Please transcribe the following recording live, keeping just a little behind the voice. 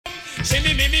Say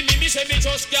me, say me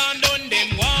just can't done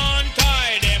them one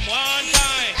time. They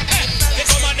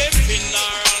come and them finger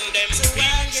and them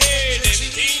things,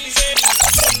 them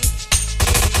things.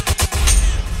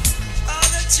 All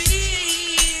the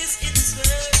trees in this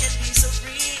world can be so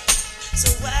free. So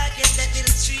why can't that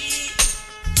little tree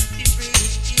be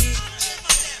free?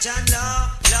 John Law,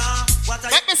 what are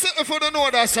you? Let me sit if you don't know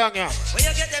that song, yeah. When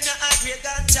you get them the high-grade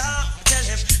ganja, tell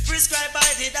them prescribed by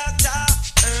the doctor.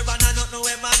 Urban and not know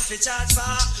where man fi charge for.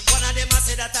 One of them a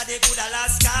say that a the good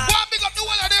Alaska. One big up the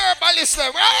whole of the herbalist,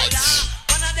 right?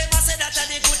 One of them a say that a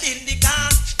the good indica.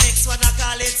 Next one a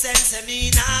call it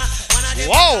sensemina. One of them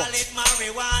a Whoa. call it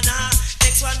marijuana.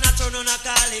 Next one a turn on a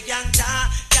call it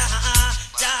ganja.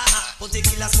 Put the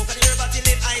killer smoke and the herb till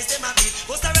him eyes them a beat.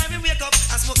 Post a rhyme him wake up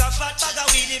and smoke a fat bag of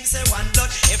weed. Him say one blood.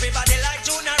 Everybody like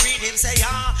Jonah read him say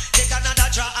yeah. Take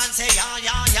another draw and say yeah.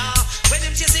 When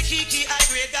him chase the kiki high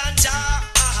grade ganja.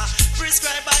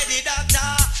 Prescribed by the doctor.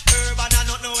 Urban and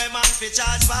not know where man fi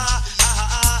charge for.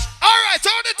 Alright,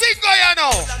 how the thing go, you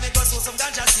know? Let me go sow some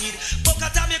ganja seed.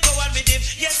 Bokata me go on with him.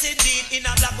 Yes indeed. In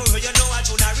a black world you know what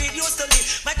Jonah read used to live.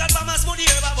 Michael Palmer smoke the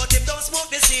herb but him don't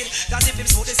smoke the seed. Cause if him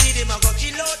smoke the seed him a go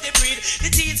kill out the breed. The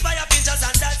teens fire pinchers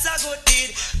and that's a good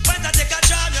deed. When I take a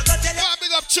drum you go tell him. One big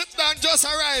up Chip Dan just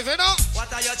arrived, you know? What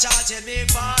are you charging me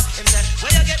for? Him say where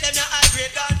you get them your high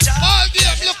grade ganja. All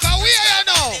game look away, you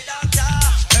know?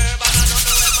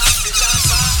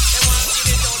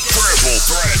 Triple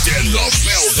threat in the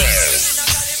building.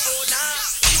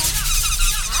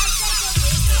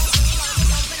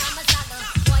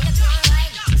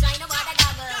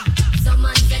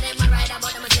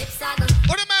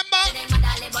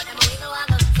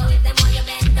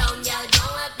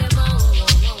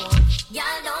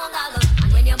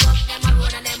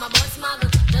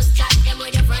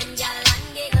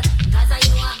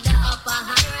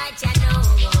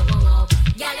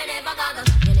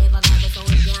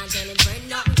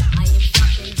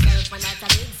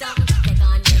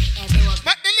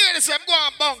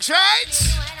 Bunks, right?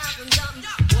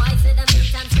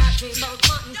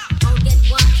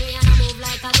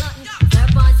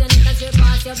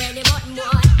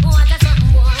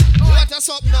 What is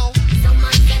up now?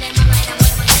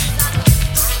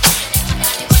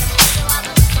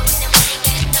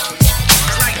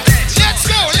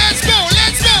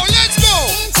 Let's go.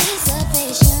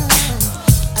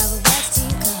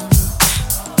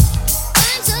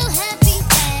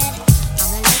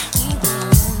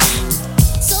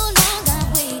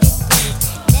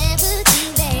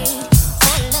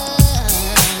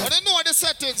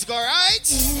 Settings go right.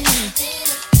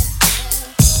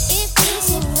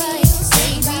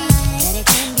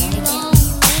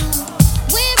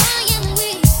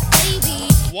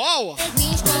 Wow. I'm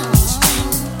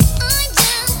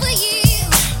down for you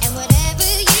and whatever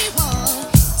you want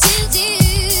to do.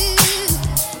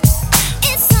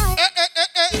 It's hard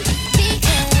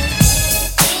because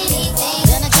anything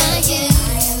gonna try you.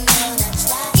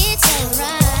 It's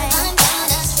alright. I'm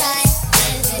gonna try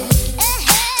with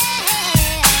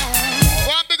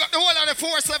One big up the whole of the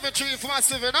 473 for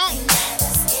massive, you know?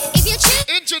 If you choose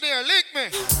Engineer, link me.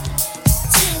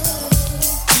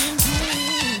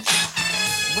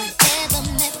 whatever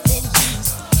method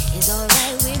used is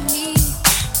alright with me.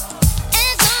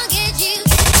 As long as you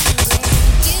get to where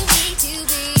you need to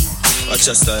be. Watch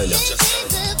your style, yeah. This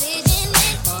is a vision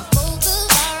meant for both of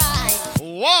our eyes.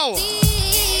 Wow.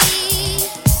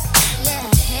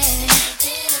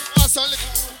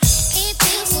 It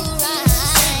feels so right.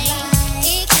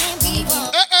 It can't be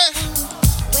wrong.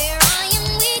 Where I am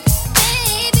weak,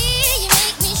 baby, you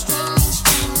make me strong.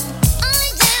 I'm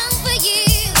down for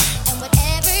you and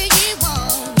whatever you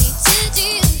want me to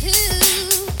do.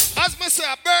 As me say,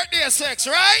 a birthday sex,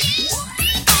 right?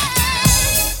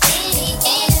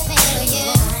 Anything for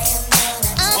you.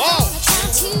 I'm gonna try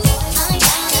to. I'm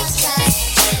gonna try.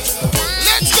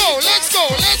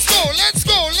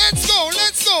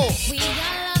 Let's go. We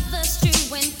are lovers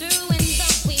true and through, and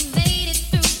though we made it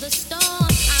through the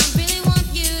storm, I really want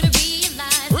you to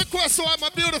realize. Request to all my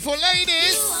beautiful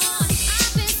ladies.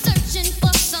 I've been searching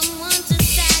for someone to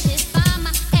satisfy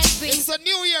my every. It's a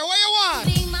new year. What you want?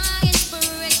 Be my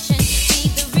inspiration, be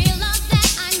the real love that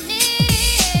I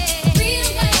need. Real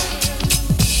love.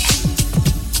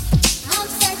 I'm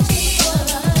searching for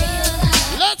a real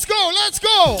love. Let's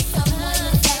go.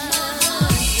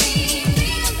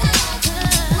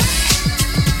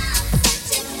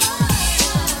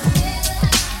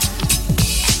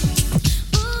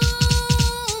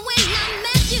 When I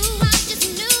met you, I just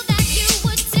knew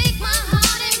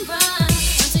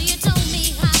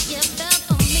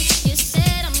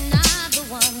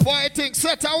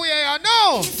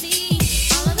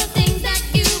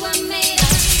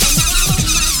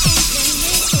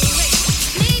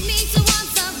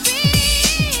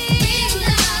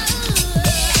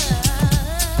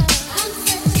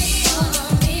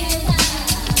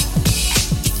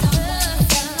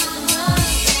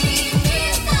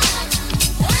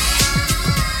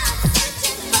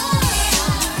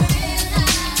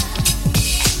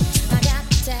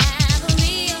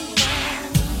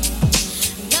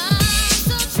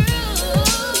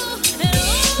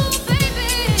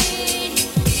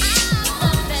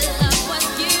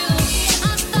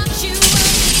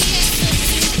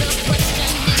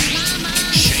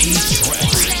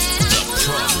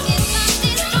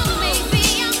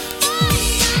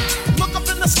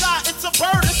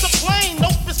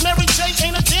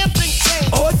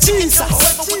Jesus.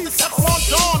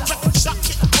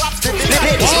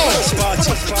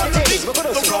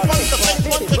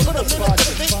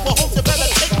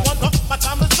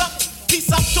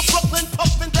 Peace out to Brooklyn,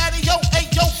 puffin' daddy, yo, hey,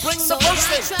 yo, bring the verse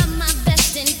in. I try my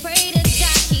best and pray to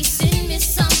God He send me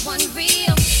someone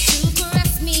real to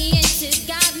caress me and to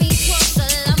guide me towards the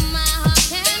love my heart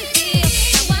can feel.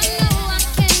 Now I know I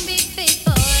can be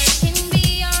faithful, I can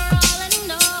be your all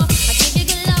and all. I give you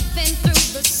good loving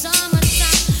through the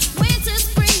summertime, winter,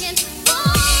 spring, and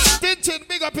fall. Tintin,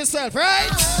 big up yourself,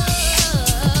 right?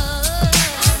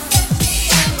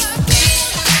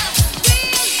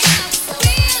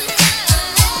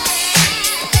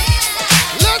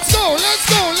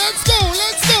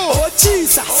 Let's go. Oh,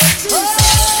 Jesus.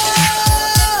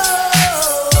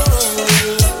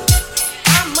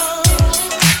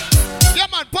 Yeah,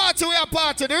 man, party we are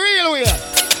party, the real way. Well,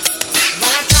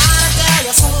 I tried to tell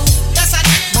you so, yes I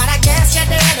did, but I guess you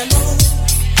didn't know.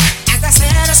 As I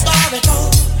said, the story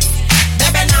told,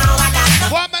 baby, now I got the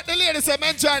What make the ladies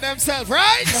enjoy themselves,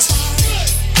 right?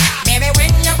 baby,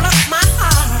 when you broke my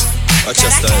heart, I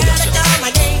just that I can't down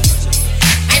my day.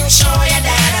 I'm sure you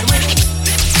that I win.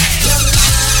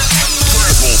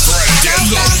 Triple threat in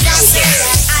the building.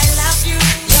 I love you.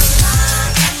 You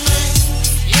love me.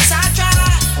 Yes, I try.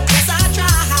 Yes, I try.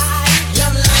 You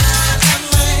love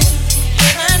me.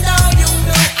 Even though you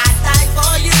know I die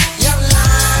for you. You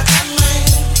love me.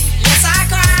 Yes, I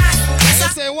cry. Yes, You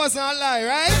say it wasn't a lie,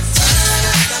 right?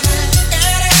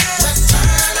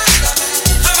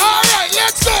 All right,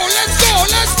 let's go.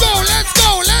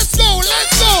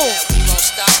 We won't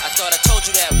stop. I thought I told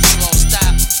you that we won't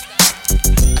stop.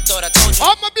 I thought I told you.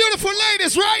 All my beautiful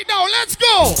ladies right now, let's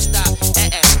go. Stop.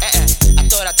 I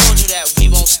thought I told you that we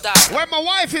won't stop. Where my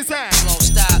wife is at? We won't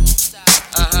stop.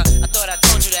 I thought I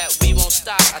told you that we won't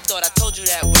stop. I thought I told you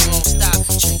that we won't stop.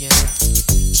 Check it out.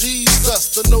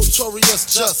 Jesus, the notorious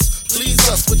just. Please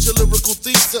us with your lyrical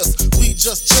thesis. We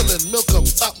just chillin', milk 'em,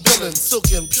 top billin',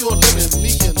 silkin', pure linen,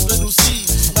 me and little C,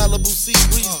 Malibu sea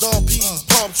breeze, dawn peas,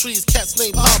 palm trees, cats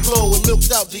named Pablo and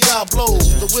milked out Diablo.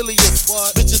 The williest,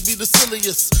 bitches be the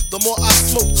silliest. The more I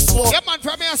smoke, the more. Yeah, man,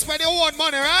 from here, spend your own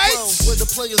money, right? Where the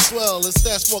players dwell and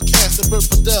stash more cash than Bert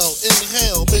Fidel.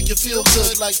 Inhale, make you feel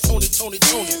good like Tony.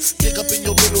 Dig up in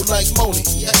your middle like Moni.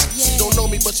 Yeah. She don't know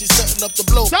me, but she's setting up the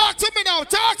blow. Talk to me now,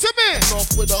 talk to me.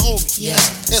 Off with a homie. Yeah.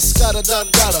 Escada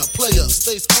Dangada, player,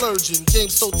 stay splurging. Game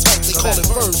so tight, they call it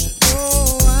version.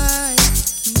 Oh, I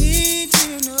need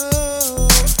to know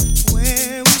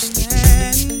where we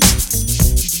stand.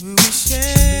 Do we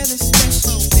share the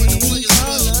special thing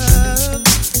called love?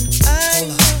 I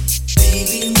know,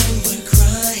 baby, when we're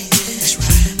crying, that's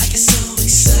right. I get so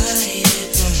excited.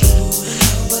 Oh,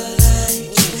 how I like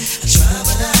you. I try,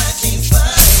 but I can't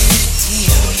find it.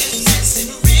 You're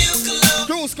dancing real close.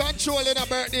 Cruise control in a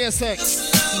birthday sex.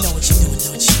 You know what you're doing,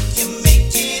 don't you? You're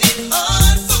making it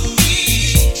hard for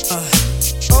me.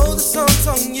 Oh, the song's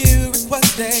on you.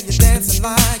 Requested you're dancing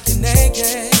like you're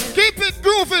naked. Keep it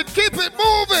grooving, keep it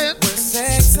moving. We're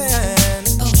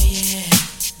sexing. Oh yeah.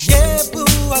 Yeah, boo,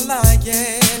 I like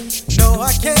it. No,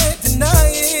 I can't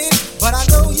deny it. But I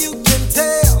know you can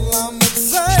tell I'm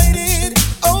excited.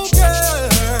 Oh,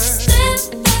 girl.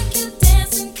 Step back, you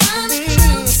dancing, coming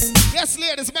close, Yes,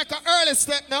 ladies, make an early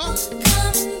step now.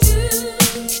 coming through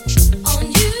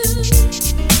on you.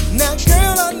 Now,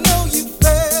 girl, I know you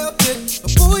felt it.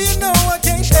 But boo, you know I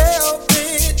can't help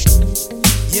it.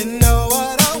 You know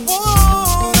what I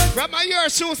want. Grab my ear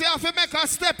shoes, you have to make a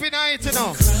step in it, you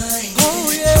know.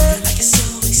 Oh yeah, I get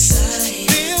so excited.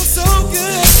 Feel so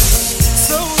good,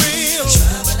 so real.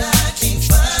 Try but I can't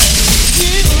find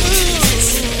you.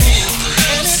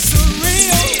 And it's so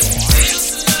real.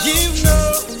 You know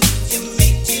you're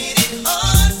making it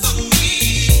hard for me.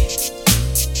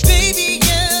 Baby,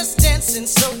 yes, dancing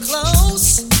so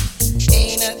close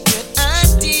ain't a good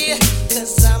idea.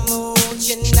 'Cause I want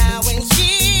you now and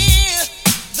here.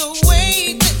 The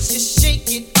way that you shake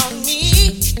it on me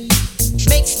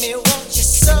makes me want you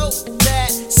so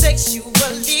bad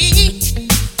sexually.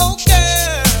 Oh,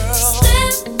 girl.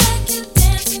 Step back, you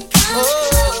dancing, coming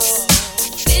close.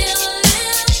 Feel a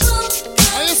little cool.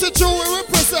 I used to do we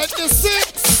represent the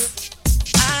six.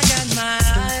 I got my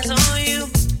eyes on you.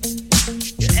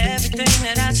 You're everything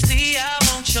that I see. I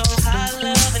want your high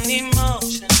love and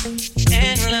emotion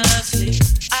endlessly.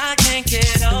 I can't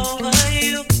get over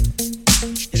you.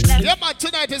 Yeah, man,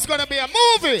 tonight is gonna be a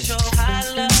movie. Your high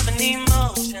love and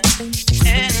emotion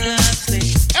endlessly.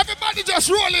 Everybody just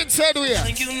roll inside here.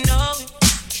 You know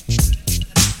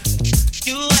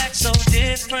you act so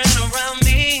different around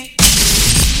me.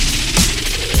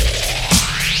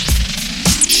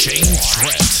 Chain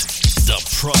threat, the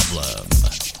problem.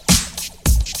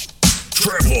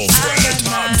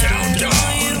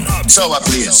 our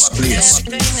place.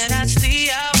 Everything that I see,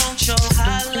 I won't show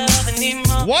high love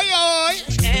anymore. Why?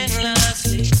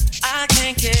 Endlessly, I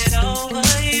can't get over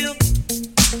you.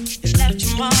 You left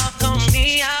your mark on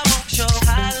me, I won't show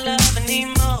high love and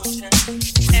emotion.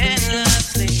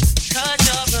 Endlessly, 'cause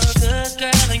you're a good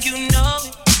girl and you know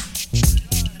it.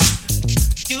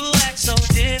 You act so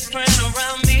different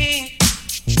around me.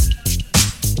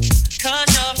 'Cause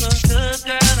you're a good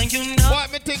girl and you know. Why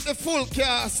me take the full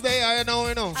cast there, you know.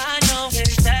 I know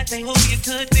exactly who you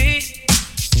could be.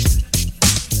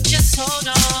 Just hold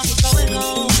on, we're going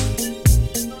home.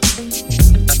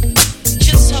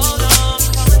 Just hold on,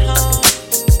 we're going home.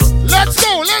 Let's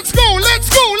go.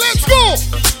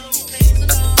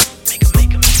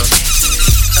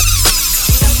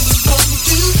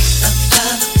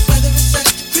 Whether it's at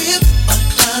the crib or the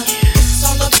club, it's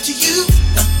all up to you.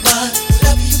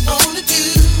 Whatever you wanna do.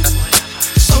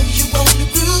 So you wanna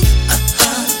groove?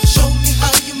 Show me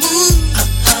how you move.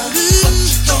 What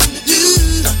you gonna do?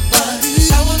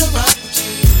 I wanna rock with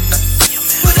you.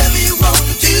 Whatever you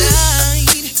wanna do.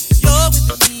 You're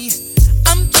with me.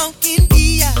 I'm talking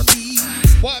VIP.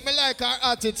 What me like our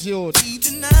attitude.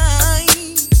 Tonight.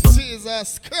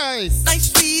 Jesus Christ. Nice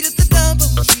feet at the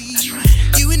double G.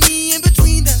 You and me in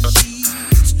between the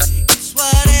sheets. It's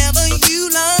whatever you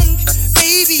like,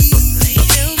 baby.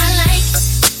 I like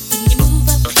when you move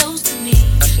up close to me.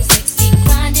 Sexy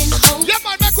grinding, hold. Yeah,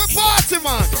 man, make we party,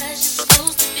 man. Pleasure's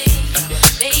supposed to be,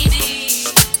 baby.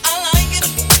 I like it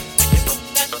when you put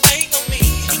that thing on me.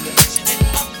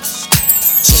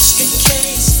 Just in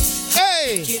case.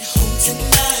 Hey. Get home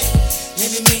tonight. Let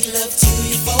me make love to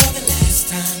you for the last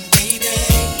time, baby.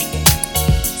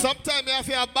 Sometimes you have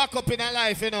to have backup in a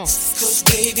life, you know. 'Cause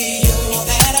baby, you're all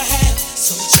that I have.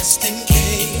 So just in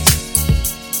case.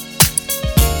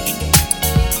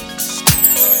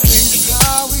 Think of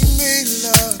how we made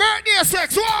love. Birthday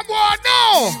sex, what going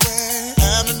now?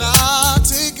 Haven't I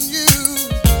taken you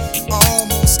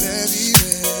almost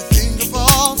everywhere? Think of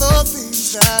all the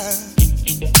things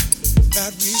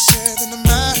that we shared in the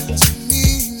night. To me,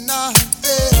 not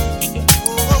there.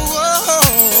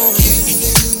 Oh. Giving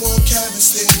you more carrots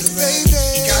than the baby.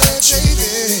 Got you,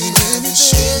 baby.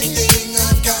 Anything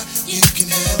I've got, you can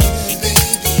have it,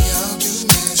 baby. I'll do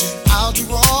magic. I'll do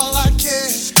all I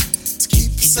can to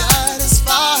keep you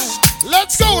satisfied.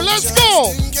 Let's go. Just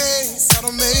in case I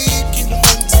don't make it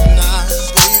home tonight,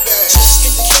 baby. Just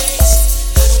in case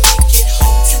I don't make it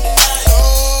home tonight.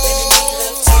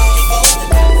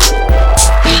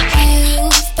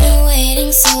 You've been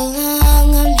waiting so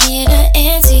long. I'm here to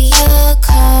answer your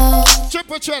call.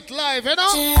 Triple Threat live, you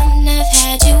know? And I've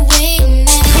had you waiting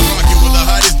now. Rocking with the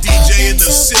hottest DJ in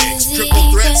the six.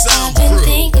 Triple Threat Sound I've been Crew.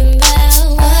 thinking about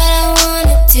what I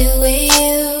wanna do with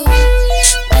you.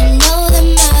 I know them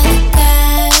other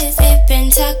guys, they've been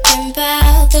talking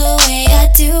about the way I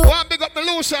do. One big up the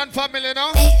Lucian family, you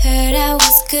know? They heard I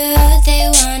was good, they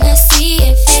wanna see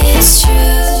if it's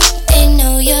true. They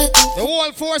know you're The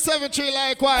whole 473 the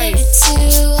likewise.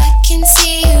 too. I can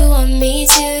see you want me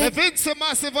The to. Vince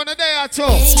Massive on the day or two.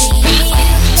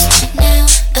 Now,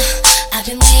 I've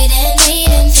been waiting,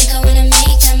 think I wanna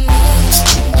make that move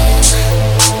now.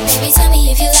 Baby, tell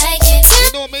me if you like it.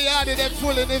 You know me added them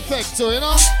full in effect, so you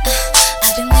know?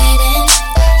 I've been waiting,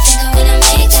 think I wanna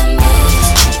make that move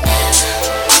now.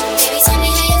 Baby, tell me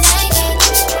how you like it.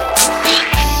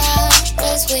 I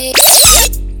was waiting.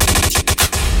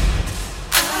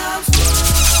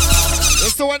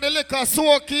 It's the one the liquor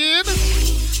soaking.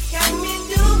 Got me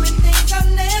doing things I'll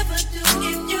never do.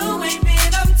 If you ain't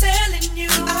been, I'm telling you,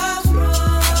 I'm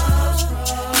wrong.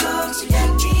 You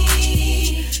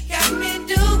got me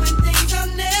doing things I'll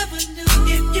never do.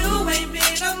 If you ain't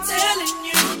been, I'm telling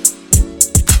you.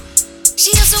 She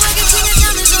used to work at King of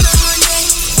Diamonds on a Monday.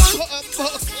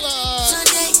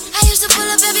 Sunday, I used to pull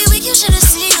up every week. You should have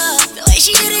seen her. The way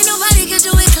she did it, nobody could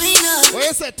do it cleaner. What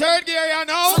you say, third gear, you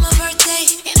know? For my birthday,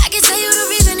 and I can tell you the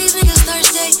reason these niggas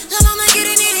thirsty. La mama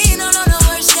getting it in on the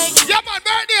worst day. Yeah, man,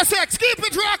 birthday sex, keep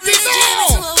it rocking To a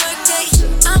now. work day.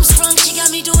 I'm sprung, she got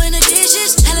me doing the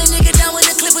dishes. Hell a nigga down when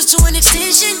the clip was to an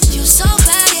extension. You so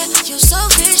bad, yeah, you so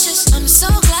vicious. I'm so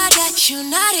glad that you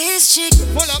not his chick.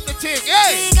 Pull up the thing,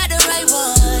 hey. She got the right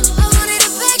one. I wanted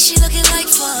it back, she looking like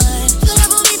fun. Pull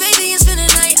up on me, baby, and spend the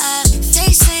night.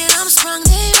 They saying I'm sprung,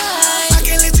 they right. I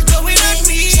can't let you go without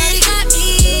me. Shawty got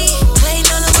me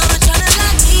waiting on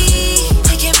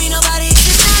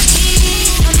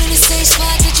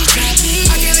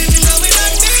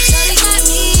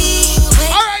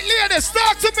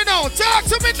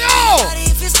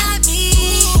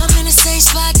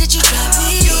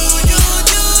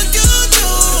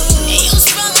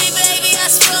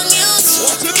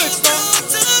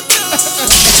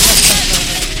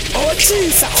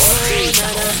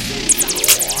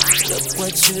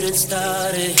you done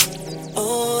started.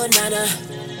 Oh, nana.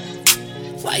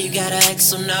 Why you gotta act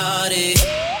so naughty?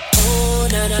 Oh,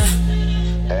 nana.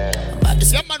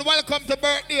 Yeah, man, welcome to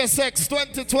Birthday Sex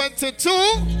 2022.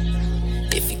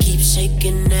 If you keep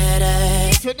shaking that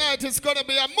ass. Tonight is gonna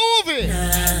be a movie.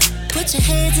 Nah. Put your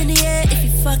hands in the air if you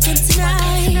fucking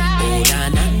tonight. Oh, nah,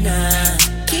 nah, nah.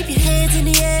 Keep your hands in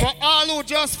the air. For all who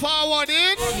just forward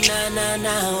in. Oh, nah, nah,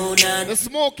 nah, oh, nah. The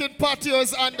smoking patio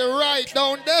is on the right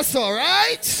down there, so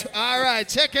right? Alright,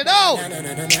 check it out. Nah, nah,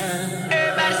 nah, nah, nah.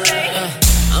 Everybody say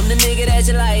I'm the nigga that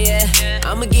you like, yeah.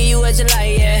 I'ma give you what you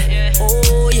like, yeah.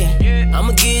 Oh, yeah.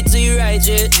 I'ma give it to you right,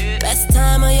 yeah. Best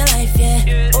time of your life,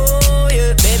 yeah. Oh,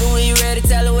 yeah. Baby, when you ready,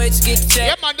 tell her wait to get the check.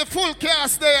 Yeah, man, the full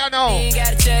cast there now. You ain't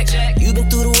gotta check. You been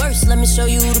through the worst, let me show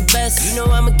you the best. You know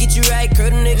I'ma get you right,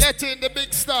 curtain niggas. Let in the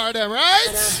big star there,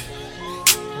 right?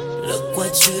 Look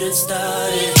what you done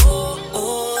started. Oh,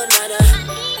 oh, nana.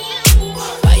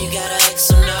 Why you gotta act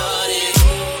so naughty?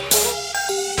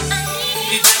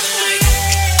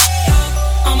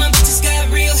 All my bitches got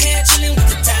real hair, chillin' with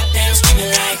the top down, screaming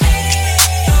like, hey,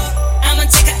 I'ma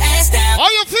take her ass down. How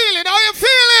you feeling? How you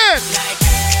feeling? Like,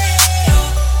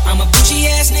 hey, I'm a bougie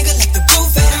ass nigga, like the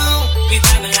roof at home. We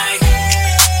vibing like,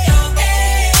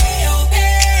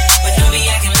 but don't be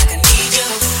acting like I need you.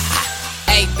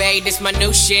 Hey, babe, this my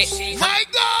new shit. My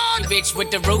God! Bitch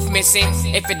with the roof missing.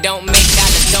 If it don't make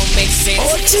dollars, don't make sense.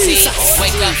 See,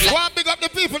 wake up like One big up the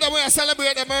people that we are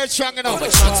celebrating the merch strong enough. over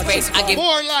trunk space. I get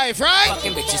More life, right?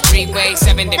 fucking bitches 3 ways,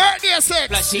 7 different. Birthday sex,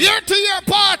 Plus she- year to year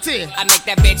party. I make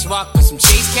that bitch walk with some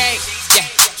cheesecake. Yeah.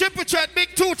 Chippy Chat Big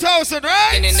 2000,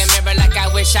 right? And in the mirror like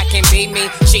I wish I can be me.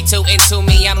 She too into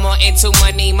me, I'm more into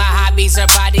money. My hobbies are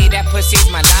body, that pussy's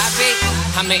my lobby.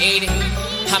 I'ma eat it,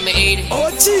 I'ma eat it.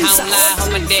 Oh, Jesus. I don't lie,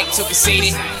 on my dick too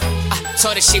conceited.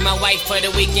 Told her she my wife for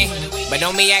the weekend. But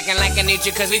don't be acting like I need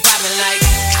you cause we poppin' like,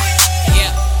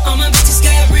 yeah. All my bitches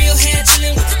got real hair,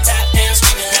 chillin' with the top down,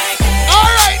 screaming like,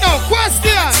 Alright now, question!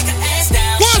 take her ass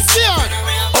down. Question!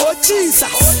 Oh,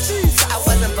 Jesus. I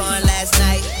wasn't born last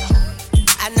night.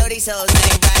 I know these hoes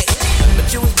ain't right. But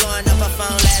you was blowing up her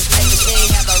phone last night. But she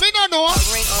ain't have a Me no know.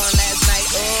 ring on last night.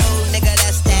 Oh, nigga,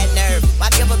 that's that nerve. Why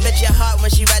give a bitch a heart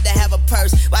when she rather have a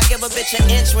purse? Why give a bitch an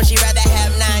inch when she rather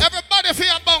have 9? Everybody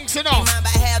feel bounce, you know. Mine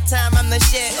by halftime, I'm the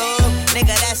shit. Oh,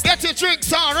 nigga, that's Get your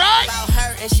drinks on, right? about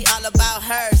her and she all about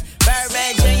hers.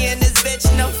 Birdman Jr. and this bitch,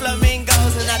 no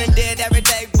flamingos. And I done did every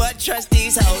day but trust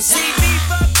these hoes. See me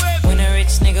fuck with when a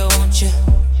rich nigga want you.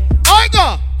 I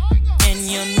go. And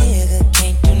your nigga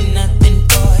can't do nothing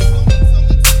for you.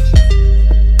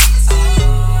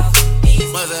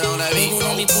 Baby,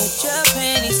 let me put your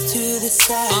panties to the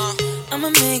side. I'ma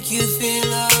make you feel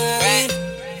alright.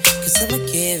 Cause I'ma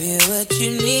give you what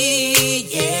you need,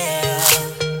 yeah.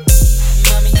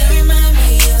 Mommy, you remind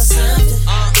me of something,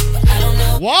 but I don't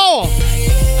know. Wow. You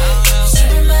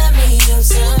remind me of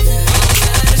something, you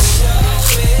gotta show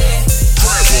me.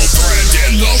 Triple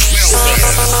threat in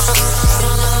the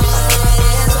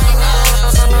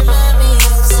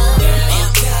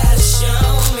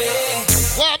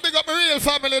Well, big up my real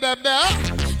family them there.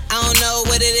 I don't know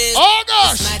what it is. Oh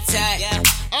gosh. My type.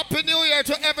 Happy New Year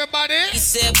to everybody. He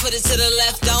said put it to the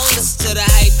left, don't listen to the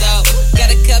hype though.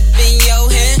 Got a cup in your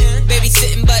hand, baby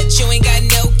sitting but you ain't got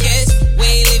no kiss. We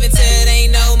ain't leaving till it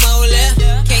ain't no more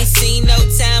left. Can't see no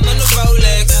time on the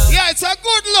Rolex. Yeah, it's a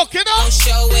good look, you know. Don't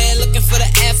show it, looking for the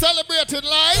F. Celebrating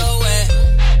life. Show it.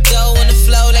 Dough on the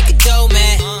flow like a dough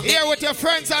man. Here with your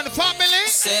friends and family.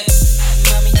 Sit.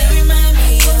 Mommy, you remind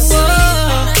me of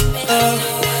something,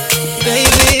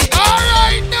 baby.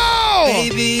 Alright now.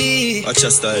 Baby, Watch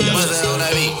your style.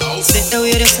 sit the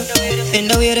way this up, bend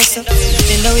the way this up,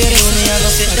 bend the way this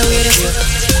up, sit the way this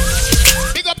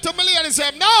up. Big up to millions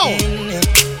them now.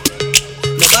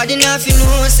 Nobody nothing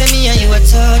know, say me and you a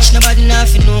touch. Nobody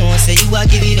nothing know, say you a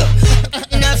give it up.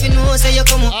 Nobody nothing know, say you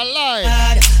come up.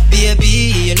 Alive.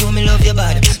 Baby, you know me love your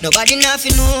body. Nobody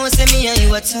nothing know, say me and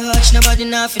you a touch. Nobody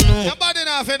nothing know. Nobody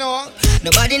nothing know.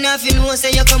 Nobody nothing know,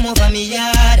 say you come over me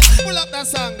yard. Pull up that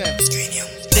song there.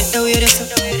 Sit the way this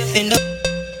up, bend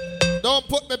up, Don't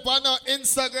put me on no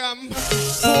Instagram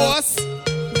post.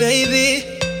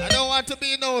 baby. I don't want to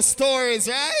be no stories,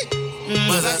 right?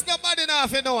 There's nobody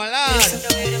nothing know, lad.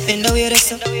 Bend the way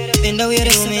this up, bend the way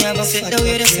this up, sit the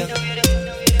way this up.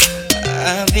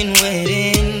 I've been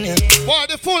waiting. Boy,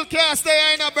 the full cast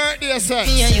there in a birthday set.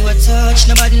 Me and you a touch,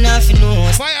 nobody nothing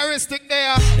knows. Fireistic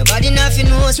there. Nobody nothing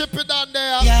knows. Chippy down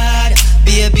there. Yard,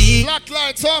 baby.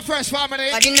 Flatline, so fresh family.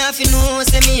 Nobody nothing knows,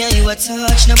 say me and you a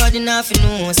touch. Nobody nothing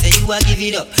knows, say you a give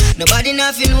it up. Nobody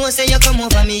nothing knows, say you come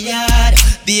over me yard.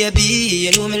 Baby,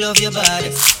 you know me love your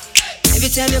body.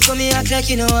 Every time you come here, act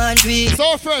like you know what we.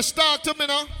 So fresh, talk to me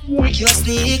now. Make you a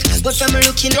sneak, but from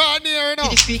looking go near now.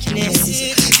 The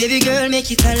freakiness. Baby girl, make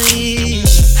it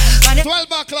unleash. 12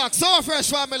 o'clock, so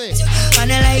fresh family. And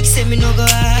I like say me no go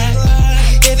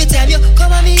hard. Every time you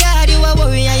come on me yard, you a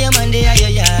worry and your man dey at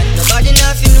your yard. Nobody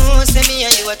nothing know, say me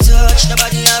and you a touch.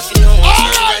 Nobody nothing know.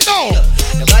 Alright now.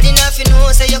 Nobody nothing know,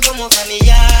 say you come over me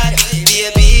yard.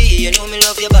 Baby, you know me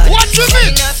love your body. What you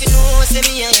mean? Nobody nothing know, say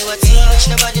me and you a touch.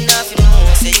 Nobody nothing know,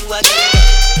 say you a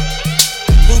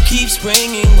Who keeps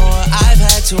bringing more? I've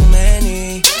had too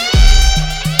many.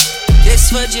 This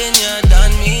Virginia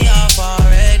done me off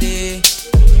already.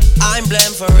 I'm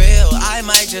blamed for real, I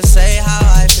might just say how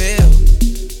I feel.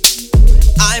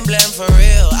 I'm blamed for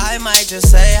real, I might just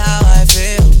say how I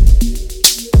feel.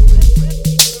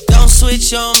 Don't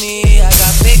switch on me, I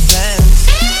got big plans.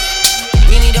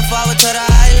 We need to forward to the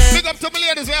island. Big up to my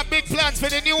ladies, we have big plans for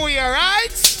the new year,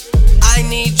 right? I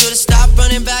need you to stop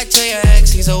running back to your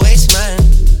ex, he's a waste man.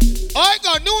 I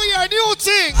got new year, new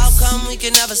things. How come we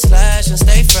can never slash and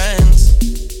stay friends?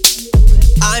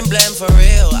 I'm blamed for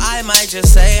real, I might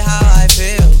just say how I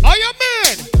feel. Oh, you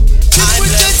mean? I'm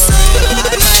blamed for real,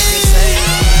 I might just say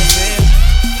how I feel.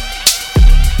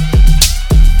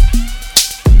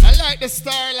 I like the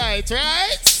starlight,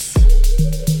 right?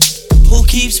 Who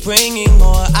keeps bringing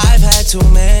more? I've had too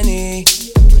many.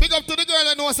 Big up to the girl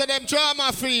that knows that them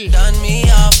drama free. Done me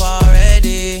off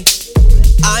already.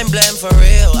 I'm blamed for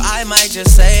real, I might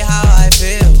just say how I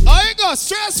feel. Oh, you go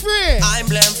stress free. I'm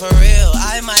blamed for real,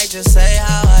 I might just say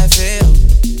how I feel.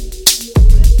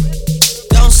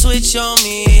 Don't switch on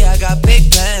me, I got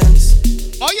big plans.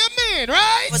 Oh, you mean,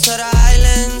 right? Go to the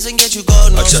islands and get you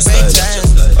gold, no spray tan.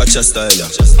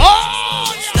 Oh,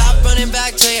 stop running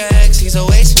back to your ex, he's a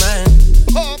waste man.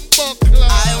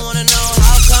 I wanna know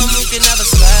how come we can never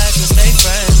slash and stay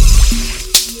friends.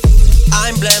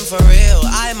 I'm blamed for real,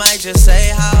 I might just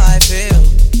say how I feel.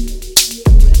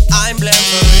 I'm blamed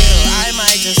for real, I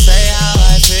might just say how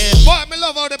I feel. Boy, me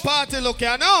love how the party look,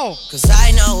 you know. Cause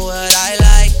I know what I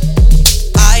like,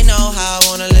 I know how I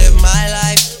wanna live my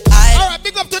life. Alright,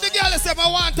 big up to the girl that said I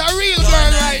want a real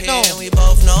girl right now. And we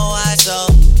both know why, so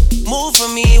move for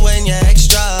me when you're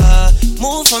extra.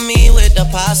 Move for me with the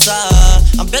pasta.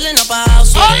 I'm building up a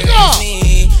house with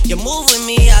me. You move with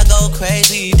me, I go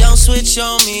crazy. Don't switch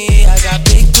on me, I got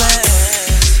big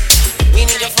plans. We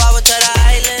need to forward to the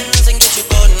islands and get you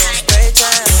golden on spray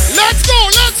tan. Let's go,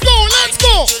 let's go, let's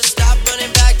go. You to stop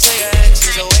running back to your ex,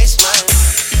 he's a waste man.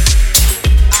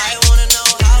 I wanna know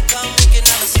how come we can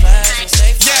never splash and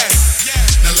stay friends.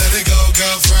 Now let it go,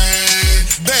 girlfriend.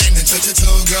 Bang and touch your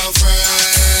toe,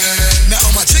 girlfriend. Now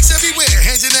all my chicks everywhere,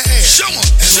 hands in the air. Show 'em,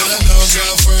 show 'em,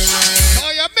 girlfriend.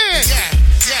 Oh, you mean?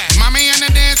 Yeah. Mommy on the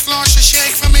dance floor, she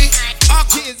shake for me.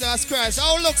 Jesus Christ,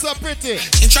 how look so pretty.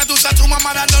 Introduce her to my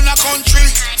mother down the country.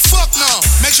 Fuck no,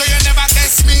 make sure you never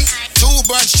test me. 2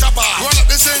 branch chopper, roll up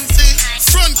the sensei.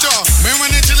 Front door, me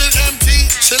run it till it's empty.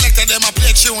 Selected them a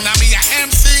play tune, and me a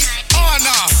MC. Oh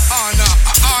no, oh no,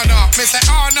 oh no. Me say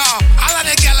oh no, all of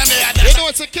the gal and they are there. You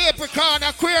know it's a Capricorn,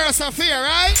 Aquarius affair,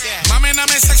 right? Yeah. Mommy in my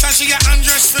section, she get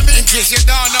undressed for me. In case you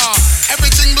don't know,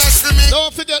 everything blessed for me.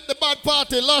 Don't forget the bad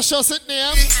party, Luscious it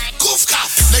name. Goof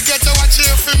cough, they get to watch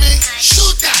here for me.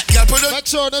 Shoot that, girl, put it. Make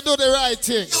sure they do the right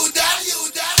thing. You that, you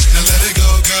that. Now let it go,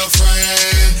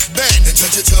 girlfriend. Bend and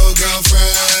touch your toe,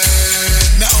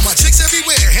 girlfriend. Now all my chicks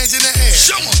everywhere, hands in the air.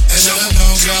 Show 'em, and show 'em, no,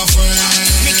 girlfriend.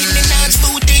 Nicki Minaj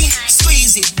booty,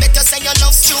 squeeze it. Better say you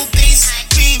love stupid.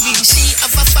 Riri, she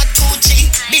have a fat Gucci.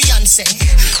 Beyonce,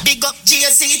 big up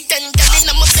Jay-Z. 10 gal in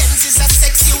my Benz is a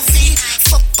sex UV.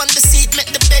 Fuck on the seat,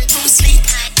 make the bedroom sleep.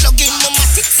 Plug in my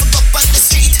matic, fuck up on the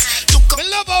street. Look up. We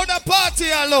love how the party,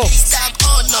 hello.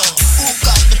 Oh no, who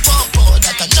got the popo?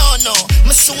 That I no.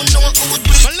 Me soon know who would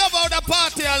be. We love how the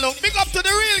party, hello. Big up to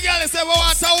the real girl that say we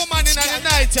want a woman in the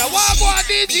night. What about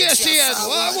DJ Shane?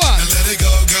 What? Now let it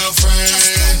go,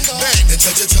 girlfriend. Bang and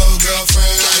touch your toe,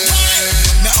 girlfriend.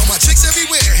 Now all my chicks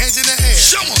everywhere, hands in the air.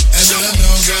 Show 'em, and show 'em,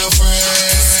 no, girlfriend.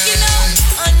 You know,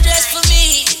 undress for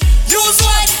me. Use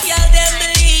why the girl them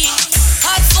believe.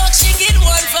 Hot fuck, she get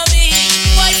one for me.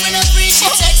 Boyfriend a free, she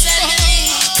text and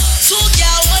delete. 2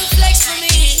 girl, 1 flex for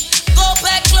me. Go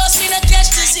back close, me not catch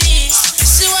disease.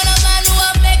 She want a man who a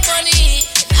make money.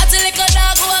 Not a little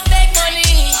dog who a beg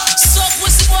money. So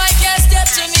pussy boy can't step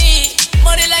to me.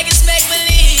 Money like it's make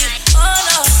believe. Oh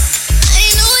no. I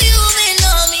know you may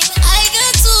know me. I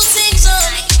got 2 things on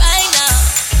me right now.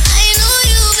 I know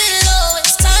you been low.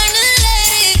 It's time to let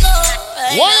it go.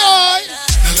 Right Why?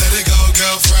 Now let it go,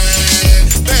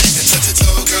 girlfriend. Bang and touch your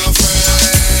toe,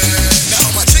 girlfriend. Now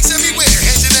all my chicks everywhere,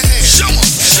 hands in the air. Show 'em,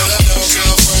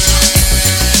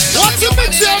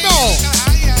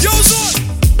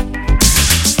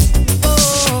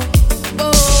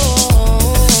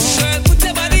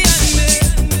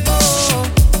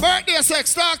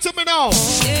 Sex, talk to me now.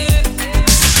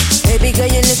 Baby girl,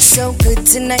 you look so good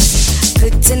tonight.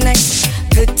 Good tonight.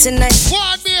 Good tonight.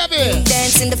 What, baby?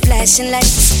 Dance in the flashing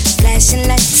lights. Flashing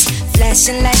lights.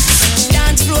 Flashing lights.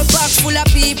 Dance floor box full of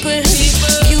people.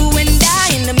 You and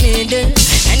I in the middle.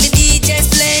 And the DJ's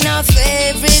playing our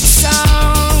favorite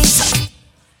songs.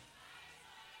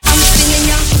 I'm feeling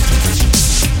young.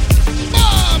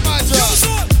 Oh, my God.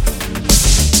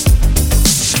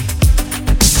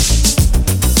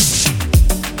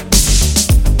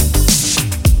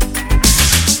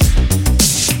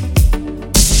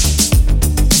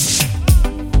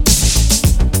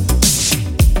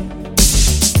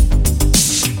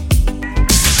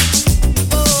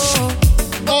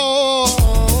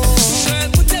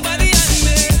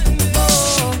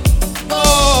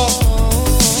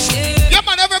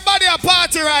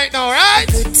 Right now, right?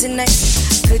 Good tonight,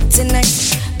 good tonight,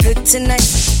 good tonight.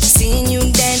 Seeing you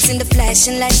dance in the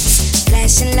flashing lights,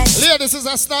 flashing lights. Ladies, this is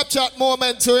a Snapchat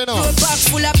moment too, you know. A box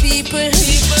full of people,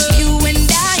 you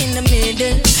and I in the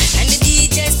middle, and the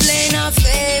DJ's playing our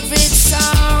favorite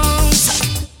songs.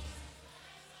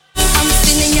 I'm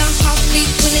feeling your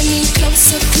heartbeat pulling me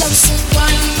closer, closer,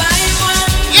 one by one.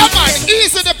 Yeah, man,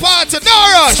 easy the party, no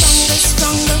rush.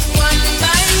 Stronger, stronger, one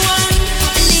by one.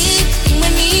 Believe you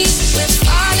and me, we're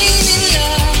falling in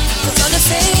love. 'Cause all the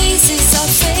faces are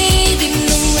fading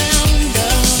around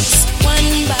us,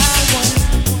 one by one.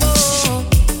 Oh,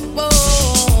 oh,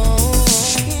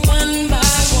 one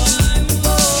by one.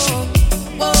 Oh,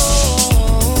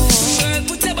 oh.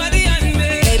 Put your body on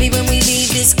me. Baby, when we leave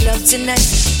this club tonight,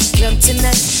 club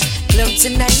tonight, club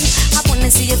tonight, I wanna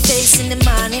see your face in the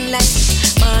morning light,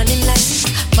 morning light,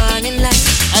 morning light.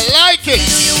 I like it.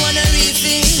 Do you wanna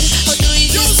refill or do you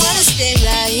just wanna stay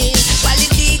right here while the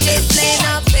DJ's playing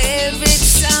our favorite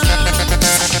song?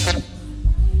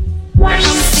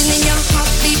 I'm feeling your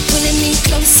heartbeat pulling me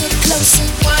closer, closer,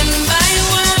 one by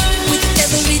one. With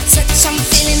every touch, I'm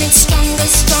feeling it stronger,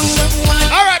 stronger. One.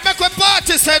 All right, make a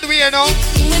party, said we, you know.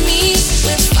 You and me,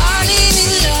 we're falling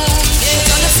in love.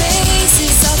 Yeah. All the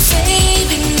faces are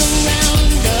fading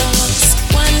around us,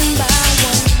 one by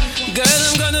one. Girl,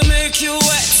 I'm gonna make you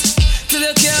wet till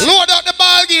you can't. Load out the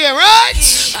ball game, right?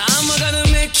 I'm gonna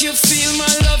make you feel my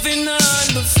loving on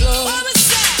the floor.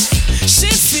 She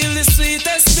feel the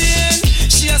sweetest pain.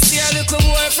 She a see her little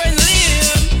boyfriend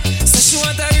Liam. So she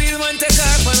want a real man take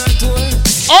her on a tour.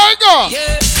 Oh, go.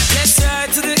 Yeah, let's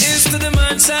ride to the east to the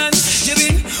mansion. You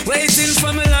been waiting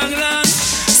for me long, long.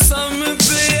 So me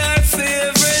play our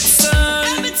favorite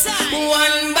song.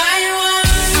 One by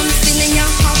one. I'm feeling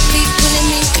your heartbeat pulling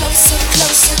me closer,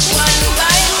 closer, one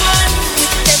by one.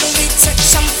 With every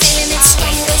touch, I'm feeling it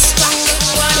stronger, stronger.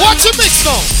 What's your mix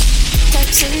now?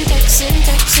 Texting, texting,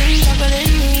 texting,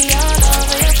 juggling me all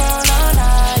over your phone all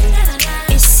night.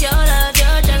 It's your love,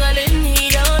 you're juggling me,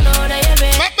 don't know that you're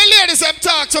ready. Let me ladies them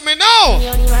talk to me now. The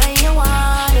only way you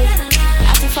want it,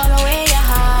 I can follow where your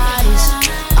heart is.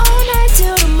 All night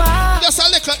till the morning. Just a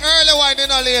little early wine, you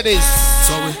know, ladies.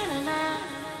 Sorry.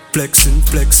 Flexing,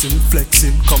 flexing,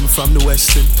 flexing, coming from the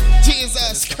western.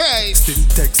 Jesus Christ.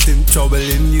 Texting,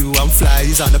 troubling you, I'm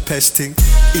flies on the pesting.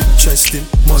 Interesting,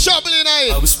 money Troubling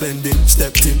I I. was spending,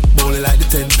 stepped in, bowling like the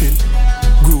 10 pin.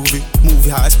 Groovy, movie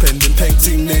high spending,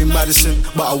 painting name Madison,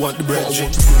 but I want the bread.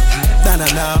 Nah,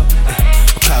 nah, nah.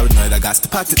 I'm paranoid, I got to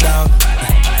pat it down.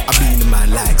 I be in the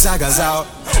man like Zaga's out.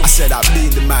 I said I be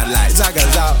in the man like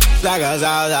Zaga's out. Zaga's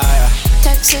out, yeah.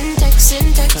 Texting,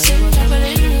 texting, texting,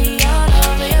 juggling me all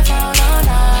over your phone all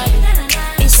night.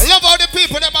 I love all the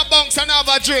people that my bunks and have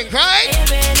a drink, right?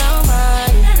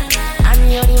 I'm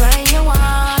the only one you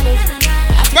want it.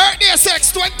 Birthday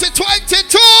sex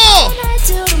 2022. All night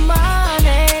till the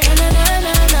morning. Na, na,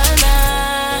 na, na,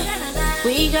 na.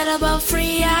 We got about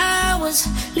 3 hours.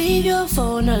 Leave your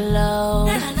phone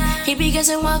alone. He be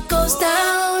guessing what goes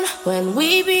down when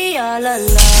we be all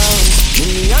alone.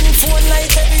 Me on the phone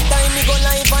like every time me go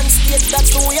live on stage,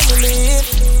 that's the way we live.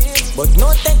 But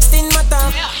no texting matter,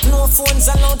 no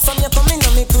phones allowed from you coming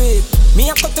on me crib.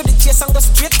 Me a cut to the chase and go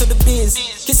straight to the biz.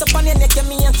 Kiss up on your neck and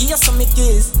me and give you some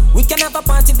kiss. We can have a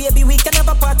party, baby, we can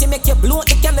have a party. Make you blow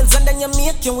the candles and then you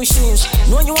make your wishes.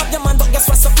 Know you have your man, but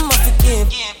guess what, something must be game.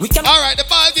 We can. Alright, the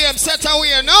ball game set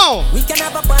away now. We can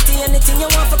have a party, anything you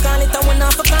want for call it. And when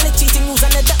I for call it cheating, use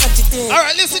another adjective.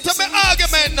 Alright, listen to my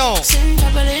argument now. It's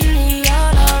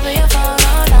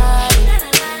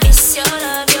your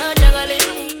love, you're juggling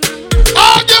me.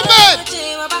 Argument!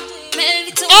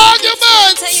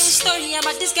 Argument! Tell you a story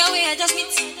about this girl where I just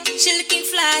meet. She looking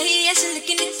fly, yeah, she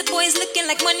looking at the boys looking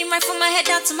like money right from my head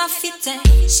down to my feet.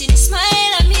 She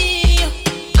smile at me,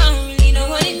 I don't really know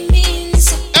what it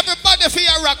means. Everybody for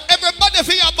your rock, everybody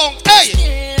for your bunk, hey!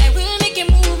 Still, I will make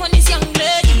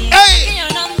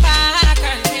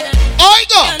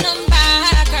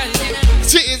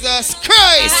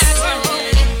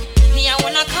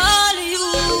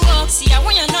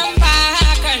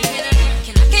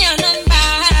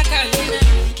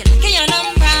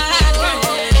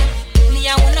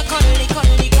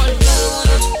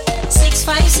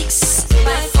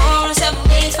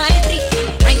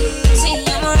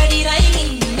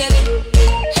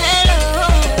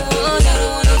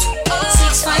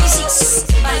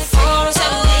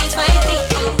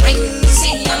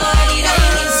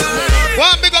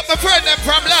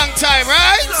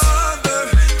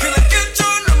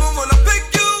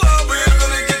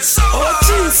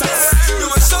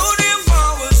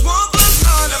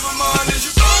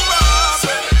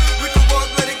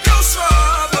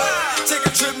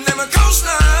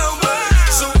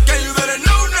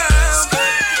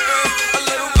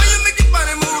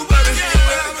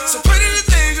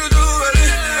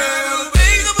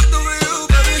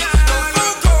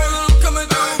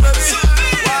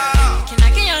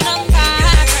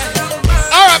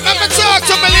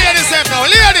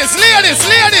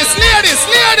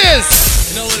ladies.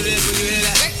 You know what it is when you hear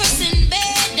that? Breakfast in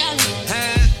bed, darling.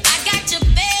 I got your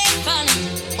bed falling.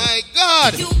 My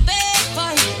God. You bed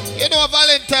falling. You know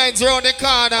Valentine's round the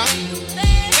corner.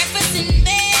 Breakfast in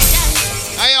bed,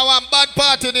 darling. I have one bad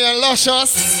party there,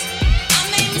 luscious. I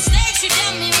made mistakes, you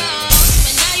done me wrong,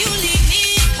 but now you leave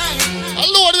me calling. We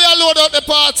load out the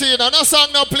party, you know. No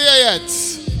song no play yet.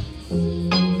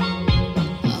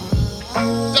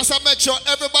 Just to make sure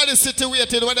everybody's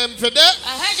situated with them for that.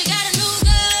 I heard you got a new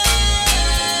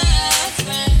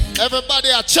girlfriend.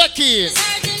 Everybody are checking. It's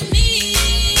hurting me.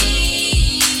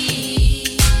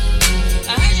 I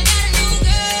heard you got a new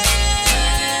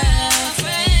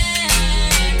girlfriend.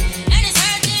 And it's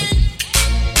hurting.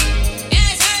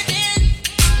 Yeah, it's hurting.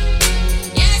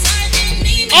 Yeah, it's hurting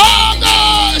me. Oh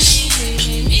gosh!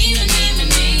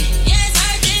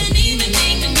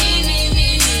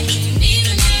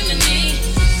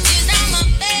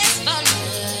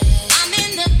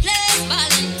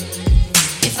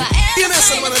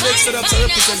 Set up to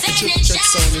represent the Chip Check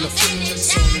sound, you know.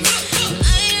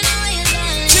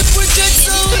 Chip with Check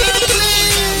sound,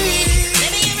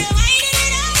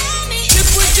 Chip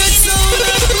with Check sound,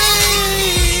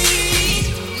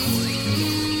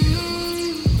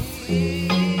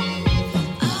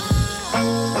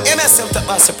 MSM to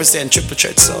us represent Triple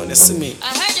Church sound, you see me. I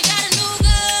heard you got a new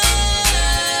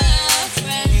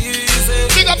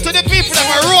girlfriend. Big up to the people that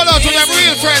will roll out to them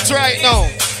real friends right now.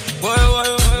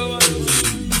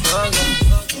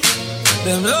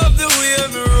 Them love the way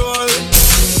we roll.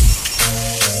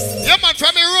 Yeah, man,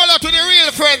 from me roll out to the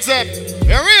real friends, them.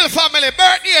 The real family,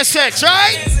 birthday sex,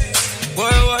 right?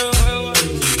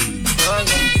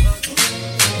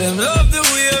 Them love the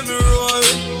way we roll.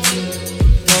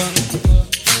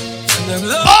 Them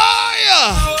love. Oh,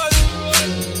 yeah.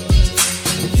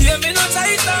 Hear me not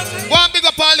tight. One big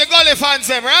up all the gully fans,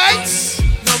 them, right?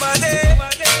 Nobody.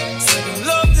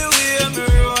 Love the way we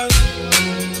roll.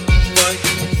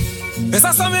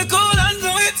 Better so me cool and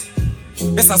do it.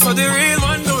 Better so the real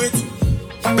one do it.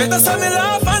 Better so me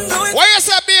laugh and do it. Why you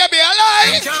say baby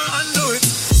alive? Can't undo it.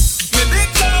 Me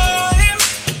big time.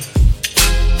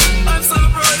 I'm so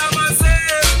proud of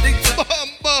myself. Big time.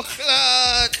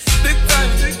 Bumbucklat. Big time.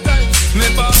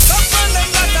 Me pass up on them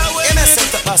that away.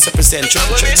 MSM to us represent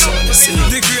Triple Church sound, you see me.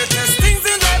 The greatest things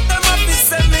in life them have to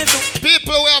send me to.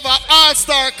 People, we have an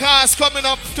all-star cast coming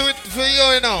up to it for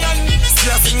you, you know.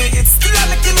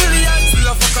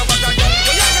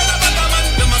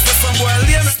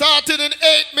 Started in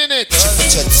 8 minutes.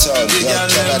 Check sound,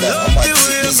 Canada, how much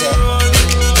is it?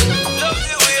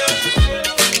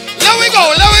 Let we go.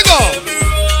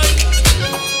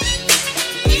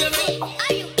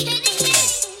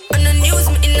 On the news,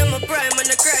 me in my prime, on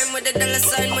the crime with the dollar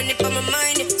sign, money for my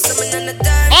mind. Someone on the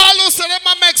time. All who say them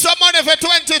make some money for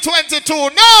 2022.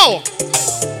 No!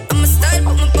 I'm a style,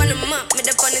 put me on the map, me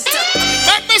the on the top.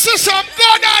 Let me see some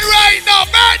good on right now.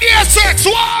 Birthday sex,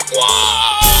 walk.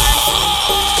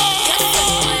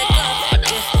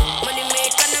 Money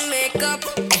make and I make up.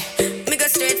 Me go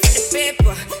straight for the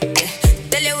paper.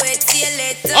 Tell you wait, see you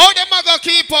later. How them a go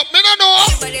keep up? Me don't know.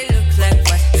 Everybody look like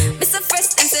what? Miss the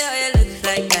first and say how you look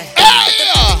like that. Hey,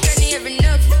 yeah. Every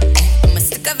nook. I'm a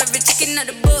stick of every chicken out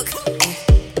the book.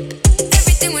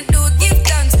 Everything we do, give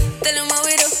thanks. Tell them what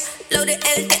we do. Load the L,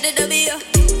 take the W.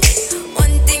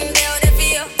 One thing they out there for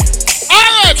you.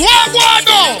 Alright, walk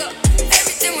now.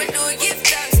 Everything we do, give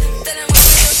thanks. Tell them what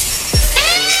we do.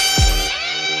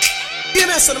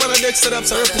 MSM to us set up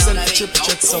to represent the Triple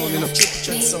Church sound, you know. Triple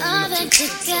Church sound,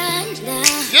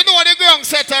 You know the ground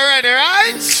set already,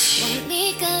 right?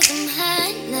 Because I'm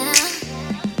hot now.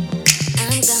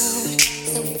 I'm gone.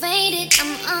 So faded,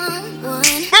 I'm on one.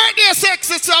 Birthday sex,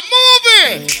 it's a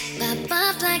movie. Pop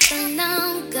off like a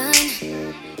long gun.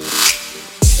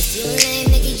 If you lame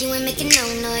nigga, you ain't making no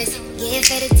noise. Get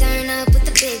ready to turn up with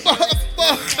the big boys.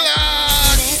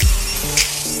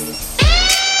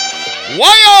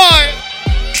 Why?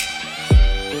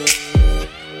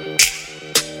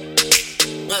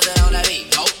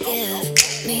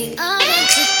 Give me all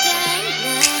that you got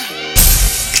now.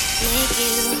 Make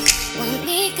you want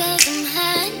me 'cause I'm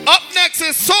hot. Up next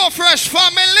is So Fresh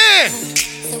Family.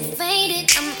 So faded,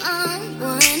 I'm on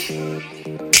one.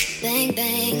 Bang,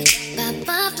 bang. Pop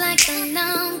off like a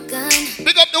long gun.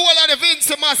 Big up the whole of the Vince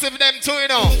Massive them too, you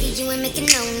know. Nigga, you ain't making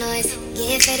no noise.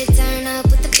 Get ready to turn up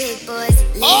with the big boys.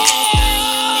 Get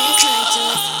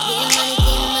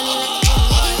money like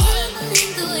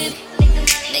the whip.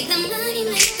 Make the money,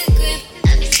 make the grip.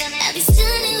 I be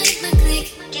stunning with my click.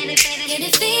 Get it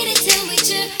faded till we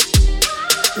trip.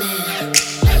 Man,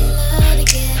 I love to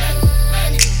get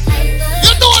on.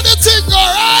 You know the thing,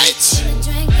 alright?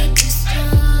 Drink it too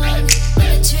strong.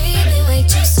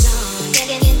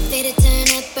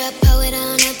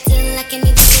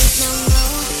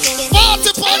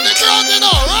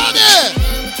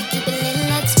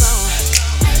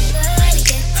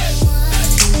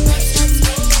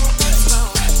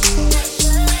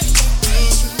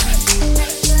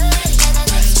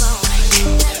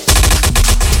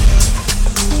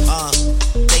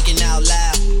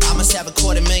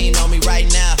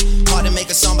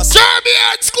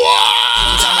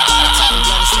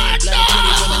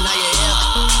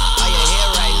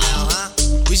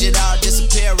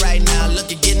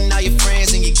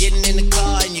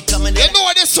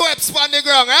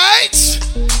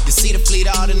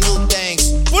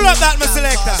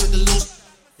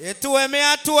 toy me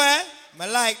a toy. I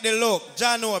like the look.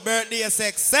 Jano, birthday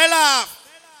sex. Sell off.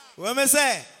 What me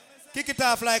say? Kick it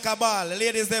off like a ball. The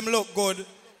ladies them look good.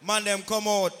 Man them come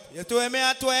out. You toy me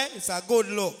a toy. It's a good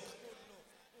look.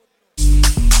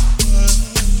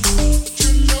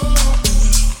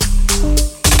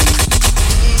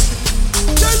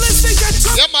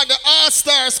 Yeah, man, the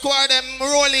All-Star squad them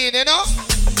rolling, you know?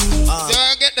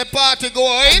 So get the party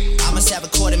going. I must have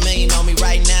 $250,000 on me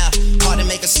right now. Hard to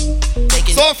make us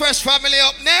So Fresh family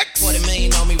up next.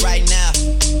 $250,000 on me right now.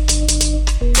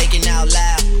 Thinking out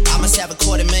loud. I must have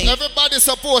 $250,000. Everybody's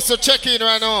supposed to check in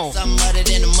right now. Something other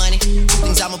than the money. Two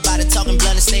things I'm about to talking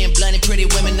blunt and staying blunt. Pretty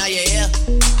women, are you here?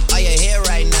 Are you here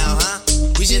right now, huh?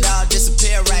 We should all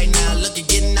disappear right now. Look, you're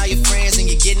getting all your friends and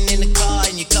you're getting in the car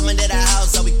and you're coming to the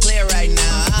house. Are we clear right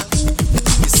now, huh?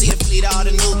 You see the fleet, all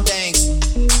the new things.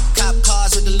 Cop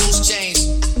cars with the loose change.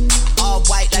 All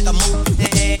white like a move.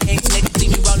 Niggas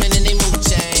see me rolling and they move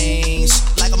change.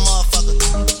 Like a motherfucker.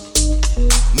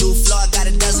 New floor, I got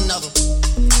a dozen of them.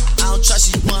 I don't trust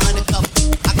you, 100 cover.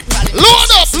 I could probably load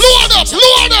up, load up,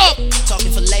 load up. Talking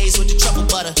fillets with the truffle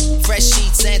butter. Fresh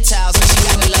sheets and towels, and she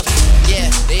gotta love it. Yeah,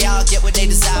 they all get what they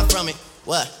desire from it.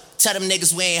 What? Tell them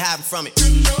niggas we ain't hiding from it.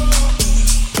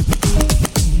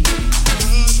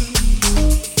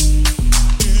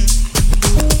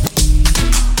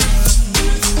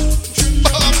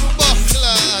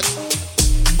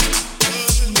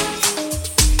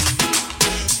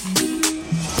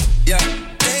 Yeah,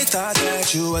 they thought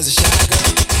that you was a shy girl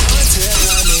until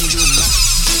I made you mine.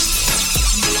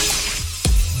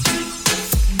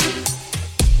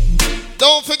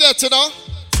 Don't forget, you know,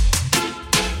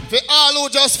 for all who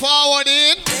just forward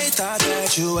in, they thought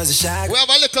that you was a shy girl. We have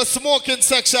a little smoking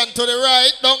section to the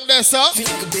right, down there, sir. Feel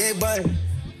like a big boy.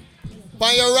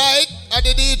 On your right, at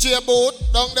the DJ booth,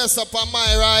 down there, sir, on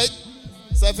my right.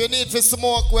 So if you need to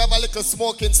smoke, we have a little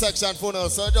smoking section for now.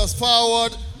 So just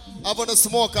forward, have on the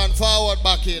smoke and forward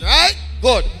back in, right?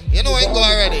 Good. You know it go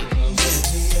already.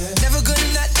 Never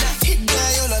gonna not hit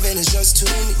by your loving is just too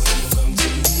me.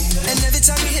 And every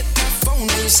time you hit my phone,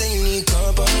 you say you need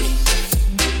company.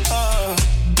 Oh,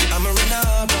 I'm a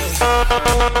renal boy.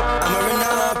 I'm a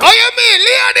renal boy. Oh, you mean,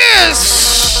 ladies?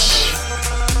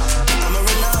 I'm a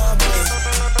renal boy.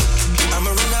 I'm a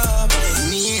renal boy.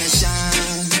 Me and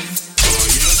shine. Oh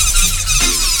yeah.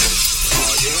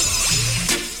 Oh yeah.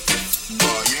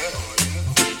 Oh yeah.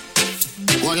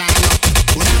 Well, I know.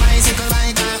 When I'm bicycle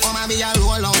bike, I'm a be a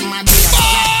roll out my beer.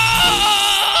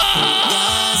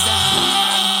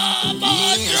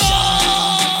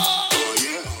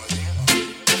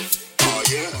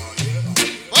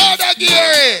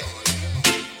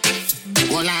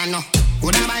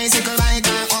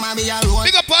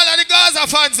 Big up all of the Gaza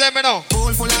fans, them, you know.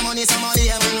 Pool full of money, somebody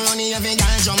have money. Every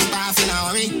girl jump off in a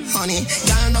hurry, honey.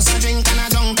 Girl does a drink and a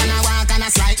dunk and a walk and a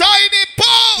slide. Tiny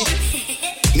Paul!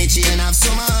 Me chain have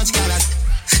so much colors,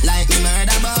 like me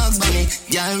murder bugs bunny.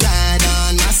 Girl ride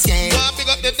on my scale. Go and pick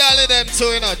up the dolly them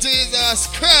too, you know. Jesus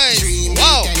Christ.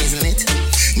 Wow. Isn't it?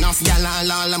 Enough girl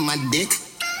all on my dick.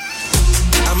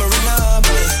 I'm a renal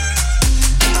boy.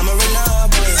 I'm a renal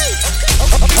boy.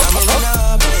 I'm a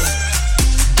renal boy.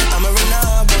 I'm a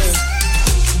renal boy.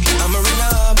 I'm a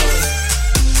renal boy.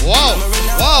 Wow.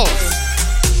 Wow.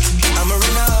 I'm a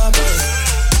renal boy.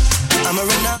 I'm a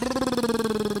renal.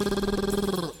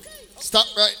 Stop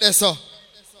right there, sir.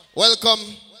 Welcome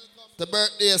to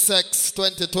Birthday Sex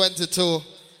 2022.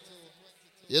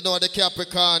 You know the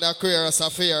Capricorn Aquarius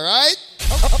affair, right?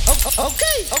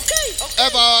 Okay.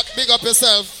 Ever big up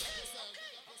yourself.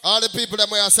 All the people that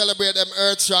may celebrate them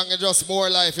Earth Strong and just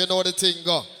more life, you know the thing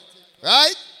go.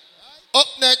 Right? Up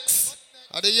next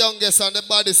are the youngest and the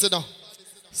baddest, you know.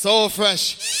 So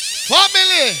Fresh.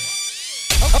 Family!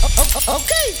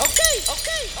 Okay.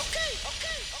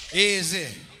 Easy.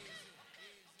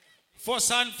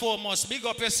 First and foremost, big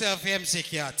up yourself, MC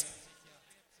Cat.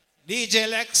 DJ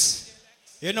Lex,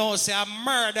 you know, say a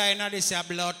murder in this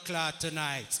blood clot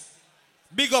tonight.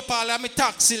 Big up all of my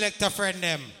tax selector friend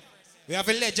them. We have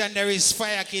a legendary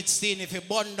Fire Kid Steenie if you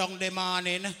burn down the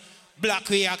morning, Black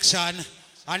Reaction,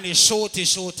 and the shorty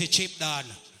chip down.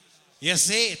 You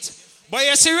see it? But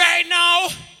you see right now,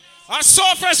 our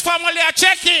Surface family are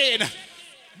checking.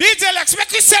 DJ Lex,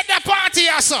 make you set the party,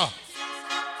 yes, sir.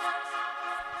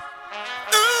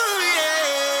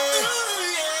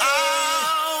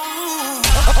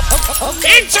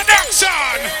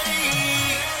 Introduction!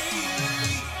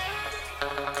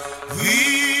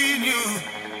 We knew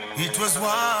it was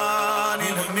one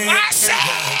in a million. I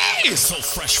say! So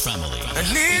Fresh family. And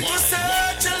it was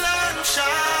such a long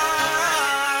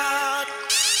shot.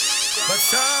 But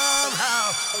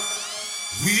somehow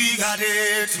We got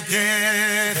it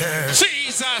together.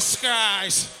 Jesus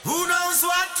Christ. Who knows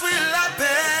what will happen?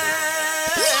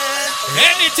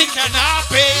 Anything can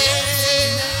happen.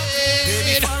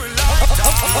 Maybe for a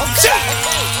lifetime.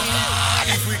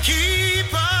 If we keep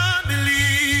on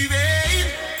believing,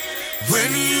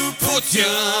 when you put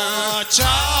your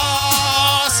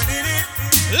trust in it,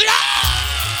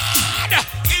 Lord,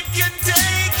 it can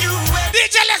take you away.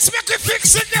 DJ, let's make it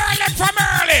fix it early from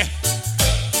early.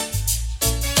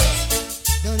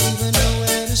 Don't even know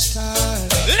where to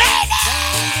start.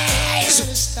 Ladies! Where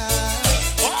to start.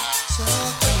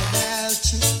 Talking about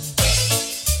you.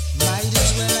 Might as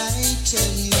well I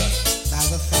tell you by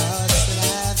the thoughts that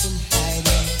I've been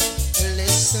hiding.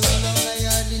 Unless so long I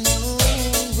hardly know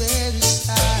where to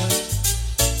start.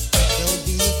 Don't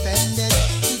be offended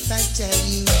if I tell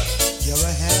you you're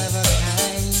a hell of a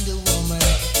kind of woman.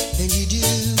 Then you do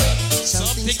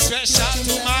something special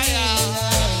to my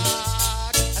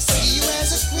heart. I see you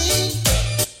as a queen.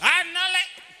 I know like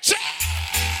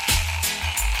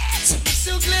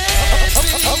So glad,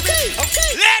 baby. Okay.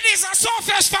 Ladies and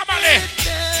Sophia's family.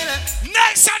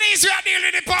 Nice and easy to deal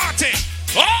with the party.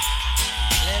 Oh!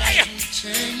 Let me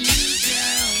turn you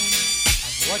down.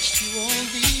 I've watched you all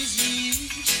these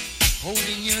years,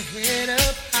 holding your head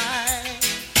up high,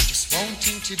 just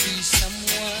wanting to be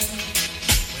someone.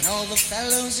 When all the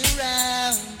fellows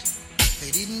around, they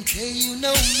didn't pay you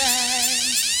no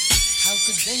mind. How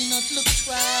could they not look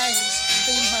twice?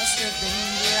 They must have been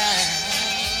blind.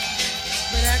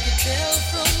 But I could tell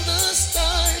from the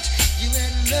start, you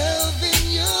had love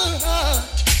in your heart,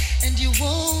 and you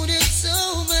wanted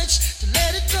so much to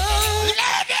let it go.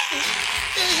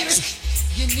 Baby,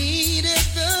 you needed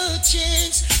the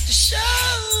chance to show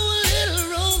a little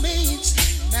romance.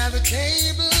 Now the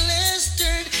table is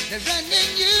turned, they're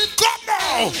running you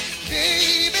down.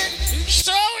 Baby,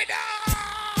 show it up.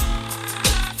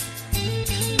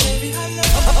 Baby, I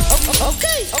love.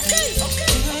 Okay.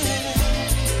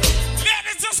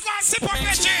 Ladies, just go and sip on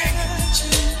your drink.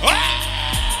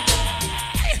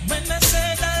 When I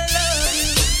said I love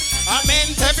you, I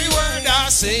meant every word I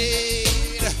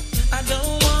said. I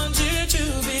don't want you to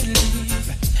believe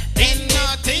In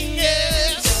nothing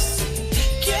else.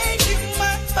 gave you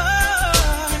my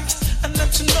heart and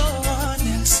not to no one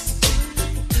else.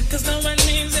 'Cause no one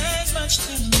means as much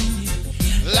to me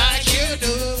Like you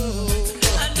do.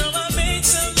 I know I made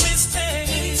some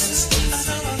mistakes. I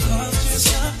know I caused you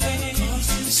some pain.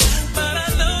 But I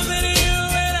know that you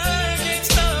and I can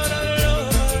start all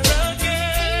over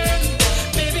again.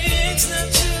 Maybe it's not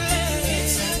too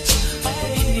late. All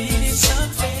we need is some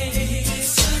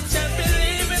faith. Just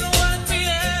believe in what we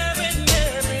have and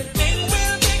everything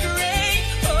will be great.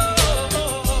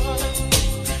 Oh,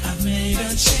 I've made a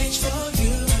change for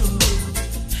you.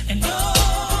 And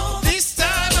oh, This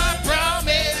time I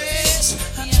promise.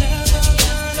 I'm never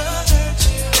gonna hurt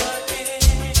you again.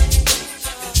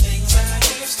 The things I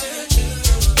used to do.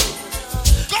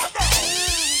 Come on.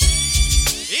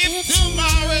 If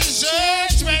tomorrow is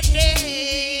judgment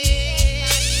day.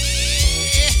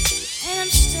 And I'm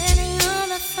standing on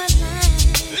the front line.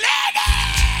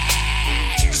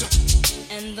 Ladies!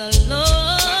 And the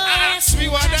Lord Ask me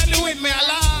what I do with my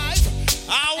life.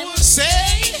 I will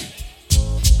say,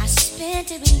 I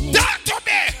spent it with you. talk to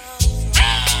me.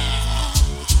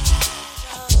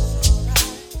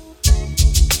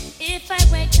 If I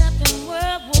wake up in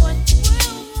World War III,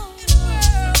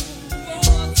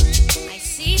 I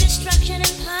see destruction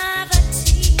and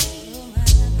poverty,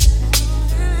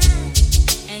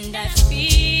 and I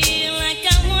feel like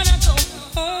I wanna go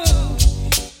home.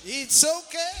 It's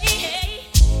okay. Hey,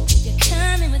 you're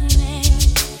coming with me.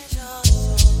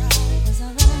 It's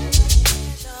alright.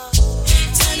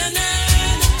 Ta-na-na.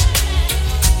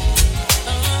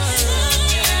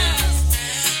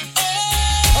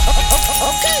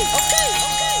 Okay.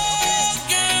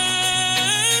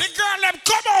 The girl them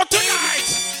come out tonight.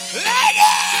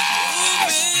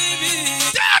 Ladies!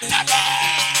 Talk to me.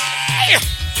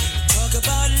 Talk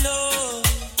about love.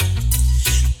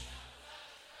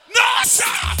 No, sir.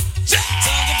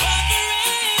 Talk about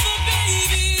forever,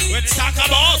 baby. When it's talk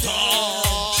about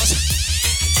us.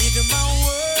 Give you my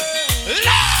word.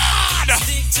 Lord!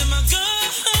 Stick to my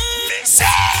guns. Listen!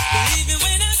 Believe me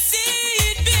when I say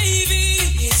it, baby.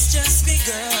 It's just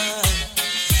begun.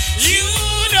 You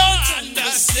don't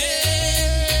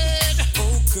understand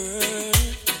Oh, girl.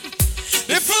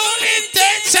 the full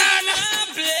intention.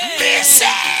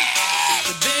 Listen!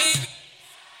 Baby.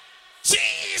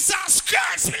 Jesus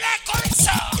Christ, me like good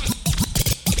song.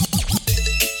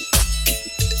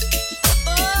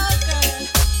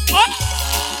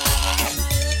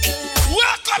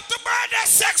 Welcome to Murder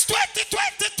Sex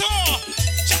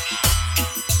 2022.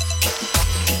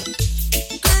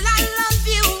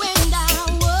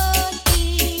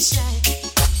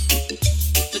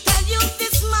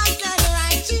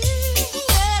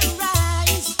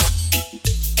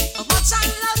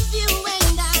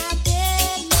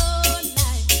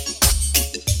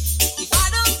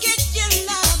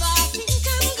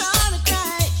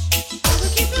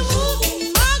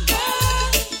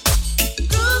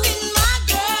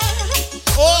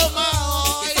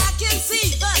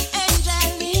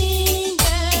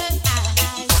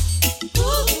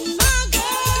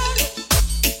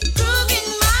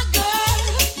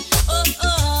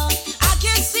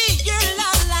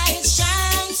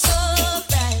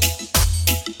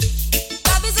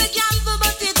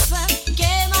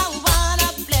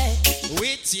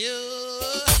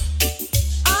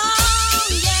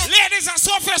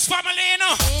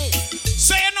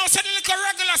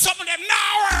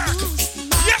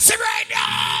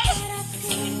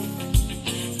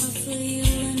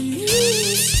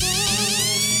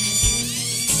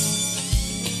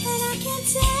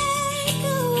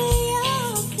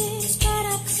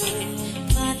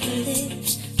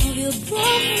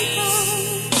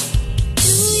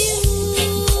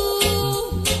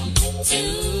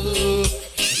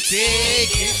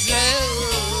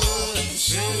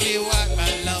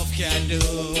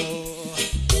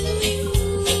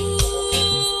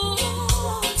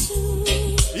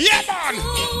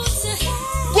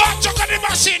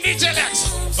 machine, DJ Lex.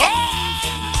 Oh!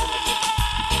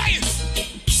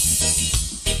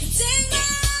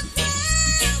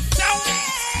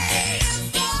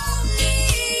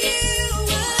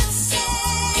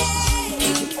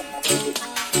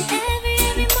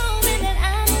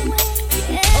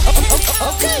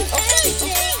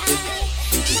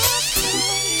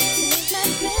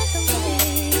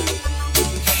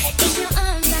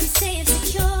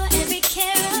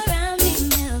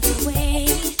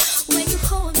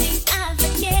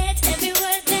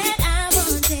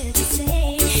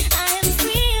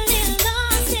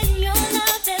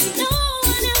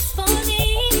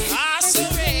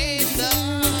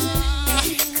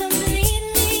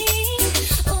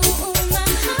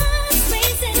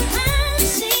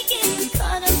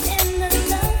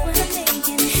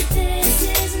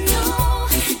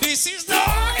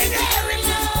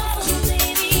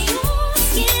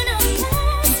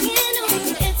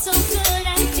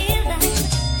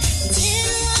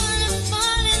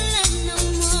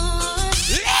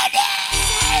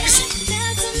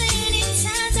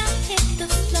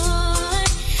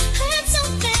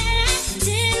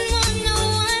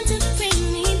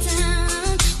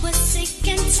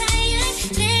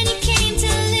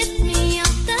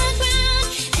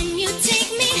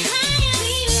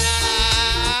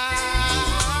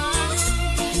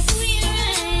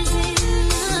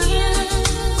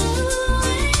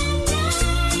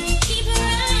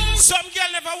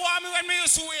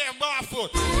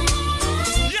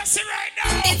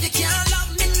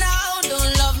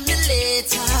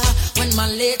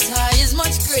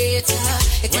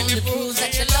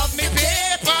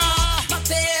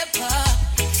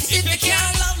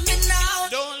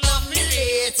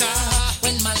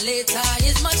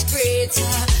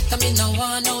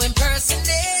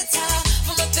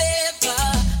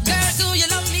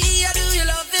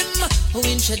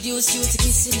 Introduce you to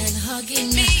kissing and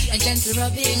hugging and gentle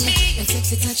rubbing and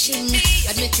sexy touching.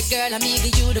 Admit it, girl, I'm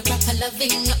giving you the proper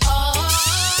loving. Oh,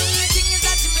 the thing is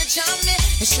that you may charm me.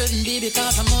 It shouldn't be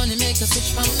because I'm only make you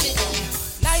switch from me.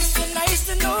 Nice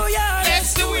to know ya.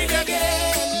 Let's do it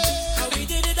again. How we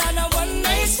did it on a one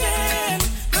night stand.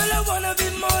 Girl, I wanna be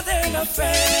more than a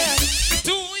friend.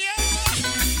 Do ya?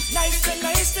 Nice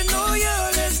to know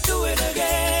ya. Let's do it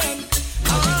again.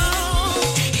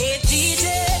 Oh, hey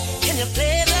DJ, can you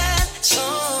play that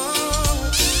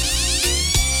song?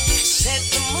 Set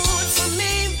the mood for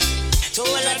me to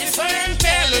all a different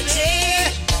melody.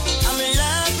 I'm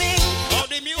loving all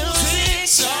the music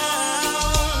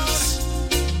songs.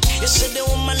 You said the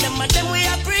woman, them we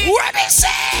agree. What they say?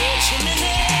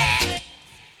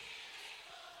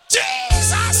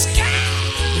 Jesus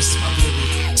Christ!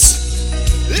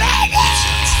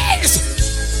 Ladies!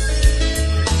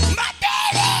 My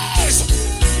babies!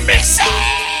 Missy!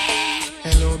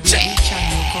 Hello, baby, can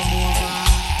you come over?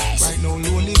 Right now,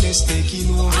 loneliness taking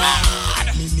over.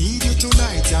 Me need you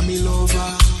tonight, yeah, me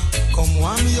lover. Come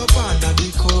warm me up under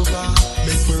the cover.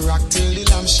 Make me rock till the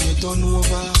lampshade turn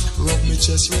over. Rub me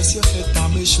chest, rest your head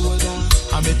on my shoulder.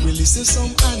 I make me listen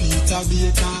some Anita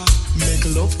Baker. Make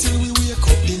love till we wake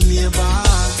up the neighbor.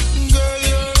 Girl,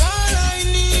 you're all I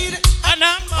need, and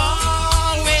I'm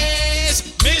always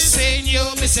missing you,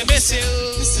 miss you, baby.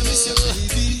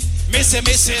 Miss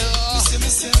you.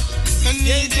 I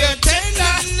need your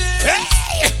tenderness. Hey!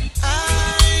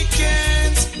 I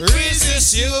can't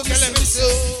resist you, girl, I miss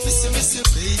you,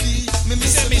 baby.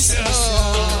 Miss you.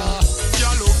 You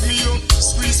look me up,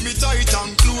 squeeze me tight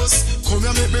and close. Come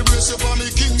here, make me brace up on me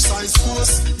king size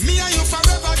course. Me and you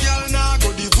forever, girl, now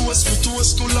go divorce. We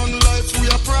toast to long life, we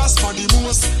are prosper the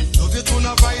most. Love you to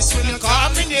a vice when you call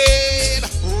me name.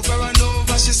 Over and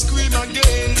over, she scream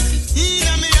again.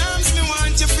 In my arms, me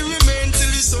want you to remain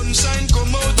till the sunshine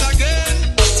come out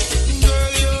again.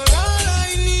 Girl, you're all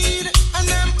I need, and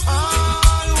I'm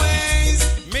always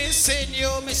missing you,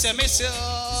 miss you.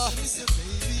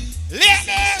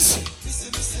 Ladies,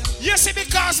 you see,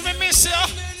 because me miss you,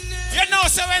 you know,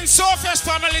 so when Sophia's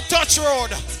family touch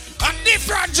road, a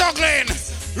different juggling,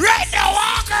 right now,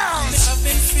 walkers. I've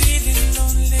been feeling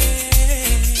lonely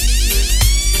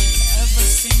ever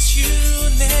since you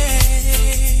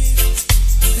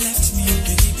left me,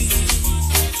 baby.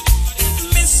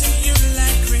 Missing you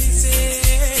like crazy.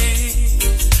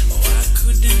 Why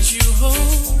couldn't you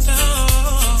hold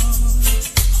on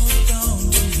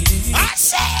to me? I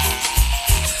say,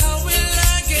 how will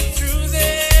I get through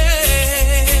this?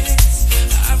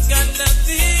 I've got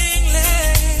nothing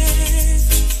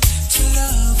left to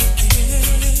love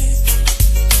again.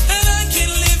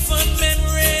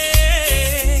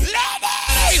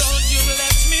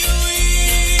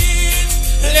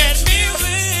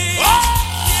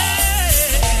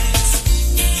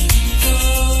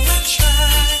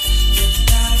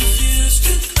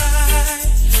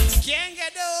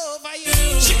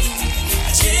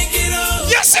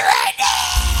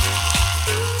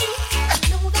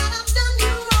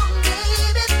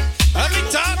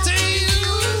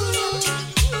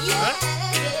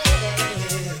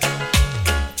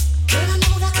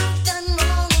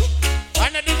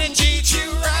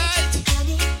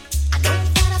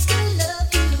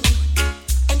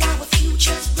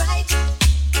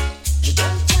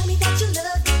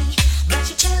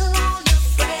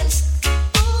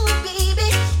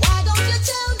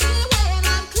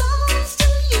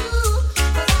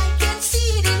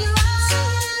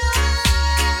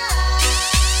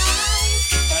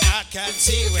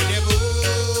 sexy when you move.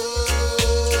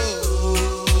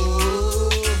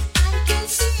 I can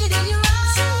see it in your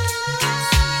eyes,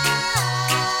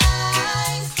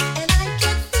 and I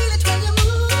can feel it when you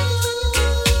move.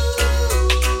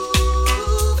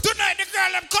 Tonight the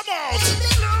girl them come out.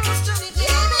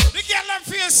 The girl them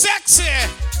feel sexy.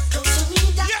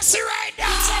 Yes, right now.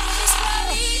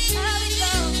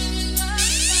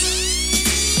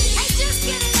 I just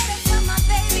get a letter from my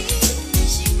baby.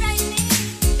 She write me,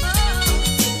 oh,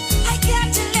 I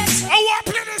got to let you. I want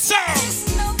to play this song.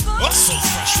 What's so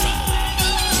fresh, I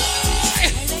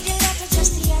read your letter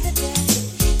just the other day,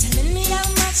 telling me how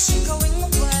much you're going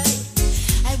away.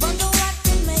 I wonder what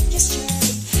could make you stray.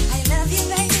 I love you,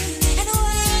 baby, and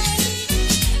why?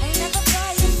 I never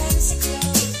buy you fancy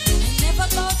clothes. I never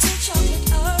bought you chocolate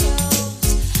or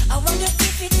rose. I wonder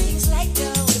if it things like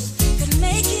those could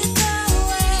make you go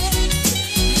away.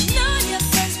 I know your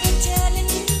friends were telling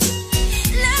you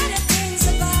a lot of things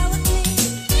about me.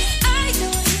 I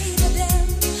don't hear them.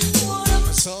 What am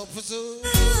I so for so?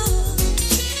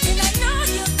 And I know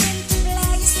you've been to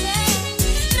places,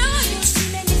 know you've seen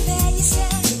many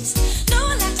faces, know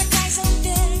lots of guys out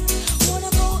there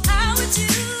wanna go out with you.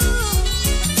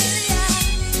 I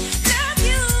love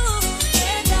you,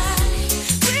 and I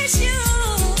wish you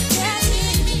that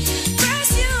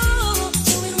first you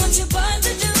doing what you're born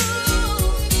to do.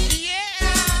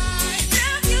 Yeah,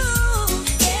 love you,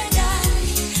 and I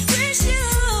wish you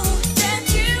that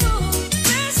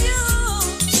first you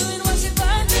doing what you're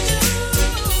born to do.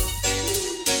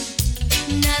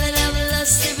 Now that I've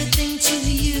lost everything to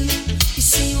you, you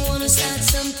say you wanna start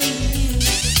something new.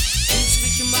 It's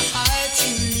breaking my heart to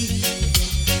leave.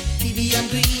 Baby, I'm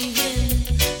grieving,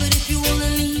 but if you wanna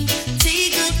leave,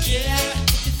 take good care.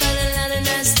 If you find a lot of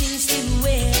nice things to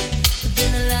wear, but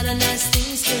then a lot of nice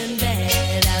things turn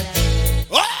bad out there.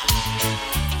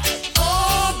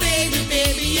 Oh, baby,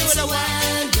 baby, you're the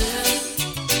wild girl.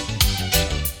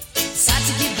 It's hard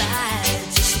to get by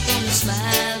just upon a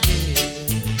smile, girl.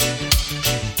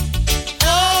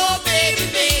 Oh, baby,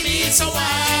 baby, it's a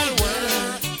wild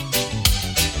world.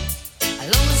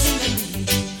 Along as you may be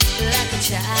like a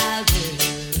child, girl.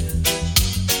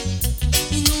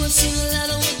 You know I've seen a lot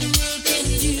of what the world can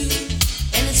do,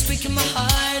 and it's breaking my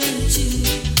heart in two,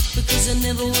 because I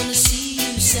never wanna see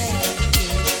you sad,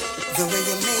 girl. The way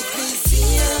you make me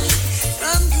feel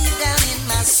from deep down in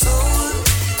my soul,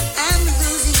 I'm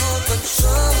losing all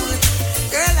control.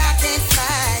 Girl, I can't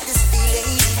fight this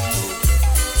feeling.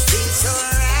 Feels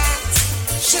alright.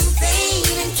 Champagne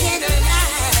and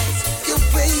candlelight. The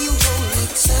way you hold me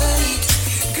tight.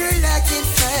 Girl, I can't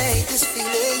fight this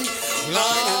feeling.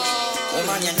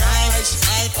 Woman, you're nice.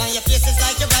 I find your face is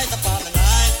like you rise upon the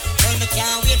night. Girl, me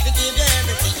can't wait to give you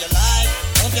everything you like.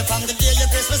 Hope you from the day your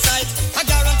Christmas sight. I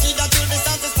guarantee that you'll be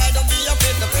satisfied. Don't be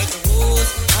afraid to break the rules.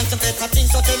 And to better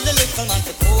things, so tell the little man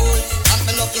to cool. I'm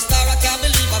a lucky star, I can't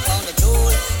believe I found a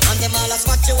jewel. And them all ask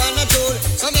what you wanna do.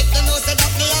 So make them know say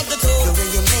that me have the tool. The way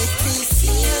you make me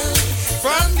feel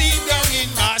From deep down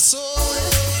in my soul,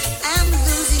 I'm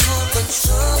losing all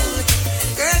control.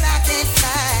 Girl, I can't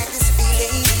fight this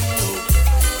feeling.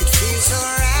 It feels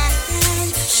alright.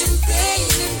 Champagne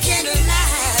and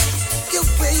candlelight. The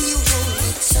way you hold me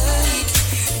tight.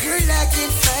 Girl, I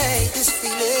can't fight this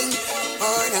feeling.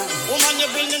 Oh no. Woman, you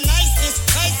bring the niceness,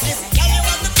 niceness. Girl, you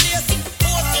want the place,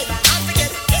 force it. And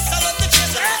forget, yes, I love the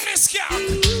chase. early scout.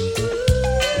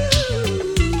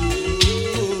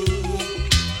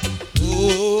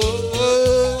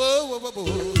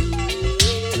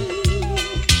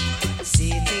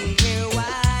 Sitting here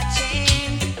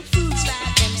watching fools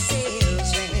like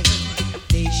themselves when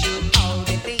they should all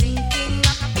be thinking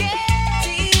of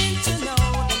getting to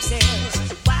know themselves.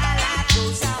 While life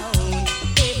goes on,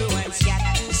 everyone's got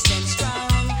to stand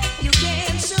strong. You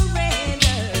can't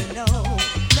surrender, no,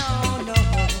 no, no.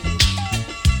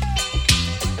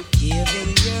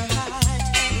 Giving your heart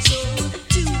and soul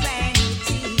to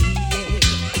vanity,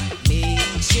 yeah,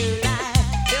 makes your life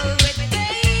filled with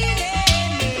pain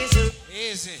and misery.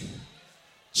 Easy.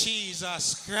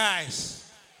 Jesus Christ.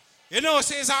 You know,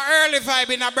 say it's an early vibe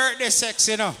in a birthday sex,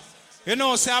 you know. You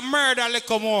know, say a murder a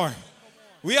little more.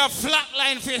 We have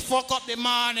Flatline for fuck up the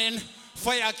morning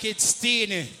for your kid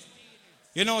Steenie.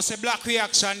 You know, say black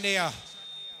reaction there.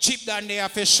 Chip down there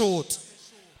for shoot.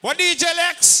 But DJ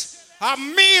Lex,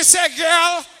 and me say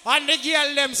girl, and the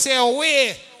girl them say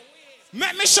we.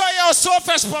 Let me show you how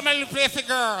Surface Pomel play for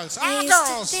girls. I All used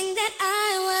girls. to think that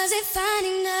I wasn't fine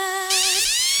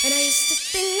enough, and I used to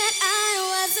think that I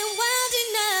wasn't wild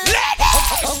enough.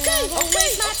 Okay,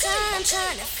 waste my time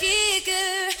trying to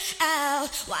figure out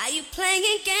why you playing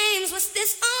games. What's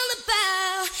this all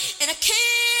about? And I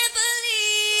can't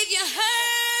believe you hurt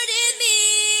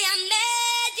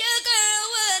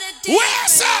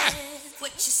Where's that?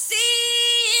 What you see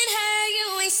in her,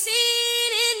 you ain't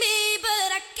seen in me, but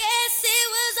I guess it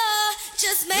was all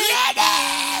just made.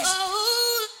 Ladies!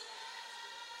 Oh,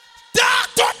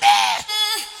 Talk to me!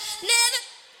 never.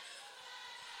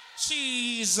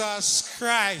 Jesus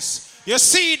Christ. You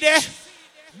see there?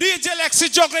 DJ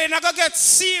Lexi juggling, I go get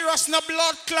serious, no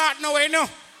blood clot, no way, no.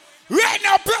 Right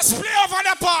now, press play over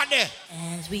the party.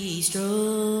 As we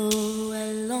stroll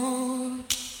along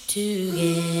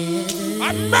together,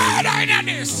 I'm murdering on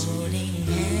this. holding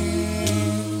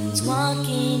hands,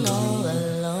 walking all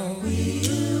alone.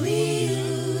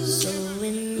 So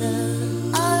in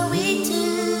love, are we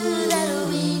two that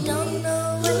we don't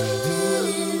know what to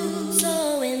do?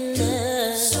 So in love,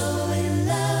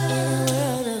 in a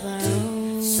world of our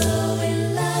own. So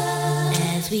in love,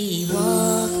 as we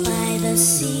walk by the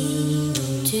sea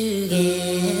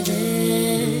together.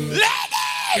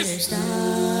 Ladies! The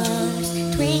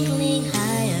stars twinkling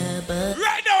high above.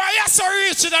 Right now, I have to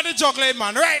reach it at the juggling,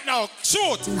 man. Right now,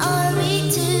 shoot. Are we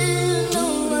two? No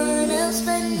one else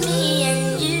but me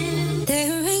and you.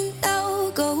 There ain't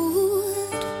no gold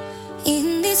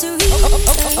in this ring.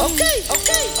 Okay.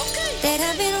 That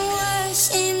I've been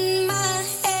washing my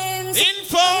hands In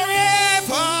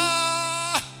forever.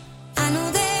 I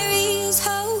know there is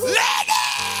hope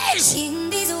Ladies! in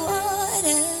these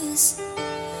waters,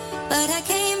 but I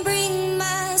can't bring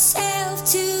myself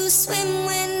to swim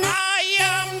when I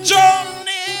am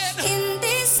drowning. in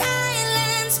this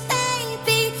silence,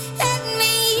 baby. Let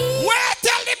me Where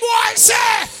tell the boy,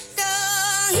 say? go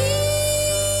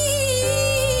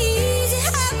easy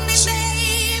on me, baby.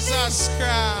 Jesus I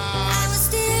Christ. was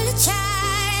still a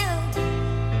child,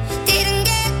 didn't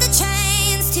get the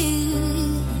chance to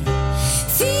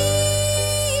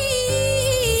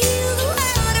feel the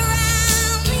world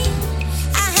around me.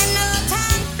 I had no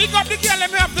time. Big up the girl, let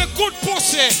me have the good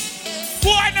pussy.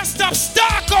 Boy, not stop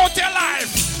stark out your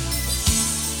life.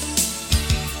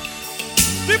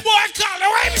 The boy call her,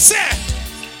 what him say?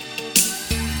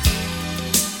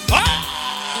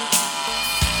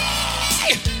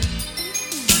 Hey!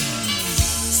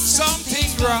 Something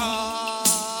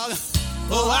wrong.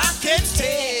 Oh, I can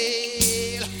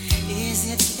tell. Is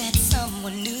it that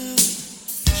someone new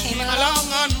Came along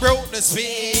and broke the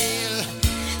spell.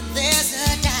 There's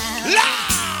a doubt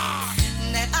Lord!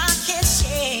 that I can't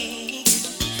shake.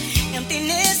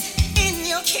 Emptiness in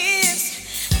your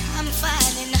kiss, I'm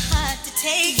finding it hard to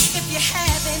take. If you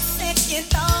haven't second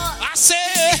thought, I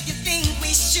say, you think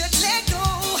we should let go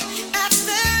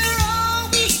after all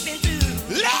we've been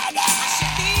through. ladies!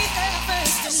 Be the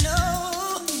first to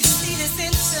know. See this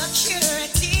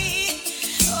insecurity,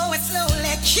 oh, it's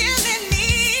slowly killing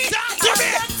me. Talk to me.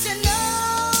 I'd like to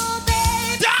know,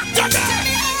 baby. Talk to me. Tell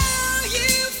me how you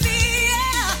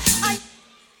feel. Are you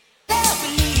there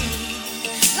with me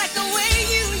like the way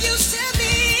you used to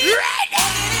be? Right now!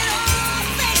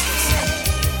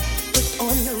 Put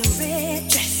on the red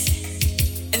dress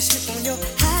and slip on your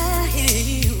high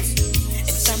heels and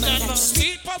some of that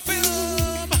Sweet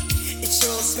perfume. it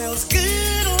sure smells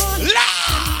good on you.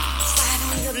 Lord! Slide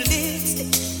on your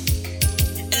lipstick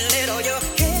and let all your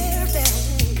hair down.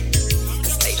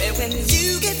 'Cause baby, when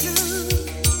you get through,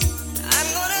 I'm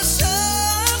gonna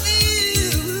show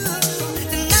you.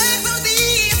 Tonight will be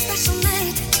a special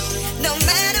night, no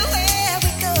matter where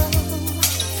we go.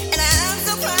 And I'm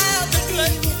so proud to be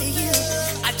with you.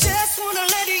 I just wanna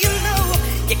let you know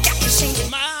you got me singing.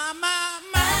 My.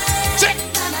 Check.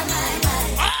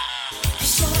 Ah!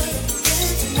 Sure you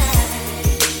good tonight.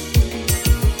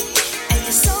 And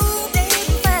you're so damn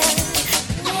fine.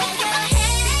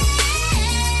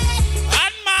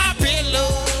 On my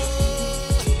pillow.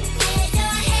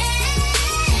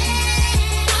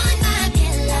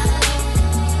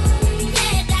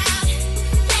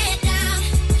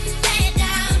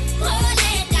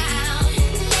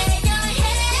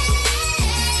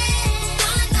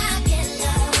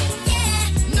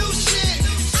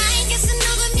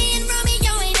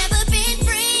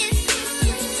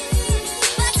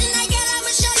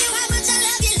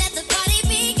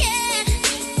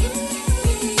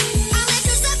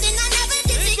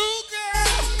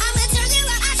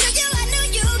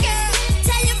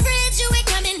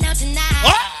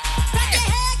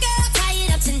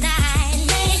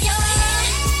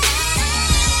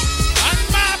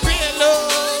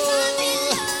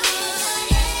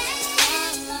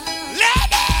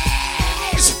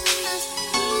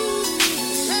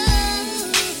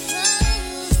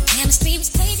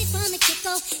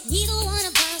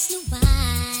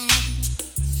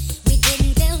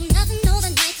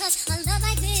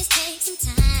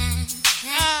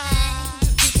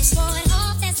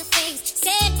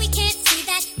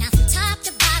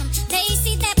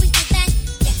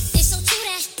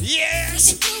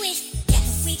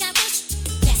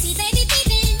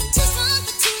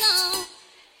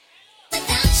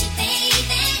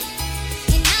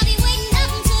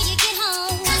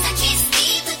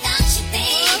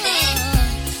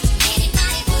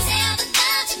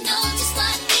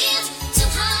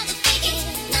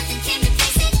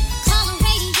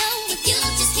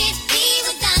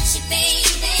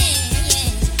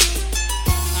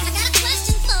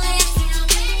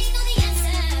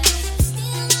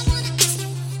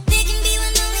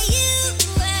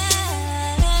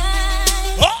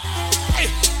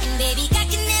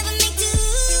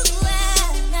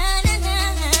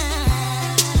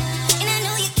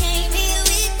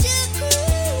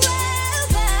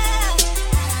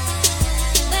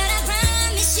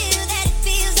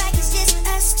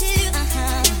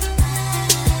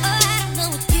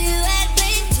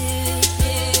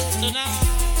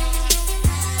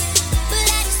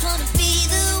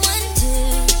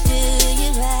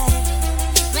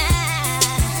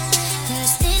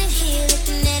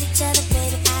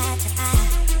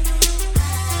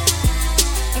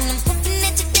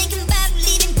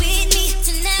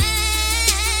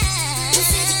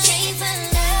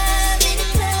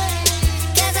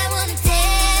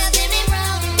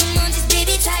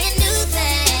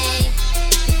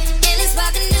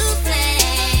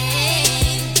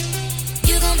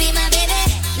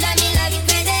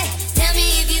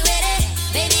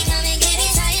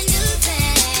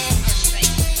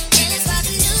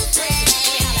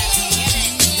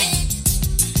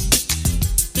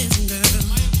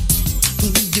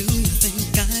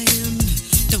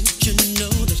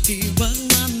 He was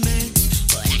my man,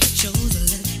 but I chose to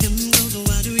let him go. So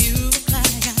why do you act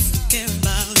like I care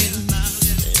about him?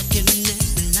 Looking at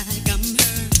me like I'm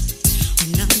hurt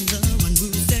when I'm the one who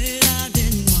said I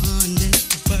didn't want it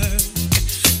to work.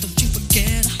 Don't you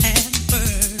forget I had him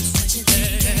first. What you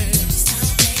think? Stop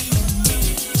playing with me.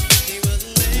 He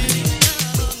wasn't ready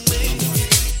for me.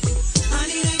 I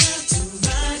need a girl to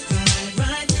ride.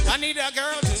 I need a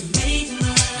girl to make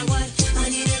my wife. I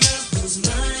need a girl who's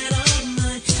mine, all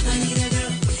mine. I need a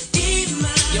girl in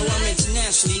my Yo, I'm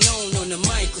internationally known on the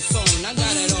microphone. I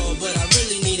got it all, but I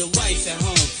really need a wife at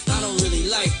home. I don't really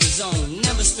like the zone.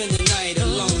 Never spend the night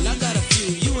alone. I got a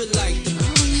few you would like them,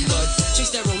 but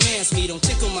chicks that romance me don't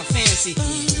tickle my fancy.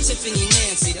 Tiffany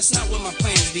Nancy, that's not what my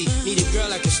plans be. Need a girl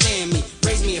that can stand me,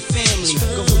 raise me a family,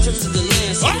 go for trips to the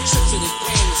land, see the trips to the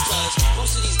Grammys. Cause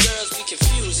most of these girls be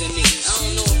confusing me. I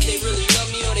don't know if they really love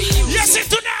me or they use me. Yes, it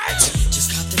tonight.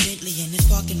 Just copped a Bentley and it's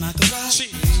parked in my garage.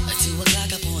 At 2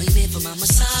 o'clock, I'm on in for my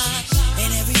massage.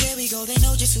 And everywhere we go, they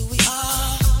know just who we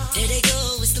are. There they go,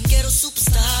 it's them ghetto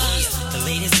superstars. The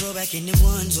latest throwback in the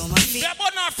ones on my feet. They're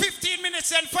about now 15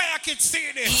 minutes and Fire Kids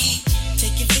Steenie.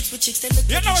 Taking pics with chicks that look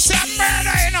You know it's a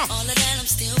murder, you know. all of that, I'm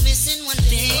still missing one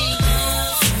thing.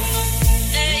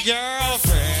 Hey,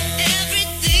 girlfriend.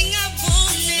 everything I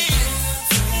wanted.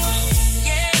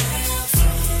 Yeah.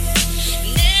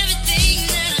 And everything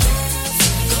that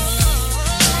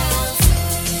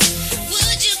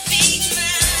would you be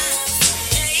mine?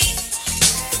 Hey.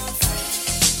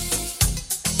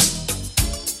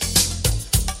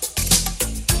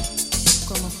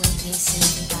 Como fue que se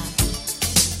va?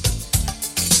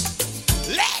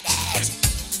 Ladies!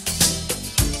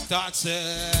 That's it.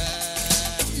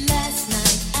 Last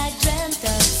night I dreamt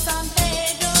of San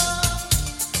Pedro.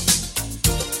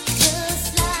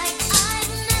 Just like I'd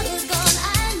never gone,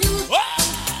 I knew a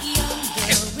young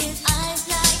girl with eyes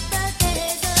like the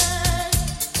desert.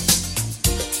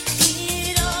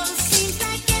 It all seems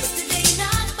like yesterday,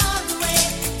 not far away.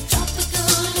 Tropical,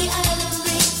 the island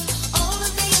breeze, all the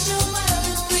things the world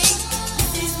is free.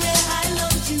 This is where I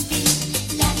long to be,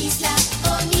 La Isla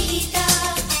Bonita.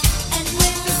 And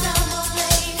when the sun will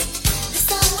play, the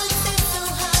sun will set so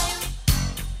high.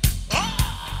 I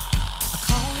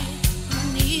call you, I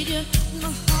need you,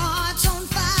 my heart's on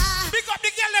fire. Big up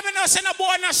the girl, let me know, say no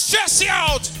boy, not stress you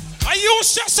out. Are you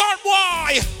stress out,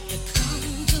 boy?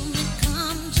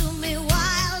 Come to me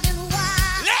wild and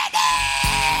wild.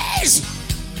 Ladies!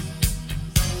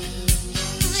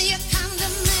 You come to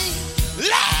me,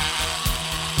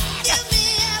 give me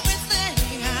everything.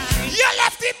 You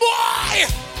left it, boy!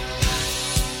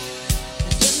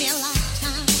 Give me a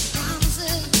lifetime of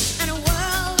promises and a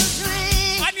world of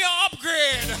dreams. And your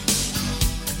upgrade.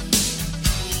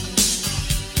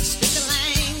 Speak the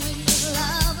language of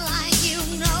love like you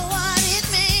know what it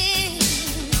means.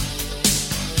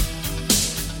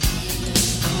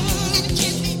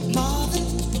 Marvin,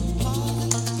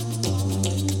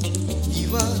 he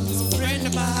was a friend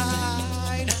of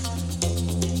mine,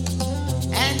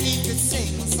 and he could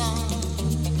sing a song.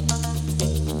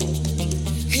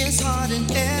 His heart in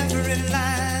every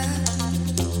line.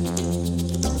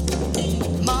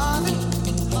 Marvin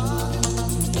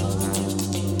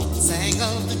sang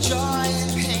of the joy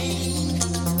and pain.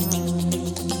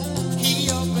 He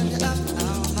opened up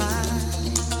our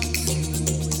minds,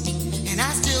 and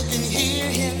I still can hear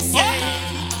him say,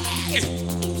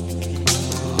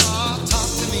 "Oh, talk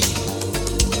to me,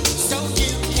 so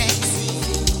you can see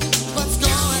what's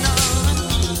going on."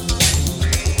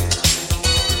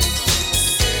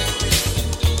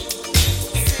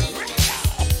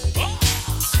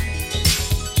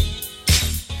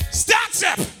 Stop,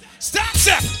 Zip! Stop,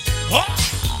 Zip! Oh.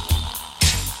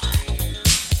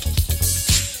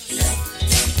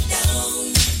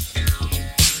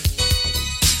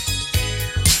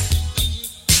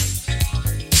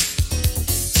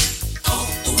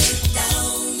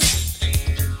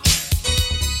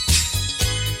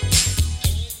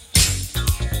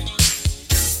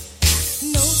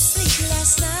 No sleep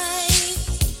last night.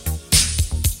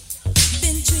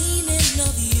 Been dreaming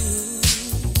of you.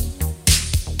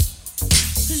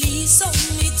 Please hold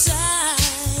me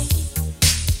tight.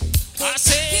 I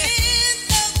say, Can't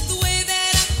love the way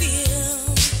that I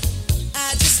feel.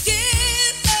 I just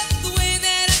can't love the way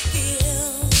that I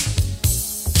feel.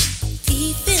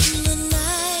 Deep in the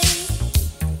night,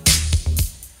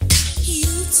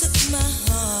 you took my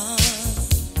heart.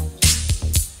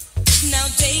 Now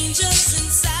danger's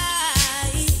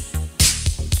inside.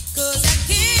 'Cause I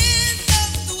can't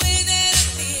love the way that I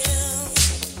feel.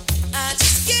 I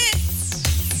just can't.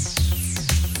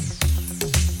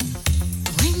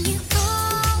 When you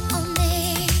call on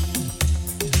me,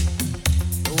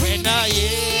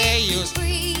 yeah, you.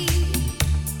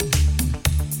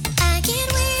 I get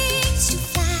wings to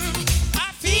fly.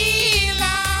 I feel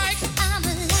like I'm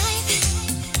alive.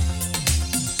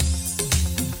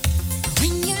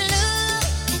 When you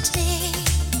look at me,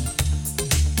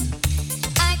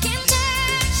 I can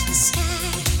touch the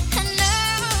sky. I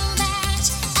know that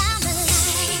I'm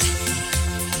alive.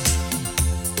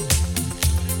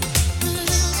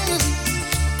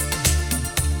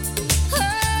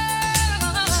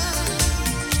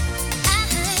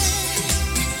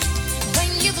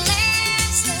 When you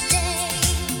bless the day,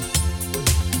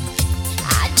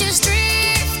 I just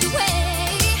drift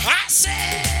away. I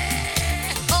say,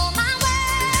 All my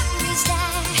worries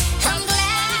die. I'm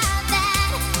glad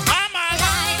that I'm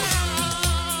alive.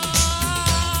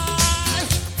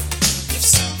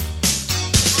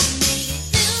 I made it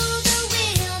through the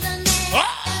wilderness.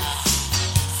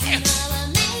 Now I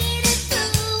made it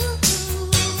through.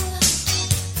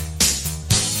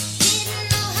 Didn't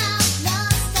know how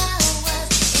lost I was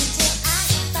until I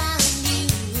found you.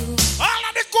 All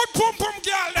of the good pum pum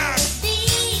girl there.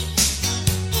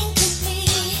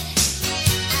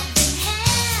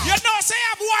 You know, say I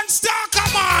have one star,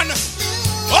 come on.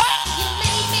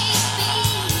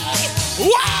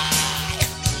 Why?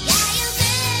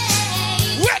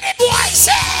 Where the boy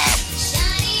say?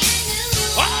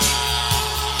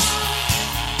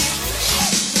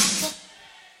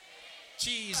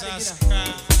 Jesus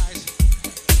Christ.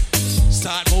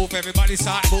 Start move, everybody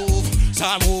start move.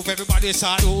 Start move, everybody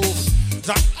start move.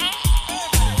 Start.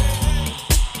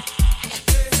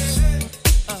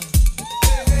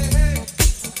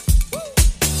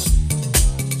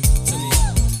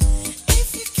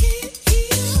 If you can't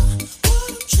hear what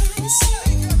I'm trying to say,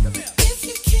 if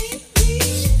you can't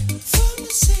read from the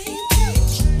same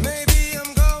page, Maybe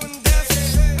I'm going deaf,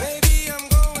 maybe I'm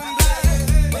going blind,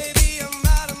 maybe I'm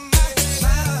out of my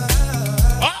mind.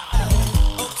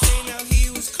 Okay, now he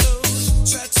was close,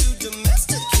 tried to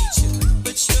domesticate you,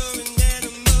 but you're an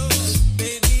animal,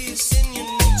 baby, it's in your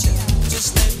nature.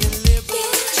 Just let me live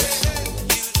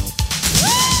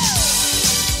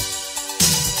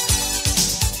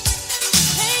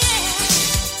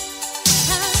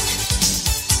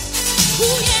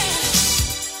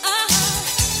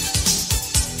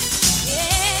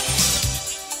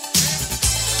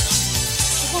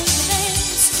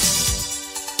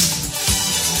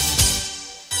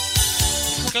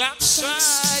Clock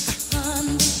strike.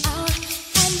 on the hour,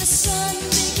 and the sun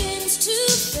begins to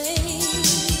fade.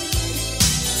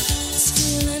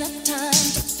 Still enough time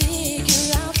to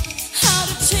figure out how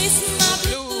to chase my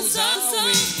blues on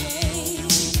Sunday.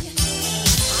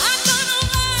 I'm gonna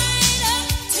ride up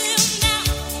till now.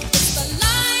 It's the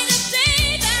light of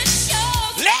day that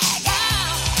shows Let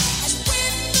out. And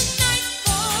when the night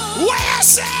falls, Where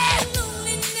say?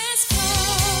 loneliness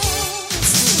calls.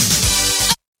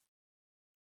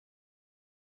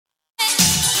 I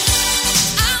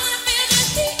wanna feel the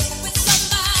heat with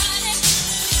somebody.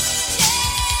 Yeah,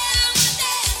 I wanna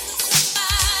dance with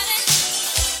somebody.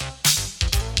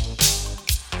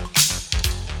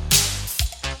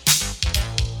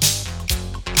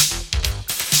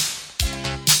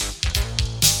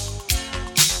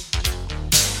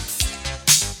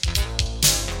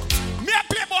 Me I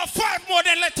play about 5 more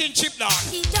than letting chip down.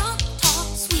 He don't talk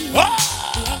sweet. Oh!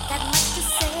 He ain't got much to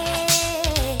say.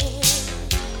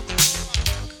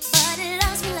 But he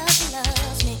loves me, loves me,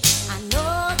 loves me. I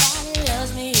know that he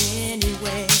loves me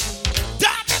anyway.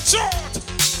 That's the truth.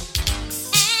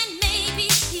 And maybe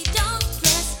he don't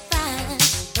dress fine,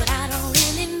 but I don't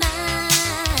really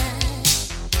mind.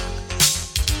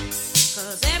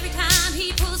 'Cause every time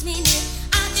he pulls me near,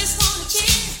 I just wanna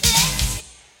chill.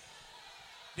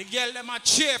 The girl them a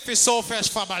cheer for So Fresh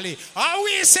family. And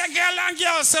we say girl and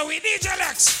girl, so we DJ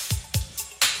Lex.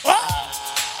 Oh!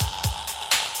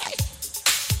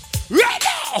 Right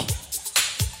now!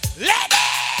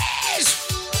 Ladies!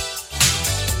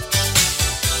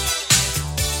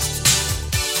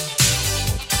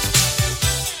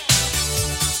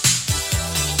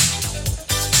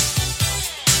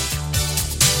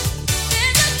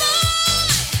 There's a boy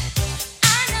I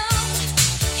know,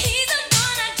 he's the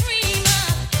one I dream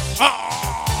of.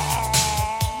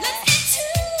 Look into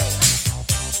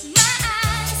my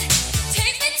eyes,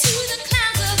 take me to the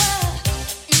clouds above.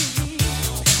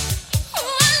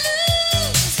 Oh, I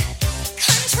lose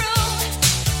control,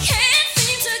 can't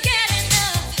seem to get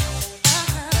enough.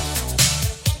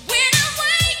 When I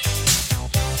wake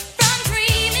from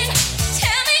dreaming,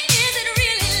 tell me, is it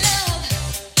really love?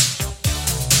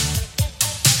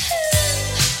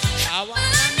 I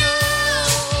wanna know.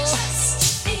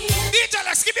 DJ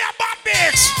Lex, give me a bad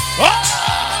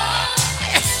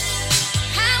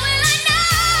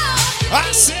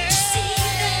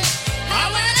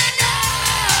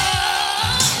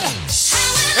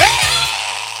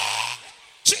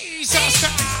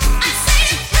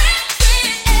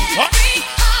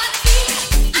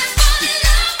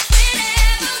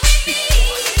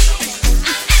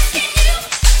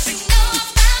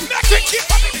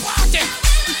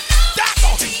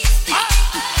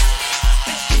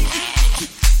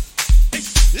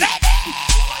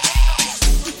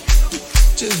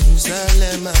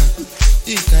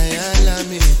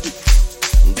ikayalami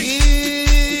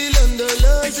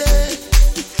ngilondoloze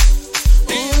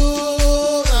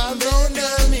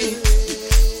ambonami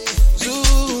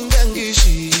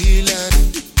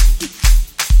zungangishilani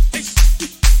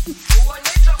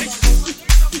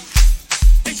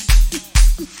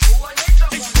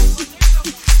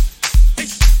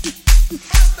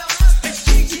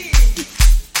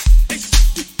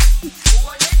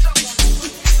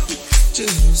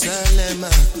Jerusalem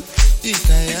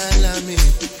ikayalami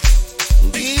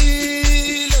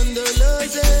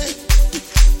ngilondoloze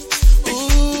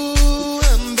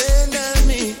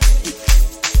ambenami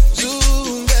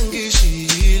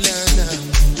zungangishilana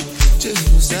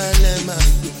Jerusalem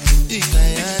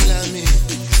ikayalami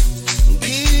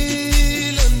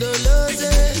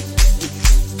ngilondoloze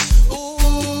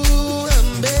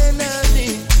ambenami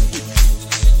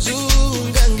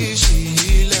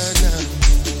zungangishilana.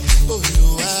 Oh,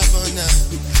 you have on that.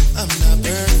 I'm not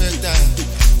perfect. I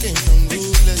came from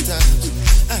ruthless times.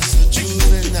 As a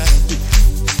juvenile.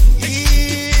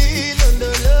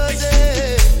 Ilondoloze.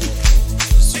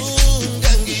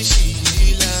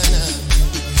 Zungangishilana.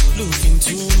 Look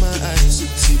into my eyes.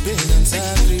 See pain and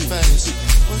sacrifice.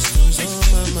 What's goes on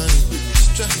my mind?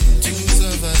 Trying to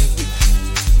survive.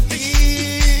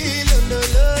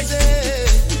 Ilondoloze.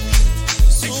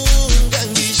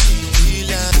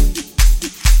 Zungangishilana.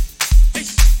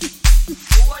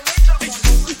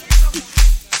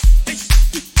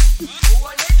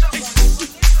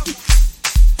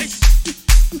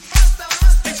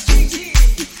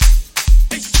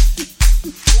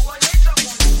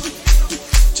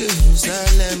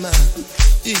 Jerusalem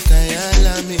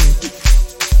ikayalami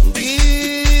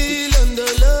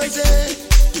ngilondoloze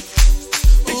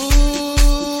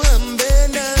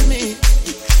ambenami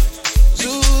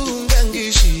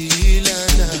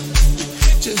zungangishilana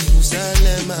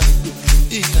Jerusalem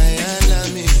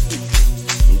ikayalami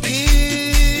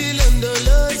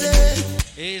ngilondoloze.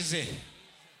 Easy.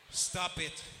 Stop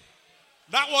it.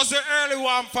 That was the early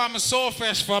one from So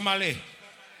Fresh family.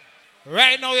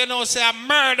 Right now, you know, say a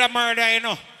murder, you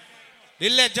know. The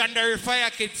legendary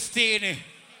Fire Kid Steenie,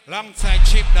 alongside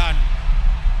Chip Dan.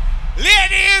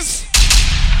 Ladies,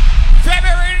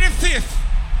 February the 5th,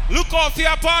 look out for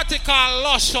your party called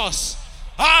Luscious.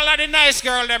 All of the nice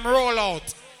girls, them roll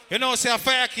out. You know, say a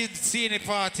Fire Kid Steenie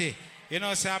party. You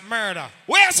know, say a murder.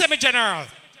 Where's me, General?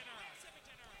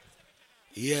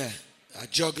 Yeah, a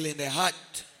juggling the hot.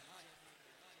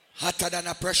 Hotter than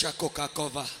a pressure cooker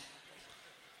cover.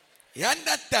 You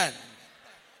understand?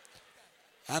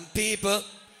 And people,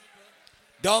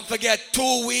 don't forget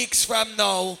 2 weeks from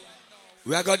now,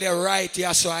 we are going to right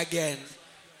here so again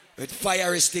with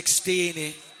Fire Stick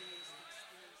Steenie.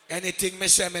 Anything me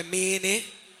say me mean it.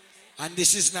 And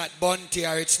this is not Bunty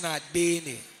or it's not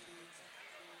Beanie.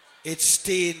 It's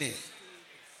Steenie.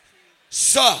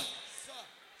 So,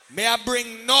 may I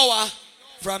bring Noah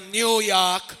from New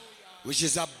York, which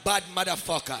is a bad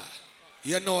motherfucker.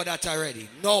 You know that already.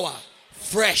 Noah,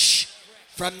 fresh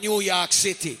from New York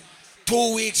City.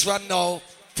 2 weeks from now,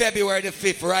 February the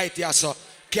 5th, right here. So,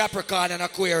 Capricorn and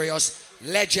Aquarius,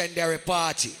 legendary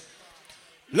party.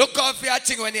 Look out for your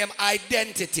thing when name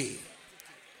Identity.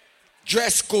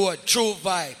 Dress code, True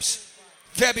Vibes.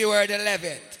 February the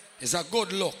 11th is a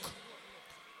good look.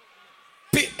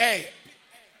 Hey,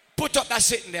 put up that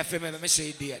sitting there for me. Let me see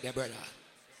it there, brother.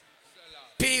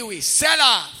 Pee-wee, sell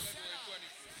off.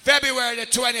 February the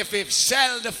 25th,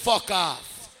 sell the fuck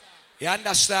off. You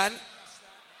understand?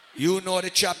 You know the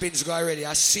choppings go already.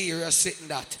 A serious sitting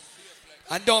that.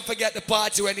 And don't forget the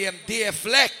party when them day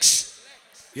flex.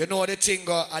 You know the thing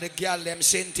go, and the girl them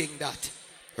scenting that.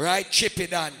 Right? Chippy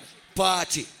Dan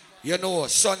party. You know,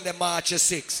 Sunday, March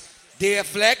 6th. Day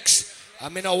flex. I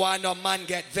mean, no want no man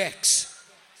get vexed.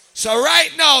 So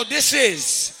right now, this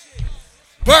is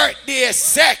birthday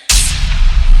sex.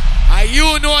 And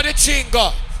you know the thing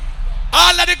go.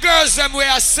 All of the girls them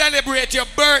where celebrate your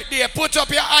birthday, put up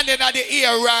your hand in the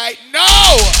ear right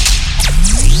now.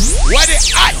 Where the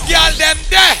hot girl them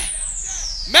there?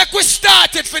 Make we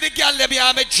start it for the girl them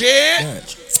behind me, Jay.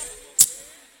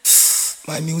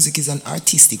 My music is an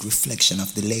artistic reflection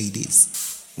of the ladies.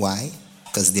 Why?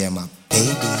 Because they're my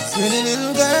babies. Pretty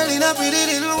little girl in a pretty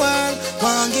little world.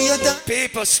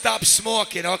 People stop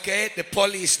smoking, okay? The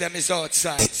police them is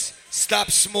outside.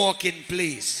 Stop smoking,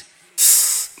 please.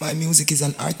 My music is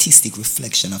an artistic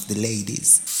reflection of the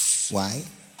ladies. Why?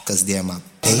 cause they're my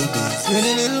babies.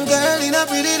 Pretty little girl in a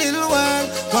pretty little world.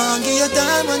 Want give your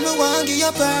diamond, me want give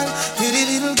your pearl. Pretty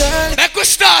little girl. Make we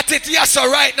start it, yes, sir,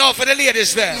 right now for the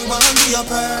ladies there. Want give your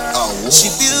pearl. She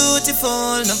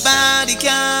beautiful, nobody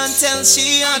can tell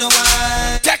she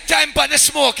otherwise. Take time for the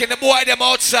smoke and the boy them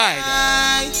outside.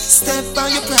 Step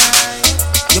on your pride.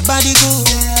 Your body good,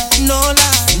 no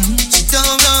lie. She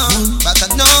don't know, but I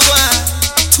know why.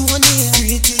 2 years,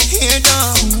 pretty hair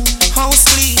down, house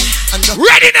clean.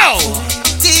 Ready now.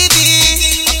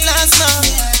 TV, plasma,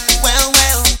 well.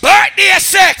 Birthday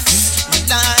sex.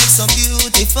 Life so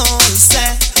beautiful,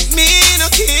 say. Me no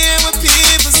care what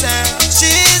people say.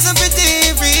 She's a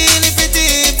pretty, really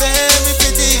pretty, very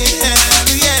pretty,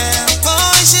 yeah.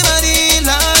 Boy, she body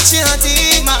like she a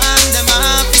team, and them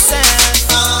happy say.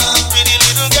 Pretty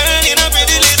little girl in a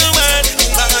pretty little world.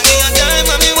 Banging a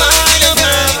dime, and me want your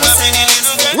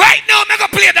girl. Right now, I'm gonna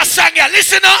play that song, yeah.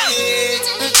 Listen up.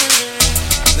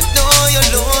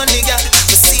 Lonely girl,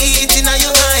 you see it in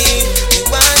your eye.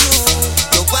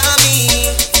 You want me,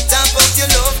 tap up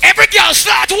your love. Every girl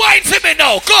start wine for me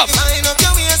now, come. Wind up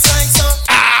your waistline, so.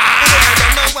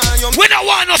 We don't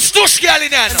want no stush girl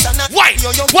in there. Wine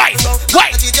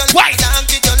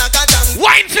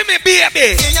for me,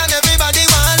 baby. Everybody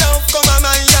want love, come on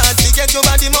my yard. To get your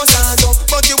body massage up,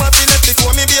 but you have to let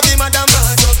before me, baby, madam.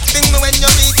 Think me when you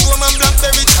reach home and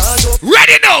blackberry charge up.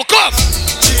 Ready now, come.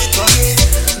 Cheat on me,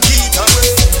 get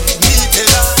away, meet it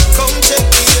up, come check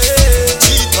me, yeah.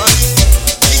 Cheat on me,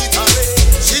 get away.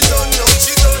 She don't know,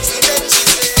 she don't see that she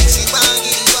say. She want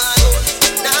it, you want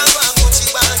it. Now want what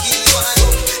she want it, you want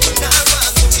it. Now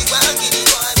want what she want it, you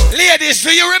want it. Ladies,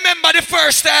 do you remember the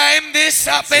first time this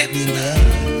happened?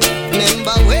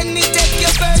 Remember when me take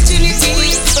your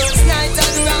virginity, first night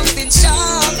at Brampton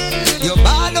shop. You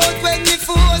ball out when me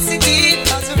force it in.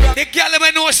 The girl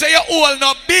may know say you're old,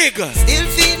 not big. Still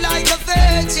feel like a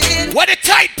virgin. What the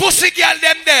tight pussy girl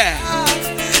them there?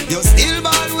 You still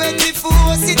ball when me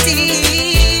force it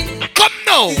in. Come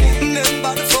now.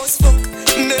 Remember the first fuck.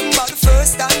 Remember the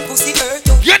first time pussy hurt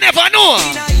you. You never know.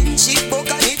 In a inch it broke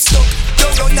and it stuck. You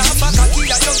run down back a key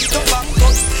and you get up and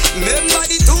cut. Remember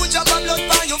the 2 drop of blood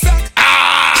by your frack.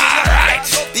 Alright.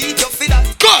 Beat you for that.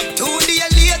 Come. 2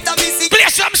 days later me see. Play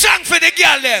some song for the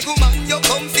girl them. Woman, you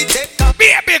come fi take.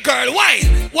 Baby girl,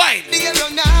 wine. Wine, baby.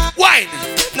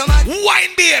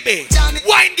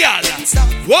 Wine, girl.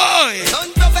 Wine.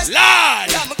 Lord.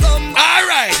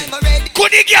 Alright.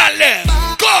 Good girl, them.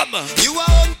 Come.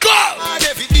 Come.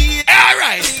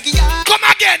 Alright. Come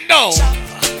again now.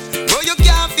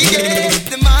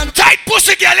 Tight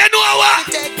pussy girl, you know what?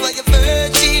 Take for your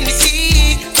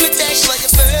virginity. Me take for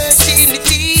your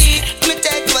virginity. Me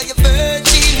take for your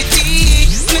virginity.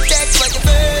 Me take for your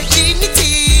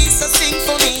virginity. So sing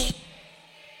for me.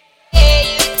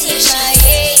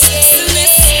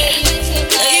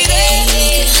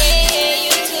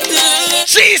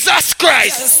 Jesus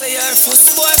Christ.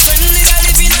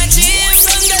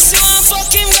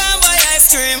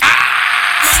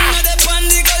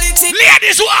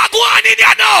 Ladies, who are going in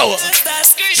here now?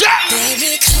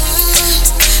 Baby,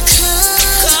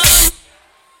 come.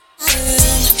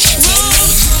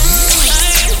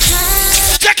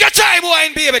 Take your time,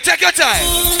 wine, baby. Take your time.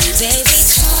 Baby,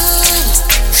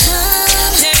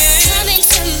 come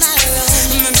into my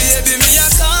room. Baby, me a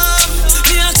come.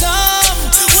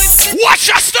 Watch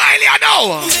your style, you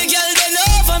know. The girl bend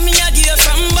over me a gear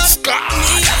from back.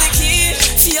 Me a the key,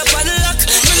 see up on the lock.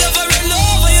 Me love her run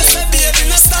over, you say baby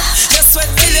no stop. You sweat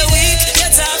till you weak, you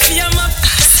talk for your map.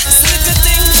 Little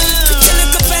thing, you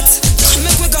little pet.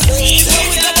 Make we go, when we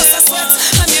go bust a sweat.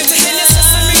 I'm here to tell you sex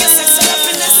and bring you sex and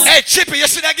happiness. Hey Chippy, you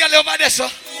see that girl over there,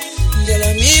 sir? Girl,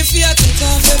 I'm here for you to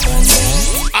come for fun.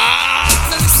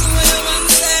 Listen what you want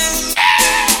to say.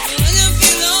 When you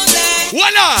feel lonely.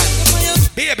 Hold on.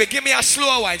 Baby, give me a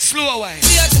slow wine, slow wine.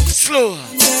 Slow.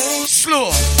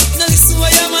 Slow. Now listen what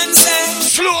your man say.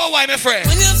 Slow wine, my friend.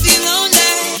 When you feel lonely.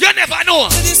 You never know.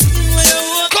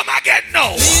 Come again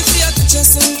now. If you have to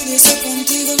just some place up on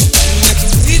Tigo. Make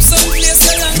you reach some place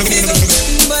along Tigo.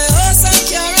 Buy a house and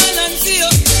Karen and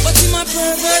Theo. But you my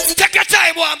pervert. Take your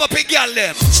time, warm up and girl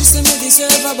them. She say me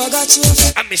deserve a bag of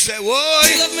trophy. And me say, whoa.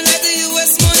 You love me like the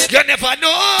US money. You never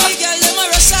know. The girl them a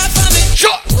rush off for me.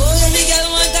 Sure. Oh, and the girl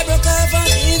want a broke off for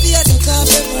me. If you have to come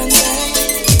for one time.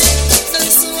 Now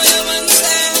listen what your man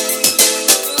say.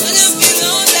 When you feel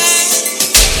lonely.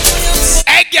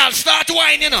 Hey girl, start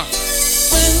whining, you know.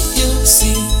 When you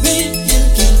see me,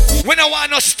 we don't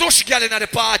want no stush girl in the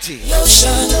party.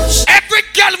 lotion. Every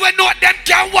girl we know them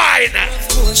can whine. Go!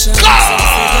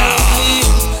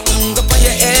 Hang up on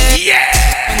your head. Yeah!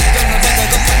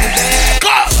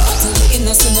 Go! In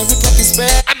a scenery, pop his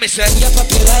bread. me say. You pop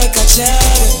you like a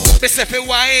cherry. Me say fi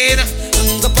wine.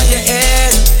 Go on your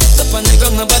head. Go on the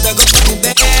ground, nobody go on the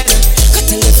bed. Got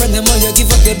tell your friend them all you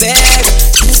give up your bed.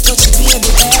 Just touch it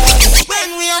baby head.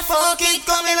 When we are fucking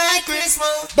coming like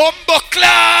Christmas. Bumbo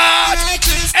cloud. Like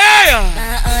Christmas. Hey.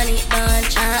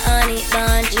 honey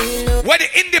bunch, When the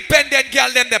independent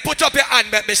girl them there, put up your hand,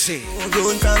 let me see.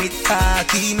 Don't from it,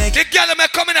 cocky, make the girl them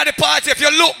coming at the party, if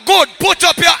you look good, put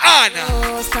up your hand.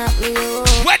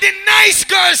 Where the nice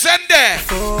girls them there,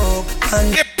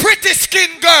 the pretty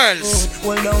skin girls.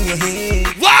 Hold down your head.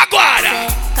 Wagwada.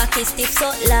 Cocky stiff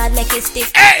so loud, make it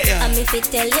stiff. Hey. And if it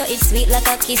tell you it's sweet like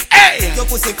a kiss. Hey. Your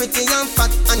pussy pretty and fat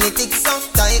and it thick so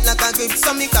tight like a grip,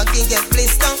 so me cocky get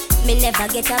blister. Me never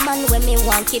get a man when me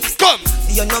want keep. Come.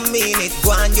 You know mean it,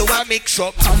 go on you a mix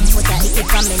up. Come put a hit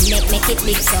from me neck, make it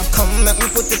big so. Come make me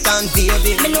put it on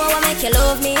baby. Me know what make you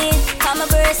love me. Come a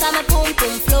burst and my pum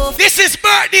pum flow. This is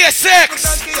birthday sex.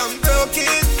 I'm broken.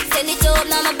 Send it up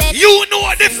now my bed. You know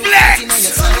the flex.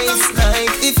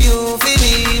 If you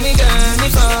feel me girl, me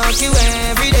fuck you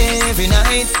every day, every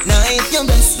night. Your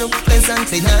breasts look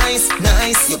pleasantly nice.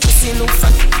 Your pussy look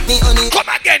fat, me honey. Come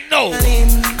again now.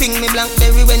 Ping me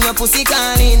blackberry when your pussy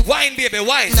calling. Wine baby,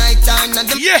 wine. Night time, not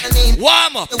the yeah.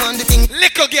 Warm up. The one the thing.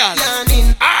 Little girl.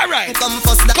 Alright. Come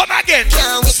first. Come again.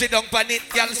 Sit down pan it,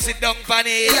 girl. Sit down pan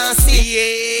it. Yeah.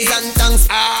 And thanks.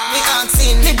 Me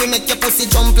asking, maybe make your pussy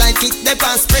jump like it the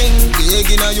past spring. Big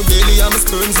inna your belly, and my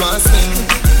sperms want swing.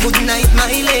 Good night, my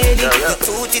lady. The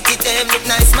two titty them look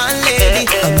nice, my lady.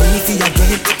 I'm ready for your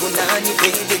girl. The punani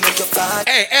baby make your fat.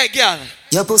 Hey, girl.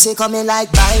 Your pussy coming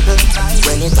like Bible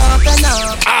when it open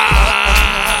up.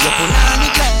 Your punani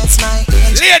bless my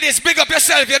angel. Ladies, big up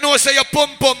yourself. You know, say your pum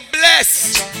pum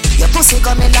bless. Your pussy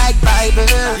coming like Bible.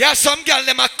 Yeah, some girl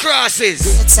them are crosses.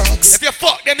 If you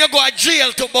fuck them, you go to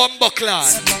jail to bumbo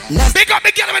class. Big up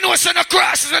the girl them know say no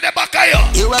crosses with the back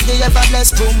of you. You have the ever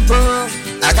blessed pum pum.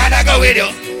 I gotta go with you.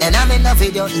 And I'm in love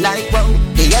with you like wow.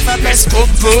 The ever blessed pum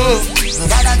pum.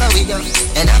 Gotta go with you.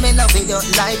 And I'm in love with you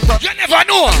like wow. You never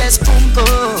know. Blessed pum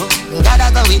pum.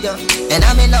 Gotta go with you. And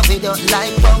I'm in love with you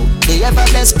like wow. The ever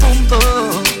blessed pum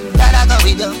pum. Gotta go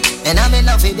with you. And I'm in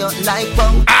love with you like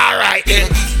wow. Alright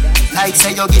then. Like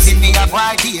say you're giving me a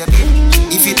boy baby.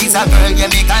 If it is a girl, you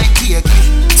make I take it.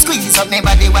 Squeeze up my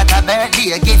body, what a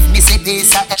birthday. Give me say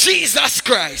this Jesus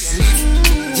Christ.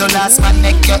 Your last man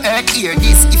make your earth hear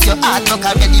this. If your heart look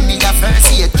already, me a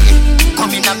first aid kit.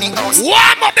 Come in a me house.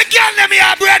 Warm up the girl, let me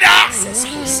a brother.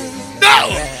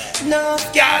 No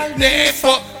girl, they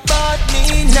fuck. But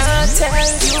me not tell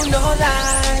you no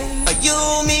lie. You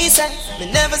me say,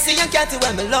 me never see a cat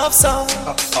when me love so.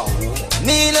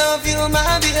 Me love you,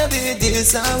 my baby.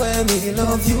 This is where me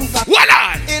love you. What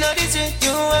on? You know the street, you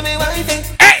and me wifey.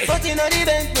 Hey. But you know the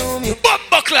bedroom, you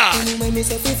bumbo class. When me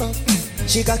say fuck,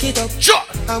 she cock it up. Sure.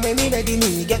 And when me ready,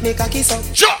 me get me cocky up.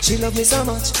 Sure. She love me so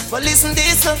much. But listen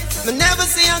this up, me never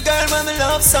see a girl when me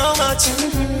love so much.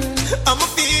 I'm a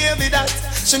baby that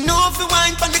she know if you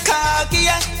wine from the cocky,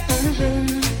 yeah.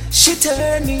 She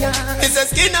turn me on. It's a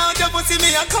skin out your pussy,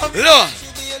 me a come. Look.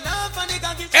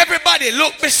 Everybody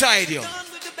look beside you.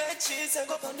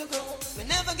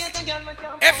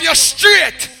 If you're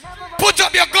straight, put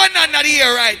up your gun under the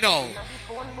ear right now.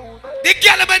 The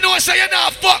girl may know so you're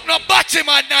not fuck no batty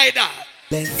man neither.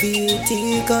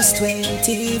 Leviticus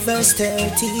 20 verse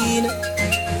 13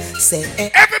 say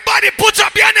everybody put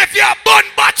up your hand if you're a bun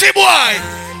batty boy.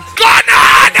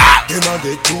 Granada!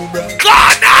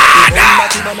 Granada!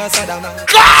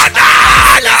 Granada!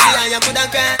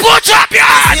 Put up your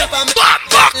hand!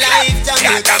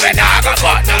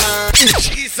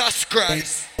 Jesus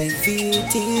Christ.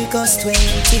 Leviticus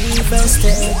 20 verse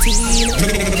 13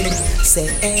 say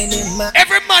any man.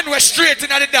 Every man was straight in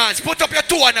the dance. Put up your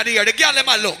two under the ear. The girl them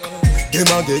a look.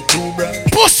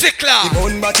 Pussy clap.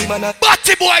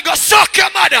 Batty boy go suck your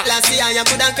mother. Tell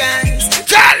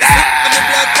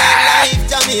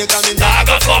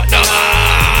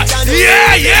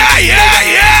yeah, yeah, yeah,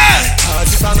 yeah.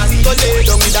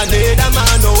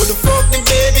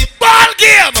 Ball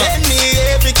game.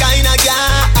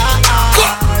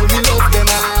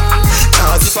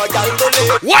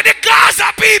 What the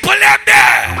Gaza people them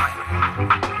there?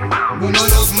 No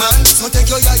love man, so take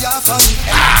your yaya from me.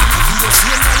 Yeah.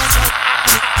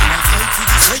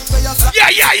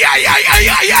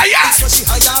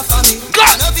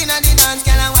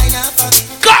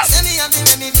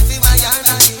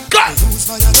 Go.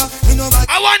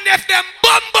 I want if them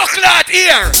bumbo clot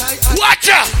here. Watch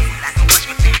out.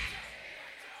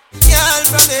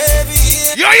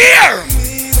 You're here.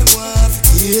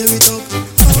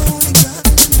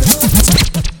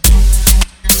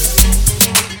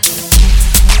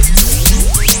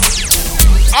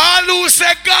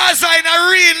 like Gaza in a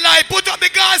real life. Put up the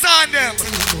Gaza on them.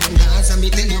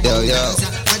 Yo.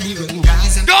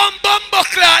 Don't bumble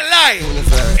clot lie.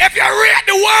 If you rate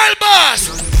the world boss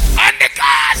on the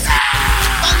Gaza.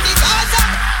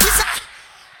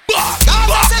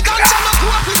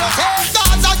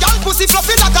 Pussy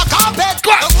fluffy like a carpet.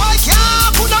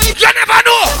 You never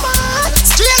know.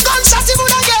 Straight gunshots even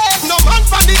again. No man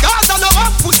from the Gaza, no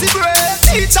one pussy bread.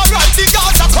 Teacher right the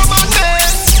Gaza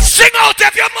commandment. Sing out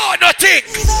if you more nothing.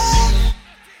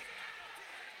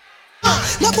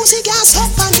 No pussy gas up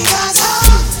on the Gaza.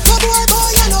 No boy,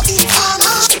 you know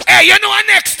informer. Hey, you know what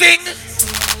next thing?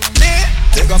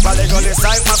 Take up a leg on the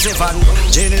side, massive van.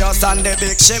 Genius and the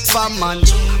big ship from man.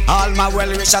 All my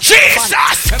well-wisher Jesus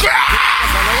Christ!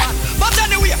 But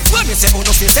anyway, when me say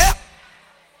uno fi say,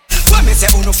 when me say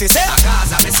uno fi say, a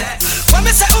Gaza me say. When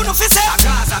me say uno fi say, a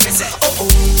Gaza me say. Oh.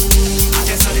 I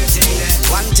guess what you say.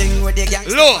 One thing with the gang.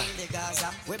 Lord,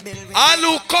 all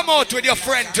who come out with your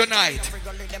friend tonight,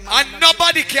 and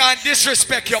nobody can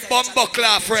disrespect your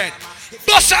bumbuckler friend.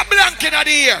 Bust a blanket of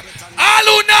the ear. All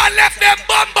who not left them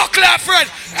bumbuckler friend,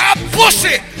 a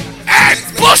pussy, and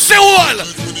pussy wall.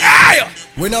 Hey!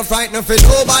 We not frightened for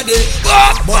nobody,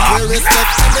 but we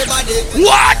respect everybody.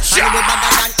 Watch out!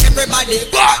 Everybody.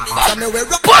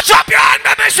 Put up your hand,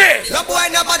 let me see. No boy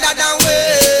no better than we.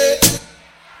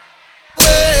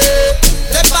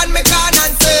 Step on me can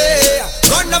and say,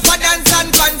 run up a dance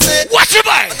and fancy. Watch your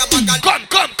boy.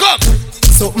 Come.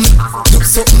 Something,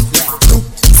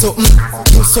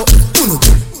 do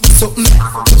something,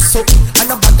 do something, and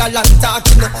a bag of land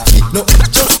talking. No,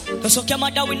 just suck your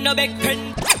mother with no big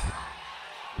pen.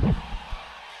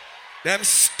 Them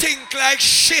stink like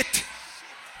shit.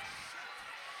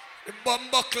 The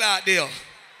bumbuckler there.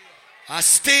 A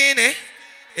Steenie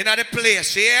in the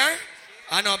place here.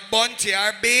 And a Bunty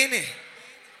or Beanie.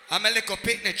 I'm a little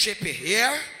picnic Chippy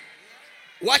here.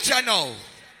 Watch you now.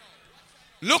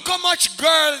 Look how much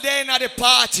girl there in the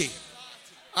party.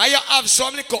 And you have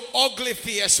some little ugly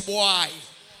face boy.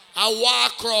 I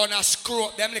walk around and screw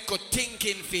up them little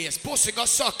thinking face. Pussy go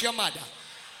suck your mother.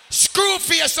 Screw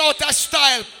face out of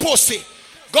style, pussy.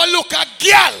 Go look at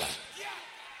girl.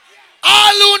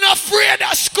 All who not afraid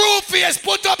of screw face,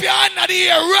 put up your hand in the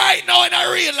air right now in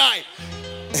a real life.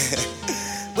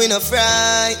 We not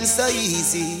frightened so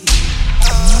easy.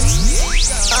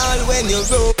 All when you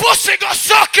roll. Pussy go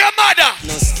suck your mother.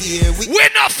 No scare. We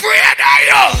not afraid of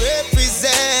you.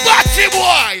 Represent. Batty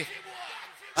boy.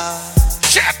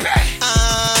 Chippy.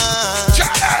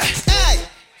 Charlie.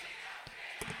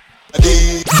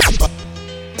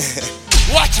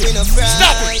 Watch it.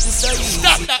 Stop it.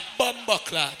 Stop that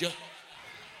bumbuckler.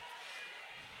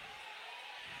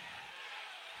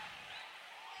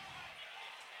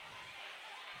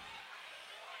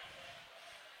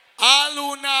 All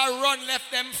who now run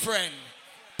left them friend.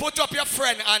 Put up your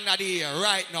friend under the ear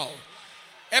right now.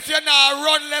 If you now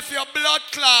run left your blood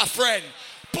clot friend,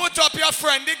 put up your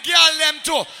friend. The girl them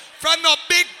too. From no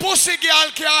big pussy girl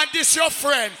can't diss your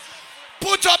friend.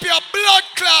 Put up your blood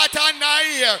clot under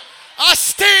here. I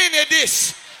Steenie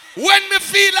this. When me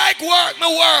feel like work, me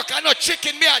work. I no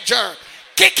chicken, me a jerk.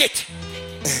 Kick it.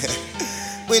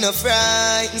 We not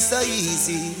frightened so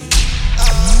easy.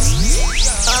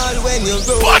 All when you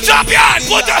roll. Put up your hand.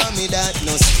 Put up. Me that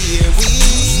no scare.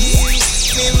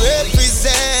 We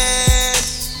represent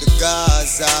the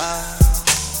Gaza.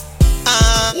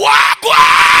 Walk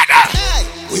one.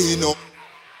 We know.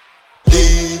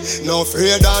 No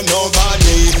afraid of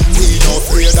nobody. We no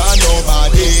afraid of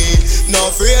nobody. No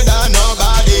afraid of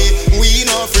nobody. We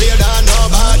no afraid of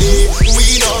nobody.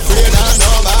 We no afraid of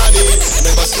nobody.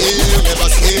 Never scare, never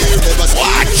scare, never scare.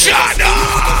 Watch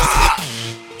out!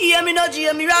 Hear me no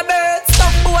Jamie Roberts.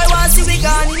 Some boy want see we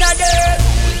gone in a dirt.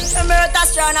 I'm hurt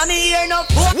astronomy here no.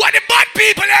 What the bad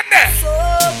people in there? So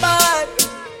bad.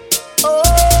 Oh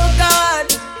God.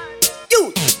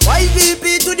 You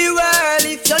YVP to the world.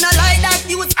 If you're not like that,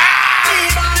 you would.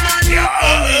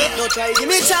 No try give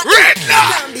me chat. You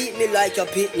can't beat me like a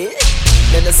pitney.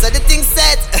 Then I said the thing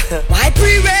set. Why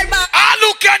pre-red back? All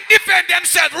who can defend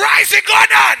themselves, rise and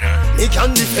gun on. Me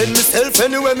can defend myself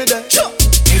anywhere me there. Sure.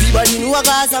 Everybody know a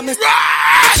Gaza me. Rise!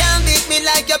 You can't beat me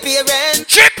like your parents.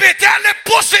 Chippy, tell the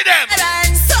pussy them.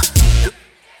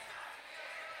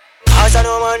 As I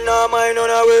know man, no mind on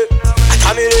a way. I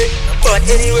tell me it, but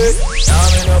anyway. Now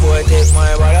me no boy take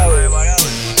my body away.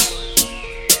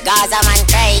 Gaza man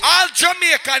cry. All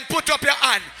Jamaican put up your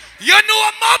hand. You know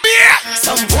Mobby?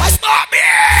 Some boys Mobby!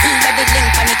 see the big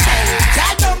link on the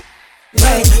chain.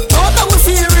 Right, thought I would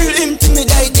feel real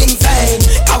intimidating fame.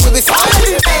 I will be falling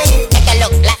in pain. Take a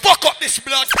look like fuck up this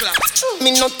blood clot.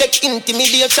 Me no take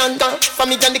intimidation. For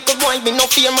me and the boy, me no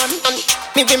fear man. And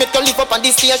me we make to live up on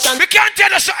this station. We can't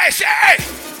tell us, say, hey.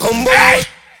 Come boy. Hey.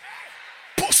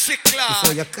 Pussy clown.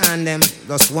 Before you can them,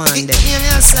 just one them. Hear me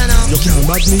a say now. You can't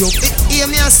bag me up. Hear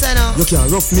me a say now. You can't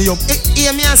rough me up.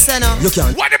 Hear me a say now. You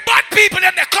can't. What the bad people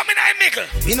them they coming and mickle?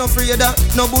 Me no afraid of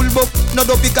no bullbuck, no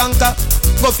dopey canker.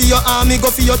 Go for your army, go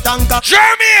for your tanker.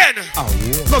 German.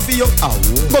 Go for your,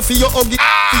 go for your huggy,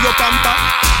 for your camper.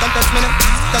 Come touch me now,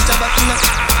 touch a button now.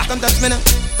 Come touch me now,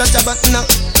 touch a button now.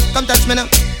 Come touch me now,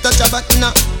 touch a button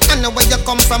now. I know where you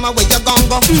come from and where you gon'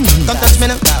 go. Come touch me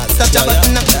now, touch a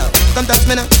button now. Come touch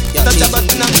me now, touch a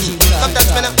button now. Come touch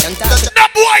me now, touch a. No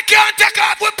boy can't take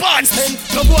off with pants.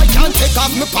 No boy can't take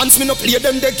off my pants. Me no play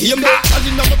them the game. All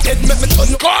in my head make me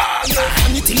turn.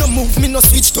 Anything no move me no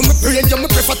switch to my brain. You me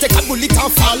prefer take a bullet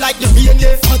and fall like the rain.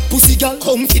 Hot pussy girl,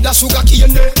 come feed a sugar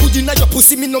cane. Put in your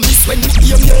pussy me no miss when me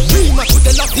aim. Bring my to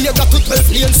the lap here got to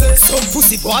 12 lanes. Some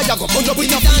pussy boy I go burn up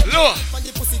in a feet. Look,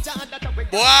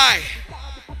 boy,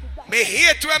 me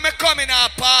hate when me come in a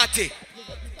party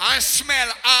and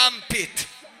smell armpit.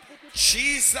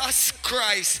 Jesus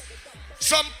Christ.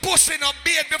 Some pussy no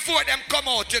bathe before them come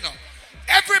out, you know.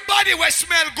 Everybody will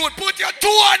smell good. Put your two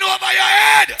on over your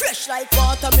head. Fresh like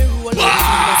water, me roll.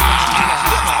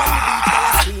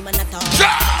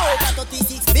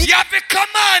 You have the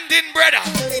commanding, brother.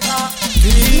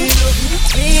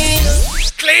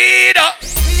 Clean up.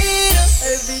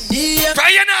 Every day. Try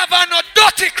you not have no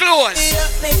dirty clothes.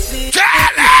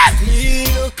 Tell it.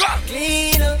 Go.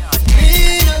 Clean up.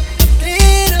 Clean up.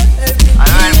 Clean up.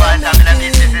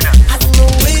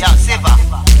 Yeah, Siva.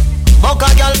 Book a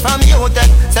girl from UTEC,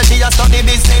 say she a study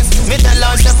business. Me tell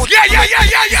her say put. Yeah.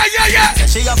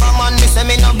 Say she have a man, me say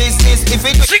me no business. If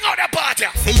it sing out the party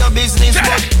for your business,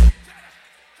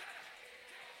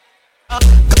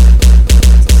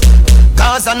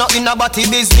 cause I not in a body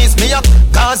business, me up.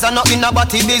 Cause I not in a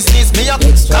body business, me up.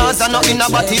 Cause I not in a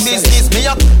body business, me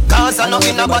up. Cause I not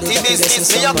in a body business,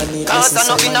 me up. Cause I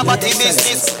not in a body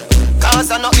business.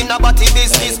 Cause I not in a body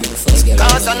business.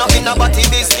 Cause I not in a body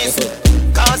business.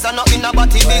 Cause I not in a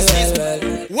body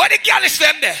business. What the girl is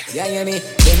them there? Yeah, hear me?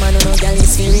 Them man no girl is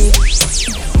scary.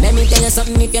 Let me tell you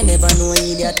something if you never know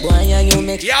idiot boy, you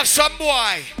make. You have some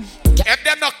boy. If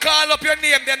them not call up your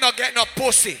name, they not get no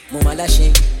pussy. Mama da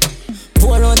shame.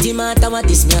 Pour out the matter what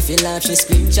this me I feel like she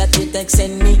screenshot you text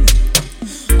send me.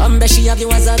 She have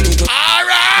you as a big.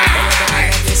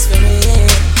 Alright.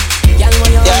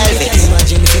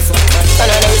 I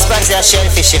know the response is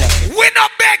shellfish, you know. We no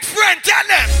big friend, tell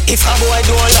them. If a boy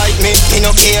don't like me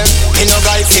no care. Me no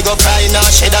guy figure cry, nah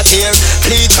shed a tear.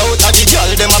 Bleach out of the girl,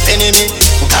 them a penny me.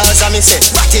 Cause I me say,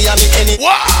 Ratty a me any.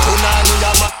 Wow.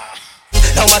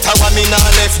 No matter what me nah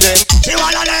left them. She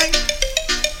wanna learn.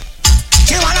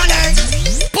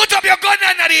 Put up your gun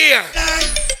under the ear.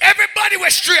 Everybody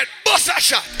was straight, bust a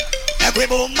shot. Every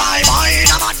boom my mind,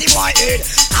 I'm on the white head.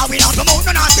 I will not promote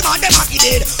no nasty man, them happy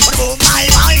dead. But boom my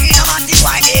mind, I'm on the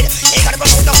white head. Ain't gotta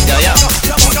promote no.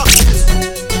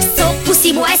 So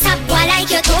pussy boy, stop boy like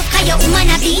you tough. Cause your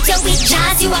woman a beat you with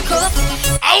jazz, you a cup.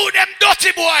 How them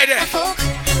dirty boy there?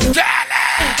 Tell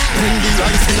when the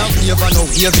rice in a wave and no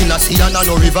wave in a sea and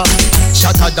no river.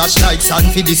 Shatter dash like sand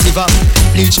for the silver.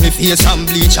 Bleach me face and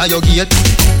bleach a your gate.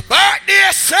 Birthday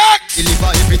sex.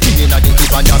 Deliver everything in a the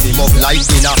clip and have him up like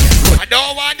dinner. I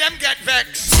don't want them get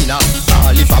vexed. Sinner,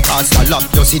 all if a pass a lap,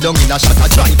 you sit down in a shatter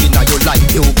drive in a your life.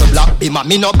 You can black be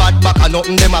me no bad back and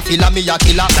nothing them a feel a me a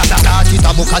killer. That it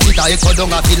a book as it a echo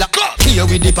down a filler. Here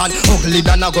with the pan, ugly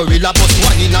than a gorilla. But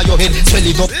one in a your head, swell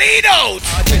it up. Lead out.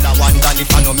 Tell a one than if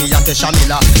I know me a Tesha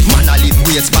Miller. Man a live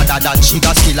ways better than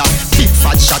sugar skiller. Big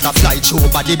fat shot a fly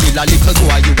through body bill. A little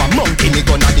boy you a monkey, me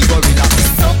gonna the gorilla.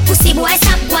 So pussy boy,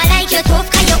 stop boy like you tough.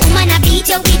 Cause your woman a beat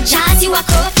you with jazz, you a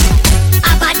cup.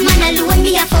 A bad man alone,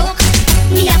 me a fuck.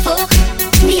 Me a fuck.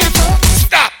 Me a fuck.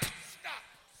 Stop.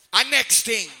 And next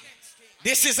thing,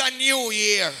 this is a new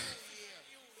year.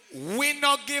 We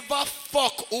no give a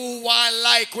fuck who want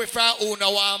like we from who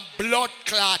no want blood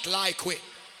clot like we.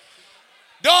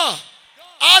 Duh.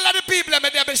 All of the people that are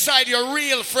there beside your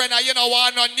real friend, and you know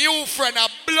want a new friend, a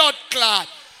blood clot.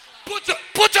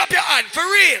 Put up your hand for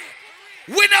real.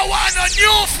 We no want a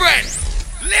new friend.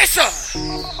 Listen.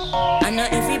 I know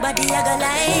everybody I go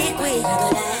like we,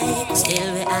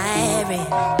 still we irie.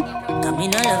 Come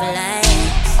in all of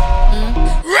likes.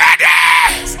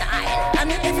 Ready? Style. I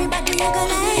know everybody I go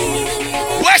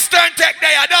like Western Tech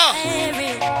they are done.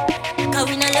 Cause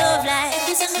we no love like.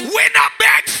 We no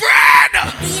big friend.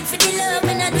 Do it for the love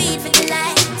and I do it for the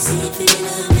likes.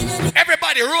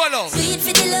 Everybody roll out. Do it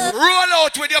for the love. Roll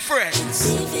out with your friends.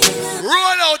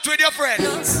 Roll out with your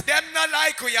friends. Them not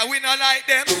like we, we not like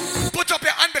them. Put up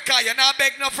your hand because you not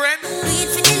beg no friend. Tell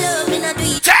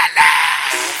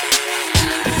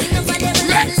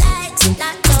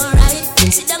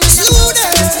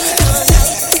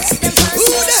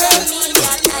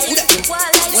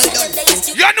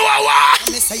you know what?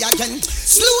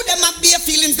 Slew them up, their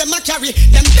feelings, them a carry.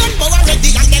 Them done bow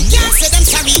already and them can't say them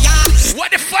sorry, yeah. What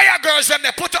the fire girls them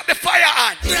they put up the fire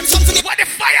on? What the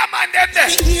fireman them there?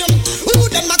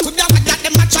 Who them a coulda what that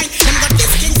them a try? Them got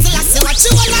this king still a say what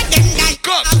you all of them die.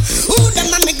 Come. Who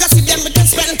them a make us see them with the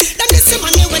spell? Them this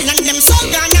money well and them so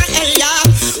gonna hell, yeah.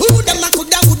 Who them a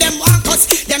coulda who them walk us?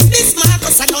 Them this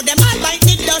Marcus I know them all by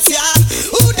the dust, yeah.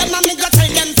 Who them a make us tell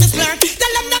them to splur?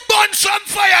 Tell them that burn some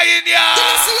fire in ya.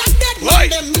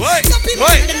 Wait. No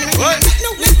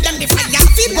let them be fire.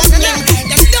 Feed one them.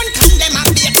 Them don't condemn and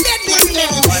be a dead one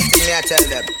them. One thing I tell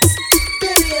them.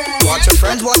 Watch your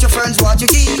friends, watch your friends, watch your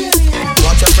keys.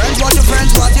 Watch your friends, watch your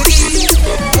friends, watch your keys.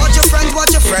 Watch your friends,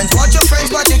 watch your friends, watch your friends,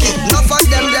 watch your keys. Enough of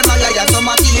them a liar, some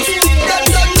a thief. Them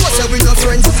don't know say we no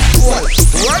friends. Cool.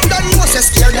 Word don't know say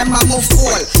scare them a move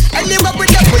cool. Anywhere with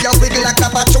them we a wiggle like a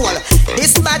patrol.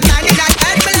 This bad man in that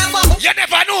head me have a. You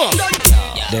never know.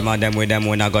 Them and them with them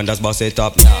when I gun just bust it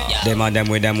up. Them and them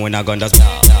with them when I gun just.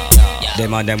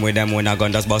 Them and them with them when I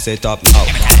gun just bust it up. Now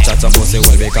chat some pussy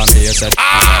will become here said.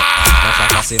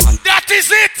 That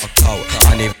is it.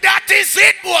 That is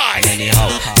it, boy. Anyhow,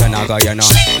 you know,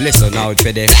 listen out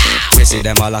for the. We see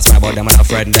them all as my but them and a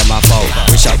friend them a foul.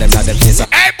 We shot them at them things.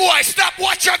 Hey boy, stop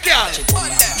watch your girl.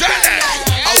 Tell them.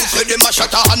 I will say them a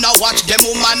shut up and a watch them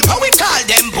woman. How we call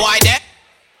them boy there?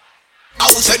 I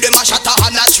will say them a shut up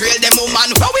and a trail them woman.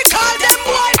 How we call them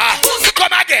boy?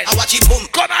 Come again. I watch it boom.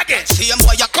 Come again. See them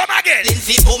boy, you come again.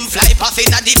 Lindsay boom, fly past in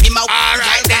a deep in my.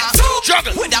 Alright then.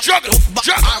 Juggle. Come.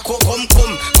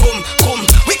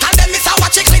 We call them Mr.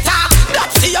 Watch it glitter.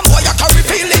 That see them boy, you carry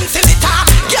feelings in it.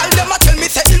 Girl, them a tell me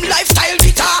say him lifestyle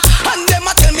bitter. And them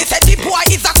a tell me say the boy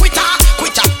is a quitter.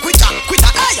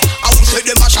 Hey, I will say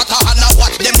them a shut up and a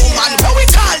watch them woman. How we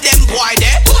call them boy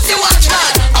there? Pussy watch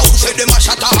man. I will say them a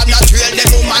shut up and a trail them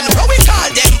woman. How we call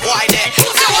them boy there?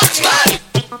 Pussy watch man.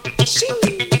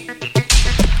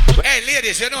 Hey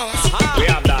ladies, you know we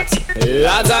have that.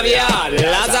 Lots of yard,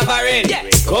 lots of foreign.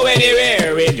 Go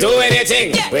anywhere, we do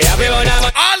anything. We have it on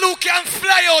our. All who can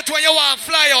fly out when you want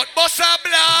fly out. Bossa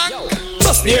Blanc.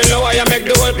 Bust you know why you make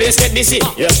the whole place get dizzy.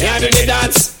 You can't do the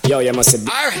dance. Yo, you must be.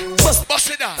 Alright. Bust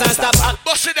it down. Stop.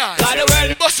 Bust it down. Got the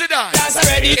world. Bust it down. Dance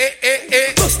already.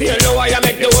 Bust you know why you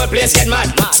make the whole place get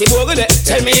mad. See Bogle,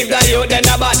 tell me if that you then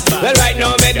a bad. Well right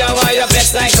now make the why you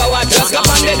flex like a what. Just come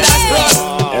on the dance floor.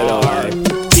 Hello.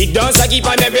 Big dance I keep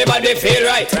on everybody feel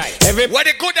right. What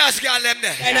the good ass girl them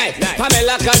there?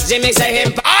 Pamela cause Jimmy say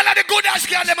him. All of the good ass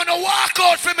girl them gonna walk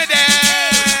out for me there.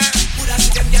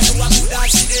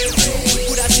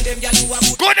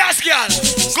 Good ass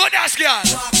girl.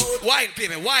 Wine,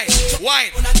 baby, wine.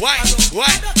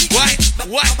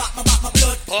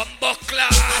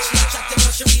 Bumbuckler.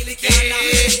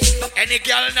 Any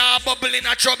girl now bubble in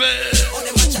a trouble.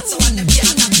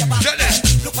 Tell them.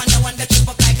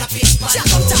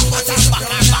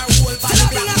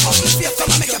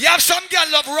 You have some girl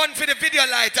love run for the video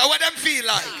light. How what them feel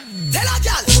like? Tell a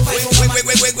girl.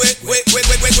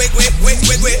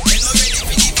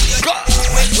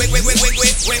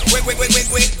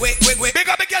 Wait. Big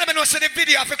up the girl, I know so the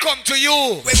video have to come to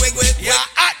you. Yeah,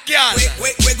 hot girl.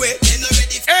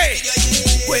 Hey.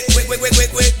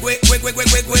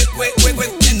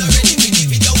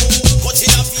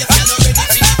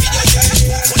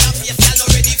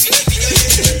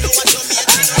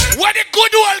 What the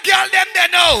good old girl them they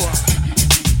know?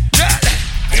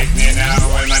 Take me now,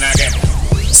 old man again.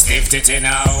 Stiff titty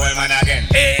now, old man again.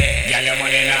 Get your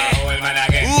money now, old man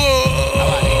again.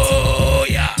 Whoa,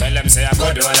 yeah. Tell them say I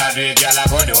go do all I do it, girl I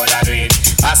go do all I do it.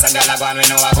 Ask a girl I go and we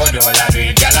know I go do all I do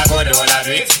it, girl I go do all I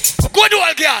do it. Good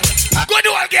old girl.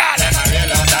 Them a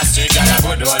real out the street, girl I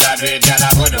go do all I do it, girl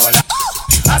I go do all I.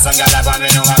 Ask a girl I go and we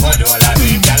know I go do all I do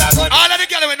it, girl I go. All of the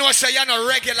girl we know say you're no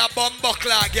regular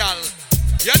bumbuckler girl.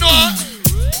 You know,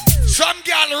 some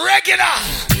girl regular.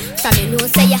 From you know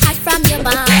say you hot from your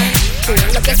band. Pull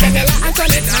up your cellular and turn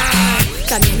it on.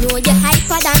 From you know you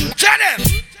hyper than. Tell them.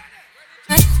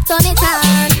 Turn it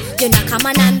on. You know come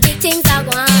on and big things I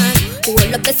want.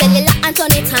 Pull up your cellular and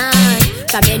turn it on.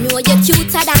 From you know you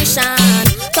cuter than Sean.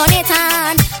 Turn it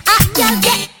on. Girl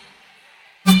get.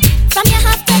 From your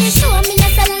half to the show me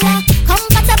your cellular.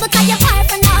 Compatible to your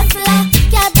boyfriend hustler.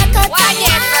 Girl take out wine.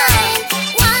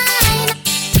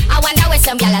 I wonder where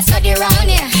some gyal study round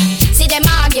here. See them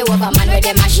argue over man where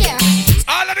them a share.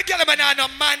 All of the girls that have no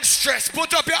man stress,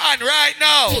 put up your hand right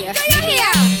now. Here.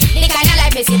 The kind of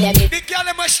life me see them. The girl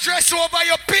that stress over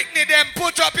your picnic, them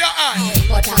put up your hand.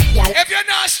 Put up, girl. If you're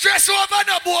not stressed over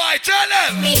no boy, tell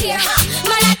them. Me here.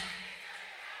 Man,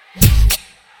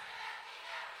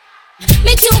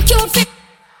 me too cute for.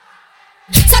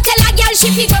 So tell a girl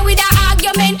she fi go with her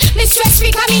argument. Me stress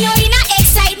free 'cause me know in a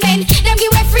excitement. Them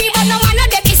give away free but no man no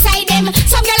dey beside them.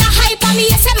 Some girl a hype on me,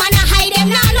 yes a man a hide them.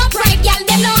 Nah no pride girl,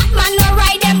 them no hot man no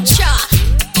ride them. Cha.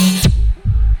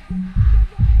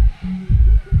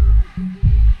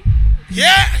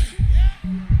 Yeah.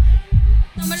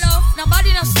 No me love,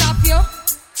 nobody no stop you.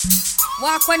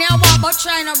 Walk when you walk but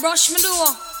try no brush me do.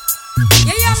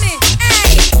 You hear me?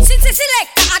 Hey, since you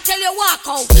select, I tell you walk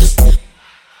out.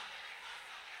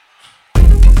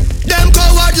 Them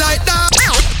coward like that.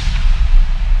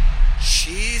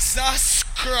 Jesus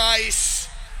Christ.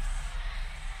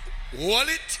 Hold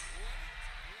it.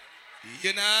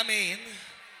 You know what I mean?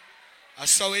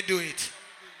 That's how we do it.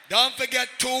 Don't forget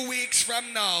 2 weeks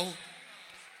from now,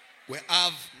 we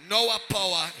have Noah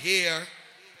Power here.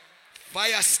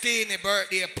 Fire Steenie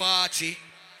birthday party.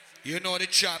 You know the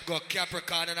chap got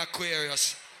Capricorn and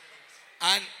Aquarius.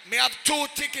 And me have 2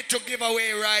 tickets to give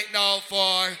away right now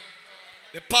for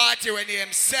the party when they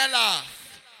sell off.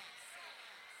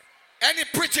 Any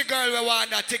pretty girl who want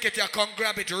that ticket, you come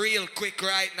grab it real quick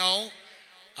right now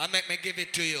and make me give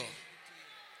it to you.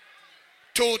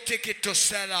 2 tickets to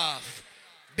sell off.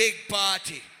 Big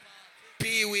party.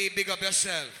 Pee-wee, big up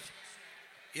yourself.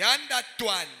 You on that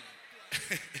one?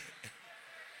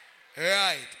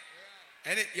 Right.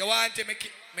 And you want to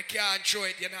make can't show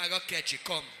it, you're not going to catch it.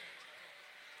 Come.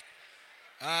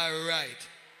 All right.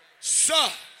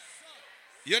 So,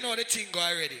 you know the thing go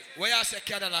already. Where you say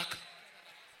Cadillac?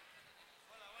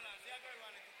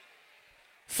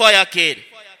 Fire Kid.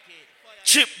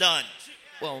 Chip down.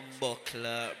 One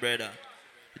buckler, brother.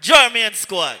 German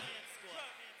squad.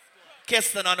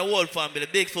 Keston and the whole family.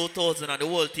 Big 4,000 and the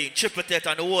whole team. Triple Tet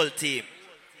and the whole team.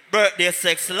 Birthday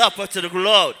sex. Lapper to the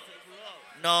crowd.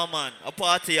 No man. A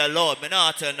party allowed. Me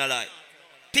not tell no lie.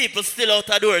 People still out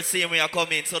the door seeing when you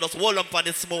come in. So just hold up on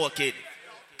the smoking.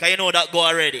 Because you know that go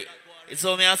already. It's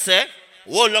what me I say.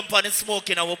 Hold up on the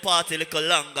smoking and we'll party a little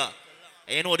longer.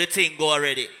 And you know the thing go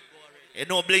already. You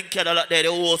know Blink Cadillac there,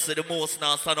 the host of the most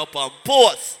now stand up and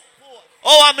pose.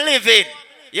 Oh, I'm living.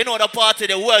 You know the party,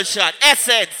 the well shot.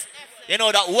 Essence. You know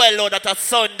that well out that a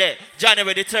Sunday,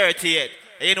 January the 30th.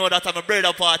 And you know that I'm a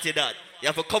brother party that. You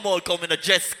have to come out, come in a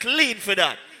dress clean for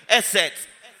that. Essence.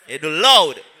 You do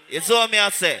loud. It's what me I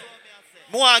say.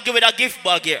 I want to give it a gift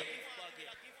bag here.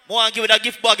 I want to give it a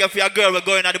gift bag here for your girl we're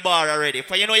going at the bar already.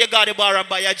 For you know you got the bar and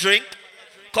buy a drink.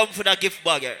 Come for that gift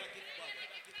bag here.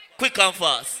 Quick and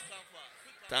fast.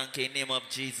 Thank you in the name of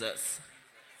Jesus.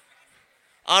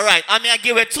 Alright, I'm going to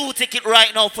give you 2 tickets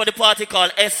right now for the party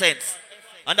called Essence.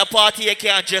 And the party you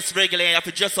can't dress regular, you have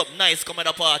to dress up nice, come at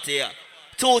the party here.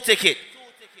 2 tickets.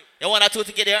 You want a 2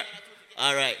 ticket there?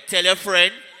 Alright, tell your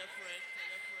friend.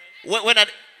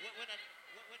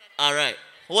 Alright,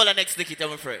 hold the next ticket,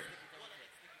 my friend.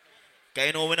 Because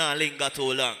you know we don't linger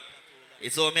too long.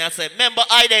 It's what me I say. Member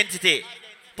identity.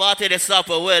 Party the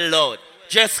supper well loud.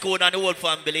 Dress code and the whole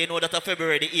family, you know that on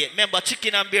February the 8th. Remember,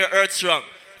 Chicken and Beer Earth Strong,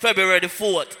 February the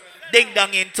 4th. Ding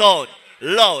Dong in town,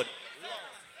 loud.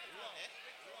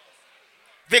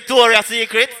 Victoria's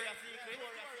Secret.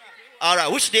 Alright,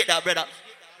 which date that, brother?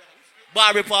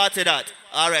 Barbie party that.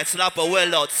 Alright, Slapper well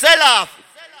loud. Sell off.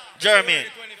 Jeremy.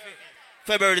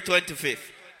 February the 25th.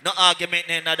 No argument,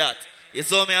 none of that. You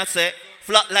saw me I say,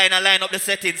 Flatline and line up the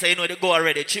settings so you know they go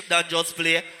already. Chip down just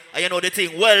play. And you know the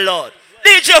thing well loud.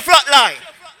 DJ Flatline.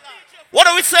 What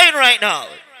are we saying right now?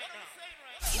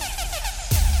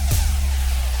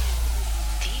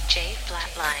 DJ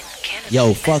Flatline.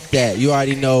 Yo, fuck that. You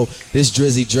already know this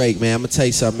Drizzy Drake, man. I'm gonna tell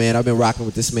you something, man. I've been rocking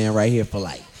with this man right here for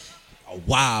like a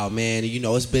while, man. You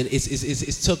know,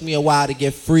 it's took me a while to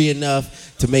get free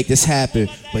enough to make this happen.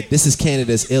 But this is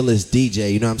Canada's illest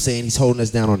DJ. You know what I'm saying? He's holding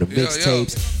us down on the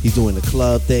mixtapes. He's doing the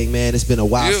club thing, man. It's been a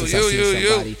while since I've seen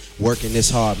somebody working this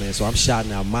hard, man. So I'm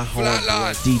shouting out my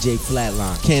homeboy, DJ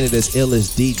Flatline, Canada's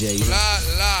illest DJ. You know?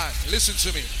 Flatline, listen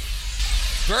to me.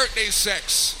 Birthday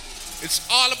sex. It's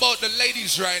all about the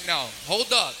ladies right now.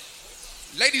 Hold up.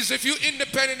 Ladies, if you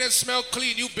independent and smell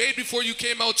clean, you bathed before you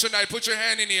came out tonight, put your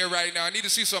hand in here right now. I need to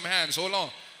see some hands. Hold on.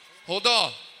 Hold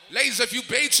on. Ladies, if you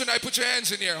bathed tonight, put your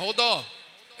hands in here. Hold on.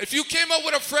 If you came out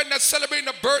with a friend that's celebrating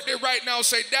a birthday right now,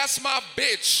 say, that's my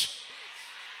bitch.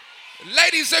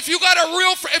 Ladies, if you got a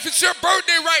real friend, if it's your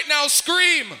birthday right now,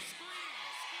 scream.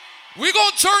 We're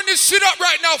going to turn this shit up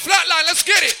right now. Flatline, let's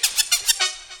get it.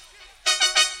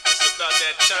 about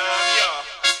that time, y'all.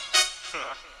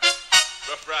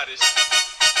 Rough Riders.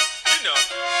 You know,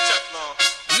 Teflon.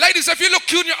 Ladies, if you look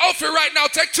cute in your outfit right now,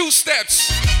 take 2 steps.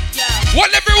 Yeah.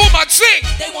 What every woman sing?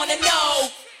 They wanna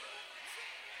know.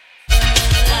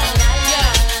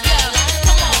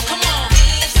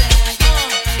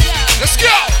 Let's go.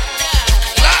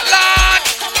 Flatline.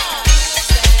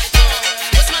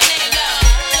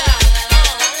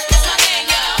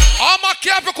 All my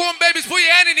Capricorn babies, put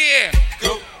your hand in the air.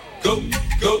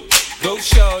 Go,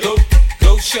 shorty.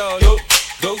 Go, shorty.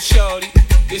 Go, shorty.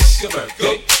 It's your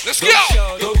birthday. Let's go.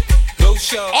 Go,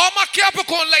 shorty. All my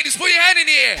Capricorn ladies, put your hand in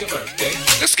the air.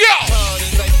 Let's go.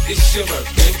 Party like it's your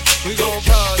birthday. We gon'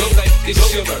 party like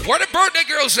it's your birthday. Where the birthday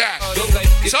girls at?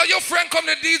 Tell your friend come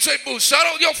to the DJ booth. Shout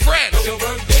out your friend.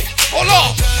 Hold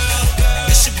on.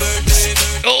 It's your birthday.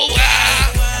 Oh,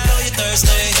 wow. Your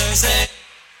Thursday.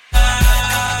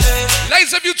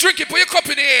 Ladies, if you drink it, put your cup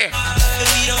in the air.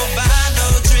 We don't buy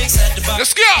no drinks at the bar.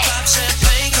 Let's go. Pop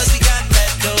champagne 'cause we got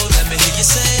that dough. Let me hear you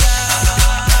say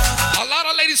A lot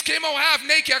of ladies came out half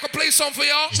naked. I can play something for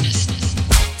y'all.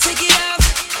 Take it out.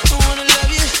 I wanna love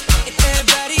you. If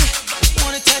everybody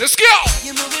wanna touch. Let's go.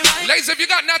 You moving right. Ladies, if you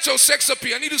got natural sex up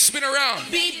here, I need you to spin around.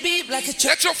 Beep beep like a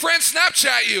Let your friend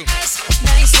Snapchat you. nice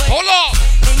way. Hold on.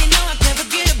 And you know I can't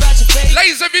forget about your face.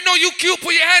 Ladies, if you know you cute,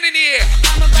 put your hand in the air.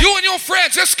 You and your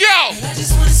friends, let's go. I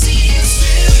just wanna see you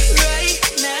strip right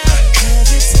now.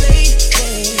 'Cause it's late,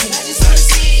 babe. I just wanna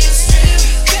see you strip.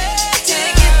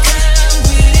 Take it down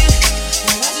with it.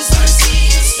 I just wanna see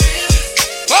you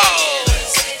strip. Oh!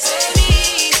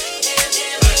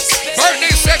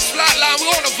 Birthday sex flatline. We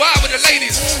on the vibe with the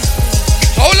ladies.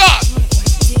 Hold up.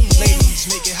 Ladies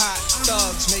make it hot,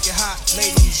 thugs make it hot.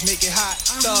 Ladies make it hot,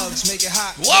 thugs make it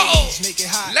hot. Whoa. Ladies make it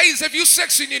hot. Ladies, if you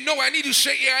sexy and you know, I need you to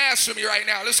shake your ass for me right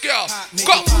now. Let's go.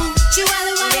 Go.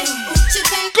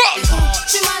 Go.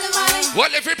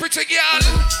 What if you pretty girl?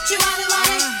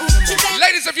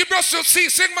 Ladies, if you brush your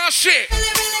teeth, sing my shit.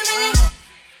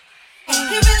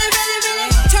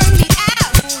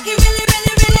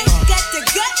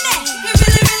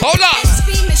 Hold up.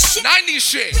 90s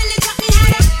shit.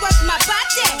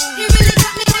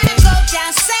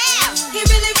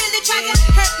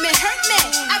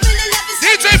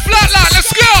 DJ Flatline,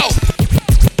 let's go.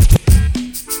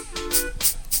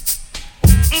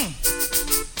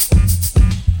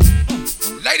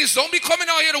 Ladies, don't be coming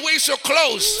out here to waste your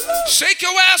clothes. Shake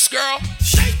your ass, girl.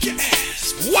 Shake your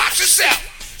ass. Watch yourself.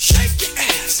 Shake your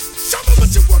ass. Show me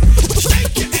what you want.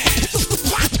 Shake your ass.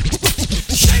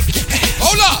 Shake your ass.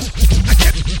 Hold up.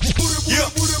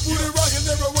 Booty rockin'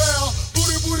 everywhere.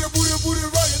 Booty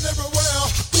rockin' everywhere.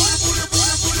 Booty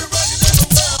rockin'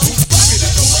 everywhere.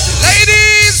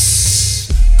 Ladies.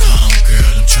 Come on,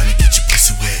 girl, I'm trying to get your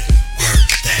pussy wet. Work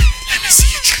that. Let me see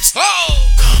your tricks. Oh.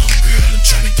 Come on, girl, I'm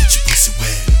trying to get your pussy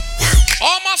wet. Work.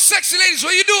 All my sexy ladies,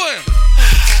 what you doing?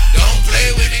 Don't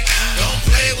play with it. Don't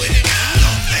play with it.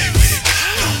 Don't play with it.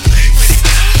 Don't play with it.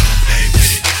 Don't play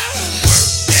with it.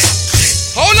 Work that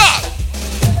shit. Hold up.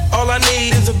 All I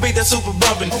need is a beat that's super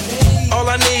bumpin'. All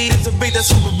I need is a beat that's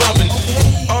super bumpin'.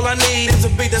 All I need is a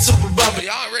beat that's super bumpin'.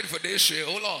 Y'all ain't ready for this shit.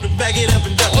 Hold on. Back it up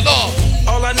and dump it. Hold on.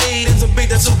 All I need is a beat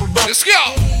that's super bumpin'. Let's go.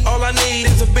 All I need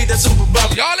is a beat that's super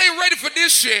bumpin'. Y'all ain't ready for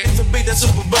this shit. It's a beat that's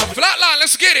super bumpin'. Flatline,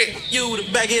 let's get it. You to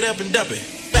back it up and dump it.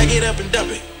 Back it up and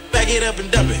dump it. Back it up and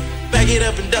dump it. Back it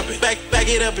up and dump it. Back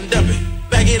it up and dump it.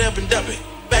 Back it up and dump it.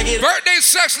 Back it. Birthday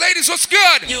sex, ladies, what's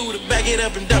good? You to back it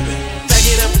up and dump it. Back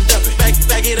it up and dump it.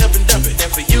 Back it up and dump it.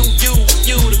 And for you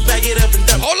to back it up and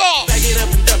dump it. Hold on. Back it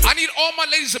up and dump it. I need all my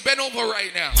ladies to bend over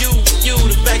right now. You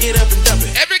to back it up and dump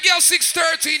it. Every girl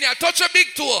 6'13" now, touch a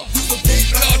big toe. Blood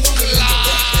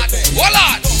clot. Hold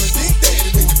on.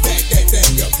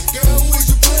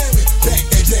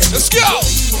 Let's go.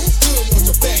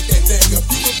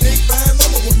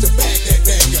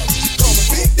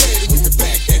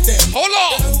 Hold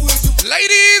on.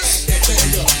 Ladies.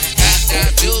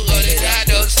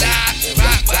 Don't stop.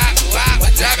 Rock.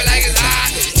 Drop it like it's hot.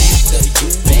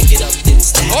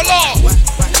 Hold on.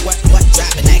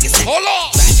 Hold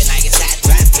on.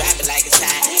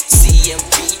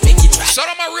 Shout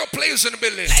out my real players in the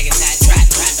building.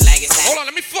 Hold on,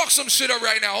 let me fuck some shit up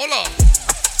right now. Hold on.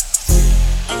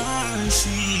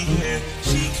 She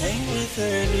came with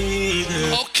her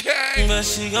nigga. Okay. But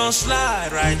she gon'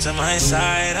 slide right to my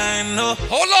side. I know.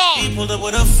 Hold on. He pulled up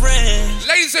with a friend.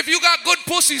 Ladies, if you got good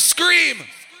pussy, scream.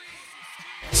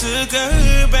 Took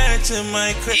her back to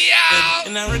my crib. Yeah.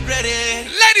 And I regret it.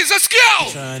 Ladies, let's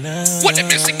go. What the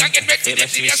missing? I get ready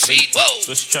to your seat. Whoa.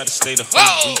 So she tried to stay the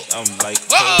whole week. I'm like,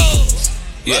 whoa.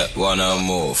 Yeah, wanna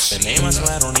move. The name I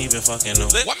swear I don't even fucking know.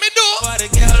 What me do? Why the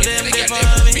girl them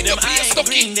never me them I ain't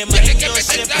green. Them I ain't no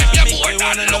shit. They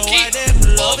wanna know why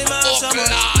them love him out so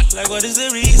much. Like what is the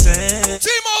reason?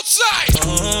 Team outside.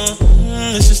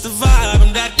 It's just the vibe.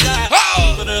 I'm that guy.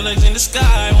 Put her legs in the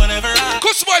sky whenever I.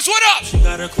 Kush boys, what up? She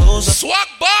got her clothes up. Swag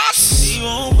boss. She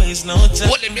won't waste no time.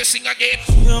 What them missing again?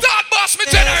 Dog boss, me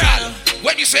general.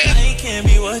 When you say I can't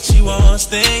be what she wants.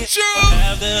 Things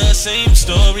have the same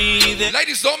story.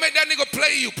 Ladies, don't make that nigga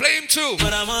play you. Play him too.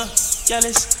 But I'm a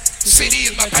jealous. The city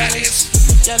is my palace.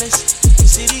 Jealous. The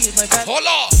city is my palace. Hold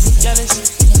on.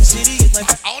 Jealous. The city is my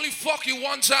palace. I only fuck you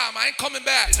one time. I ain't coming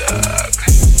back.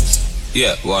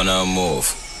 Yeah, wanna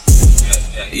move.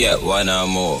 Yeah, wanna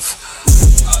move.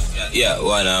 Yeah,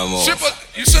 wanna move. Shipper,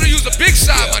 you should have used a big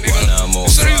side, my nigga. You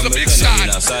should have used a big side.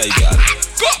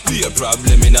 Go. Be a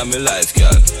problem in my life,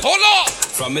 girl. Hold on.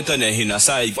 From me turn in a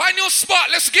side. Find your spot.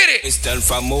 Let's get it. It's done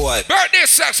from my wife. Birthday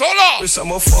sex. Hold on. With some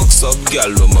fucks up, girl,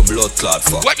 with my blood clot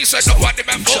fuck. What me say? No what the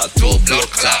man fuck to blood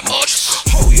clot much.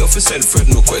 How you fi send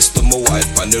friend request to my wife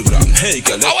on the gram? Hey,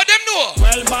 girl. How are them know?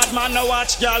 Well, bad man, no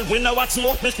watch, girl. We know what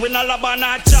smoke, miss. We no love and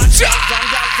not chat.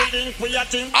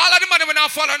 All of the money when I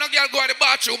follow no girl go to the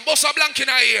bathroom. Boss a blank in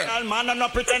her ear. Girl, man, no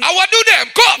pretend. I want do them.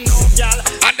 Come. No, girl.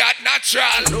 And that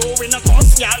natural. No, we no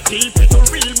cuss, girl. Keep it a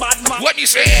real bad man. What me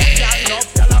say?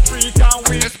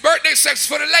 It's birthday sex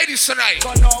for the ladies tonight.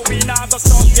 But no, we not go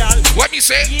stop, girl. What me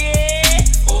say? Yeah.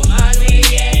 Oh, man, we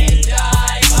enjoy.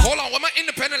 Hold on, where my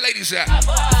independent ladies at?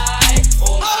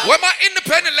 Where my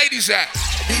independent ladies at?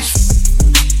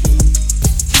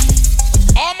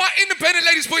 All my independent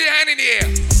ladies, put your hand in the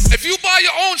air. If you buy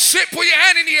your own shit, put your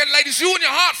hand in the air, ladies. You and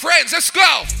your hot friends, let's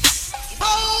go.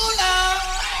 Hold up.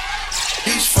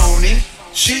 He's phony,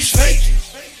 she's fake.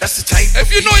 That's the type.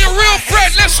 If you know your real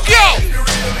friend, let's go.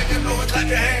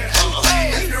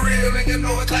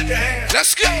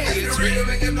 Let's go.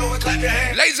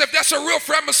 Ladies, if that's a real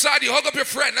friend beside you, hug up your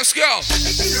friend. Let's go.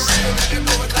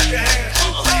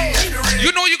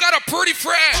 You know you got a pretty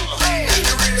friend.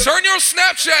 Turn your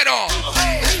Snapchat on.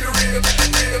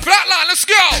 Flatline, let's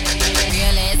go.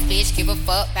 Real ass bitch, give a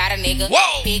fuck about a nigga.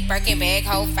 Whoa. Big Birkin bag,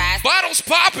 hold fast. Bottles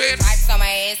popping. Pipes on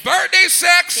my ass. Birthday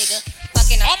sex.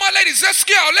 All my ladies, let's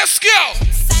go. Let's go.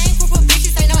 Same group of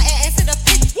bitches, ain't no ass to the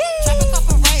bitch. Drop a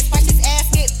couple rights, watch his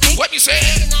ass get big. What you say?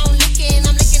 I'm looking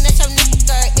at your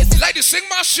nigga. Ladies, sing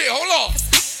my shit. Hold on.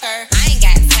 I ain't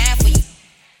got time for you.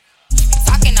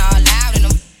 Talking all loud in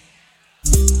them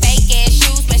fake ass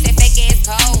shoes, match that fake ass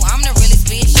cold. I'm the realest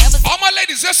bitch ever. All my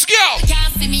ladies, let's go.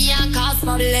 Can't see me on cause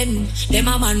for them. Them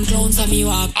a man clones on me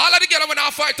walk. All of the girls when I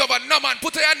fight over no man,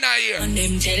 put your hand in here. And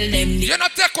them tell them. You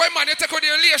not take away man, you take away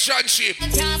the relationship.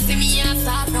 Can't see me on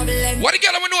problem. What the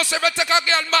girl when know say if you take a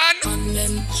girl man? On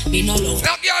them, be no love.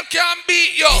 That girl can't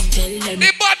beat you.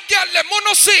 The bad girl, them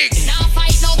mono sing. Now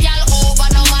fight no girl over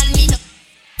no man me no.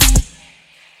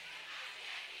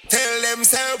 Tell them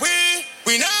say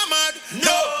we not mad.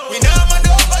 No, we not mad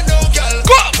over no girl.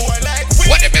 Come. Boy like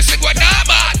we. What they missing? What not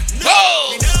mad? No.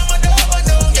 We not mad over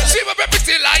no girl. See my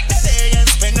reputation like. They ain't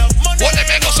spend up money. What they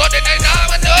make us so they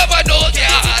not mad over no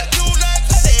girl. You like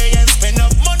they ain't spend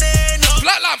up money. No.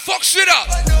 Flatline, fuck shit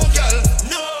up. No girl.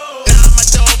 No. Nah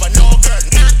mad over no girl.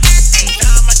 Nah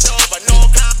mad over no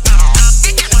girl. Nah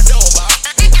mad over.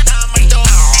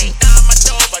 Nah mad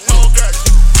over no girl.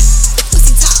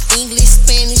 Pussy top, English,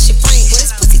 Spanish, and French. What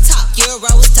is pussy top?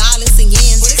 Euros, dollars, and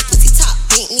yens. What is pussy top?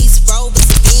 Bentleys, Rovers,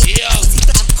 and Benz. Yeah. Pussy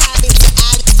top, private,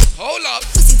 Hold up.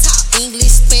 pussy top,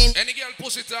 English, Spanish. Any girl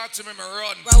pussy talk to me, me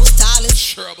run. Rose, dollars.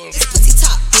 Trouble. What is pussy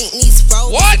top? Bentleys,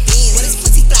 Rovers, What? and Benz. What is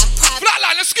pussy top? Private.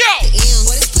 Flatline, let's go.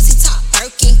 What is pussy top?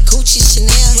 Birkin, Gucci,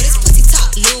 Chanel. What is pussy top?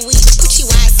 Louis, Gucci,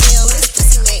 YSL. What is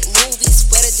pussy make movies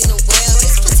wetter than a whale? What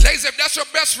is pussy? Ladies, if that's your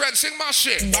best friend, sing my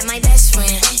shit. That my best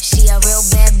friend. She a real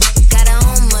bad bitch, got her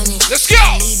own money. Let's go.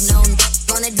 Need no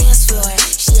on the dance floor.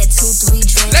 She had 2-3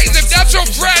 drinks. Ladies, if that's your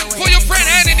friend, put your friend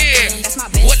hand in here. That's my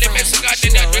best What the friend. message got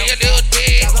in that real little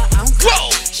thing?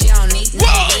 Whoa. She don't need no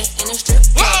Whoa. in the strip.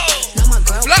 Whoa. No, my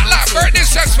girl. Flatline, birthday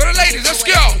sex for the ladies. Let's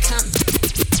go.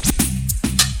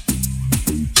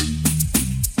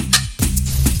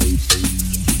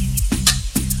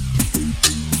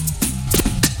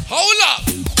 Hold up.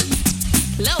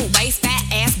 Low waist, fat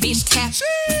ass bitch tap.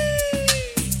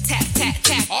 Tap, tap,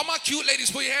 tap. All my cute ladies,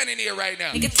 put your hand in here right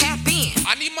now. Nigga tap in.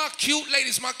 I need my cute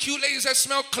ladies that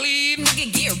smell clean.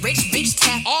 Nigga get rich, bitch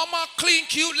tap. All my clean,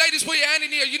 cute ladies, put your hand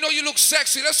in here. You know you look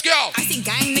sexy. Let's go. I see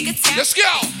gang nigga tap. Let's go.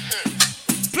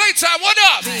 Playtime, what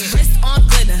up? Wrist on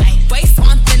glitter, waist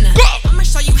on thinner. Go. I'ma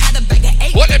show you how to bag an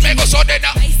 8. What they make us all day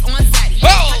now? Face on zaddy.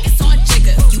 Oh. Pockets on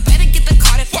jigger. You better get the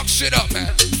card. Fuck shit up,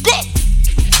 man. Go.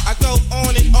 I go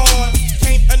on and on,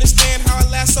 can't understand how I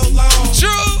last so long.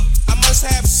 True. I must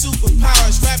have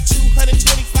superpowers. Rap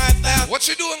 225,000. What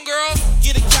you doing, girl?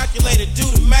 Get a calculator, do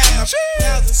the math.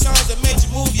 1,000 songs that made you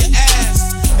move your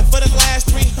ass. And for the last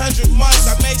 300 months,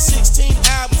 I made 16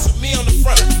 albums with me on the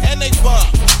front, and they bump.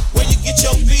 Where you get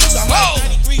your beats? I heard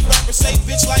 93 rappers say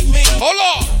bitch like me. Hold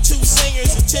on. 2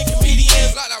 singers and 10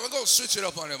 comedians. Nah, we're gonna switch it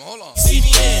up on them. Hold on. See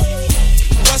me in.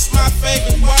 What's my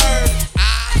favorite word?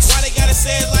 Why they gotta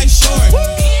say it like short?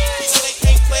 So they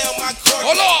can't play on my court.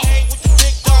 Hold on.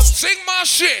 Sing my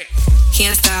shit.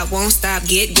 Can't stop, won't stop,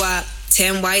 get guap.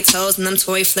 10 white toes and them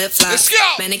toy flip-flops. Let's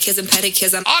go. Manicures and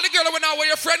pedicures. I'm all the girls went out wear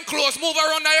your friend clothes. Move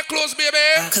around now your clothes, baby.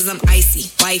 Cause I'm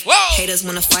icy, white. Whoa. Haters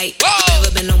wanna fight. Whoa.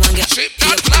 Never been the one get keep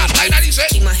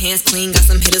my hands clean, got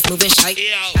some hitters moving shite.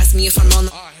 Ask me if I'm on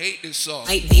the I hate this song.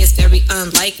 might be, it's very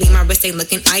unlikely. My wrist ain't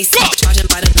looking icy. Charging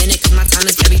by the minute cause my time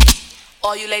is very.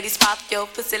 All you ladies pop your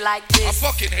pussy like this. I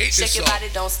fucking hate this Shake your song. body,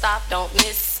 don't stop, don't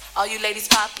miss. All you ladies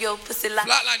pop your pussy like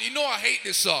Flatline, you know I hate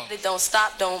this song. Don't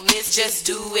stop, don't miss, just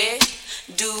do it,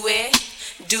 do it,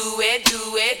 do it,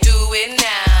 do it, do it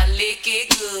now. Lick it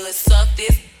good, suck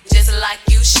this just like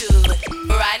you should.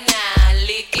 Right now,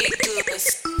 lick it good,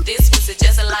 this pussy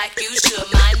just like you should.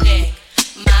 My neck,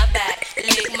 my back,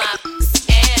 lick my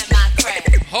and my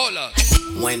crack. Hold up.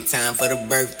 1 time for the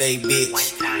birthday,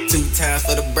 bitch. 2 times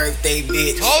for the birthday,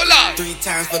 bitch. Hold up. 3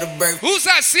 times for the birthday. Who's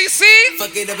that, CC?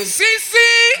 Fuck it up, CC.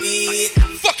 bitch.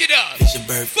 Fuck it up. It's your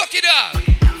birthday. Fuck it up.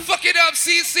 Fuck it up,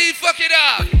 CC. Fuck it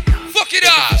up. Fuck it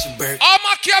up. All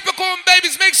my Capricorn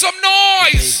babies, make some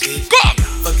noise. Come.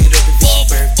 Fuck it up if it's your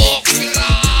birthday.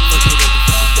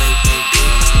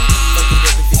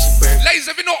 Ladies,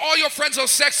 if you know all your friends are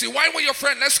sexy, wine with your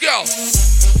friend. Let's go.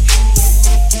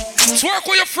 Twerk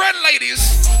with your friend, ladies.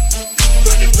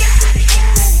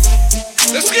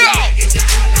 Let's go.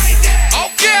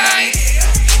 Okay.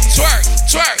 Twerk,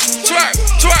 twerk, twerk,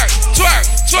 twerk, twerk,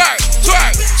 twerk,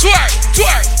 twerk, twerk,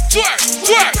 twerk, twerk,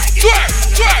 twerk, twerk,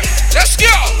 twerk. Let's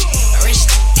go. Rich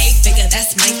 8-figure,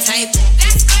 that's my type.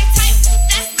 That's my type.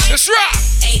 Let's rock.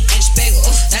 8-inch bagel,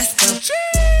 that's the.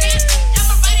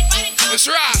 Let's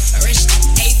rock. Rich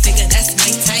 8-figure, that's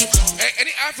my type. Hey,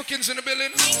 any Africans in the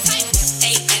building?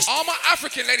 All my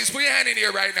African ladies, put your hand in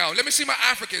here right now. Let me see my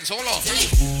Africans. Hold on.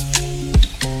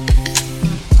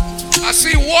 I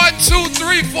see 1, 2,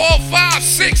 3, 4, 5,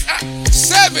 6,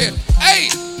 7,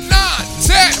 8, 9,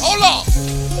 10. Hold on.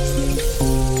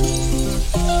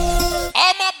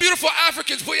 All my beautiful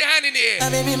Africans, put your hand in the air.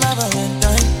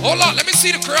 Hold on, let me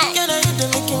see the crowd.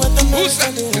 Who's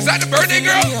that? Is that the birthday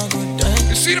girl?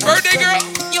 You see the birthday girl?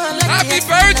 Happy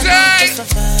birthday!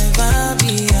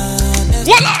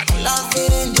 Hold on.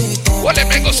 What they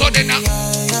make us so then now?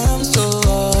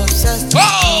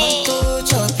 Oh!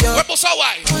 Where was our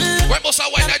wine? Where was our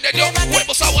wine? Where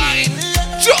was our wine?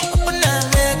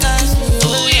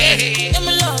 Oh yeah!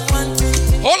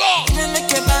 Hold on,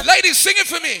 ladies, sing it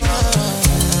for me.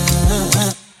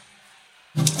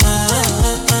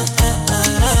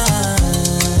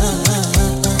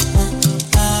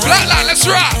 Flatline, let's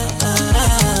rock.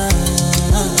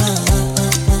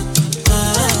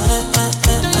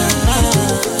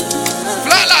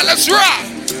 Flatline, let's rock.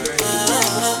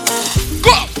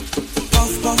 Go.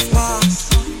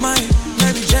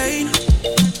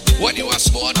 What you want,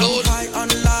 small dude?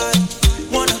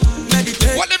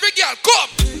 What every girl, come.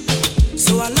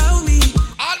 So allow me.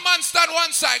 All man stand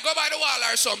one side, go by the wall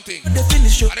or something. And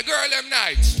the girl them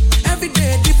nights. Every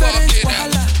day different.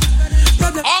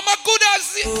 All my good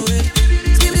as it.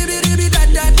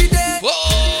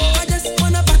 Whoa.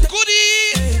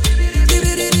 Goodie.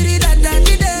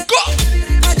 Go.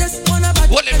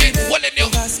 What them in? What them in?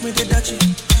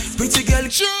 Pretty girl,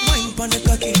 wine pon the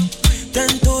cocky.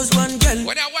 10 toes, one girl.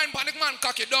 When I wine pon the man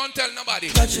cocky, don't tell nobody.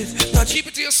 Touch it. Keep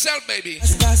it to yourself, baby.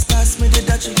 Pass me the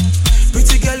dutchie.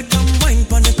 Pretty girl, come wine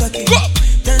pon the cocky. Go.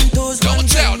 10 toes, don't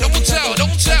tell.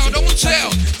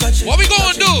 What we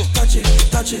gonna do? Touch it.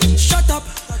 Shut up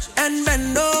and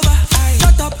bend over.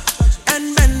 Shut up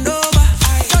and bend over.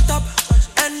 Shut up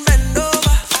and bend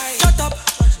over. Shut up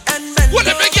and bend over. What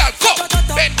the big girl, come.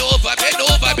 Bend over. Bend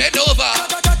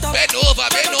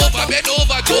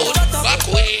over, dude. Back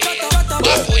way.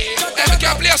 Hey, we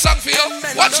can play a song for you.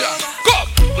 Watch out. Come.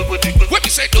 When we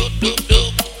say do.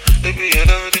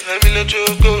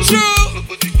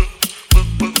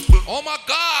 Oh my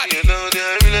God.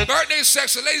 Birthday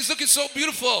sex. The ladies looking so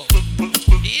beautiful.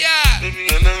 Yeah.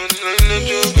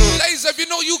 Ladies, if you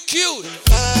know you cute.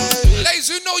 Ladies,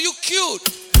 you know you cute.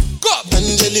 Go.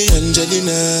 Angelina,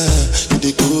 you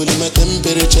the cool in my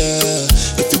temperature.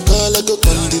 If you call, I go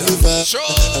come deliver.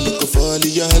 I'm looking for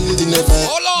your hand in never.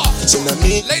 Hold on. So now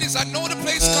me, ladies, I know the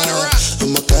place kinda rap.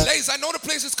 Ladies, I know the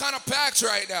place is kind of packed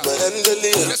right now.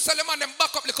 Just tell them on them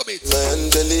back up a little bit.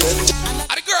 And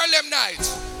the girl them night.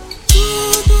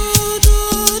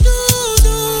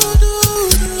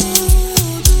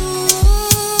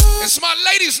 It's my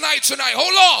ladies' night tonight.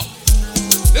 Hold on.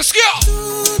 Let's go.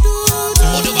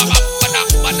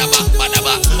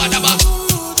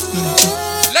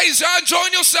 Ladies, y'all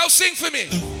enjoying yourself? Sing for me.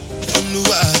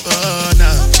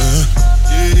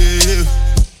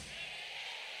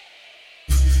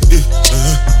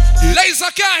 Ladies,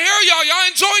 I can't hear y'all. Y'all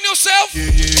enjoying yourself?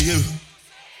 Yeah.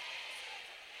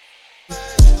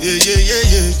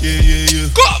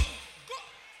 Go.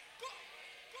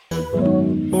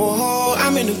 Oh,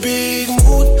 I'm in a big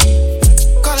mood.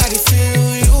 Call I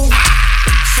feel you.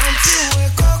 Something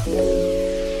wake up.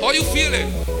 How you feeling?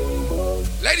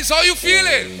 Ladies, how you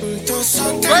feeling?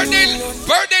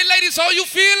 Birthday ladies, how you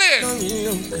feeling?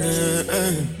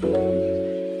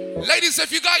 Ladies,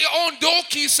 if you got your own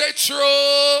donkey, say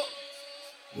true.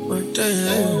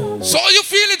 So how you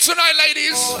feeling tonight,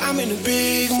 ladies? Oh, I'm in a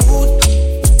big mood.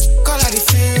 Call I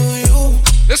feel you.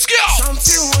 Let's go.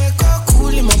 Something wake up, cool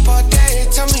in my body.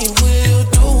 Tell me what you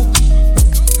do.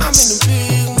 I'm in a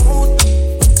big mood.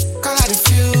 Call I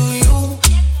feel you.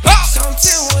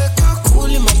 Something wake up, cool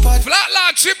in my body.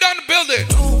 Flatline, trip down the building.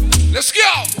 Let's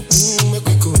go.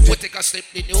 We take a step,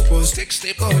 then you take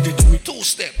step, 2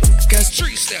 step,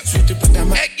 3 steps. Hey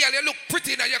girl, you look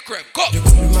pretty in your crib. Go. Put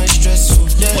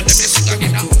the music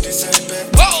again now.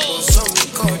 Oh.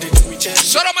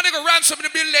 Shut up, my nigga, ransom in the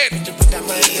building.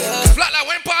 Flatline,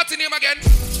 when party name again?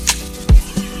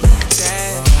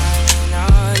 I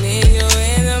need you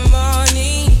in the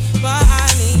morning, but I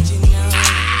need you now.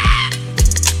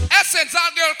 Essence,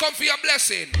 our girl come for your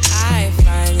blessing. I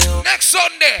find you next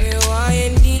Sunday.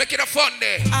 Make it a fun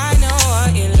day. I know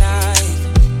what you like.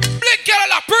 Blink girl,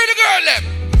 like pretty girl them.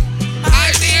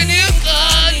 I need you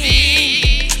honey.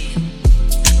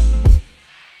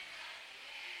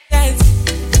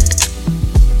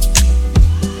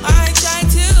 I try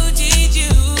to teach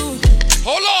you.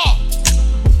 Hold on.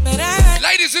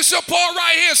 Ladies, this your part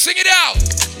right here. Sing it out.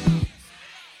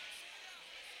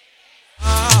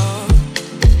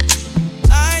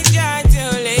 I try to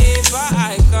live, but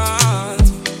I can't.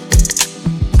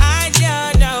 I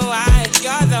don't know why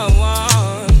you're the one.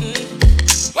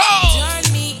 Turn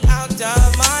me out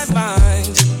of my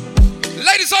mind.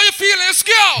 Ladies, how you feeling? Let's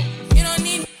go. You don't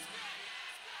need.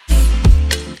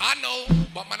 I know,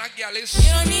 but man, I girl is.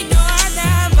 You don't need no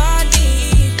other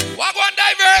body. Walk one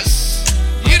diverse.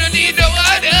 You don't need no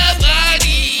other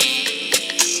body.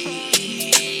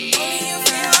 Only you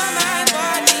feel on my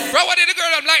body. Bro, what did the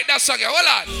girl them like that song? Hold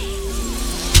on.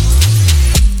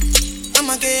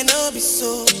 I'ma get no be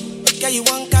so. Yeah, you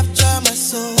won't capture my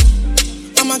soul.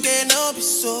 I'ma get no be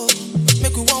so.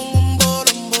 Make we one wumbo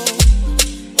lumbo.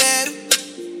 Better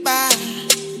bye.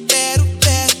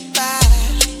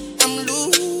 I'm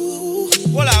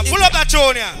loose. Hold on, pull up that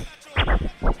tune here.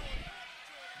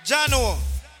 Jano.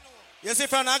 You see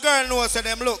from a girl knows so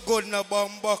them look good in a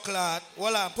bum buckler.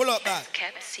 Hold on, pull up that.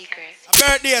 Kept secret. A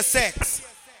birthday sex.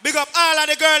 Big up all of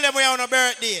the girls them we on a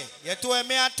birthday. You two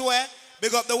me and two.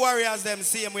 Big up the warriors them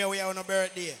same way we on a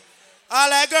birthday.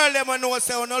 All of the girls them we know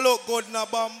say you no look good in a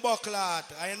bum buckler.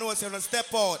 And you know say you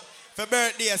step out for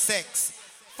birthday sex.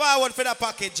 Forward for the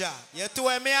package. You two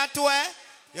me and two.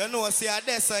 You know say a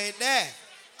there so it there.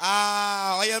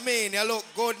 Ah, what you mean? You look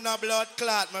good in a blood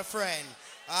clot, my friend.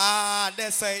 Ah,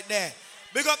 that's right there.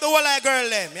 Big up the whole of girl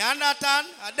them. You understand?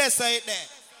 That's right there.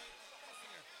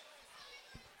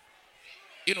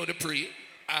 You know the pre.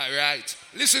 All right.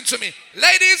 Listen to me.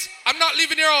 Ladies, I'm not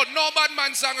leaving you out. No bad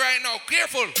man song right now.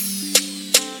 Careful.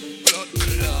 Blood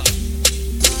clot.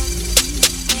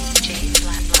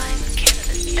 Flatline,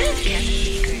 Canada's best kept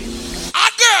secret.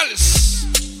 Our girls.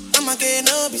 I'ma get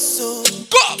no be so.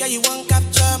 Go. Yeah, you won't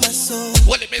capture my soul.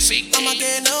 What they missing? I'ma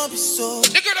get no be so.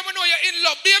 The girl I'ma know you're in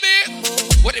love, baby.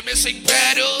 What they missing,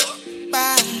 battle?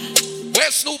 Bye. Where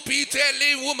Snoopy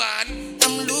telling woman?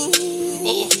 I'm loose.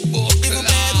 Oh, Lord.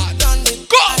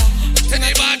 Go. Tell me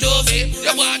about Josie.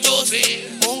 You want Josie?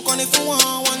 Won't call if you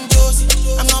want one Josie.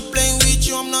 I'm not playing with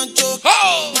you. I'm not joking.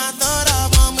 Oh. My thought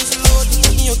of mom is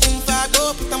loaded. You can fire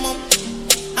go, but I'm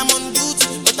on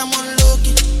duty, but I'm on low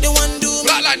key. They want do me.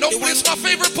 Flatline, no, this is my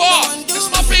favorite part. This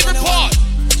is my favorite part.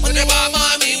 When you want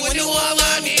mommy, when you want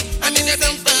mommy, I mean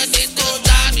them funny to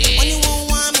me. When you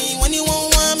want me, when you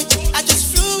want me, I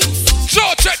just flew it.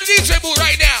 Joe, check the DJ booth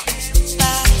right now.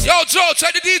 Yo, Joe,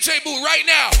 check the DJ booth right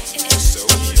now.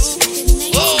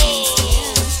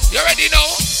 Oh, you ready now?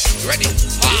 You ready?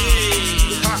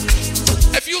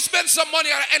 If you spend some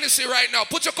money on NSC right now,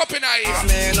 put your cup in our ear.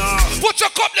 Put your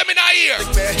cup them in our ear.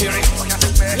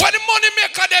 What the money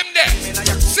maker them there?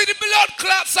 See the blood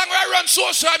clot song where I run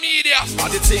social media.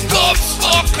 Blood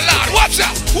clot. Watch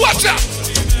out. Watch out.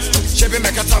 Chippy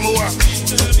make a time work.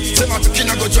 Say my picking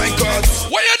I go join God.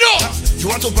 What you do? You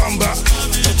want to bamba?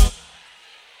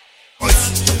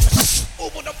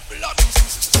 Over the blood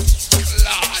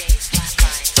clot.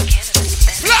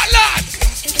 Flatline.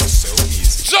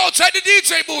 So try the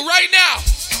DJ boo right now.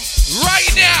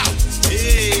 Right now.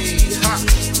 Hey, ha.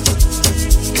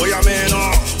 Oh yeah, man.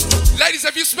 Ladies,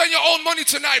 if you spend your own money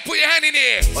tonight, put your hand in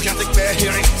here. Let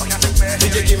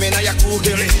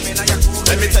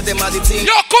me tell them how the thing.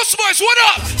 Yo, customers, what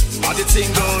up? How the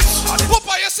thing goes.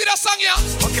 Papa, you see that song here?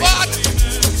 What?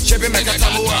 Chippy make a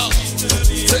time work.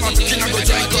 Say my picking I go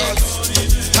join God.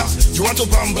 You want to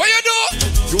bamba? What you do?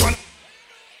 You want?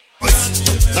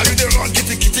 Now you the wrong,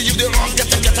 kitty, you the wrong, get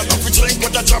a coffee drink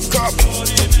with a drop cup.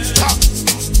 Ha!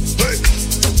 Hey!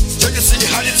 So you see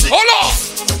how it is. Hold on!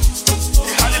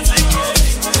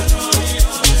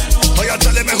 Oh, you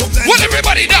tell me who blends. Well,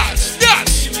 everybody dance,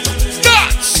 dance,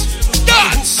 dance,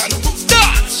 dance,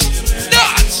 dance,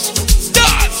 dance,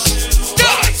 dance,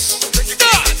 dance,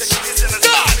 dance.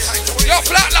 Yo,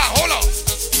 Flatline, hold on.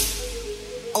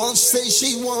 All say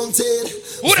she wanted.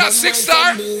 Who that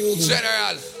 6-star?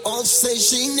 General. All say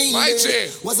she needed. Mighty.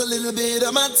 Was a little bit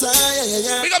of my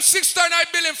time. Big up 6-star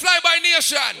night billing, fly by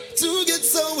nation. To get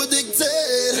so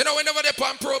addicted. You know whenever they're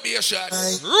on probation.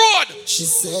 Road. She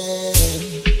said,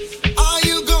 are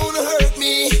you gonna hurt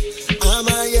me? Am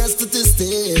I a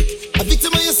statistic? A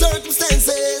victim of your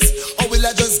circumstances? Or will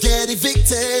I just get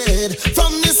evicted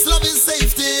from this loving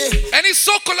safety? Any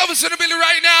so-called lovers in the building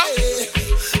right now?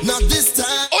 Not this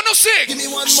time. Oh no, sing. Give me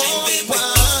one more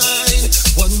wine.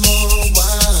 One more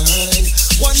wine.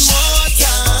 One more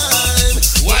time.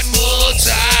 One more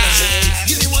time.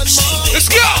 Give me one more. Let's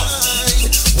go.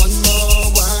 One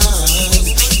more wine.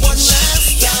 One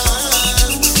last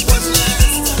time. One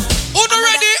last time. Uno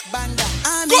ready?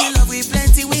 I'm in love with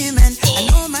plenty women. I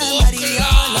know my body,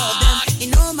 all of them.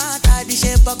 You know my type, the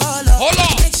shape of color. Hold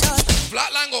on.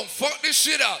 Flatline gon' fuck this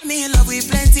shit up. I'm in love with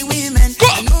plenty women.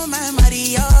 I know my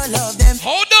body, all of them.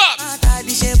 Hold up. My type,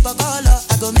 the shape of color.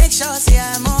 I go make sure, say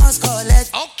I must call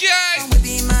it. Okay. Come with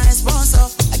be my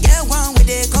sponsor. I get one with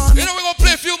they call me. You know we're gonna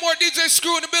play a few more DJ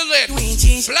Screw in the building.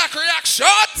 Black reaction.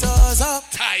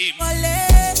 Time.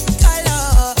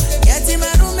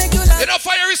 You know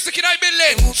fireistic in the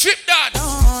building. Chip done.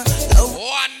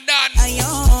 One done.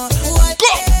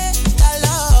 Go.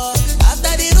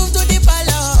 After the roof to the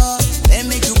palace. Then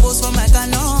make you post for my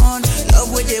canon. Love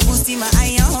with the boost in my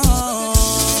iron.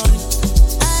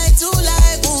 I too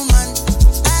like woman.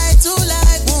 I too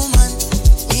like woman.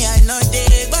 Me I not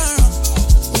dey burn.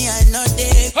 Me I not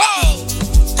dey. Oh.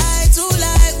 I too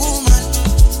like woman.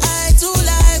 I too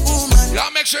like woman.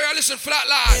 Y'all make sure you listen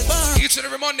Flatline. Each and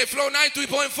every Monday, flow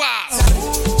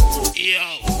 93.5. Yo.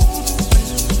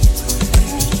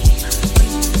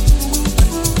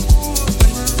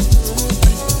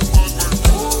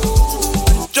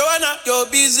 Joanna, your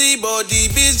busy body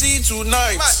busy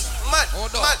tonight. Mad.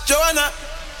 Joanna,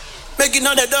 making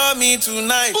all the dummy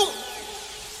tonight. Ooh.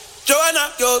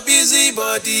 Joanna, your busy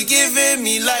body giving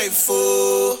me life,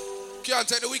 oh. Can't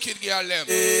tell the wicked girl them.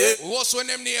 What's one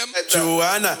them name?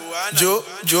 Joanna.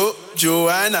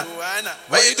 Joanna.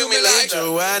 Why you do me like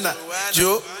Joanna?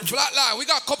 Flatline, we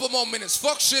got a couple more minutes.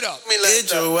 Fuck shit up. Hey,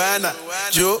 Joanna.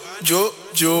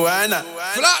 Joanna.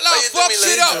 Flatline, fuck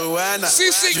shit up.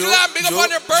 CC Glam, big up on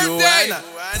your birthday.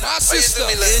 My sister.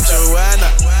 Hey,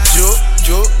 Joanna.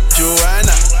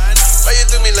 Joanna. Why you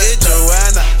do me like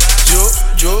Joanna?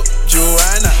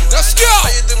 Joanna. Let's go.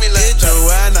 Why you do me like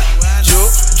Joanna?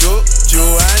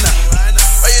 Joanna.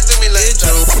 Why you do me like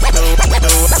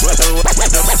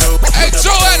Hey,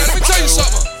 Joanna, let me tell you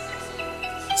something.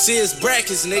 See, it's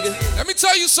brackets, nigga. Let me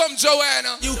tell you something,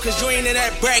 Joanna. You, cause you ain't in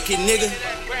that bracket, nigga.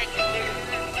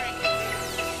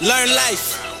 Learn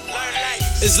life.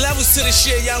 It's levels to the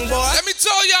shit, young boy. Let me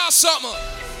tell y'all something.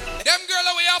 Them girl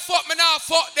over y'all fuck me now,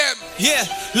 fuck them. Yeah,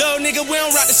 little nigga, we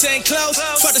don't rock the same clothes,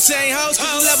 fuck the same hoes,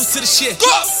 cause the levels to the shit. Go!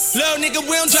 Little nigga,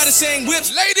 we don't try the same whips.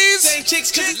 Ladies, same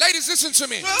chicks, ladies, listen to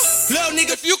me. Little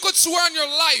nigga, if you could swear on your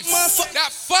life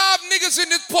that 5 niggas in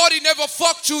this party never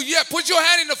fucked you yet, put your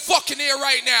hand in the fucking air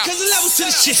right now. Cause the levels to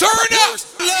the shit. Turn up!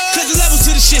 Cause the levels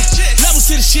to the shit. Levels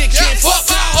to the shit, can't fuck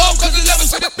my home cause the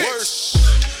levels to the bitch.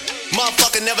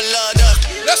 Motherfucker never loved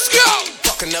her. Let's go!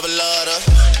 Fucker never loved her.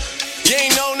 You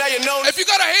ain't know, now you know. If you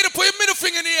got a hater, put your middle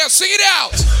finger in the air. Sing it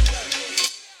out.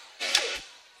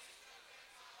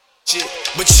 Shit.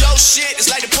 But your shit is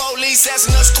like the police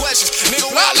asking us questions.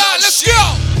 Nigga, let's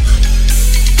go.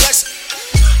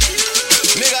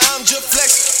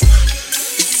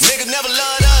 never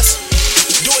loved us.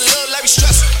 Doing love like we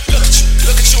stressed. Look at you,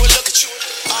 look at you, and look at you.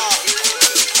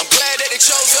 I'm glad that they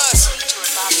chose us.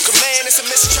 Cause man, it's a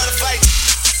mission trying to fight.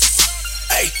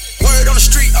 Hey, word on the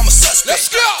street, I'm a suspect.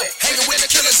 Let's go. Hanging with the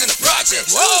killers in the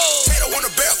projects. Whoa. Tato on the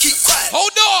barrel, keep quiet.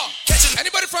 Hold on.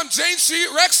 Anybody from Jane Street,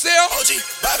 Rexdale? OG,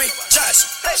 Bobby, Josh.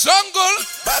 Jungle.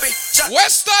 Bobby, Josh.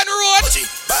 Western Road. OG,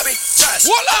 Bobby, Josh.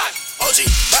 Hold on. OG,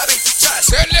 Bobby, Josh.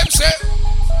 Tell them, say.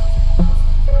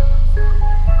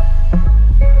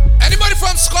 Anybody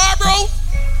from Scarborough?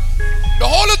 The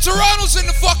whole of Toronto's in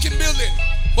the fucking building.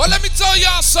 But let me tell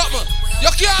y'all something. You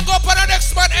can't go up on the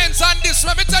next man ends on this.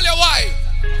 Let me tell you why.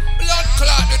 Blood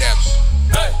clot to them.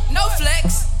 Hey. No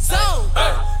flex, zone.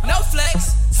 Hey. No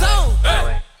flex, zone.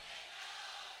 Hey.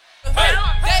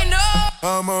 They know.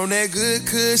 I'm on that good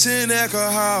cushion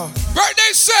alcohol.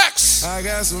 Birthday sex. I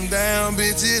got some damn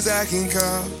bitches I can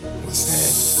call. What's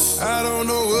that? I don't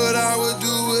know what I would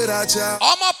do without y'all.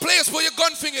 All my players, put your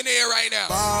gun finger in the air right now.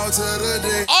 Ball to the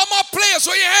day. All my players,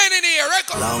 put your hand in the air, right?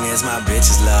 Long as my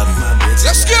bitches love me, my bitches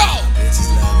Let's love go. Me, my bitches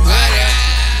love me.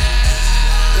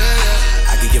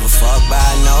 I could give a fuck by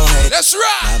no hate. That's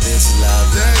right. My bitches love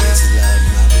me, my bitches love me,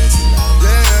 my bitches love me.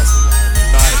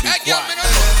 Hey, yo, man,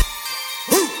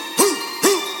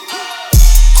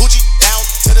 Coochie down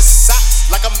to the socks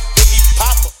like I'm Biggie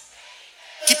Papa.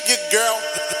 Keep your girl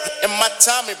in my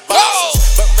Tommy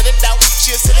boxes, but when it out,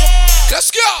 she'll sit it.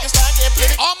 Let's go.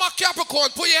 All my Capricorn,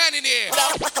 put your hand in the air.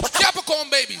 Capricorn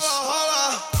babies.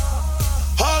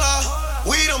 Hold up,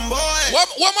 we them boys.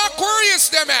 Where my Aquarius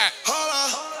them at?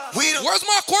 Where's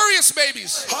my Aquarius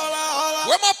babies?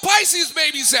 Where my Pisces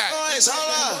babies at?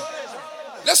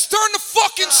 Let's turn the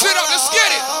fucking shit up. Let's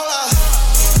get it.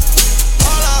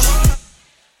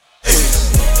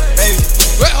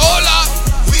 Wait, hold up.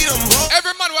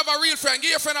 Every man who have a real friend,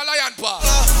 give your friend a lion paw.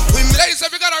 Ladies,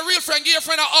 if you got a real friend, give your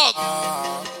friend a hug.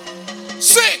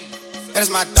 Sing. That is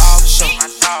my dog show. That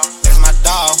is my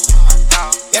dog.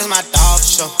 That is my dog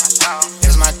show. That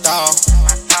is my dog.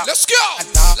 Let's go.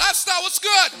 Lifestyle, what's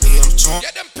good?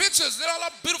 Get them pictures. There are a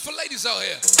lot of beautiful ladies out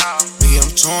here.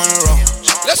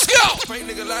 Let's go. Fake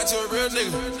nigga lie to a real nigga.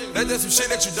 That's just some shit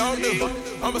that you don't do.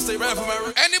 I'ma stay right for my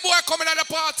real. Any boy coming at the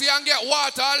party and get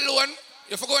water alone,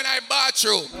 if you go in that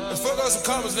bathroom. Let's fuck out some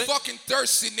commas, nigga. Fucking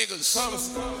thirsty niggas. All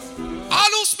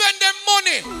who spend them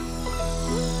money.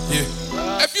 Yeah.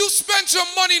 If you spend your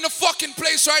money in the fucking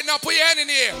place right now, put your hand in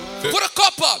the air. Put a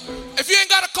cup up. If you ain't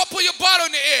got a cup, put your bottle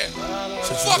in the air.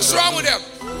 Fuck's wrong with them?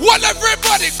 Well,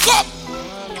 everybody, come.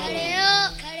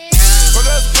 Fuck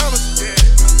out some commas.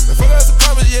 Let's fuck out some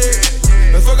commas, yeah.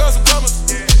 Let's fuck out some commas.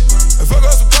 Let's fuck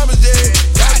out some commas,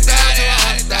 yeah.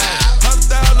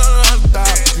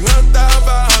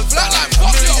 Flatline,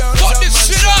 fuck yo, fuck this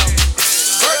shit up.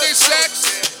 Birthday sex.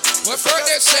 What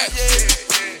birthday sex?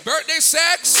 Birthday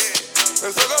sex.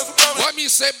 What me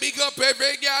say, big up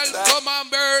every girl. Come on,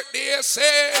 birthday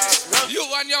sex. You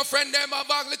and your friend them are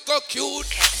back little cute.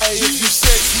 Hey, if you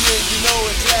sexy and you know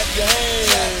it, clap your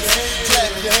hands.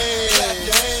 Clap your hands.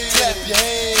 Clap your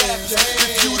hands.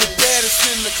 If you the baddest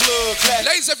in the club, clap.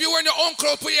 Ladies, if you wearing your own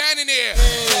clothes, put your hand in the air.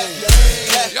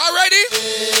 Y'all ready?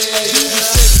 Hey, if you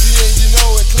sexy and you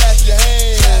know it, clap your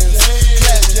hands.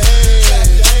 Clap your hands.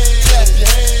 Clap your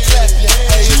hands. Clap your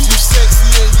hands. Hey, if you sexy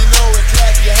and you know it,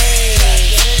 clap your hands.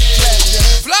 Clap your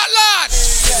hands. Flatline.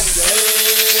 Clap your hands.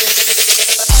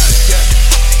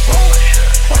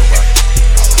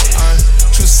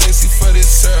 Too sexy for this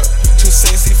syrup. Too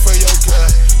sexy for your girl.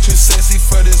 Too sexy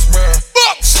for this world.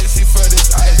 Sexy for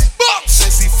this ice.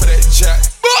 Sexy for that jack.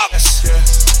 Yeah.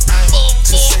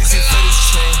 Too sexy for this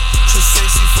chain. Too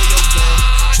sexy for your girl.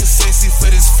 Too sexy for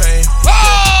this fame.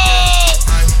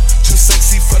 I'm too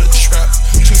sexy for the trap.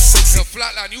 Too sexy. Yo,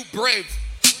 Flatline, you brave.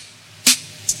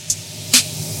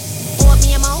 Put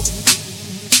me a mouth.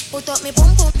 Put up me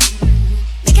boom boom.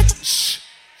 Make it. Shh.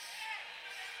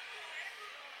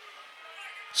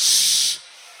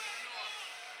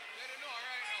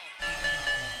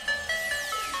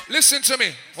 Listen to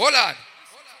me. Hold on.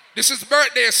 This is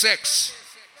birthday sex.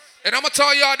 And I'm going to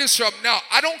tell y'all this from now.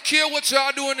 I don't care what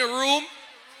y'all do in the room.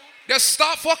 Just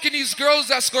stop fucking these girls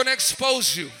that's going to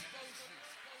expose you.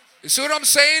 You see what I'm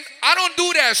saying? I don't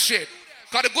do that shit.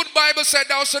 Because the good Bible said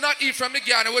thou shalt not eat from the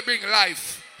girl and it will bring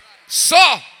life.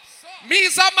 So, me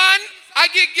as a man, I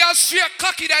get girls straight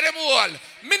cocky that them all.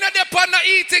 Me not depend on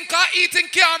eating, cause eating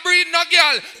can't breed no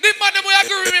girl. The man them will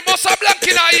agree with me, must have blank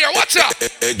in her ear. Watch out.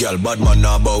 Hey, girl, bad man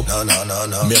now bow. No.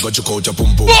 Me I got you coach your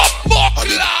pum pum. Fuck,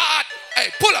 lad. Hey,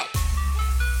 pull up.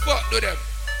 Fuck to them.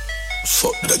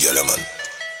 Fuck the girl, man.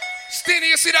 Steenie,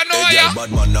 you see that now, hey, yeah? Girl,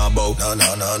 bad man now bow. No. Me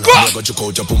I got you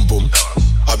coach your pum pum.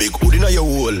 A big hood in your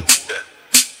hole.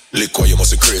 Liquor, you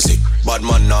must be crazy. Bad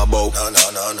man now bow.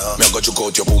 No. Me got you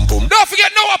out your pum pum. Don't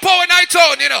forget Noah Power Night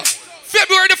Out, you know.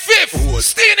 February the 5th,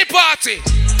 Steenie party.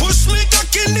 Push me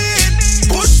cock in it.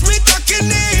 Push me cock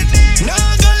in it. Now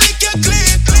go lick your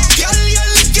clip. Girl, you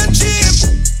lick your chip.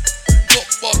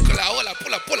 Pull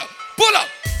up.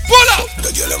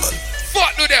 The girl, man.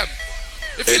 Fuck to them.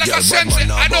 You feel like a sense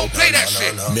I don't play that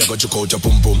shit. Me got you out your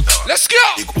pum pum. Let's go.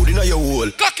 Dick hood inna your hole.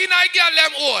 Cocky night girl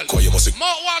them hole. Cause you must.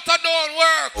 Mouth water don't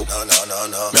work.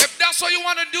 No. If that's what you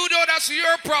want to do though, that's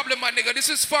your problem, my nigga. This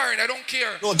is fine. I don't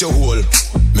care. Not your hole.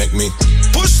 Make me.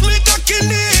 Push me cock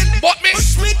in it. But me.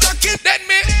 Push me cock in. Then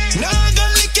me. Now go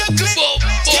lick your clip.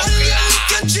 Girl, you lick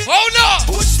your chip. Hold up.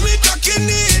 Push me cock in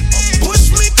it.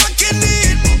 Push me cock in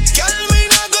it. Girl, me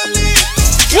now go lick.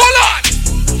 Hold on.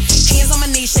 Hands on my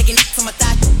knees, shaking from my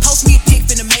thigh. Post me a dick,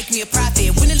 finna make me a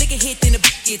profit. When the liquor hit, then the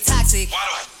get toxic.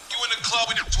 You in the club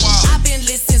with the twirl. I've been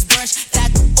lit since brunch.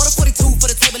 That order 42 for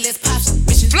the table, let's pop.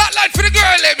 Flatline for the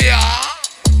girl, let me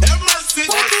Have mercy.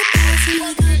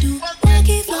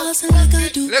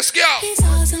 Let's go.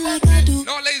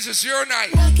 No, ladies, it's your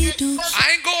night. I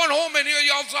ain't going home and hear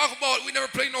y'all talk about we never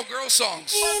play no girl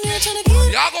songs.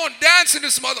 Y'all gonna dance in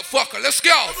this motherfucker. Let's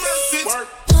go.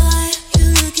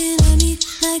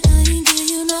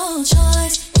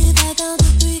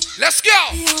 Let's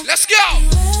go.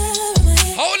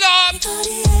 Hold on.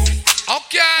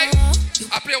 Okay.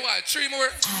 I play what? 3 more?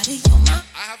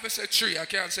 I have to say 3. I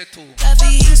can't say 2.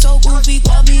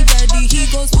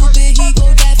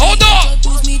 Hold on.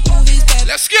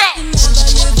 Let's go.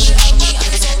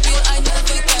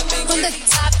 From the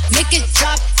top, make it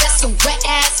drop. That's some wet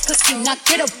ass pussy. Now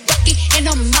get a bucket and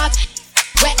a mop.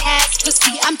 Wet ass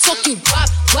pussy. I'm talking wop.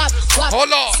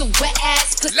 Hold on. Some wet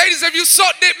ass pussy. Ladies, if you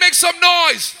sucked it, make some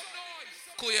noise.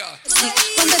 Cool, yeah.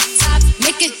 From the top,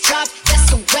 make it drop. That's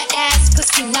some wet ass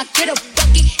pussy. Now get a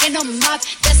bucket and a mop.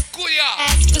 That's cool, yeah.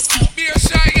 Ass pussy. Be a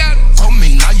shy girl. Come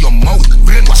in now your mouth.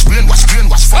 Brainwash.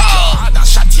 Fuck your heart and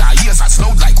shut your ears as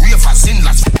loud like ravers in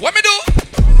las. What me do?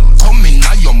 Come in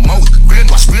now your mouth.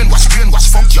 Brainwash.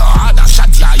 Fuck your heart and shut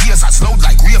your ears as loud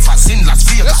like ravers in Las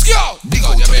Vegas. Let's go. Dig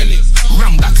out your belly.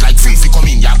 Ram that like Fifi. Come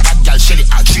in, ya bad girl Shelly.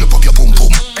 I'll drape up your pum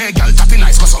pum. Hey girl, tapping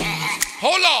nice cause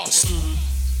hold on.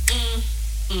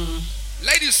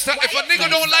 Ladies, if a nigga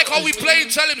don't like how we play,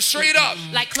 tell him straight up.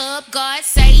 Like Club God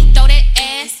say, throw that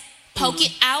ass, poke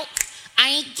it out. I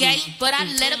ain't gay, but I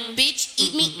let a bitch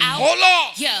eat me out. Hold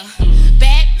on. Yeah,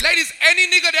 bad. Ladies, any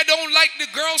nigga that don't like the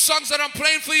girl songs that I'm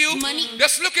playing for you, money,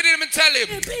 just look at him and tell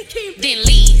him. Then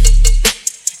leave.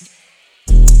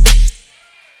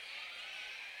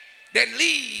 Then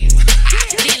leave.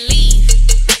 Then leave.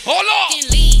 Hold on. Then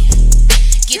leave.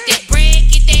 Get that bread,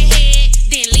 get that head,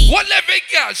 then leave. What level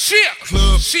girl? Shake.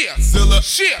 Club. Shake. Zilla.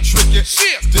 Shake. Trick it.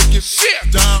 Shake. Stick it.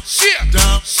 Shake. Down. Shake.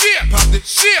 Shake. Pop it.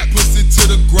 Shake. Pussy to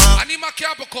the ground. I need my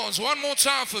Capricorns one more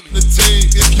time for me. The team,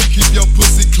 if you keep your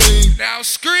pussy clean. Now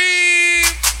scream.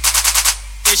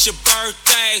 It's your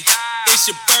birthday. It's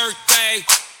your birthday.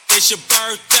 It's your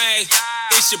birthday.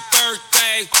 It's your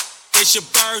birthday. It's your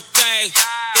birthday.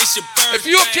 It's your birthday. If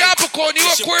you a Capricorn, you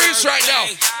Aquarius right now.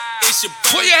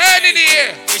 Put your hand in the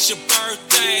air. It's your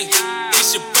birthday.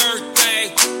 It's your birthday.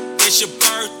 It's your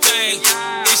birthday.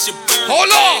 It's your birthday.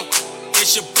 Hold on.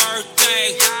 It's your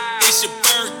birthday. It's your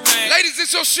birthday. Ladies,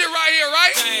 this your shit right here,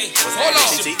 right? Hold on.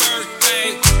 It's your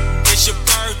birthday. It's your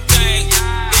birthday.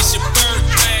 It's your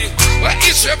birthday. Well,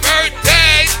 it's your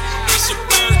birthday. It's your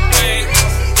birthday.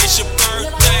 It's your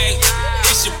birthday.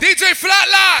 It's your DJ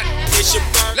Flatline. It's your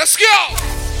birthday. Let's go.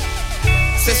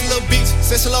 Sexy little bitch,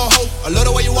 sexy little hoe. I love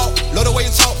the way you walk, love the way you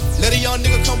talk. Let a young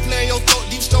nigga come play in your throat,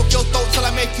 deep stroke your throat till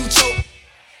I make you choke.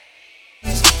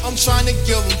 I'm trying to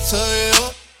give them to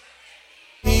you.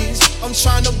 I'm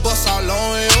trying to bust all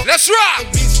on you. Let's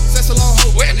rock. Bitch, sexy little hoe.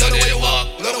 Wait, love the way you walk,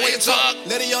 love the way you talk.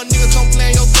 Let a young nigga come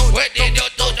play in your throat. Wait, in your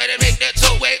throat, let it make that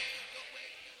toe. Wait.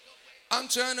 I'm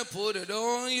trying to put it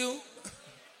on you.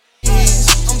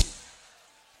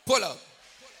 Pull up.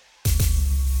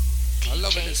 I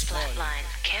love this party.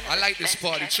 I like this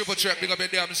party. Triple trap, big up your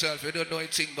damn self. You don't know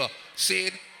anything, but see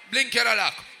it? Blink your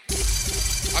lock.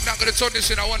 I'm not going to turn this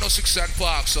in a 106 and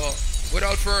Park, so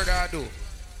without further ado.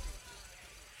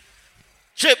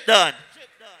 Chip done.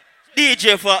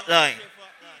 DJ Flatline.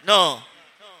 No.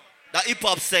 The hip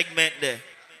hop segment there.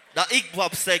 The hip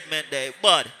hop segment there.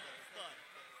 But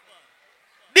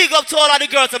big up to all of the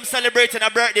girls I'm celebrating a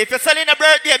birthday. If you're celebrating a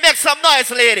birthday, make some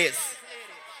noise, ladies.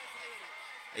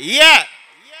 Yeah.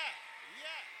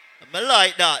 I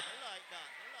like that.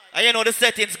 And you know the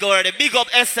settings go already. Big up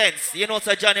Essence. You know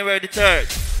it's January the 3rd.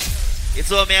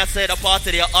 It's what me I said, a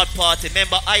party, a hot party.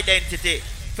 Member Identity.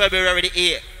 February the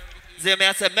 8th. See me,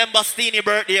 I said, remember Steenie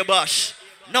birthday bash.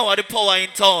 Now are the power in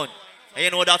town. And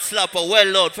you know that slapper well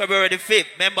loud, February the 5th.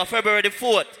 Remember February the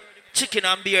 4th. Chicken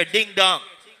and beer, ding dong.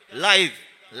 Live,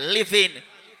 living,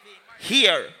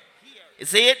 here. You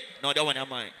see it? No, that one of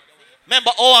mine.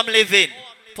 Remember how I'm living.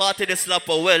 Party the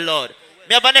slapper well loud.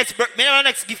 Me have a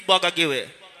next gift bag I give it.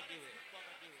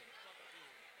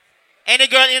 Any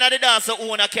girl in the dance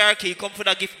who own a car key, come for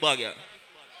the gift bag. Yeah.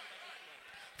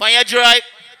 Find your drive.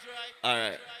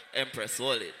 Alright. Empress,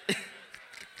 hold it.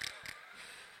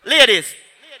 Ladies.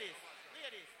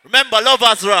 Remember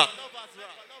Lovers Rock.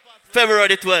 February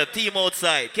the 12th. Team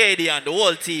outside. KD and the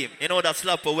whole team. You know that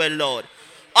slapper well loud.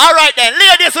 Alright then.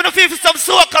 Ladies, when you feel some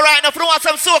soca right now, if you want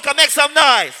some soca, make some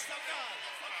noise.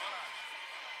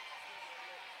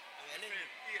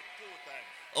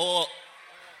 Oh.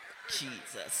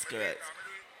 Jesus Christ.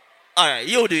 Alright,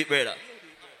 you do it, brother.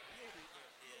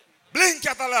 Blink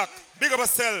catalog. Big up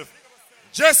yourself.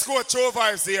 Just go show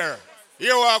vibes here.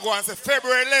 Here we are going to say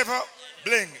February 11th.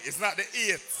 Bling. It's not the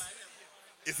 8th.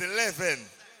 It's 11.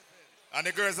 And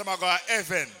the girls are going to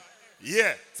heaven.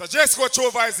 Yeah. So just go show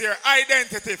vibes here.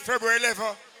 Identity. February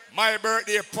 11th. My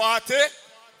birthday party.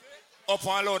 Up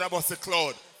on load about the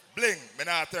cloud. Bling. Me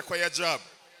not take away your job.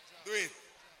 Do it.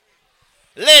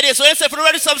 Ladies, when you say if you're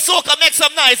ready some soca, make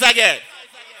some noise again.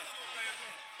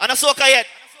 And a soca yet.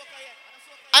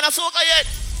 And a soca yet.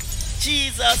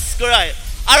 Jesus Christ.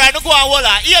 Alright, no go on,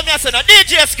 Walla. Hear me, I say, no,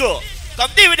 DJ Screw.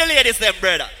 Come deal with the ladies, then,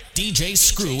 brother. DJ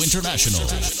Screw International.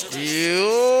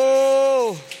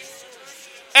 Yo.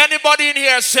 Anybody in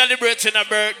here celebrating a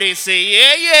birthday, say,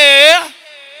 yeah, yeah.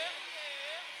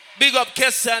 Big up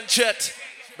Kess and Chet,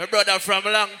 my brother from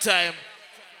a long time.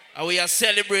 And we are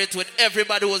celebrating with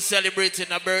everybody who's celebrating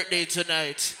a birthday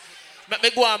tonight. Let me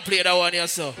go and play that one here,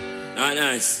 so. Ah,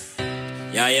 nice.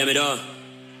 Yeah, hear me though.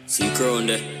 See crowd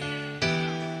there.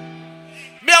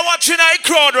 Me are watching a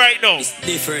crowd right now. It's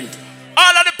different.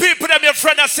 All of the people that your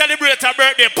friend are celebrating a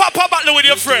birthday. Pop a battle with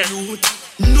your friend.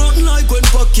 Nothing like when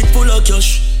pocket full of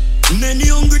cash.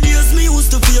 Many hungry days me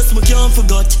used to face, me can't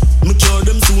forget. Me cure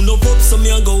them soon up, so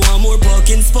me a go one more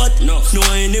parking spot. No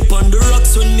I ain't up on the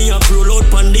rocks when me a roll out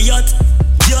on the yacht.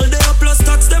 Girl they a plus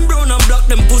tax, them brown and black,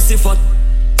 them pussy fat.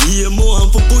 Yeah, more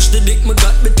and for push the dick me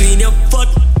got between your foot.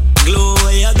 Glow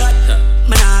where you got,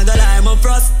 man I go lie my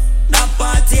frost. That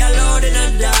party alone in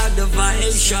a dog, the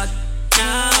vibe shot.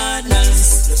 Nah,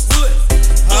 nice, let's do it.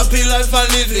 Happy life I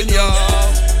live in,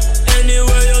 y'all.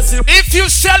 If you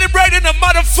celebrating a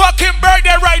motherfucking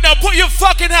birthday right now, put your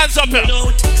fucking hands up here.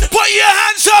 Put your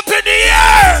hands up in the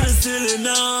air.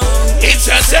 It's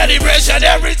a celebration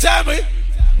every time. When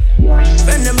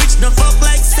the bitch no fuck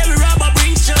like Sally Robber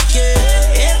brings Chucky.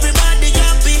 Everybody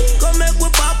happy, come make we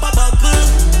pop a buckle.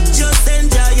 Just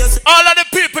enjoy yourself. All of the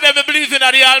people that believe in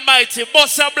the Almighty,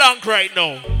 Bossa Blanc right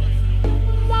now.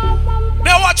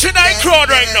 They're watching that crowd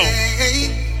right now.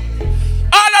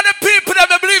 All of the people that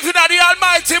believe in the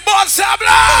Almighty, Bossa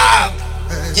Blanc.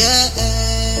 Yeah.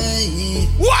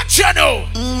 What you know?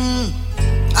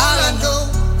 All I know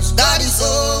is God is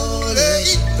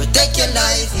holy. Protect your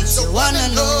life, it's the one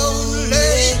and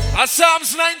only. And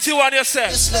Psalms 91, you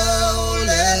say.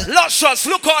 Luscious,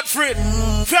 look out for it.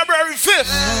 February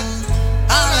 5th.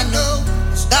 All I know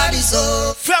is God is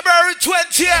holy. February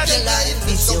 20th. Your life,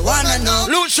 it's the one and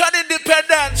only. Lucian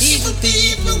Independence. Evil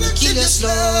people will kill you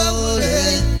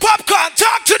slowly. Popcorn,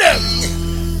 talk to them.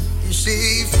 You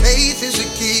see, faith is a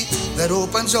key that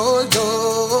opens all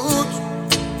doors.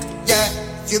 Yeah,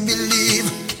 if you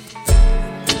believe.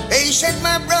 Patient,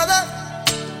 my brother,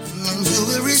 you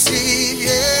will receive,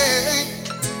 yeah.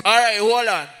 Alright, hold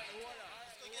on.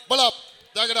 Pull up,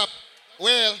 drag it up.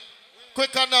 Well,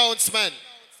 quick announcement.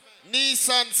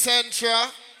 Nissan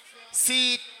Sentra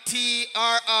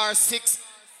CTRR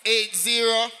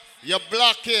 680. You're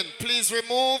blocking. Please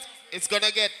remove. It's going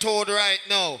to get towed right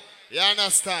now. You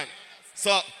understand?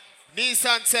 So,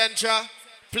 Nissan Sentra,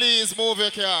 please move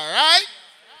your car, right?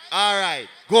 All right,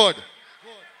 good.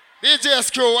 DJ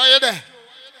Screw, are you there?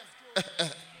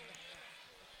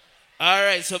 All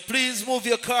right, so please move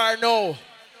your car now.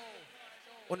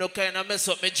 We no kind of mess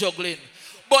up my juggling.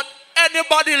 But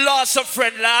anybody lost a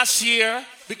friend last year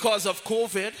because of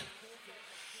COVID?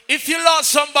 If you lost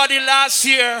somebody last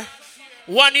year,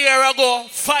 1 year ago,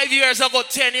 5 years ago,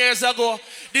 10 years ago,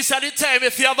 this is the time.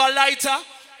 If you have a lighter,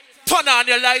 turn on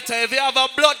your lighter. If you have a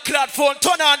blood clot phone,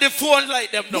 turn on the phone,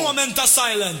 light them now. Moment of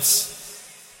silence.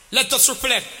 Let us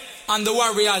reflect on the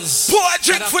warriors. Pour a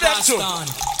drink for them too.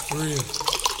 Real.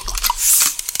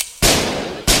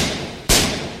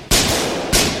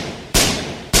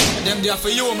 Them there for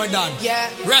you, my Dan. Yeah.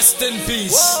 Rest in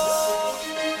peace. Whoa.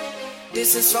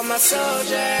 This is for my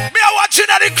soldier. Me are watching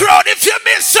at the crowd. If you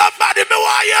miss somebody, me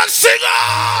want you to sing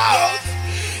out.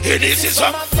 This is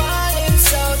for my fallen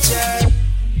soldier.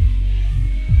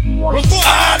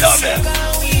 I love it.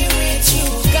 We with you,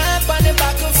 God on the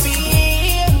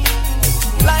battlefield.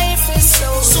 Life is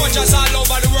so soldiers all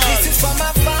over the world. This is for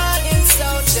my fallen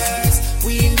soldiers.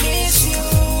 We miss you.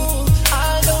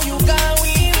 Although you got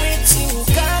we with you,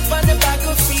 God on the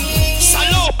battlefield.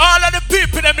 Salute all of the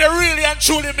people that me really and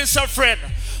truly miss a friend.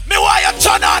 Me why you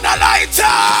turn on the lighter.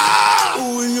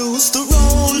 We used to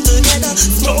roll together,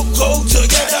 smoke out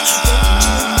together.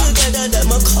 Together,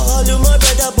 them I call you my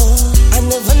brother, boy. I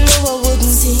never knew I wouldn't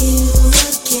see you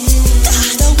again.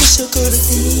 God, I wish I could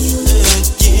see you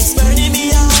again. It's burning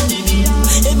me out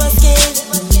in my skin,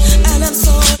 and I'm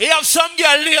so. You have some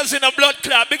girl lays in a blood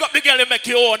clot. Big up the girl who make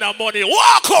you own her money.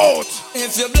 Walk out.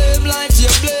 If you blame like you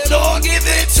blame, don't give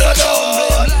it to no.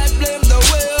 Blame the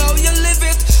way how you live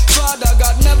it. Father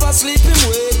God never sleep him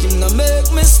wake him, no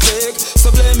make mistake.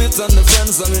 So blame it on the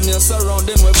friends and in your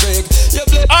surrounding we fake. You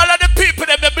blame all of the people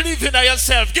that believe in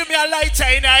yourself. Give me a lighter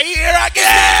in a ear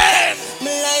again.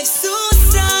 My life's too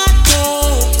sad,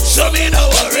 so me no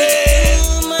worry.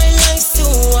 My life's too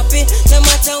happy. No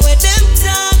matter where them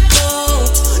talk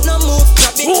about, no move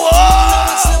crappy. No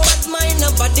watch no bad mind,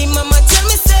 nobody. Mama tell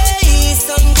me say,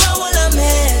 son, go while I'm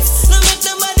here. No make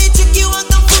nobody trick you and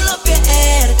come pull up your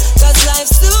head. Cause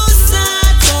life's too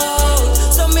sad,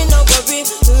 so me no worry.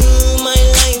 My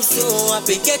life's too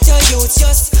happy. Get your youth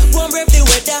just one brave the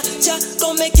weather.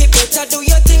 Go make it better. Do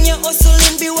your thing, you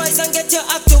hustling, be wise and get your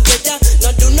act together.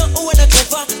 Now do not owe the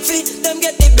clever. Fi them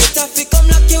get the better. Fi come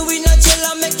lock you in a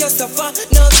jail and make you suffer.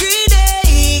 No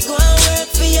greedy. Go and work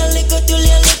for your little till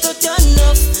your little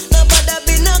enough. Nobody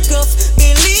be no gruff.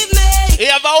 Believe me.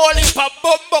 You have a whole heap of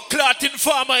bumbo clot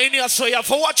informer in here, so you have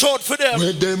to watch out for them.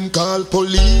 Where them call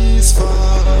police for?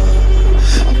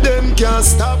 Them can't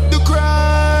stop the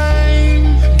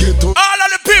crime. Get up. All of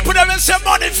the people that will say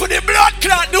money for the blood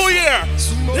clot New Year.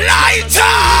 Lighter!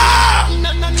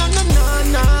 Na na na na na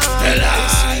na. Life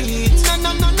sweet. Na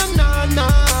na na na na na.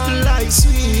 Life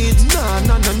sweet. Na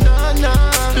na na na na.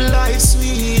 Life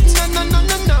sweet. Na na na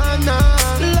na na na.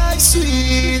 Life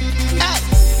sweet. Hey,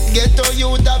 get to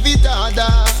you, David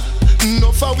Ada.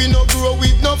 No for we no grow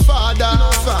with no father.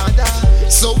 No father.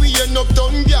 So we end up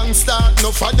done gangster.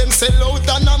 No for them sell out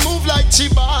and I move like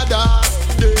Chibada.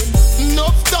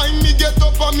 Enough time me get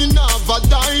up and me now have a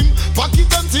dime.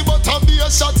 Pocket empty but I be a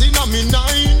shot in a me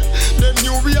nine. Them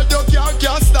new radio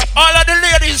can't stop. All of the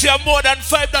ladies, you have more than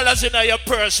 $5 in your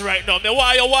purse right now. Me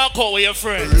why you walk out with your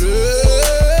friends?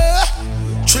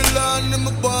 Chill on in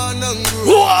my born and grow.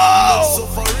 Whoa!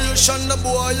 Sufferation the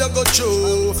boy you go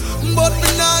through. But me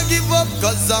not give up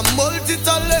cause I'm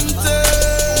multi-talented.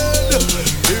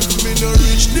 If me no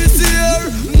reach this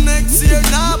year, next year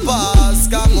nah pass.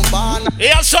 Come on.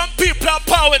 Yeah, some people are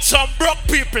power with some broke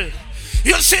people.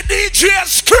 You see DJ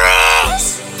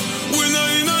Screws? We not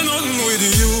in nothing with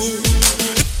you.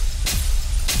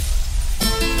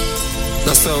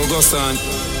 That's how it goes on.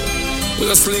 We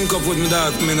just link up with me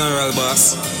dog Mineral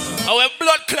Boss. Our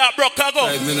blood clot broke I go.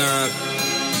 Like Mineral.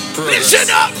 Listen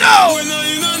up now. We not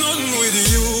in nothing with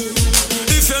you.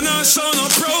 If you're not showing no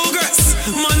progress,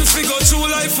 man figure through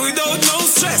life without no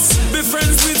stress. Be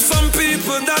friends with some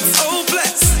people that's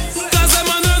hopeless. Cause them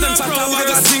another talk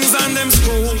about things and them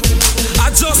school. I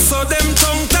just saw them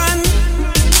tongue tan.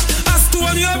 As to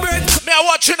on your bread. Me I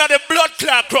watching at the blood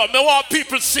clot crowd. Me want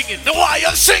people singing. Me why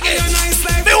you singing?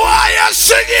 Me why you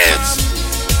singing?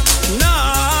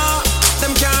 Nah,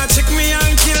 them can't trick me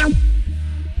and kill.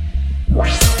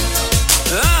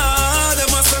 Ah,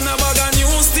 them must send a bag of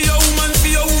news to your woman for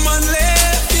your woman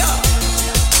left. Yeah,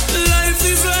 life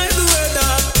is like the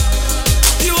weather.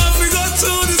 You have to go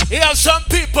through this. Yeah, some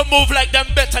people move like them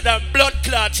better than blood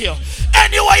clot here.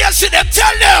 Anyway, you see them,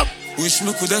 tell them. Wish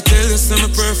me coulda tell you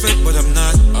I'm perfect, but I'm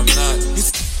not.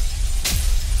 It's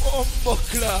oh my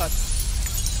God.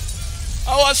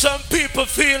 How some people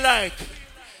feel like?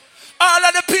 All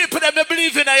of the people that may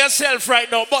believe in yourself right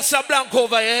now, bust a blank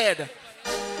over your head.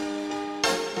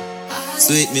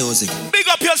 sweet music. Big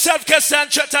up yourself,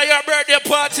 Cassandra, to your birthday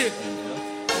party.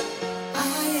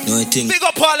 No, I think. Big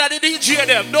up all of the DJ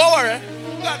them, don't worry.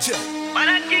 Gotcha.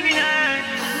 I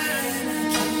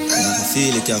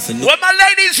feel it, I feel it. Well, my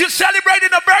ladies, you're celebrating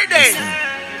a birthday.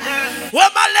 Well,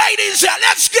 my ladies,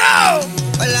 let's go.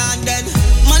 Well, and then,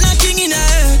 man, a king in a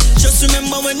head. Just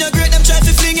remember when you're great, them try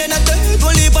to fling in a dirt.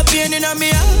 Won't leave a pain in me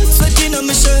heart, sweating on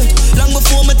my shirt. Long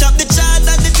before me top the chart,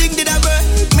 and the thing did I work.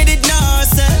 Me did not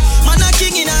say, man, a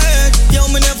king in a head. Yo,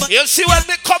 me never. You see when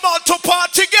me come out to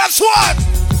party, guess what?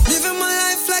 Living my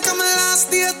life like I'm my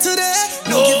last day today.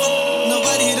 No give up,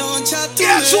 nobody don't chat to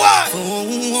Guess me. what?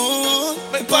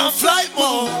 Me pan flight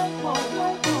mode.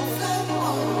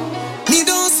 Me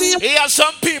don't see. Here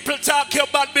some people talk your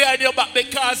bad behind your back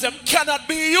because them cannot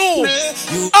be you. All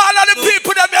of the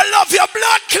people that may love your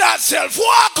blood class self,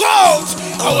 walk out.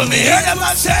 I will be hear them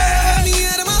and say.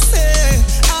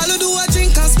 All I do I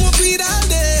drink and smoke weed all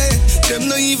day.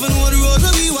 Them not even what the road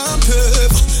where we want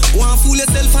perp. Want fool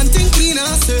yourself and think clean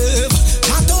and serve.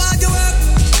 Matter how you work,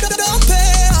 don't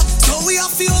pay. So we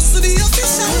have to hustle the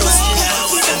official way.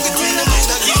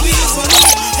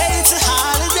 Hey, it's a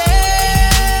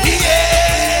holiday.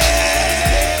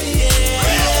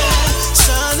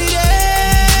 Sunny day.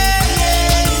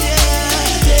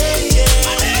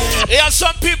 Yeah,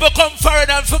 some people come forward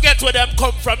and forget where them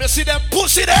come from. You see them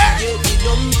pussy there?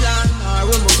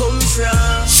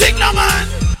 Sing now, man.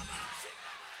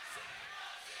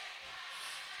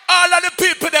 All of the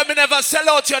people that may never sell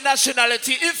out your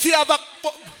nationality. If you have a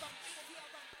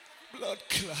blood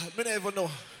clot, me never know.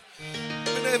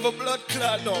 Me never blood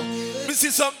clot no. Me see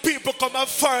some people come and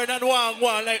foreign and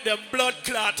one like them blood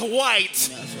clot white.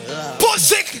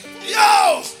 Pussy,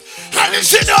 yo, and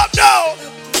listen up now.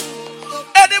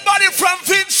 Anybody from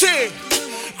Vinci,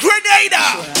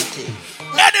 Grenada,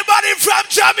 anybody from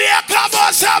Jamaica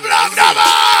must have loved the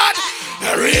man.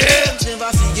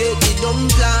 Never forget the dumb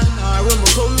plan or where we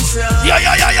come from. Yo.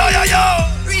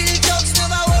 Real talks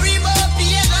never worry about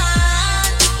being man.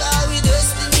 Cause we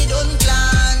destiny don't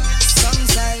plan. Some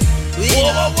say we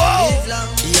live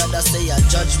long. The other say a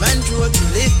judgment road to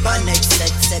live. My next set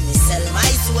say me sell my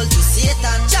soul to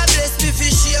Satan. God bless me for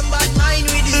shame bad mind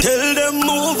with it. Tell them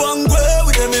move and go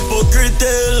with them hypocrite.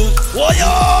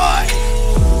 Why?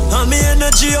 And me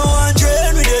energy I want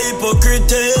drain with the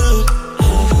hypocrite.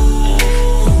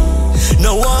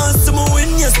 Now once them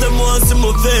win, yes, them once them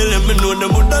fail. And me know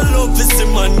them would love to see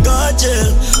man God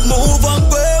jail. Move and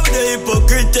go with the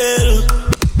hypocrite.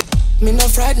 Me no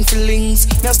frightened feelings,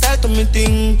 me a start to me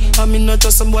thing. And me not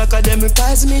just some boy cause them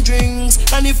pass me drinks.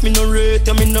 And if me no rate,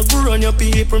 me no go run your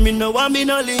people. Me no want me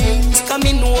no links. Cause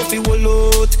me know if you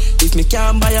will out. If me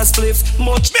can't buy a spliff,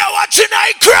 much me a watching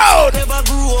I crowd. Never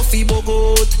grew up fi bug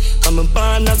out. Cause me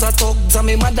born as a thug, so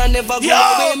me mother never go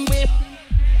away.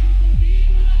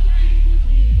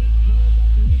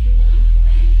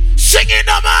 Sing it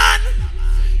now, man.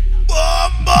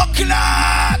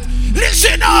 Bumbleclad.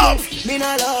 Listen up. Me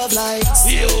no love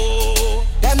likes you.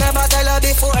 Them never tell her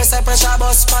before, say pressure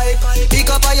bus pipe. Pick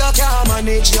up how you can't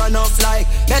manage your enough like.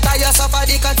 Better you suffer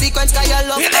the consequence cause you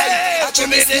love like. Actually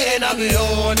me staying on me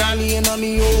own, and me in on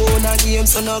me own. A game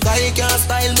so no guy can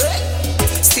style me.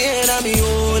 Staying on me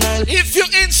own. If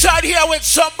you're inside here with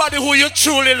somebody who you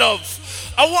truly love,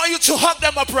 I want you to hug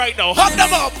them up right now. Hug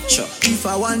them up. Sure. If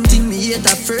I want thing, me hate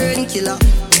a fern killer.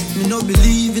 Me no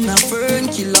believe in a fern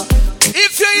killer.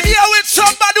 If you're in here with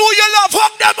somebody who you love,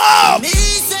 hug them up. Me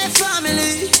say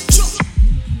family.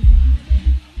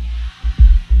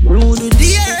 Rule the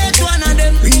earth, one of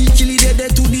them. Real kill it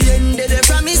dead to the end, dead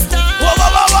from his start.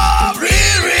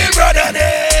 Real brother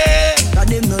there. Cause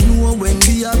them no know when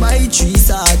we are buy 3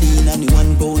 sardine and the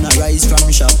 1 pound of rice from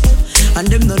shop. And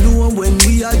them no know when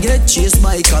we are get chased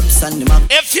by cops and them.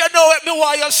 If you know it, me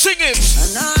why you sing it.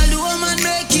 And all the woman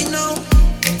make it now.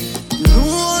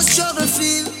 No struggle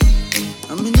feel.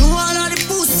 I mean know all of the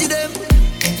pussy them.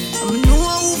 I mean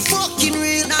know who fucking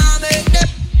real now make them.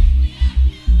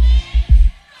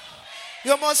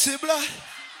 You must see blood.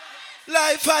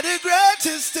 Life are the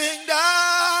greatest thing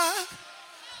that.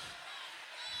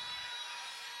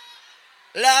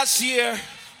 Last year,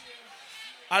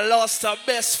 I lost a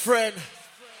best friend,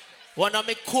 one of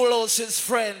my closest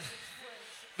friends,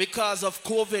 because of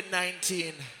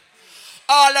COVID-19.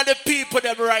 All of the people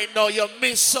them right now, you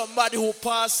miss somebody who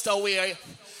passed away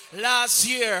last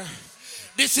year.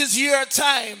 This is your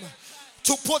time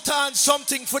to put on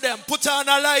something for them. Put on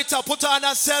a lighter, put on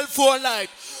a cell phone light.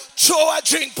 Throw a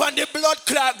drink on the blood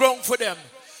clot ground for them.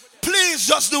 Please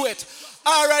just do it.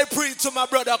 R.I.P. to my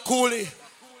brother Cooley.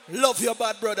 Love your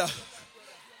bad brother.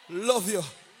 Love you.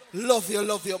 Love you,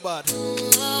 love you bad.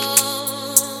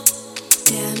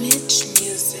 Damage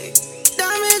music.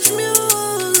 Damage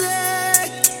music.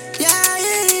 Yeah.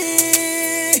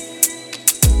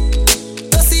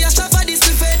 Don't see a shot for this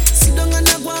buffet. Sit down on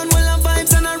the ground while I'm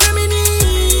vibes and I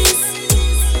reminisce.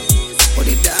 But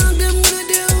the dog them gonna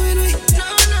deal with me. No.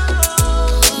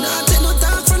 Not take no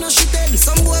talk for no shit.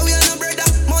 Some boy we are no brother,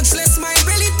 much less my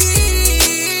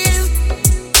relative.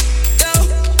 Yo,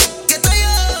 get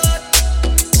tired.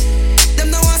 Them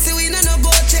no want see we no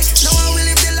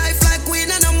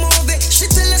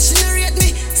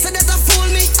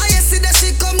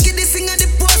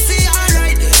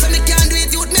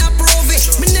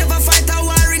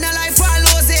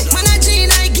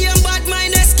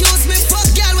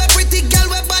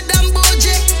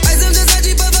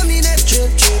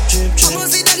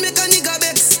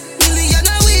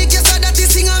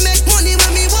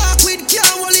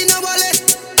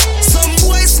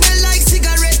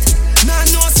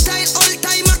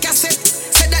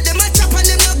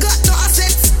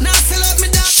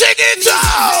it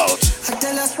out. I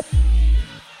tell us.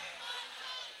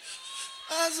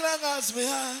 As long as me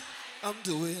I'm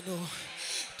doing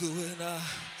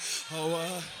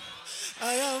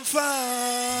I am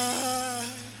fine.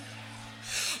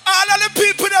 All of the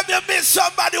people that you miss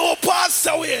somebody who passed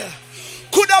away.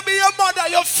 Could that be your mother,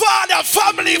 your father,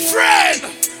 family, friend?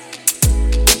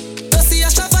 Don't see a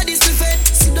shop for this buffet.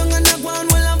 Sit down on the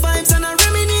ground while I'm vibes and I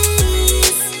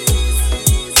reminisce.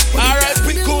 Alright,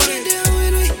 be cool.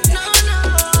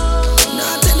 No,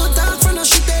 take no talk for no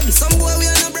shit. Some boy we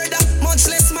are no brother, much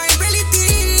less my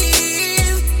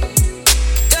relative.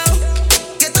 Yo,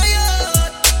 get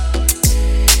tired.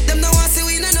 Them now want see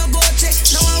we no go check.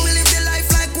 Now I will live the life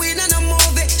like we no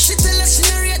movie. She tell us she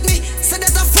narrate me, so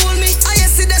that I fool me. I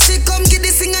see that she come get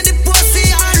this thing at the pussy.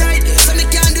 Alright, so me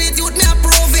can't do it, youth me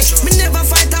approve it. Me never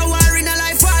fight a war in a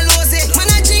life I lose it.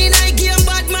 Man a Gene, I game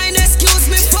bad mind,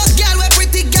 excuse me. Fuck girl, we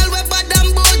pretty girl, we bad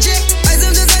and bougie. I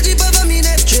some just a jeep over me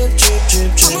neck. Trip.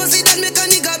 I'm gonna see that make a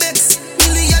nigga vex.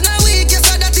 Million a week, yes,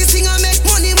 so that this thing I make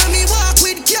money when me walk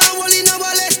with can't hold in a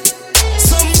wallet.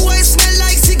 Some boys smell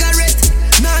like cigarette.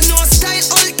 Nah, no style,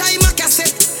 all time a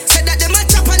cassette. Said that them a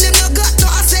chop and them no got no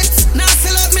assets. Now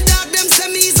sell out me dog, them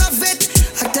say me is a vet.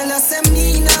 I tell her, say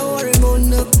me now worry about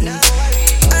nothing.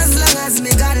 As long as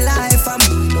me got life, I'm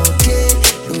doing okay,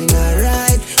 doing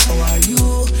alright. How are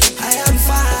you? I am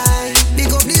fine. Big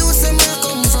up the youth, say me I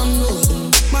come from nothing.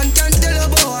 Man can't tell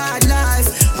about hard life.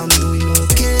 I'm doing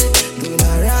okay, doing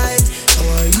alright. How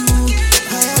are you?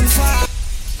 I am fine.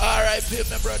 Alright,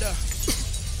 my brother.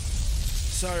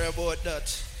 Sorry about that.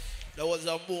 That was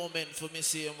a moment for me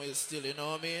seeing we still, you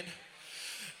know what I mean?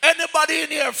 Anybody in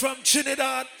here from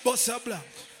Trinidad, Bossa Blanc?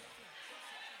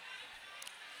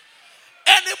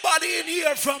 Anybody in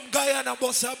here from Guyana,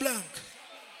 Bossa Blanc?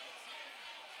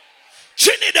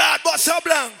 Trinidad, Bossa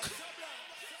Blanc.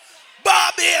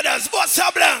 Barbados,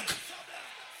 Bossa Blanc.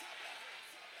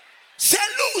 St.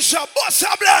 Lucia,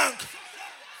 Bossa Blanc.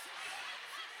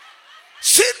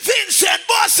 St. Vincent,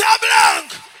 Bossa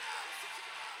Blanc.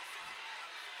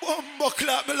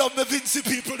 Buckler, me love me Vincy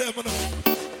people them, you know.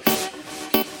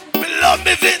 Me love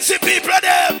me Vincy people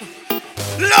them.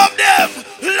 Love them,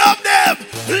 love them,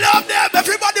 love them.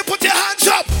 Everybody put your hands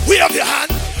up. Wave your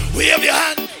hand, wave your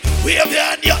hand, wave your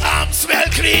hand. Your arms smell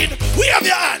clean. Wave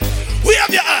your hand, wave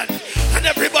your hand. And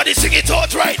everybody sing it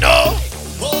out right now.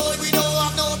 Boy, we don't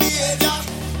have no behavior.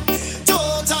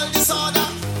 Total disorder.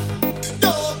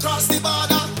 Don't cross the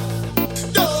border.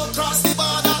 Don't cross the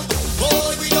border.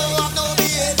 Boy, we don't have no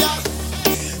behavior.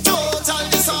 Total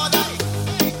disorder.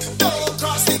 Don't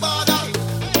cross the border.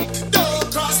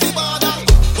 Don't cross the border.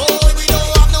 Boy, we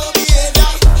don't have no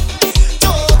behavior.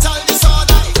 Total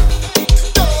disorder.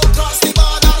 Don't cross the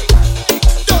border.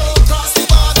 Don't cross the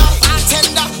border.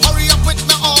 Bartender, hurry up with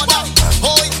my order.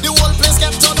 Boy, the whole place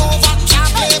get turned over. Can't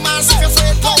play man if you're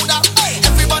afraid powder.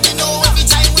 Everybody know every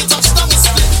time we touch them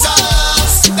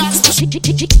splinters.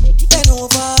 Bend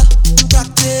over,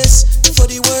 practice for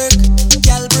the work.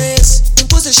 Gal brace,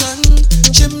 position,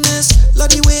 gymnast. Love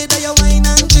the way that you whine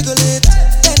and jiggle it.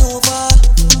 Bend over,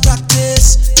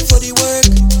 practice for the work.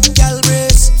 Gal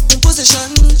brace,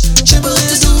 position, dribble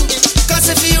it. Cause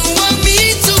if you want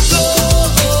me to go,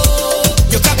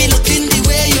 you can be looking the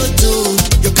way you do.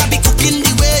 You can be cooking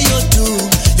the way you do.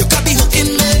 You can be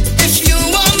hooking me. If you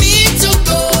want me to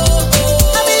go,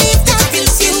 I believe that you can be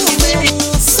looking the way you do.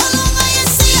 So long as you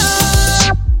see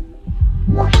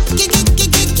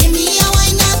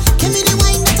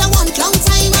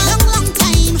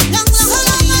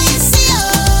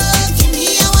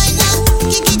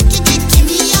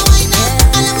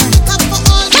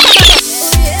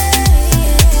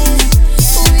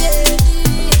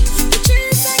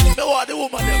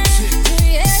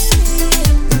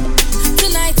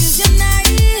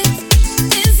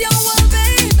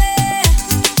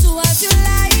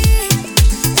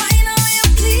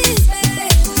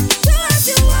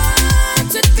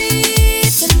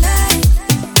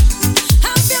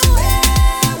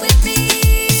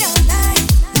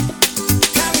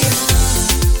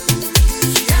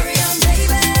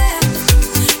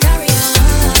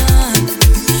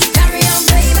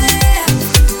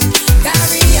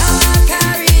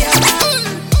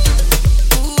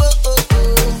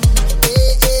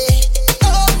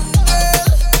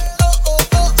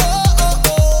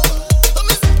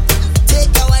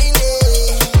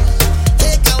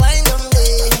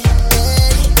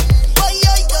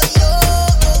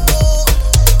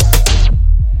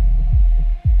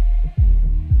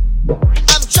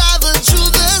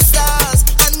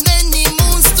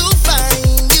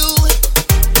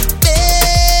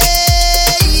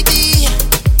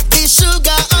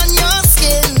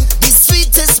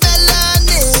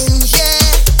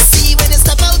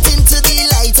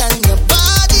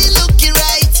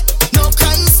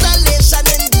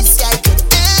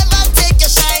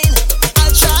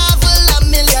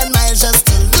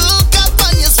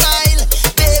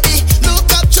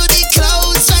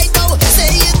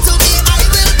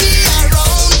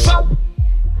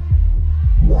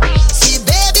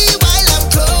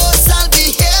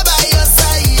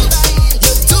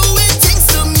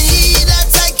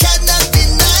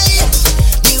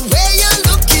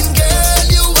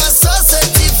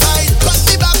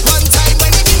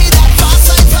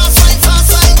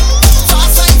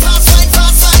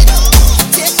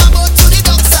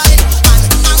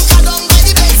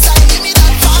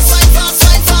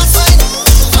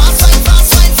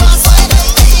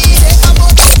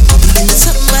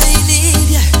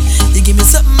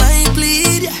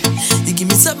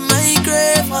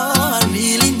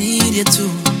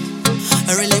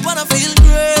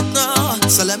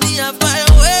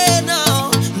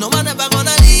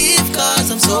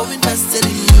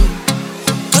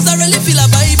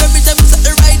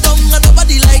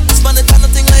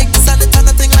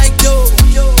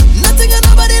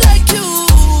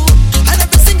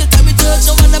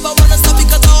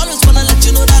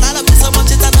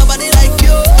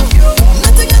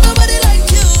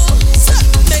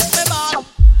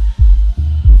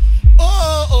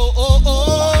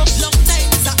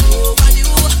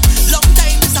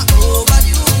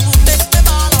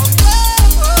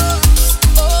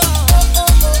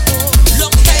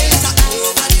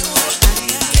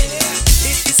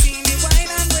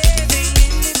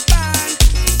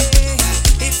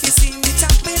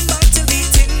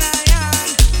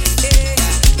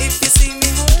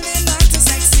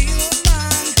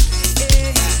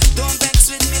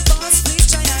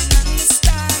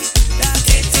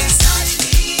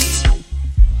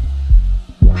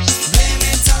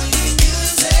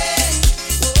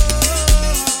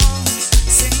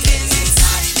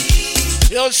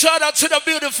Yo, shout out to the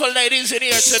beautiful ladies in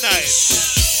here tonight.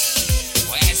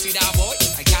 Boy, I see that boy.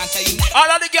 I can't tell you nothing.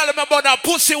 All of the girls remember that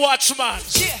pussy watchman.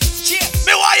 Yeah, yeah.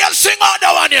 Me why you sing out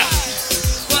that one, yeah?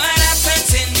 What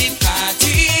happens in the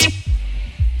party?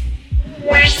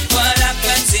 What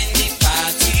happens in the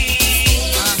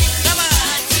party? Come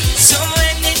on. So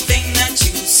anything that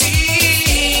you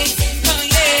see, oh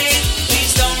yeah,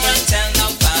 please don't run tell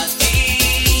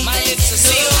nobody. My lips are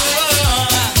so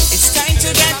it's time to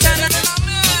get done.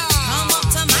 Come up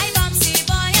to my bumpsy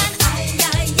boy and ay,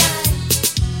 ay, ay.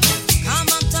 Come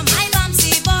up to my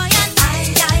bumpsy boy and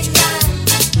ay, ay, ay.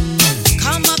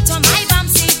 Come up to my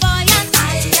bumpsy boy and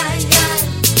ay, ay, ay.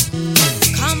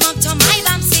 Come up to my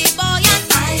bumpsy boy and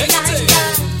ay, ay,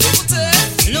 ay.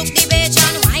 Look the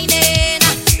Bajan whining,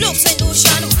 look St.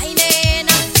 Lucian whining,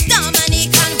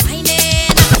 Dominican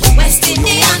whining, West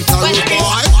Indian. Rude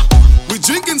boy, we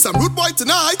drinking some rude boy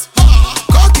tonight.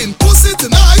 Cocking pussy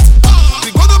tonight.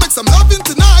 We gonna make some loving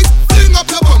tonight. Fling up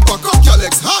your bumper, cock your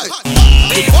legs high.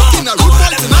 We fucking a rude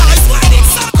boy tonight.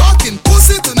 Cocking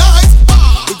pussy tonight.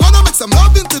 We gonna make some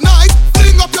loving tonight.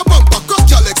 Fling up your bumper, cock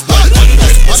your legs high.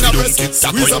 On a breast,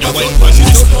 squeeze up a foot.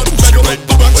 No blood, red wet,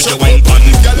 back shot.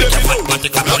 Girl, let me know.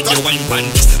 When you wine pan,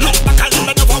 look back and let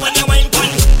me know when you wine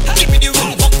pan. Give me the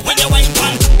room up when you wine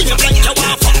pan. Be a blind you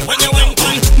want fuck when you wine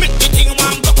pan. Make the thing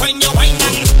warm up when you wine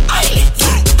pan. I lick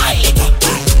up, I lick up,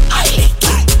 I lick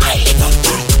up, I lick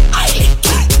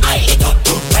up, I lick up.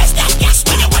 Press that gas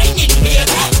when you wine in, baby.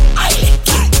 I lick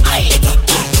up, I lick up,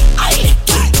 I lick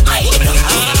up, I lick up,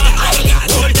 I lick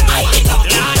up, I lick up.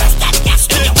 Press that gas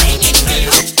when you wine in,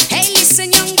 baby. Hey,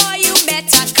 listen, young boy, you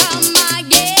better come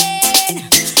again.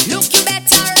 Look, you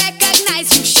better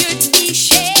recognize you should be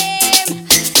shamed.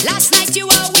 Last night you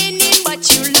were winning, but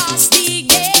you lost the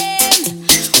game.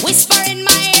 Whisper in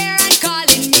my ear and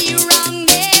calling me wrong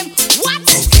name. What?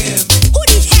 Who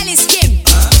the hell is Kim?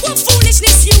 What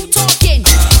foolishness you talking?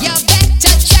 You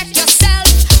better check yourself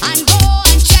and go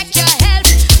and check your health.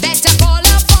 Better call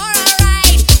her for a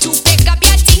ride to pick up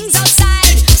your things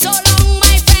outside. So long,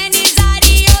 my friend, is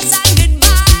adios and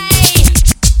goodbye.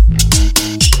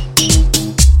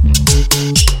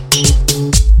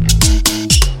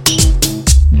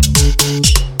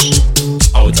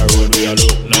 Outer road we a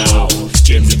look now.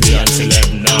 James the and celeb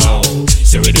now.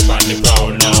 Say we the band the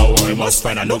proud now. We must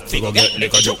find a look to go get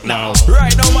liquor joke now.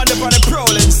 Right now, man, they're on the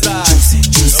prowling style.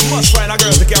 You must find a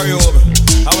girl to carry over.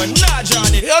 I will not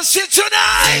join it. You see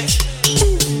tonight.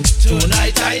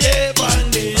 Tonight I live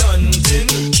on the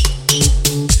hunting.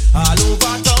 All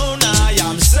over town I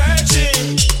am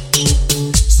searching.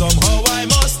 Somehow I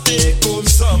must take home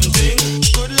something.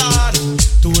 Good lord.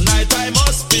 Tonight I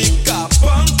must pick a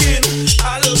pumpkin.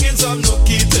 I look in some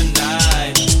nookie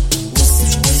tonight.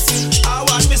 I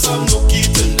want me some nookie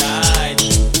tonight.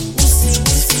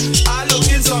 I look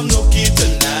in some nookie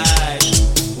tonight.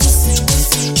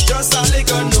 Just a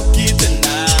little nookie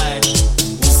tonight.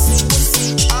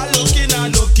 I look in a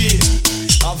nookie.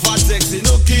 A fat sexy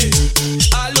nookie.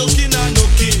 I look in a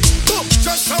nookie.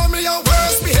 Just show me your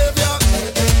worst behavior.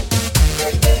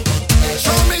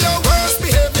 Show me your worst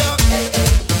behavior.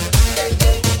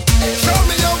 Show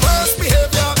me your worst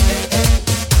behavior.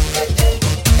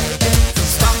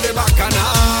 Stop the bacchanal.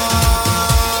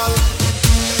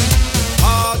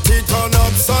 Party turn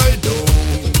upside down.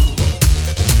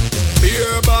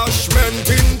 Beer bashment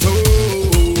in tow.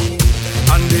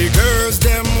 And the girls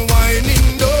them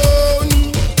whining down.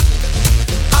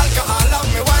 Alcohol have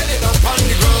me whining up on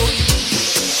the ground.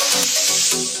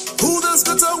 Who does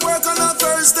go to work on a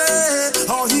Thursday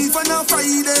or even a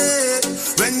Friday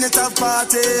when it have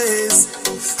parties?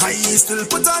 I still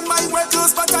put on my wet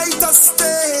clothes, but I just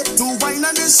stay to wine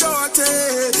on the shorty.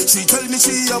 She tell me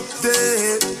she up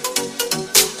there.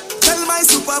 Tell my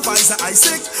supervisor I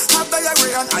sick, have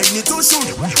diarrhea and I need to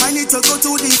shoot. I need to go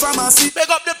to the pharmacy. Big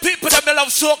up the people that love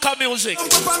soca music.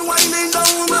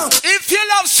 If you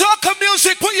love soca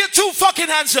music, put your two fucking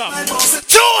hands up. 2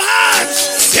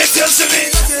 hands! If you see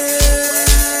me.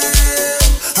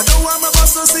 I don't want my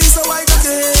boss to see, so I got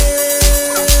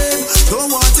it. Don't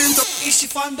want him to. Is she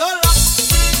from the lock?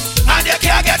 And you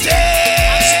can't get in.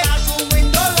 And she bedroom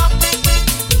window lock.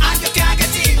 And you can't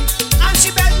get in. And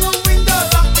she bedroom window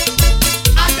lock.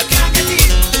 And you can't get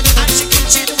in. And she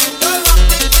kitchen window lock.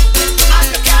 And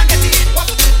you can't get in.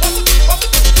 Wop.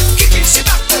 Kicking she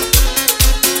back up.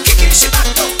 Kicking she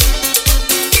back up.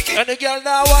 And the girl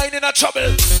now whining a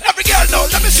trouble. Every girl know,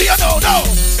 let me see you now.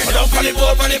 Hold on for the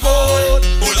pole, for the pole.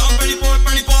 Hold on for the pole,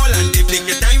 for the pole. And dip, take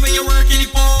the time when you work in the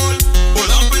pole.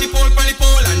 Hold on for the pole,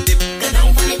 and dip. Go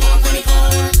down for the pole, for the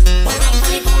pole. Hold on for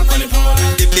the pole, for the pole.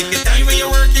 And dip, take the time when you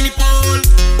work in the pole.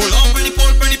 Hold on for the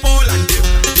pole, and dip.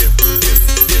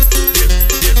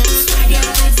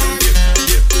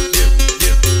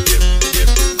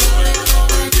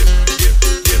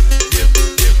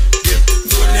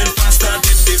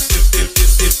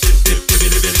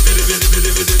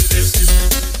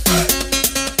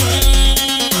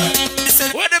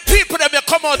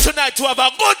 have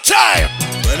a good time.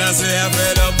 When I say I'm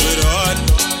fed up with hard.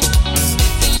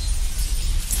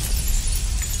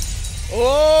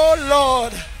 Oh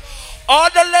Lord. All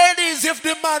the ladies, if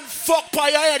the man fuck by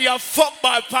your head, you fuck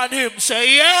by upon him.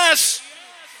 Say yes.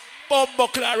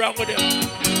 Bumbuckle around with him.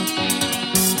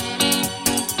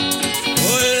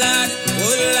 Oh lad,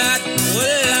 oh lad, oh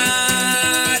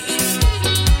lad.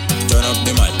 Turn up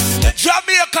the mic.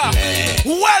 Jamaica,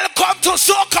 welcome to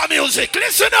soca music.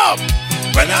 Listen up.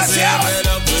 When I say I'm fed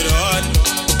up with hard.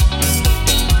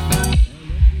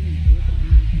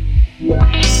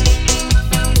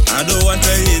 I don't want to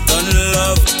hate on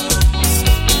love,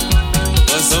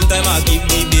 but sometimes I keep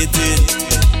debating.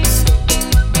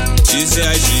 She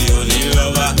say she only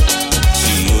lover,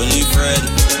 she only friend.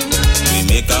 We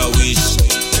make a wish,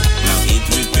 now it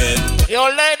repent. Yo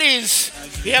ladies,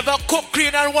 you ever cook,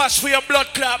 clean and wash for your blood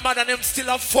clot man and him still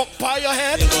a fuck by your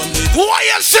head? Who are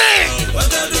you sing?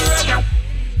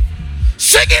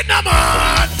 Sing it now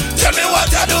man. Tell me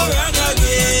what I do wrong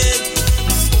again.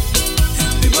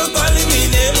 People calling me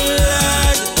name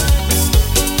lad.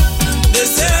 They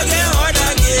say I get hard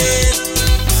again.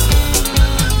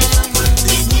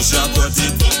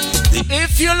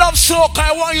 If you love soca,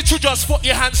 I want you to just put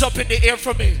your hands up in the air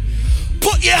for me.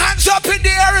 Put your hands up in the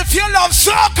air if you love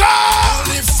soca.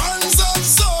 Only fans of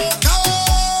soca.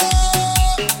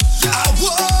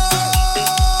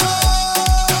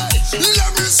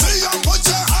 Let me see you put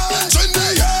your hands in the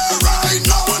air right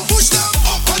now and push them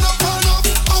up and up and up,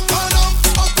 up and up,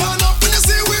 up and up. When you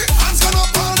see we hands gone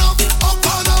up and up, up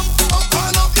and up, up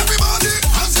and up. Everybody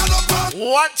hands gone up and up.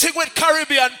 One thing with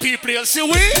Caribbean people, you see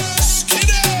we?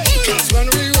 Cause when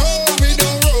we roll, we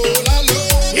don't roll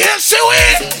alone. You see we?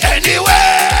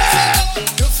 Anywhere.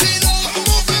 You feel I'm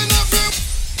moving up.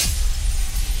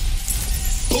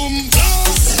 Boom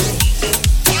blast.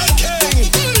 Viking.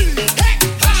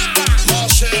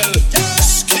 Marshall.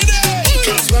 Yes, kidding.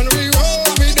 Cause when we roll,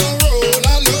 we don't roll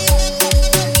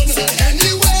alone.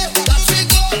 Anywhere that we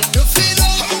go, you feel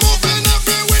I'm moving up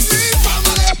with me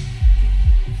family.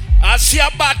 I see a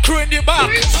bad crew in the back.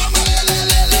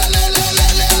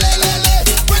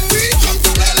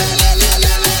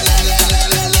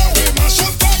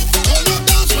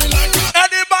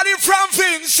 Anybody from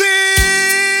Vinci?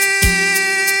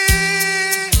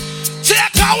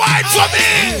 Take a wine for me.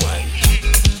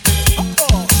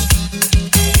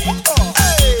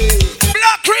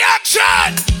 Black reaction.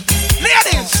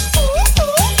 Ladies.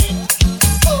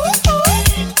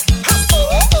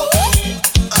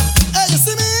 Hey, you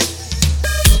see me?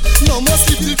 No more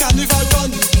sleep till carnival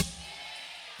run.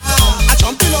 I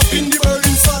jumping up in the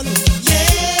burning sun.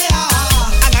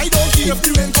 Yeah, and I don't care if the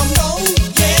rain come down.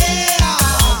 Yeah,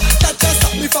 that can't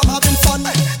stop me from having fun.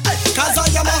 Cause I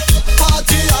am a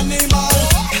party animal.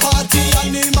 Party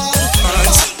animal.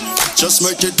 Just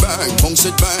make it bang, bounce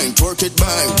it bang, twerk it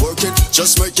bang, work it.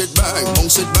 Just make it bang,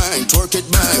 bounce it bang, twerk it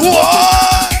bang.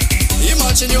 What?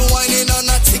 Imagine you whining on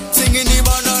a tick ting in the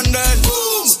van and then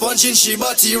boom, sponging she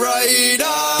body rider.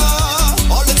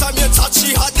 All the time you touch,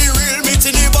 she had the real meat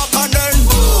in the back and then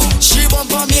boom, she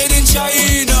bumper made in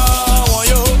China. Want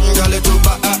you, girl, it too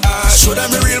bad. Show them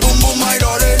the real boom boom, my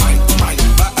darling.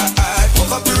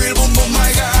 Pop up the real boom boom, my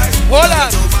guy. Hold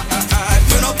on.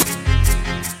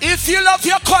 If you love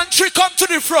your country, come to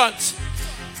the front.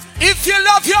 If you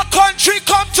love your country,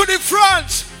 come to the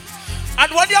front.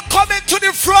 And when you're coming to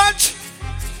the front,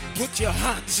 put your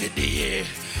hands in the air.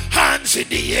 Hands in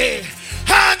the air.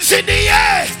 Hands in the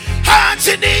air. Hands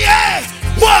in the air.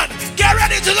 One. Get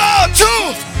ready to go.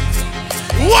 Two.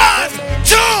 1,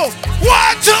 2.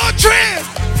 1, 2, 3.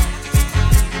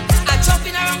 I'm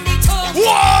jumping around the toe.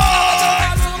 Whoa.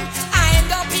 I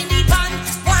end up in the pan.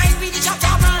 Wine with the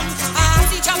chopper man. I have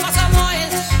the chopper some oil.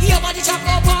 Your body chop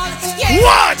up all.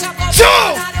 1, 2.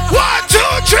 1, 2,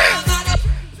 3.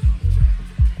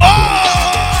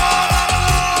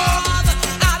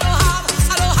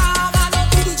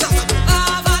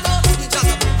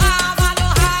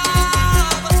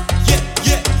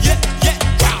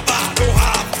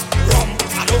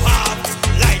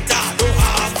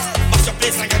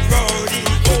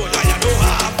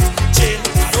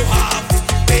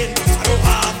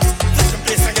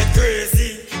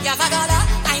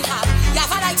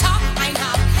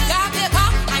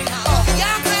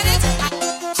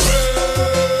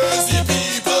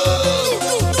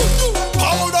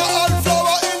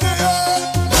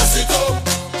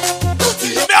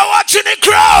 In the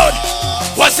crowd,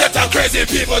 what's that crazy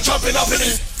people jumping up in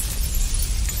it?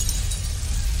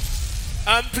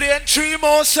 I'm playing 3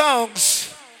 more songs,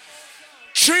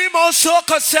 3 more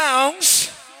soca songs,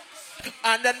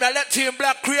 and then I let Team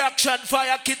Black Reaction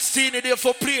Fire Kid Steenie there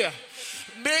for play.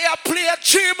 May I play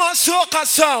 3 more soca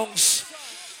songs?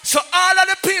 So all of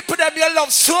the people that you love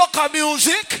soca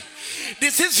music,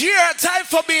 this is your time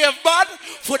for me, man.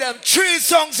 For them 3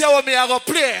 songs that me I go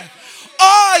play.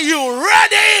 Are you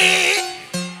ready?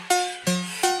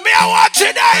 Me I watch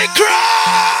it in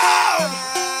crowd.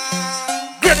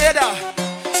 Grenada,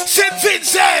 St.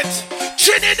 Vincent,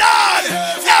 Trinidad,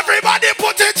 everybody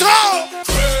put it on.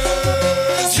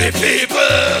 Crazy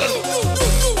people.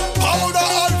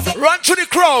 Run to the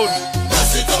crowd.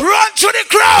 Run to the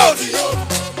crowd.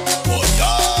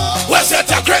 Where's that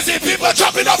crazy people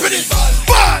jumping up in it?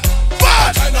 Bad,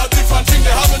 bad. Kind of different thing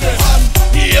they have in their hand.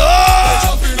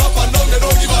 Yeah. Jumping up and down, they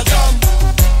don't give a damn.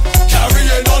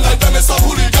 Carrying on like them is some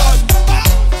hooligan.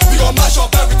 We gon' mash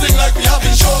up everything like we have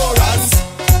insurance.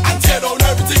 And tear down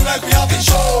everything like we have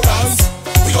insurance.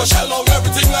 We gon' shell out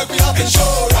everything like we have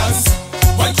insurance.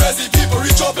 When crazy people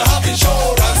reach up, they have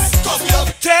insurance. Cause we have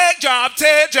take job,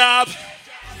 take job.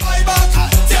 Buy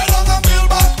back, tear down and build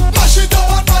back. Mash it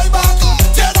up and buy back.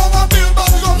 Tear down and build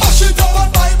back. We gon' mash it up and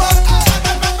buy back.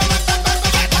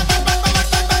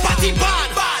 Party bad,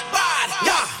 bad, bad.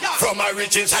 Yeah. From my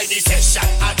rich inside the session,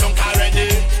 I drunk already.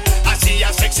 I see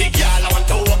a sexy girl, I want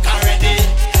to walk already.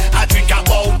 I drink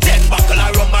about 10 buckle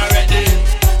of rum already.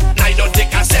 Now I don't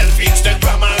take a selfie,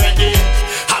 Instagram already.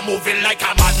 I'm moving like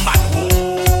a madman.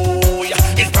 Oh,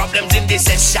 yeah. It's problems in this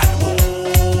session.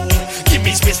 Oh, give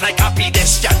me space like a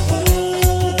pedestrian.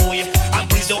 Oh, yeah. And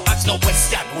please don't ask no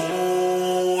question.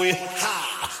 Oh, yeah.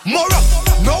 More up,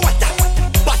 no water.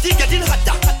 Body getting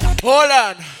hotter. Hold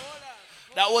on.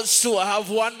 That was 2. I have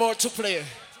 1 more to play.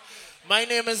 My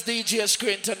name is DJ Screw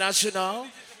International.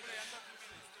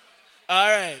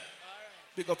 Alright.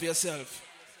 Pick up yourself.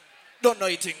 Don't know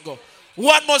it, go.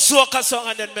 1 more soca song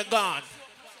and then we're gone.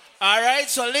 Alright,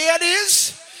 so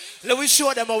ladies, let me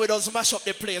show them how we don't smash up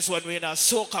the place when we're in a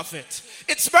soca fit.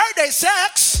 It's birthday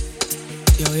sex.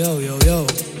 Yo, yo, yo, yo.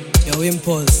 Yo,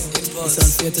 Impulse. It's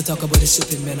unfair to talk about the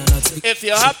shipping men and not speak. If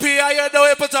you're happy, I you know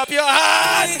you put up your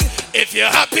hand. If you're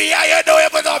happy, I you know you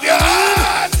put up your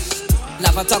hand.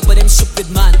 Lava talk about them stupid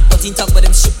man, but he talk about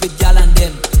them stupid gal and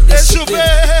them. They stupid.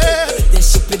 They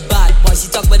stupid bad. Boys, he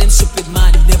talk about them stupid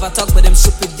man. He never talk about them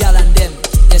stupid gal and them.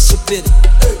 They stupid.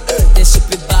 They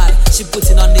stupid bad. She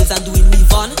putting on nails and doing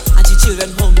leave on, and she children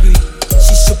hungry.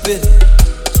 She stupid.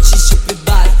 She stupid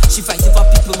bad. She fighting for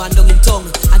people man down in tongue,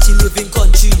 and she live in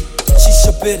country. She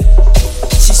stupid.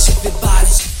 She stupid bad.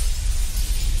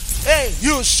 Hey,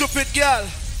 you stupid girl.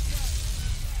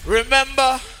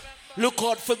 Remember, look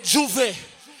out for Juve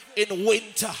in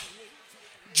winter.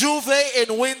 Juve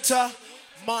in winter,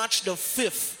 March the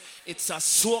 5th. It's a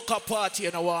soca party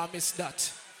and I want to miss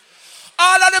that.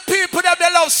 All of the people that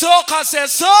they love soca say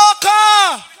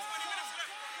soca.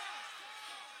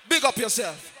 Big up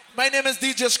yourself. My name is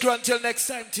DJ Screw. Until next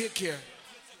time, take care.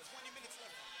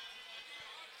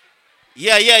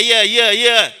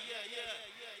 Yeah.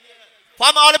 For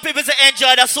all the people to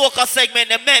enjoy the soca segment,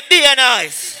 they may be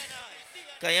nice.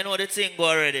 Because you know the thing go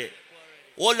already.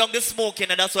 Hold on the smoking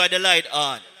and that's why the light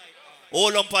on.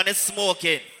 Hold on on the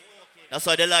smoking. That's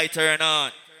why the light turn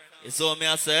on. You see what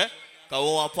I say? Because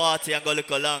we want party and go a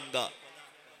little longer.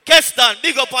 Keston,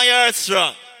 big up on your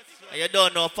strong. And you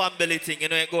don't know family thing, you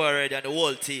know it go already and the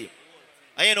whole team.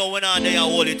 And you know when I'm there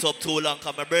and hold it up too long,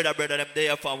 because my brother them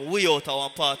there from way out of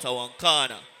one part of one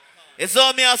corner. You see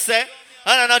what I say?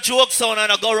 And a joke sound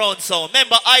and a go round sound.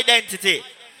 Remember identity.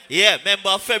 Yeah,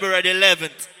 remember February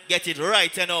 11th. Get it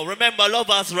right, you know. Remember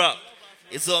Lovers Rock.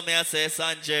 It's what I say,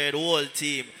 Sanjay, the whole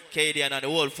team, Cadian and the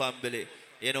whole family.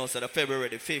 You know, so the February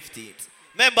 15th.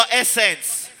 Remember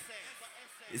Essence.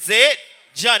 Is it?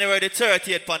 January the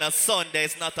 30th on a Sunday.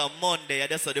 It's not a Monday.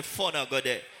 That's how the fun I go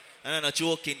there. And then a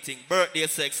joking thing. Birthday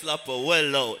sex slapper, well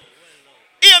loud.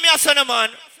 Hear me, son of man.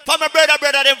 For my brother,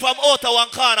 them from out of one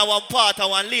corner, one part, of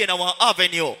one lane, and one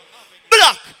avenue.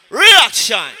 Black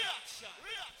reaction.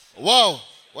 Wow.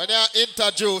 When they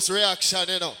introduce reaction,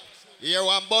 you know. Here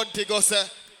one Bunty go say,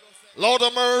 Lord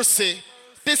of mercy,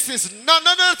 this is none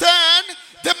other than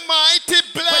the mighty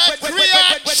black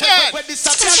reaction. Right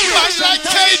like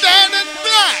K-Dan and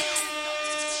Black.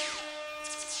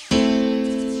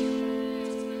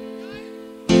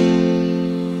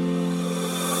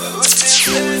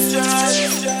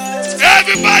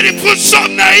 Everybody put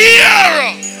something in the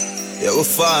air. Yeah, we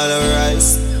fall and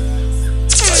rise.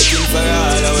 Fighting for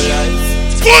all our life.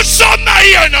 Put something in the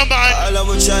air, no man. All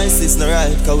our choices not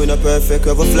right, cause we not perfect, we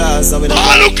have a flaws and we not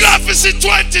all who graphics in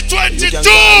 2022.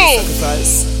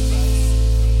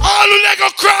 All who Lego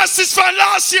crosses from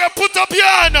last year, put up your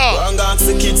hand. One gangs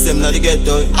the kids, them not the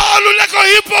ghetto. All who Lego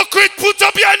hypocrite, put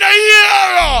up your hand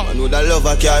here. Man with a love,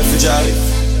 I care for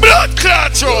jive. blood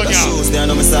clots on ya. Shoes, they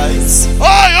know my size.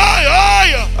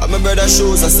 Aye. I'm my brother's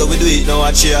shoes, that's how we do it now.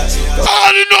 Watch here.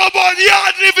 All you know about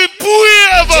yard living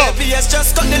forever. JPS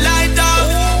just cut the light off.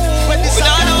 When the sun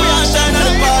shine on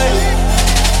the pipe.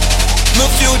 My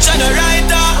future no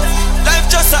rider. Life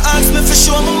just a ask me for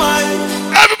show my mind.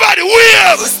 Everybody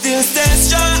wave. Still stay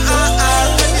strong.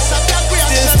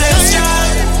 Still stay strong.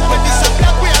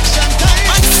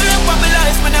 I'm straight for my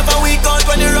life. Whenever we go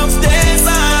when the rough days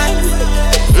on.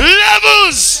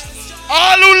 Levels.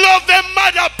 All who love them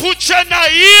mother put you in the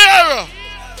ear.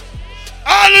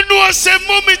 All who know say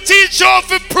mommy teach you how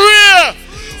to pray.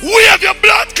 Wave your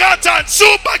blood cut and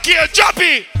super here,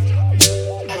 Chippy.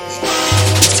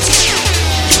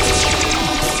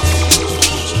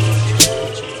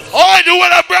 Oh, the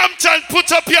one of Brampton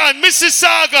put up here on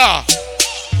Mississauga.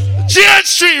 Jane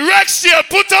Street, Rexdale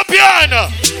put up here on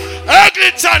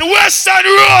Eglinton, Western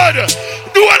Road.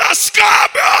 The one of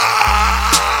Scarborough.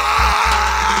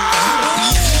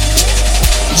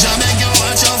 Jamaica,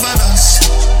 watch over us.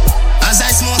 As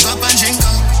I smoke up and drink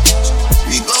up.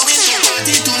 We going to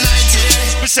party tonight,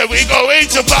 yeah. We say we going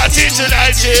to party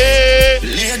tonight, yeah.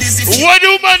 What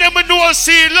do man ever know?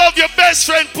 See, love your best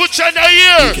friend, put you in the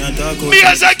ear. Me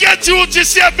as I get you to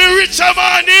see me rich a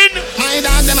man in. My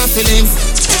dog them a feeling.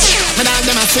 My dog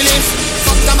them a feeling.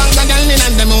 Fuck the bang the girl in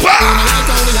and them out. Like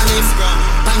how we a live.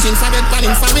 Punching for bed,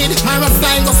 panning for it. My rough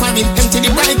flying go for it. Empty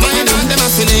the bright. My dog them a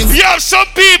feeling. You have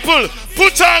some people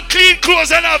put on clean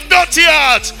clothes and have dirty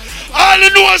heart. All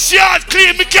you know is yard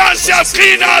clean. Me can't see a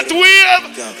clean heart.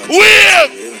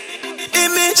 Wave.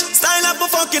 Image, style up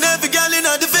for fucking every girl in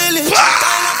the village. Style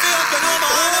up for up and over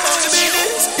all about the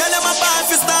business. Girl, I'm a bad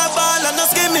for star ball and no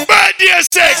skimming. Birthday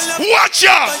sex, watch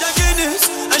out.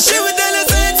 And she would tell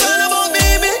us it's all about the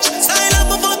image. Style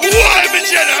up for fucking why me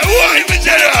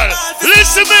general?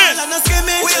 Listen me.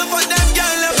 We have put them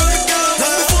girl up.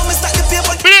 Before me start the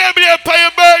paper. Blame for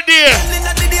your birthday.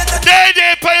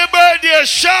 Day for your birthday.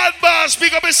 Short boss,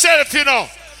 speak up yourself, you know.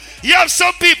 You have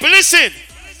some people, listen.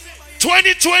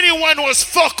 2021 was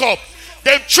fuck up.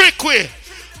 Them trick way.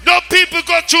 No people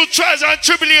go through trials and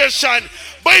tribulation.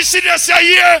 But you see this a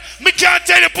year, me can't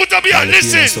tell you, put up your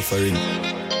listen. Suffering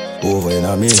over, you know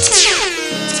what I mean?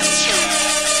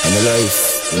 And the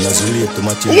life, it does relate to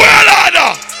material. Well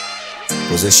order!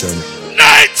 Possession.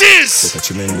 90s! Take a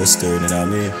tremendous turn, you know what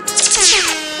I mean?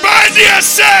 Birthday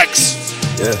sex!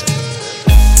 Yeah.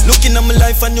 Looking at my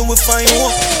life and you will find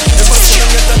hope. Never see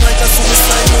them yet and like a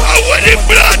suicide note. I want the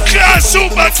blood class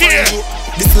super here.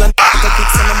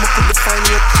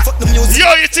 Yo,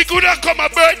 you think we don't come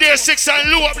a birthday 6 and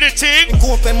low up the thing?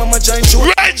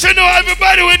 Right, you know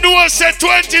everybody we know said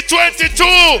 2022.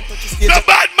 The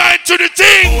bad mind to the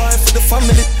thing. The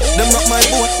family, them rock my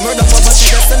boat. Murder poverty,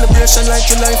 a celebration like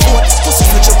July 4th. Pussy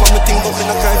switch up on me thing, but we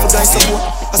not cry for guys support.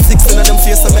 A 6 in them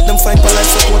face, I make them find for life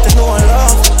support. You know I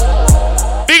love.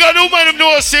 Big on the man who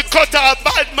knows say cut a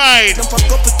bad mind.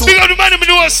 Big on the man who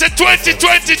knows say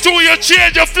 2022 you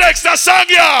change your flex that song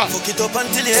ya. Fuck it up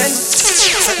until the end.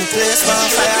 Certain place for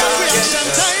fire.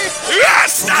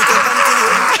 Rasta!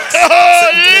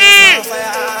 Holy!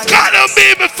 God don't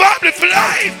be my family for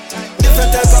life.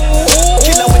 Different type of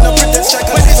killer with no pretend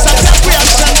striker. Different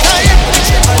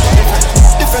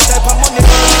type of money.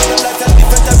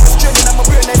 Different type of training. I'm a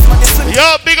brain nice money. Yo,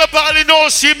 big up all you know,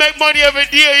 see make money every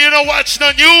day, you don't watch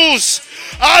no news.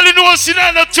 All you know, see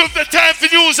not took the time for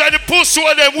news and the pussy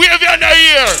of them, wave you in the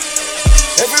ear.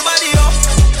 Everybody up.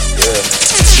 Yeah.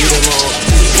 See them all.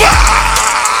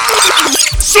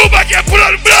 Super can pull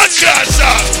out the blood class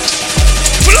song.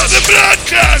 Pull out the blood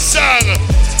class song.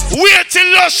 Wait till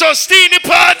Luscious Steenie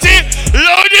party,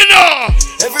 loud you know.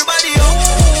 Everybody up.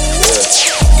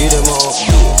 Yeah. Give them all.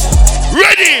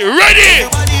 Ready.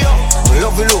 Everybody up.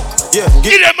 Love you look. Yeah,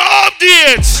 give them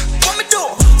updates. What me do?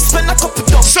 Spend a couple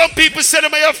dollars. Some people say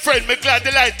them are your friend. Me glad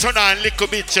the light turn on a little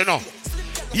bit, you know.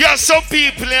 Yeah, some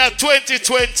people in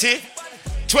 2020,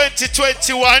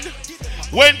 2021,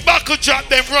 when buckle drop,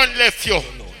 them run left you.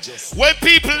 When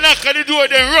people knock on the door,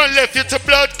 they run left you to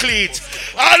blood cleat.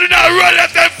 All do not run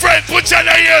left them friend. Put you in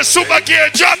the ear, super gear,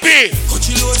 drop it.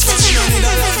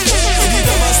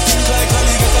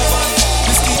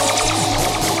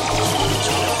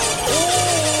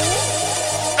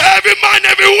 Every man,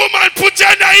 every woman, put you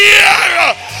in the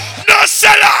ear. No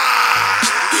seller.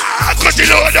 Cause you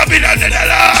know what in the land.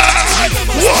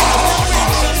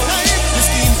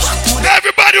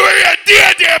 Everybody where you're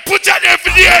there, put you there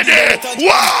for there.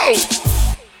 Wow.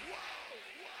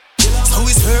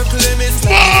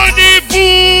 Money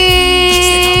pool.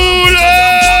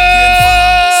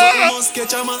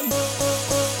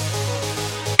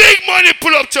 Big money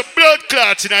pull up to blood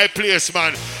clots in our place,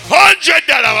 man.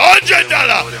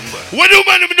 $100. What do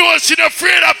man know? She's not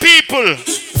afraid of people.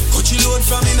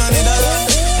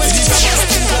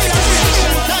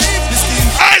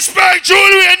 Iceberg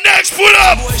jewelry, next pull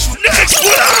up.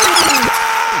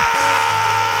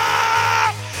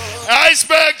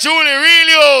 Iceberg jewelry,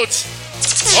 really out.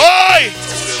 Oi,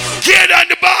 kid on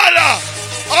the baller.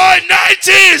 Oi,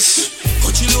 90s.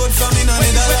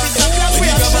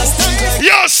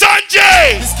 Yo,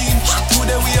 Sanjay.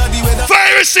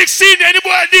 Fire 16,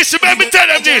 anybody this? Remember tell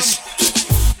them this.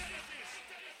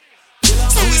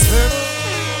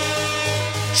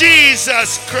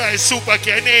 Jesus Christ, super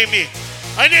can name me.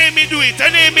 I name me do it.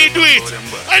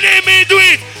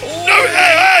 No,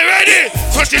 hey, ready?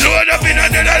 Put it load up in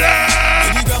another.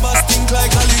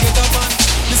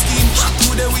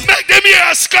 Make them here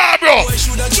a Scarborough.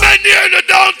 Men near the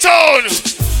downtown.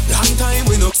 Long time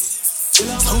we know. So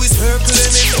it's her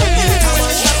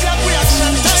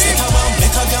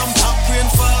make a damn pop rain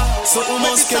fall. So we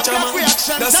must catch a man.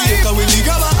 That's the echo we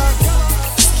legal.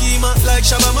 Schema like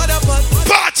Shabba Motherpot.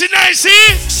 Party nice,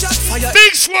 eh?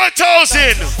 Big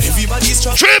 4,000.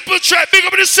 Triple threat, big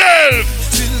up yourself.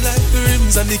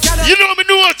 You know me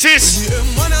notice.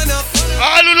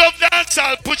 All who love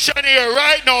dancehall, put your hand here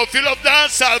right now. If you love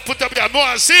dancehall, put up your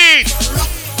more seat.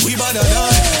 We badder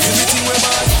than everything we're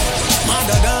mad.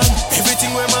 Madder than everything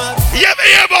we're mad. You ever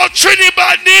hear about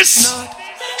Trinidadness?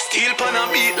 Steel pan a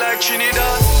beat like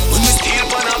Trinidad. When we steel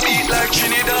pan a beat like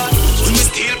Trinidad. When we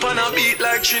steel pan a beat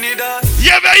like Trinidad.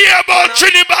 You ever hear about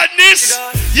Trinidadness?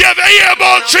 You ever hear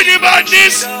about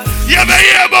Trinidadness? You ever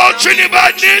hear about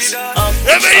Trinidadness?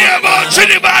 Ever hear about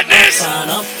Trinidadness?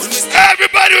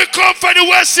 Everybody will come from the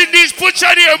West Indies, put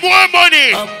your here more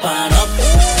money.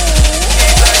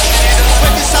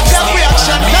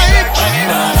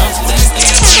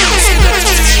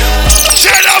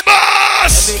 Cheddar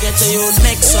boss! If you get to you,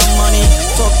 make some money.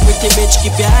 Fuck pretty bitch,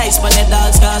 keep your eyes on the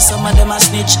dogs, cause some of them are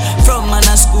snitch. From man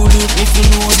a school youth, if you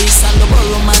know this and the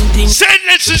borrow man thing. Send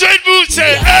it to Joint Boots,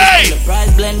 hey! The price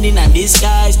blending and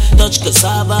disguise. Touch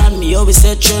cassava and me always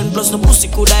say trend. Plus no pussy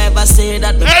could I ever say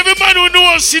that. Every man who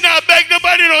knows, see not beg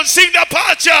nobody, don't sing the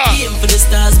parcha. Aim for the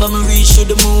stars, but me reach to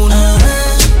the moon.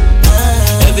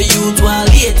 Every youth while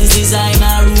late is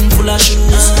designer, room full of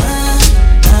shoes.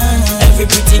 Every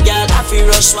pretty girl I feel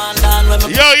rush one down when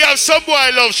me. Yo, some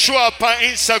boy love show up on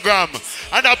Instagram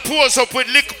and I pose up with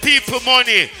lick people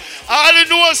money. All you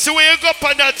know is when you go up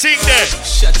on that thing there.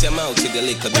 Shut your mouth with the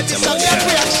little bit of money.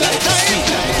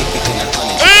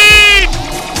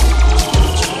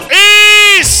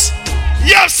 Ease!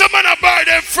 Yo, some man buy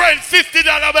them friend $50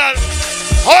 bill,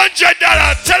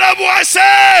 $100. Tell them what I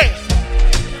say.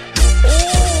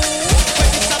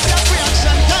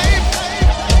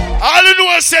 All you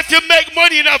know is if you make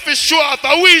money enough to show up,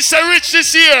 and we say rich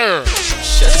this year.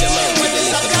 Shut your mouth with the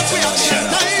little bit of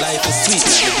money. Life is sweet.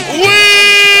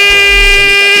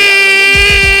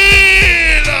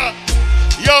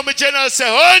 Yo, my general say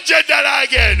 $100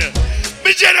 again.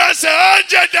 My general say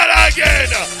 $100 again.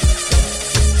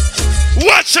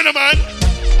 Watch it, man.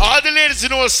 All the ladies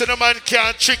know the man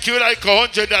can't trick you like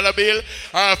 $100 bill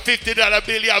or $50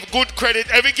 bill. You have good credit.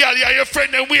 Every girl, you are your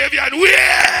friend and wave you and wave.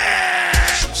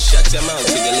 Shut your mouth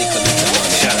with a little bit of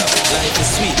money. Shut up. Life is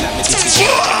sweet. Let me teach you.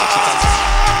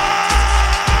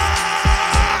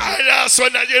 Last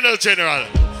one that you know, General.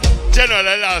 General,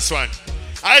 the last one.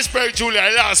 Iceberg Julia,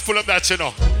 last pull up that you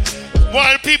know.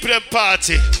 One people in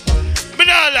party. Me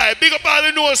not lie, big up all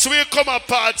the know so we come a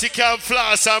party can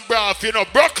floss and braff, you know.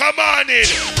 Broke a morning.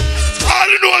 All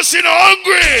the know so you know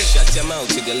hungry. Shut your mouth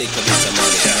with a little bit of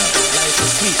money. Life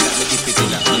is sweet. Let me dip it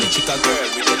in a honey. Chica girl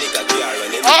with a nigga jar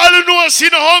on it. All the know so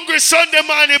you know hungry Sunday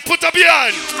morning. Put up your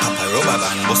hand. Papa rubber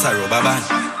band, bossa rubber band.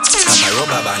 Papa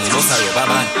rubber band, bossa rubber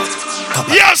band.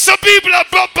 Yeah, some people are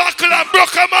broke buckle and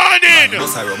broke a morning.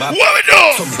 What we do?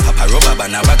 So me papa rubber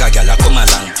band, a bag a gal a come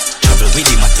along. Travel with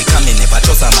the matic and me never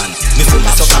trust a man. Me from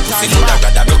me suck a pussy, know that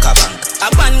rather broke a bank.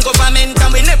 A ban government and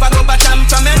we never go back from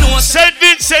me know. St.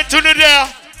 Vincent to the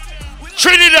there.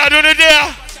 Trinidad to the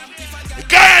there.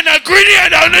 Guyana,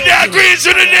 Grenada to the there. Greens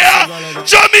to the there.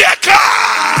 Jamaica!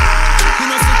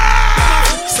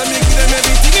 So me give them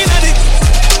everything in a dick.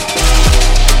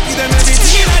 Give them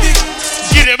everything in a dick.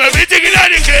 Give them everything in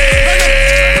the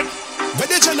game. Where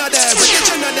the Jenna there? Where the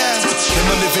Jenna there? Them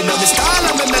a living on the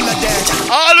style and me melody there.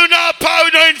 All who know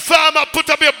power no informer, put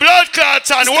up your blood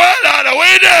clots and world out of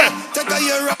way there.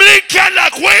 Blink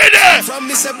Cadillac, way there.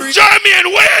 German,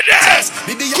 way there.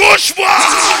 Kushwa.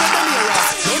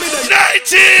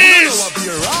 90s.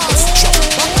 Chop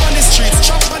on the street,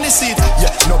 chop on the seat.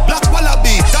 Yeah, no black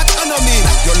wallaby, that I know mean.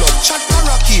 Your love chat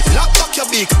rocky, lock back your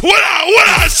beat.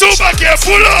 What on, super care,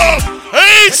 pull up.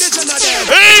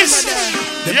 Ace.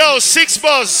 Yo, 6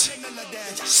 buzz.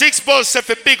 6 buzz have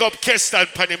a big up Keston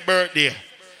for his birthday.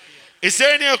 Is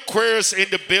there any Aquarius in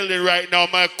the building right now?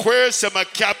 My Aquarius and my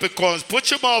Capricorns,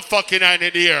 put your motherfucking hand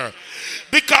in the air.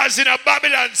 Because in a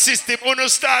Babylon system, we don't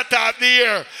start off the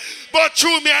year. But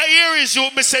through me, Aries, you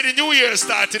say the new year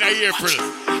starting in April.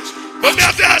 But me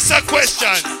have to ask a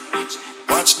question.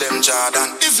 Watch them,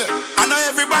 Jordan. Is it? I know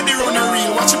everybody run a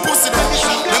reel. Watch your pussy them.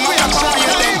 Them a copy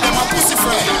them a pussy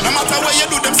friend. No matter what you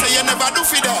do, them say you never do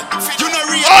for that. You know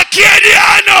real. Okay,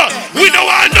 Diana. We don't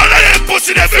want none of them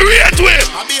pussy them to rate with.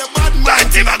 I be a bad man.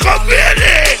 That team a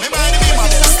complaining.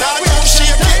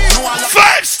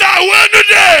 5-star, one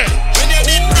today. When you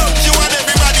did broke, you and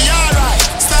everybody alright.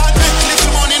 Start make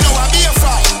little money, now I be a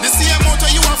fight. The same motor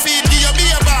you a feed, give you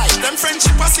be a buy. Them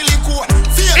friendship a silicone.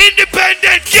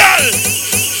 Independent girl.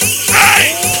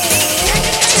 Hey.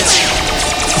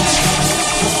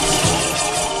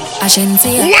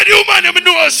 What do you man ever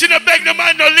know? She no beg no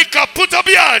man no liquor. Put up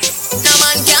your hand. No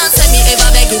man can't say me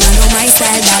ever beg you. I know my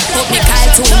style that. Put me call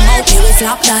to him out, me will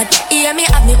flop that. Hear me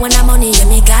have me when I'm money, yeah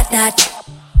me got that.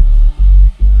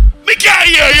 Me can't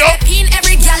hear you. In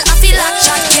every girl I feel like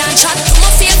chat. Can't chat to my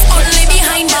face only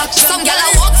behind back. Some girl I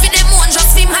walk for them one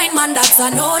just for mine man. That's a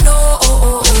no.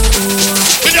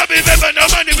 We don't be remember no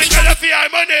money. We gotta feel our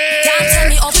money. Can't tell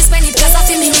me how to spend it cause I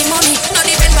feel me money. No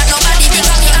depend on nobody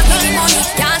because me have me money.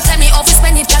 Can't tell me how to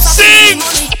spend it cause I feel me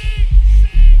money.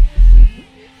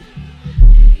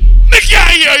 Me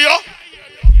can't hear you.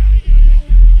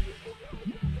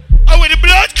 I with the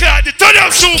blood clot, the turn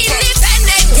up super.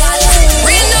 Independent girl,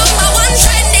 real number one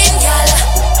trending girl.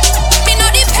 Me no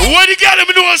depend. What the girl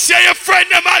me know say your friend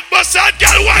them at bust out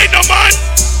girl why no man?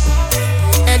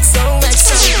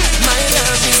 XOXO, my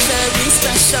love is very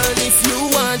special. If you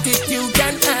want it, you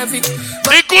can have it.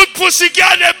 The good pussy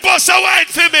girl them bust a wine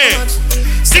for me.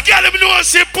 The girl them know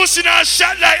say pussy now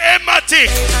shot like Emmatic.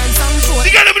 The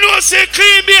girl them know say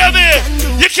clean baby.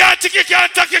 You can't take, you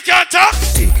can't talk, you can't talk.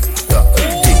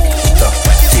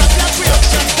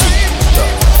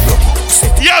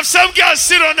 You have some girls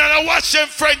sit on and watch them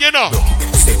friend, you know.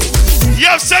 You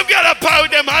have some girl that power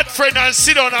them hot friend and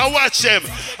sit on and watch them.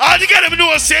 All the girl them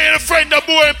know say your friend the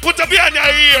boy and put up behind your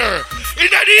ear. In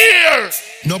the ear.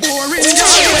 No boring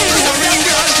girl, boring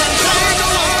girl.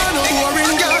 No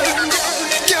boring girl.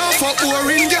 Can't fuck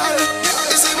boring girl.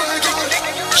 This is my girl.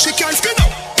 She can't spin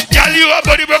up. Girl, you a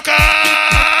body broker.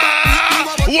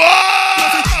 Whoa.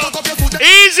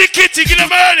 Easy kitty, give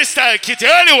them early style kitty,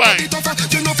 early one.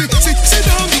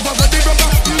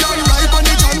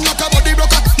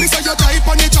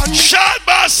 Short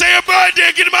boss, say your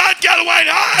birthday, give them a hot girl wine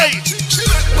high.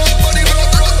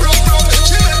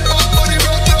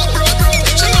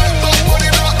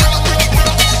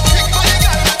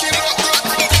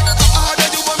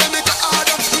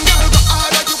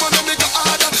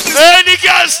 Any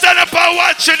girl stand up and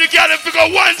watch you, the girl if you go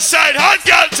one side, hot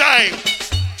girl time.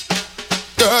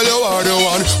 Girl, you are the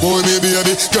one, boy, me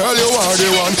baby. Girl, you are the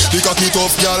one. The cocky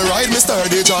tough girl, ride me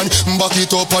sturdy John. Back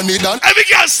it up on the dance. Every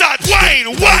girl start wine.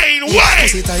 Girl, wine.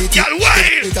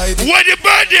 When the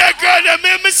birthday girl, they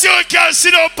make me see you can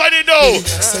sit up on the door.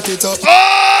 Set it up.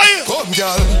 Oh, come,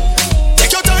 girl.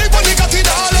 Take your time on the cocky,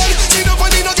 darling. Sit up on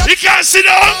the no. You can't sit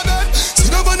down.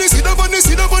 Sit up on the, sit up on the,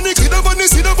 sit up on the, sit up on the,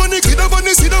 sit up on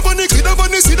the, sit up on the, sit up on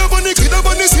the, sit up on the, sit up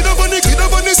on the, sit up on the, sit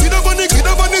up on the, sit up on the, sit up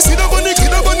on the, sit up on the, sit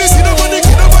up on the, sit up on the, sit up on the.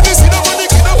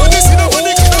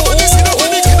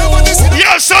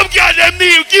 Yeah, some girl them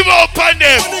need give up on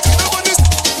them.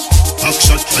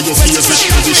 Action and your favorite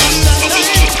position.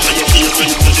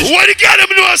 What the girl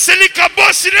them know say lick a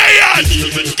bus in the yard.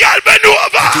 Girl bend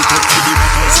over.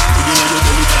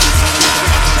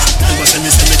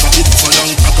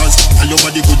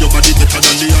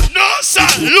 No sir,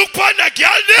 look on the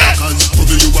girl there.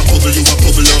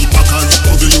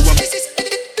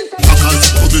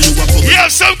 Yeah,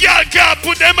 some girl can't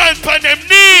put them hands on them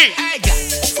knee.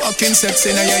 Fucking sex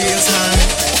in your ears, man.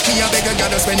 Me a beg a girl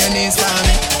to spend your knees for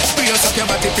me. Brace up your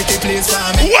body, pretty please for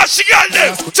me. What she got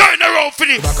there? Turn around for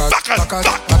the back.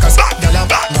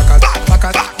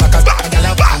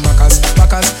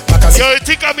 Yo, you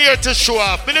think I'm here to show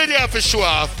off? Me not here to show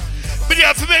off. Me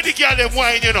here to make the girl them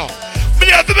wine, you know. Me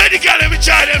here to make the girl them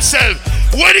enjoy themselves.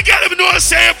 When the girl them know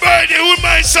say a birthday, we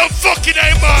mind some fucking in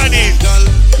the morning.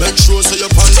 Make sure so your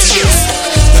panty loose.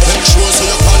 Make sure so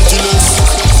your panty loose.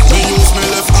 Me use me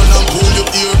left hand and pull your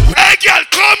ear. Hey girl,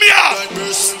 come here.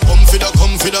 Come for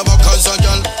the back as a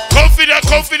girl. Come for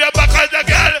the back as a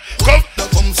girl. Come.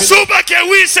 Super K,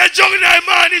 we say jump in the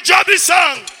morning, drop the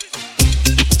song.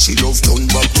 She love down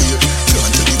back here.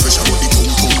 Can't tell the pressure but the boom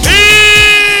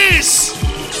boom.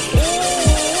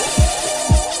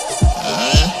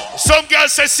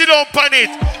 say sit down on it.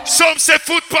 Some say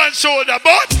foot pan shoulder,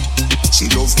 but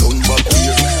she love done back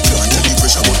here. Can't the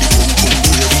pressure but the pum pum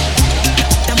wave.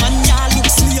 The man ya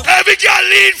looks sleep. Every girl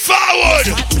lean forward.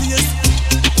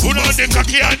 Put on the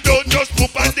cocky and down, just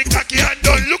put on the cocky and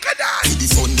down. Look at that.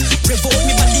 Revolt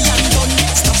me body and done.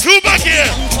 Two back here.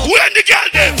 When the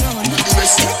girl them?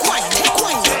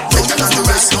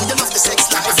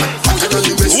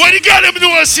 When the girl them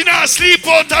know she not sleep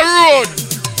out the road.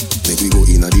 Make we go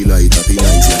in a the light, happy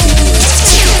nights like the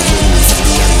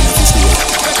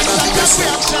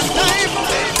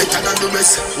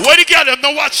When the girl them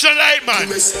no watch the light, man.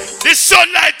 The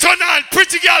sunlight turn on,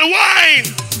 pretty girl wine.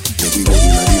 Make we go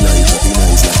in a the light, happy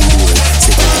nights like the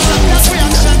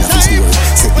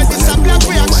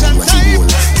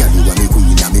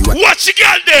watch the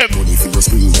girl them. Money for your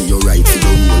screen, for your right, for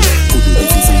your roll. Could do the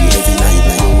free every night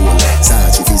like your wall.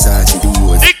 Sachi, the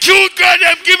yours. The cute girl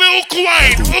them give me hook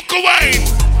wine, hook wine.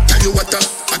 Tell you what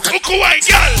hook wine,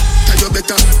 girl. Tell you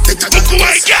better hook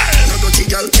wine, girl. No dirty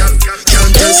girl, can't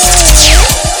test.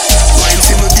 Wine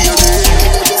for my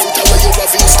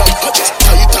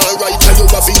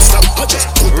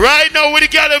Right now with the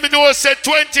girl them know said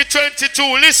 2022,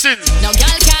 listen. Now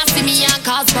girl can't see me and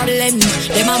cause problem.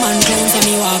 Them a man clowns and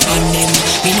me walk on them.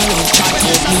 Me no love chat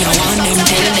out, me I want them.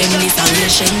 Tell them this a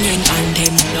real Schengen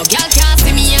anthem. Now girl can't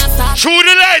see me and start. Through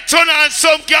the light turn on,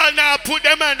 some girl now put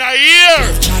them in a ear.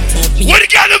 What the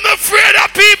girl them afraid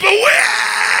of people? Where?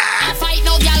 I fight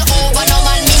no girl over, no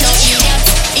man me no idiot.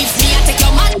 If me I take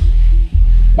your man,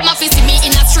 ma fi see me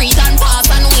in the street and pass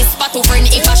and whisper to friend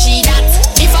if I she that.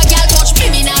 If a girl touch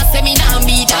me nah say me nah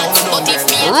be that. But if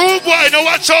me rude boy, now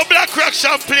watch how Black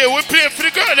Reaction play. We play for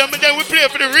the girl them and then we play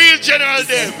for the real general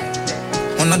them.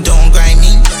 Wanna don't grind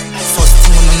me. First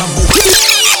thing on a book.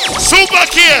 Super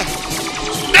here.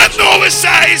 Them know his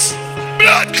size.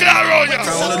 Blood clear on ya.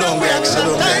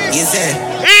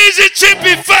 Easy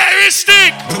Chippy, fire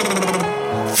stick.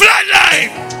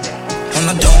 Flatline.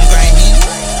 Wanna don't grind me.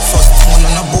 First thing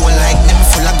on a bowl like them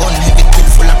full of gun, heavy clip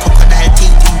full of crocodile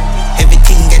teeth.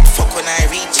 Everything get fuck when I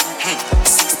reach.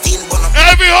 16 bun up.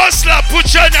 Every hustler put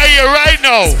your in here right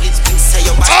now.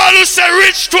 All who say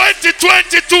rich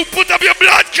 2022, put up your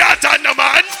blood clot on the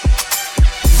man.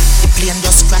 Plane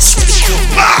just crash with the crew.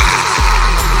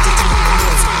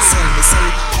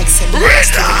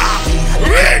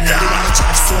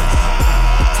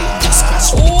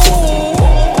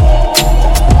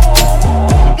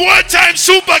 One time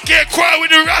Super K cry with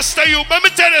the Rasta you. Let me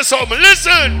tell you something.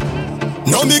 Listen.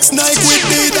 No mix Nike with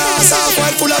the dance, half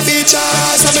white full of features.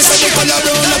 So me say the color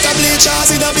brown like a bleachers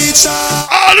in a beach.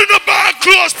 All in the bar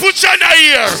close, put your in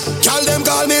here. Call them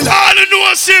call me. All in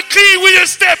the see clean with your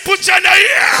step, put your in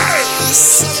here.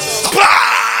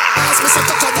 Pass me say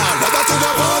cut down, never to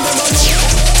the bone them on.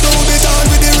 Do it on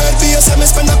with the red face, and me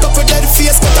spend a couple dead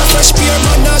face. Got a fresh pair,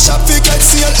 man, now shop fi get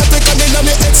seal. Everything in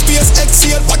me XPS,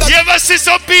 XCL. You ever see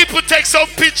some people take some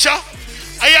picture,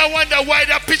 and you wonder why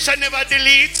that picture never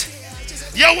delete?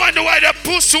 You wonder why the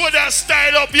pussy with that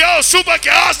style up. Yo, Super K,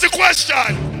 ask the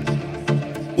question.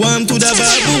 One to the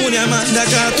baboon, yeah, man. The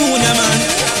cartoon, yeah, man.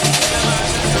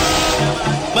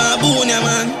 Baboon, yeah,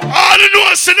 man. All you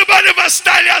know is anybody ever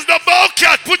style as the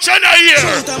bowcat. Put your in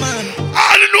here.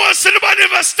 All you know is anybody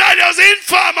ever style as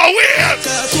informer. Where?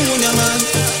 Cartoon, yeah, man.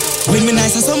 When me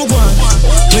nice as some one.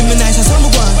 When me nice as some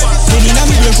one.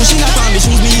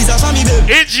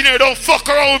 Engineer, don't fuck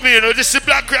around with me, you know. This is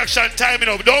Black Reaction time, you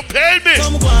know. Don't play me.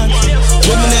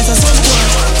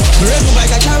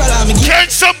 Can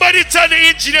somebody tell the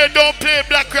engineer don't play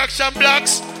Black Reaction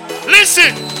Blacks?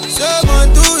 Listen.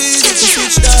 Someone too easy to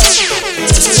switch that.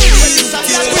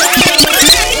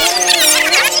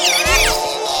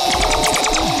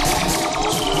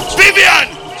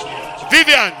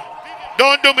 Vivian,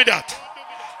 don't do me that.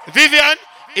 Vivian,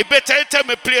 you better tell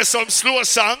me play some slow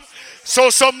song so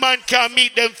some man can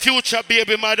meet them future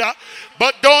baby mother.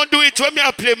 But don't do it when me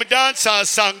I play my dancehall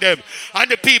song them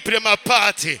and the people in my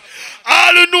party.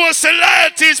 All who know is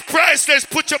loyalty is priceless.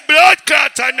 Put your blood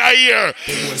clot on the ear.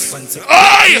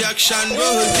 Oi!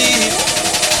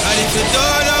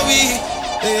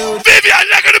 Vivian,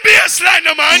 look at the baseline,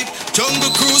 man. Jungle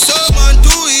crew, someone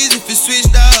too easy if you switch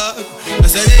that. I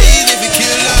said easy if you kill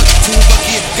her.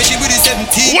 Cause she with the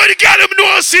 17. When you get them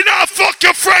know, see now, fuck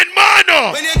your friend,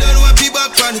 man. When you don't want people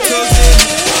trying to talk them.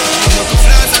 I'm not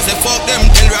flash, I say fuck them,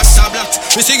 tell Rasta blacks.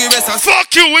 We sing it rest.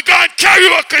 Fuck you, we got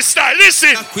karaoke style,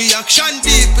 listen. Reaction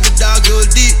deep, put the dog go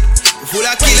deep. Full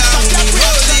of killer, we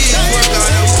roll deep. Work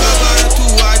on a cover,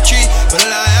 2 or 3. But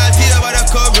loyalty about a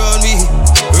cover on me.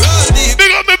 Roll deep.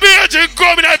 Big up my beard, go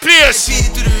in that place.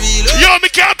 Yo, me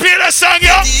can't play that song,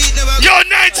 yo. Yo,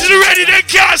 90s ready, they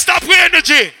can't stop with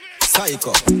energy.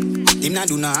 Psycho. Him not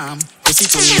do nam. Pussy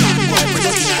to me, boy, put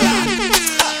up in a land.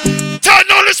 Turn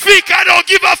on the speaker, I don't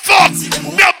give a fuck.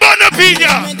 Me a bun up in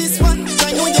ya.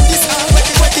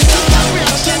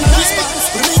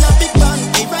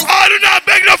 I do not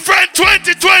beg no friend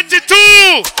 2022.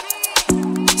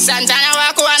 Santana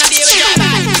walk on a day with your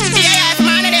bag. Yeah,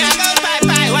 man, they have a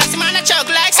pie. What's the man a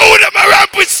chug like? Who them a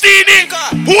ramp with, Steenie?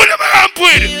 Who them a ramp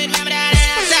with?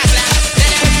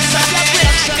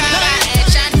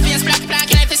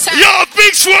 Yo,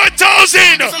 Big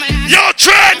 1000. Yo,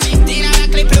 Trent.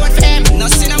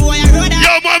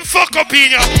 Yo, man, fuck up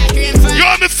in ya.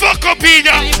 Yo, me fuck up in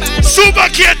ya. Super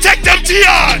K, take them to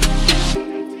yard.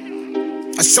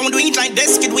 Some do it like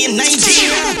this, kid, we in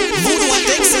Nigeria. Voodoo and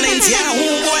excellence, yeah,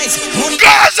 homeboys.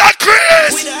 Gaza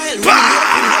Chris!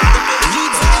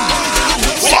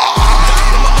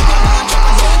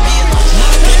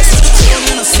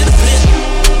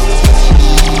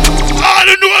 All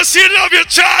you know is you love your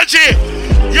charge it.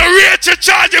 You rate your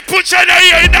charge it, put your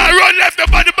ear in and run left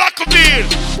up on the back of me.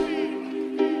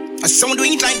 Some do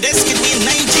it like this, kid, we in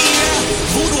Nigeria.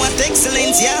 Voodoo and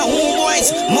excellence, yeah,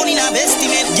 homeboys. Money not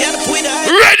estimate, get up with her.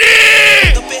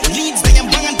 Ready! Leads, they am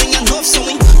banging, they am love, so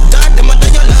we start them under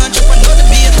your lunch up another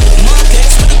beat.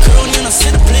 Markets with the crown, you know,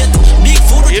 set the plate. Big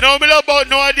food. You know me love about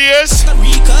no ideas.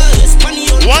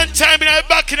 One time in our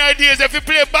back in ideas, if you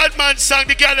play a bad man song,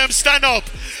 the girl them stand up.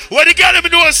 When the girl them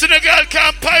know, so the girl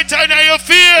can't fight in your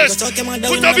face. Put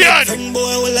up your hand.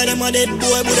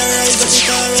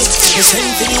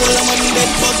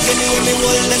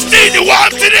 Steenie,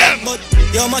 walk to them. What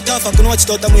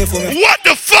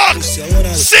the fuck?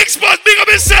 6 months, big up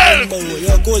himself. All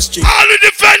who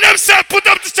defend themselves, put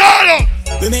up the title.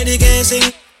 We made the game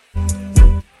sing.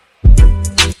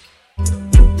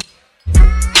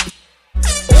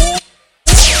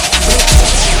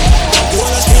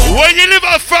 When you live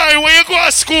a fire, when you go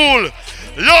to school,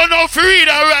 learn how to read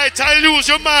and write and lose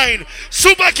your mind.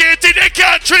 Super K, think they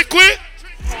can't trick we?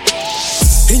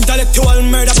 Intellectual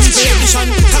murder, people edition.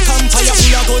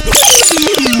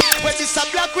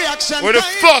 What the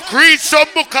fuck? Read some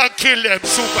book and kill them,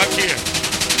 Super K.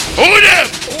 Who them?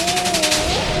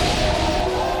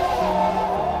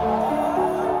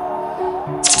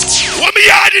 What me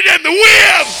adding them? The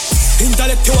wave!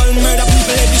 Intellectual murder,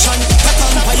 people edition.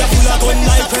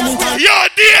 Yo,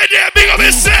 there, big up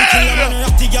yourself.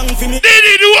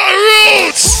 Diddy do our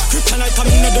roots.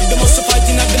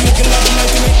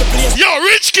 Yo,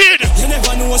 rich kid. You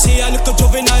never know, say a little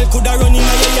juvenile could have run in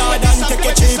my yard and take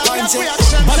a cheap and say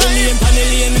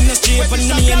Panellian in the street and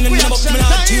me and the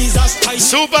Jesus Christ.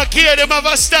 Super K, them have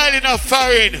a style in a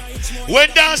foreign.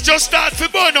 When dance just start to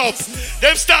burn up,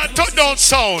 them start touch down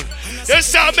sound. They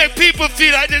start make people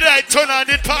feel like the light turn on,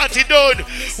 the party done.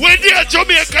 When they're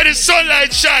Jamaica, the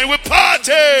sunlight shine, we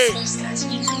party.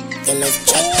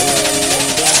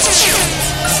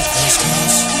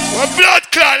 When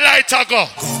blood clot light a go,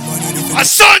 a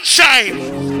sunshine.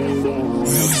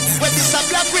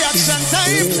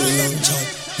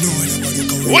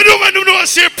 When the woman who knows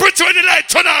see pretty when the light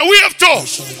turn on, we have to.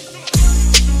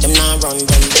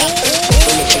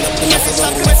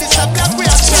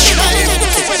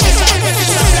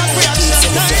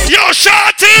 Yo,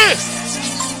 Shorty!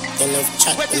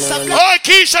 Oh,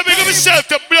 Keisha, big up yourself,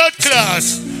 the blood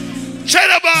class.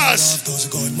 Cheddar Boss.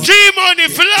 G-Money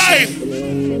for life.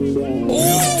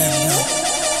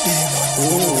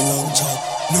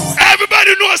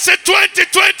 Everybody knows that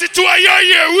 2022 are your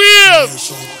year, real.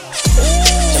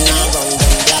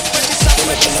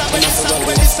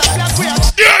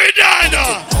 Dirty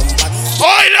Diner.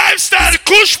 Oi Lifestyle,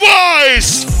 Kush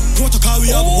Boys.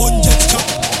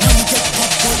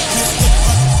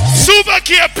 Super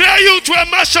K, play you to a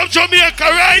mash up Jamaica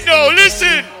right now.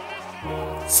 Listen.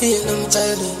 Feel them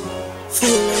tired.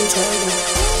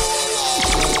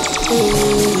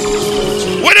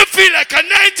 What do you feel like a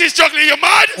 90s juggling, you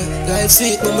mad? Life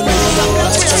sweet, but me know about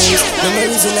hard times.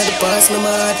 Memories in the past, my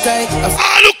heart cry.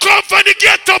 All who come from the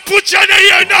ghetto, put your name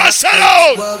here now, sell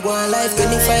out. Walk one life,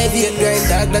 25-year grind,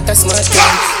 dog, that a smart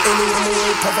time. Anyone who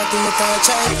will poverty, me can't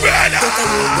try. Get a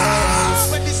new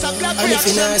guys. And if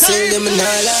you not sell them, me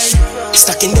not lie.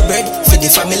 Stacking the bread for the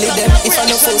family, them. If I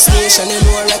no First Nation, you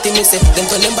know what me say. Them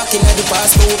turn them back in the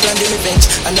past, no plan the revenge.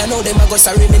 And I know them I go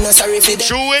sorry, me not sorry for them.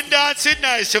 True when dancing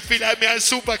nice, you feel like me and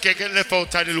Super K get left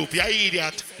out of the loop. You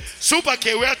idiot. Super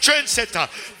K, we're a trendsetter.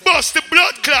 Bust the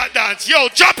blood clot dance. Yo,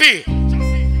 Chippy.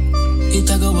 It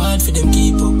a go hard for them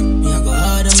keep up. Me a go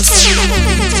hard and me stand them up.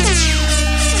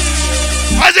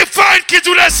 As a fine kid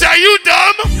who say, are you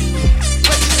dumb?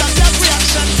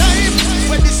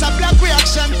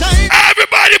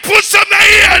 Everybody put some in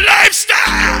here,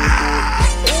 Lifestyle.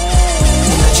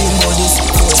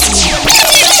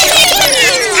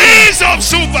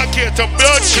 indicate a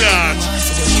blood clot.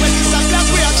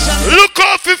 Look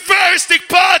off the first stick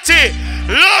party.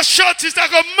 Last shot is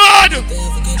like a mud.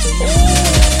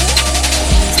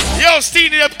 Yo,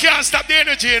 Steenie, them can't stop the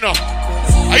energy, you know.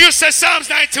 I used to say Psalms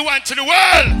 91 to the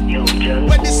world.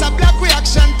 When this a black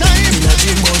reaction time.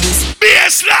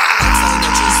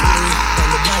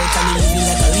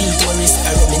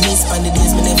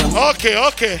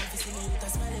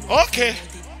 Okay.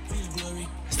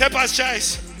 Stepa's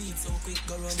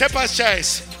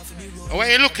choice. And when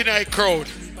you're looking at a crowd,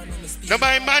 now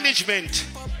my management,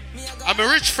 I'm a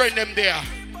rich friend them there.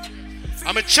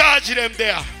 I'm a charge them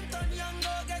there.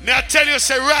 May I tell you,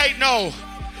 say right now,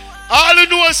 all you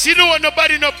know is you know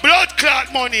nobody no blood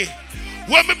clot money.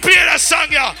 When we play that song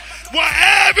here, want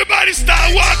everybody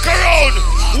start walk around.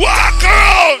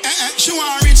 She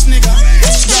want rich nigga.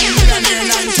 Young millionaire,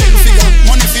 9, 10 figure.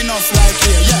 Money enough like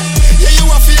here, yeah, you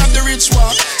have to have the rich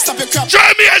walk. Stop your crap.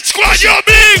 Try me and squad, you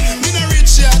big. Me no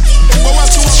rich yet, but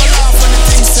watch you have a laugh when the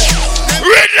things say.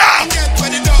 Riddler.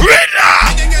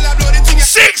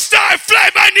 6-star fly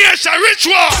by nation, rich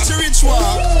walk.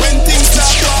 When things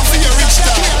start going for your rich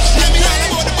star.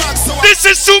 This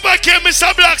is Super K,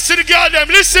 Mr. Blacks to the girl them.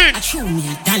 Listen. Tell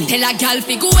a girl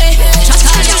fi go away. Shut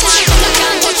all your man, but you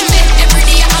can't touch me. Every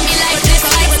day I'm me like this.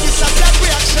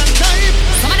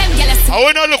 Some of them jealous. I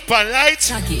wanna look pan light.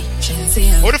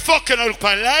 What the fuck can I look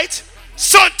pan light?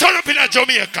 Sun turn up in a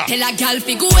Jamaica. Tell a girl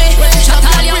fi go away. Shut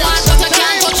all your man, but you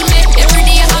can't touch me. Every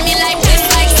day I'm me like this,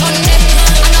 like Sunday.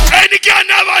 Any girl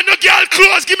never no girl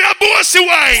clothes, give me a bossy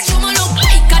wine. Some look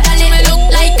like a dolly, me look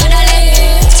like a dolly.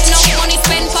 No money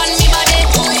spent on me body.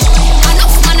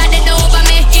 Enough man a dead over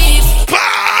me.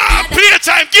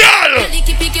 Playtime, girl. Dolly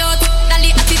keep it cute,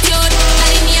 dolly attitude,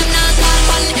 dolly name not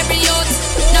call on every youth.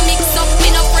 No mix up,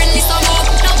 me no friendly some up.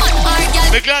 No man or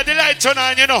girl. Me glad the light turn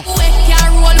on, you know.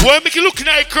 When me looking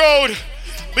at the crowd,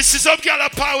 me see some girl a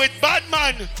power with bad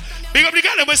man. Big up the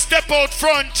girl and step out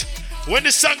front. When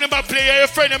the song them a play, your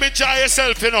friend them enjoy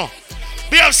yourself, you know.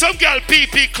 We have some girl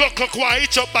PP clock one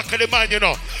each up back of the man, you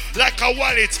know. Like a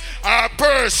wallet or a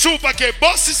purse, Super K,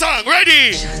 bust the song,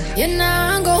 ready? You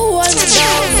know go hold me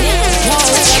down.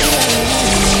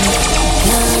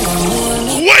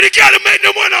 What the girl make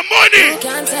them want money? You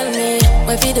can't tell me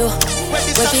what we do,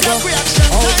 what we go.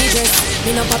 All we dress,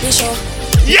 me no papi show.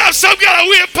 You have some girl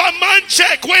wait for man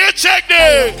check, where you check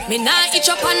them? Me nah itch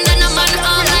up and then a man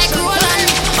arm like Roland.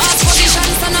 Pass position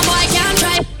so no boy can't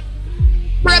try.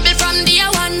 Rebel from day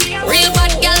one. Real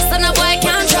bad girl so no boy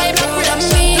can't try. Proud of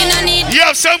me. Me nah need. You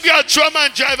have some girl throw man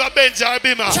drive a Benz or a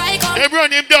Beamer. They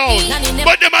run him down.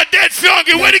 But them are dead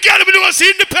fiongy. When the girl them do is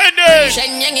independent.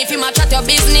 Shenyang if you match at your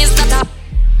business that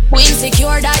we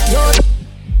insecure that you.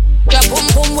 Your boom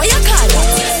boom where you call that?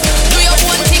 Do your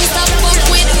one thing stop fuck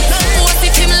with.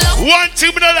 One thing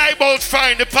we don't like about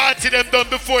find the party them done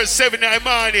before 7 in the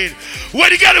morning. When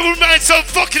you gotta remind some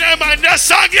fucking man that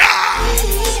song, yeah!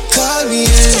 Call me in,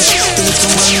 the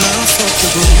little one now fuck the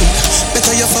good.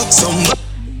 Better you fuck somebody.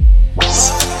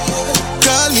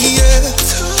 Call me in,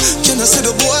 can I say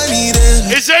the boy need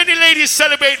it? Is there any ladies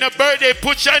celebrating a birthday?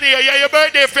 Put your hand here, yeah, your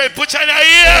birthday friend, put your hand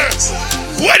here.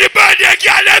 Where the birthday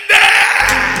girl them there?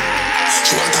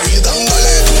 She want a real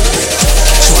gangole.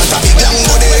 She want a big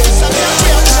gangole.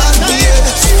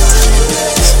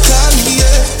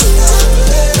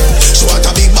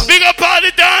 Big up all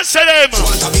the dancer them.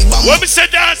 When we say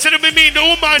dancer them, we mean the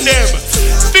woman them.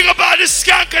 Big up all the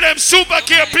skank of them. Super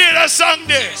K play that song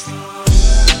there.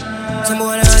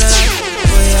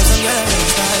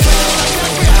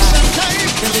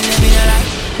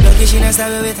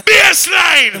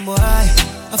 Bassline.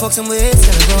 I fuck some ways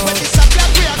to go.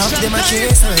 Half them a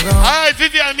chase and go. Alright,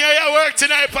 Vivian, me I work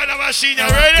tonight on the machine. You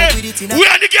ready? We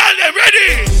are the girl them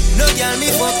ready. No girl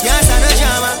me fuck, yes and no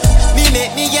drama. Me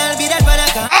make me girl be that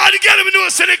banana. All the girl me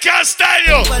know say they can't style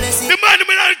you. The man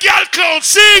me not girl clown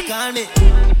sing.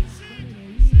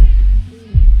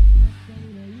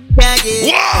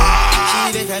 Wow!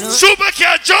 Super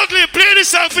Cat juggling, play this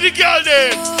song for the girl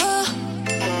there.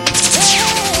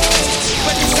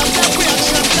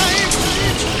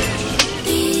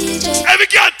 Every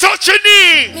girl touch your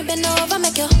knee.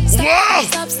 Wow!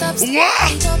 Wow!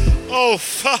 Oh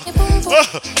fuck!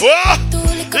 Wow!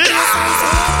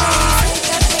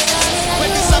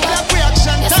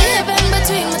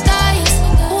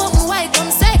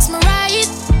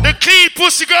 The clean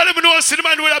pussy girl, let me know see the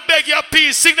man with a beg your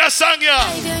piece. Sing that song, yeah.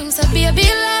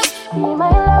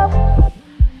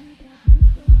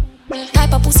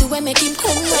 Type of pussy when make him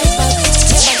come right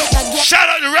back. Shout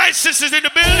out the right sisters in the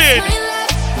building.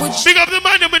 Big up the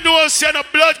man who know see a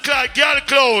blood clot girl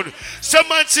clown. Some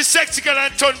man see sexy girl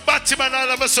and turn Batman all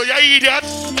of a sudden. You idiot.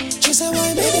 She said,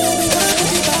 why baby,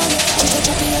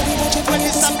 when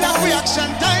it's a black reaction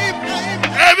time.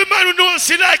 Every man who knows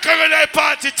see like her in that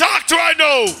party. Talk to her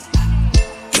now.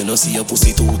 You know see your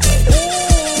pussy too tight.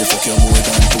 You fuck your more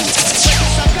than two times.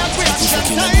 You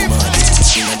fuck in the morning.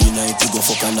 In the night you go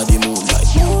fuck under the moonlight.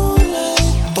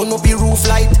 Turn up the roof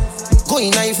light. Go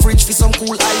in a fridge for some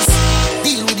cool ice.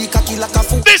 Deal with the cocky like a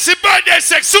fool. This is birthday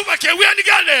sex. Super K, we are the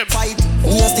girl them. Fight.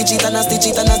 Me a stitch it and a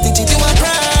stitch it and a stitch it. You a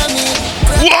Grammy.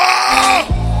 Whoa!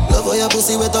 Love how your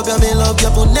pussy wet up your me love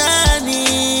your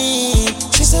punani.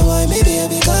 She said why maybe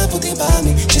I can't put it by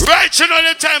me. Right turn on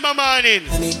the time of morning.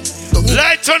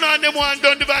 Light turn on them one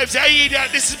down the vibes. I hear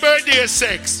that this is birthday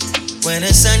sex. When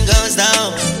the sun goes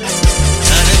down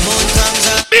and the moon comes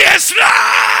up. Be a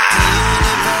slide!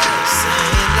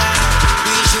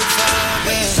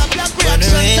 When the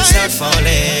rain start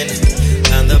falling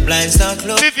and the blinds start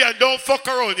closing. Vivian, don't fuck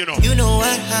around, you know. You know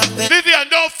what happened. Vivian,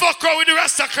 don't fuck around with the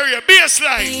rest of career. Be a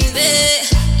slide. Baby,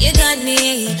 you got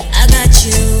me, I got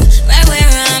you, right where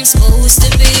I'm supposed to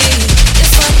be. You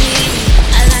fuck me,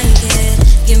 I like it.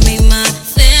 Give me my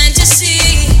fantasy.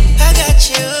 I got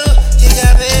you, you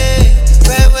got me,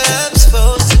 right where I'm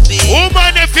supposed to be.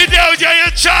 Woman, if you know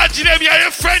you're charging them, you're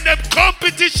your friend, them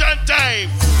competition time.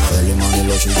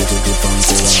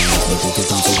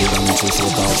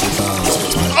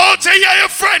 Oh, tell you your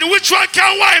friend, which one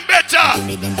can wine better?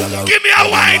 Give me a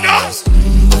wine now.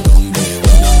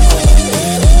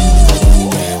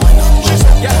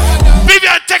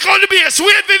 Vivian, take on the bass.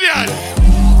 Wait, Vivian.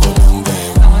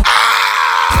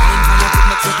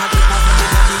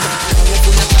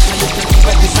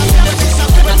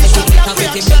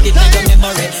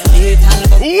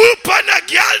 Whoop on the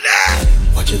girl there.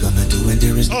 What you gonna do when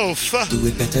there is oh fuck. Do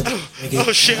it better.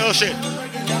 Oh shit, oh shit.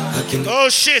 Oh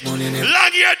shit. Long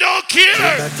hair don't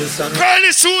care.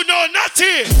 Curly soon no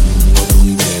nothing.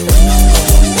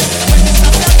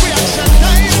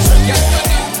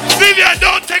 Vivian,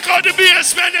 don't take out the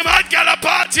BS man, them hot gal a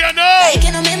party, you know. I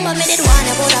can remember me did one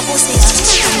about a pussy.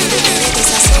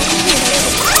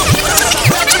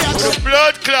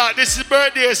 Blood clot, this is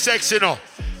birthday sex, you know.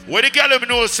 When the girl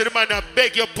knows the man that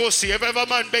beg your pussy, if ever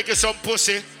man beg you some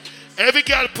pussy, every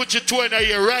girl put your toe in her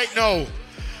ear right now.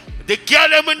 The girl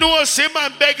knows the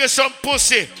man beg you some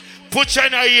pussy, put you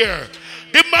in her ear.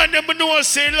 The man knows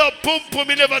say love pum pum,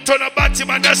 me never turn a batty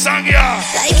man that song yeah.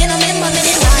 I can remember me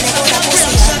did one about a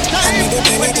pussy. I made it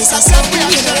better, this is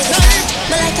something you know.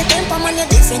 But like a temper man,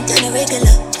 you're different than a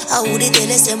regular. How would it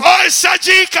tell us? Oh,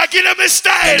 Sajika, give them a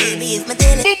style.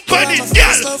 Boom on it,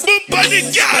 girl. Boom on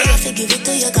it, girl. Give it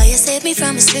to your guy, you save me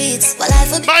from the streets.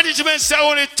 Management say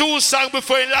only 2 songs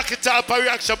before you lock it up a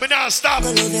reaction, but now stop.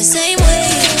 Go love your same way.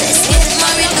 Let's get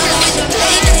married, go with the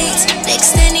play dates.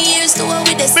 Next 10 years, do it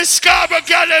with this. Miss Scarborough,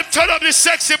 girl, them turn up the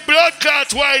sexy blood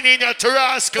clot wine in your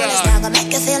terrace club. It's not gonna make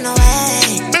you feel no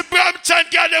way. The Brampton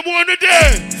girl, them one of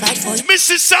them.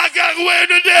 Mississauga,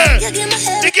 one of them.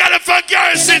 The girl from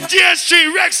Garrison,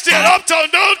 GS3, Rexdale, Uptown,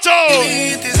 Downtown.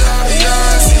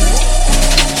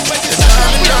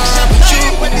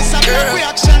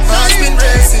 I've been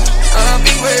racing, I've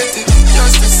been waiting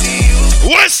just to see you.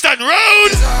 Western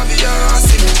Road.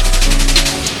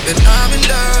 Then I'm in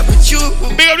love with you.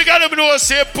 Big up the guy that knows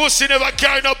say pussy never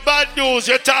carry no bad news.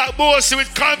 You talk mostly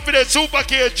with confidence. Super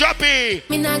K, Chippy.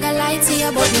 Me not gonna lie to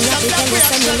you, but me have to tell you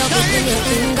some you love it when you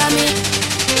finger me.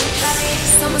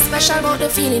 Something special about the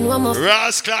feeling one more.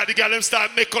 Rascal, the girl them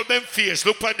start make up them face.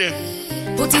 Look on them.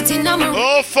 Put it in number.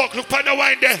 Oh fuck, look on the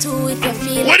wine there.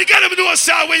 What the girl them do is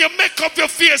when you make up your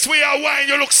face with your wine,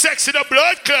 you look sexy, the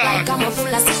blood clot. Like I'm a full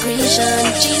of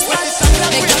secretion. Cheese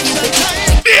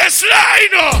be a slide,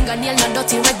 no. Fingernail not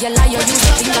dirty regular, you use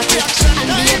your fingertip. And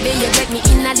baby, you get me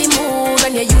in the mood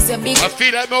when you use your big. I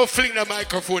feel like I'll fling the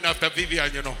microphone after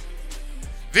Vivian, you know.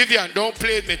 Vivian, don't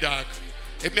play with me, dog.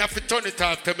 If me have to turn it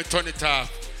off, tell me turn it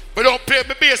off. But don't play with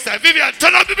me bass time. Vivian,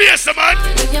 turn up the bass, man.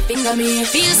 When you finger me,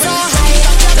 feel so high.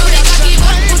 Now they cocky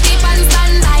but put it on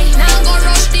standby. Now go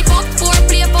rush the pop for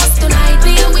play post tonight.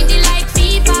 Play with the light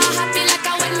fever. Happy like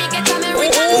a when me get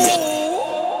American.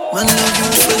 Man, love you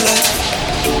for life.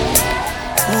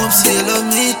 Hope say you love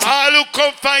me. All who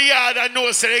come from yard and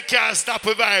know so they can't stop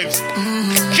with vibes.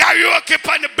 Karaoke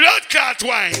on the blood clot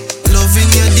wine. Loving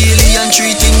you daily and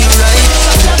treating you right.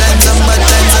 Good times and bad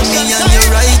times and me and you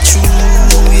right true,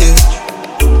 yeah.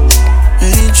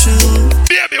 Ain't true.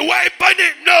 Baby, wipe on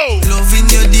it now. Loving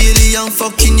you daily and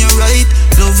fucking you right.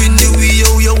 Loving the way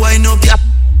you wind up your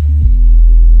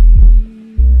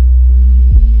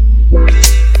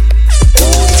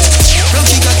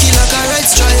Rocky cocky like a red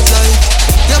stripe light.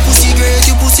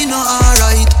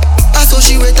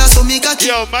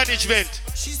 management.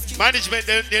 Management,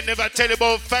 they never tell you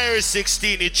about Fire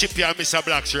 16 in Chippy and Mr.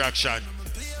 Black's reaction.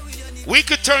 We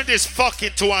could turn this fuck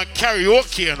into one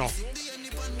karaoke, you know.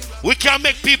 We can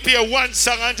make people hear one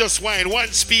song and just whine, one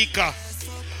speaker.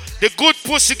 The good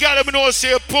pussy girl, I know,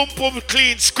 say pum pum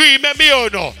clean, scream at me, oh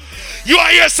no. You are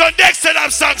here some next to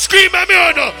that song, scream at me,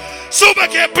 oh no. Super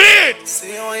can play it.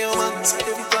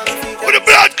 With the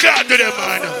blood clot to them,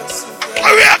 man.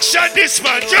 A reaction this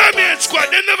man, German squad,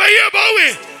 they never hear about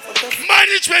we.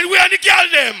 Management, we are the girl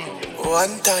them.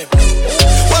 One time.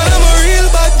 While I'm a real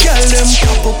bad girl, them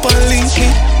pop up and link me.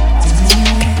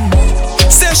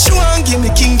 Say she want give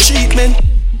me king treatment.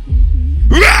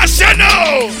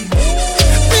 Rational!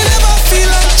 Me never feel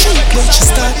like cheap, but she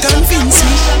start convincing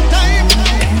me.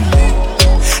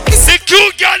 The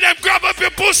cute girl, them grab up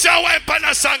your pussy and wipe on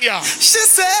a song, yeah. She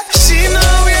said she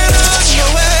know we're not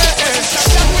nowhere.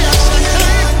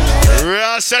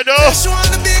 Rational!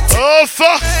 Oh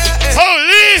fuck!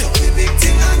 Holy!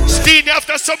 Steenie,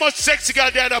 after so much sexy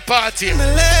girl there at the party,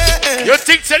 you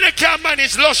think they can't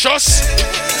manage luscious?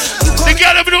 The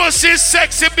girl them know say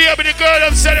sexy baby, the girl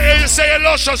them say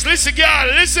luscious. Listen girl,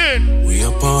 listen. We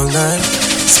up all night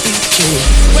speaking.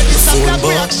 Phone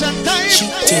book,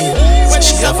 cheating.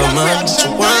 She have a man, she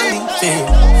want thing.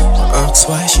 Ask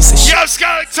why she says she. Yes,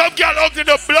 girl, some girl ugly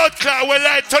the blood clot when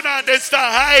light turn on, they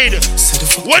start hide.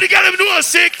 What the girl them know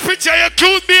say picture your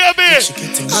cute baby.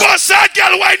 Boss that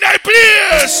girl, why not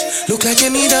please? Look like you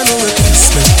need a no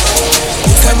replacement.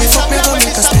 If I me fuck me, go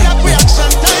make a statement.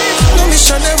 No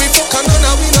missionary fuck and none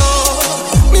of we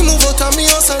know. Me move out of me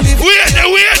house and live. Wait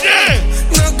there.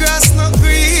 No grass, no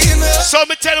green. So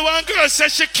me tell one girl say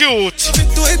she cute.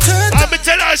 And me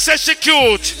tell her say she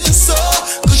cute.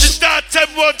 She start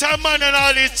telling about her man and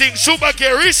all these things. Super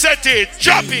K, reset it,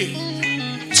 drop it.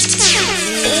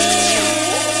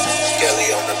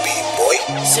 Kelly on the beat, boy.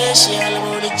 Say she all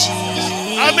about the G.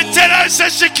 And me tell her say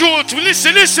she cute.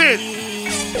 Listen.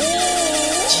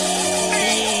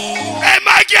 Hey,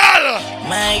 my girl,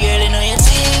 you know you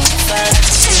think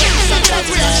fast.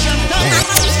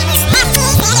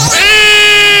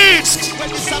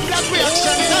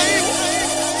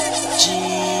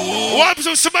 what happens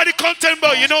when somebody come tell me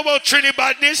about, you know about Trinity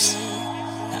badness?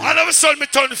 All of a sudden me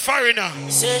turn foreigner.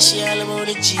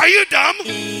 Are you dumb?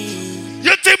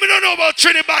 You think me don't know about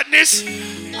Trinity badness?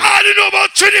 I don't know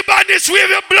about Trinity badness. We have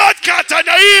your blood cut on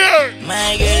the ear.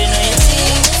 My girl, you know you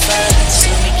think fast. So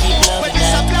me keep loving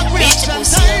that. Bitch,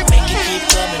 pussy up, make you keep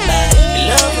coming back.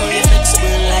 Love how you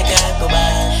flexible like a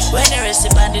cobalt. When you rest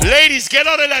upon the ladies, get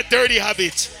out of that dirty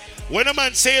habit. When a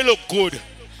man say you look good,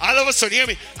 all of a sudden, hear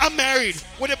me, I'm married.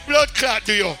 What a blood clot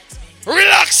do you?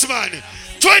 Relax, man.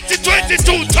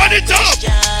 2022, turn it up.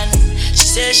 She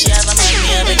says she have a man, me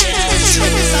have a girl.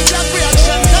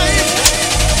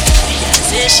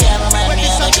 Say she have a man, me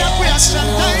have a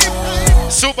girl.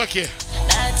 Super K.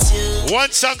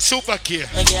 One song Super K.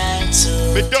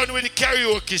 Be done with the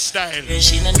karaoke style. Be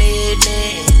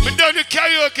done with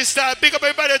karaoke style. Big up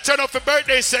everybody turn up for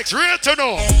birthday sex. Real to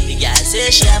know.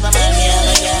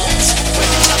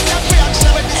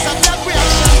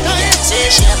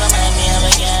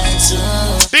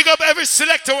 Big up every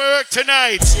selector we work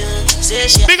tonight.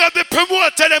 Big up the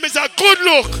promoter, them is a good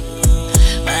look.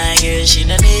 My girl, she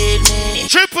don't need me.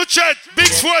 Triple chat,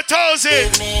 Bigs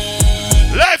 4000.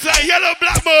 Lifeline, yellow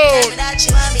black mode.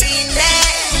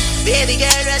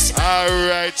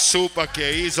 Alright, Super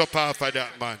K, he's up half of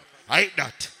that, man. I hate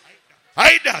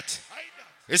that.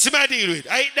 It's my deal with.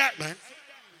 I hate that, man.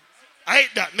 I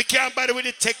hate that. Me can't bother with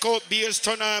the take out beers,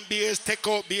 turn on beers, take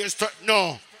out beers,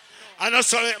 no. And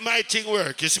that's how my thing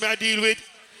work. You see my deal with?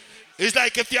 It's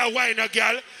like if you're a whiner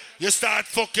girl, you start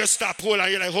fuck, you stop, hold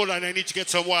on, you're like, hold on, I need to get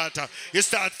some water. You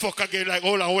start fuck again, like,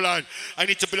 hold on, I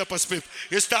need to build up a spliff.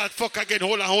 You start fuck again,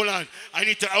 hold on, I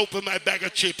need to open my bag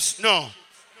of chips. No.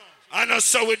 And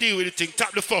that's how we deal with the thing.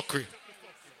 Tap the fuckery.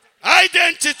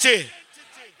 Identity.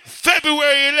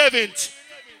 February 11th,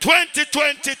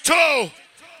 2022.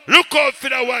 Look out for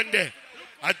that one day.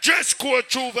 A dress code,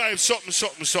 true vibe,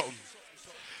 something.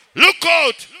 Look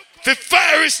out for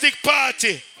Firestic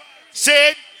Party. Say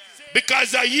it.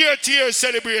 Because a year-to-year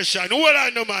celebration. Hold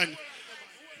on, no, man.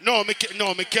 No, me can't.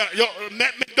 Yo, me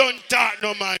don't talk,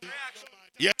 no, man.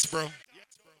 Yes, bro.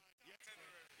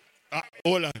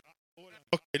 Hold on.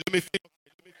 Okay, let me finish.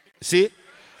 See?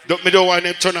 Me don't want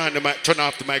them turn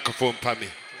off the microphone for me.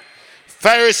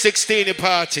 Fire 16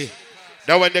 party.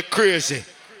 That one they're crazy.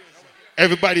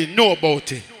 Everybody know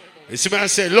about it. You see me I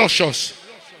say luscious.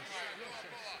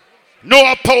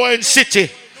 No power in city.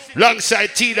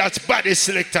 Alongside T, that's body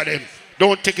selector them.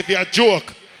 Don't take it for a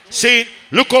joke. See,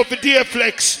 look out for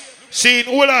DFlex. See,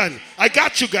 hold on. I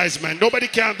got you guys, man. Nobody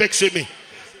can vex with me.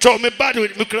 Talk me bad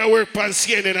with me. Could I work on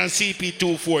CNN and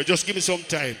CP24? Just give me some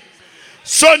time.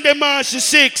 Sunday, March the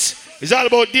 6th is all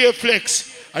about Dear Flex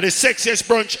and the sexiest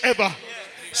brunch ever.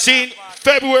 See,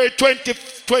 February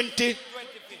 25th,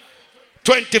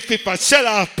 a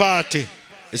sell-off party.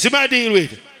 You see my deal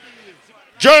with?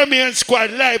 German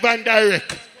squad live and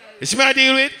direct. You see my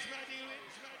deal with?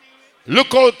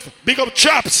 Look out, big up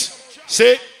Traps.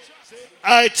 See?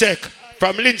 High Tech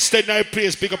from Linstead Night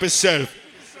Place, pick up yourself.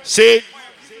 See?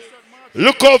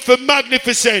 Look out for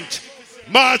Magnificent.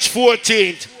 March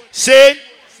 14th. See?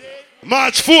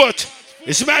 March 4th.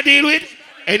 You see my deal with?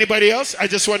 Anybody else? I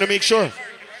just want to make sure.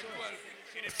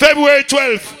 February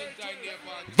 12th.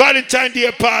 Valentine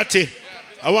Day party.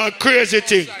 I want crazy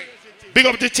thing. Big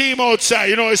up the team outside.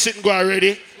 You know it's sitting go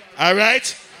already.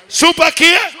 Alright? Super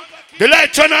Kia. The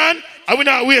light turn on. I will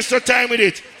not waste no time with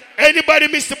it. Anybody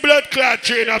miss the blood clot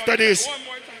train after this?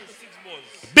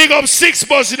 Big up 6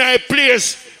 bus in our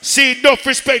place. See enough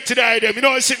respect to the item. You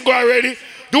know it's sitting go already.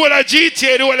 Do what a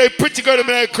GTA, do what a pretty girl in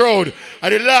my crowd.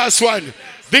 And the last one,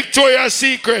 Victoria's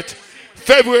Secret,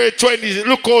 February 20th.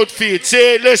 Look out for it.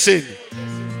 Say, listen.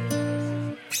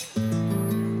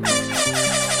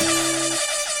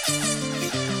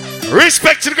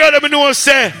 Respect to the girl that I know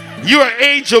say, you're an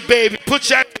angel, baby. Put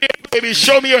your hand here, baby.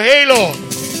 Show me your halo.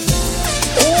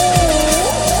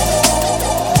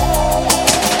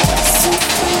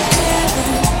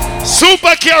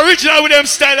 Super Key original with them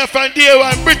style from day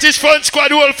one. British Fun Squad,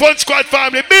 the whole Fun Squad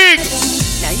family. Big.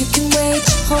 Now you can wait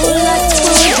your whole life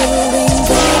till you're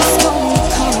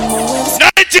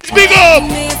 90s, big up.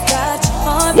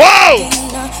 Wow.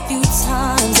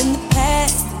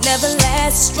 Never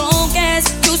last strong as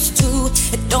it used to.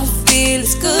 It don't feel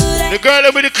as good. The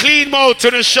girl with the clean mouth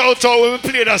and a shout out when we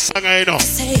play that song, I know.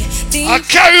 A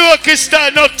karaoke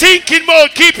style, no thinking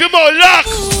mode, keep your mouth locked.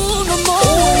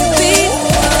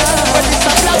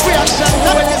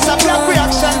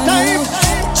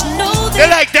 They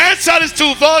like dance all is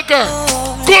too vulgar.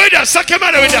 Go ahead and suck your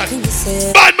mother with that.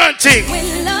 Bad man thing.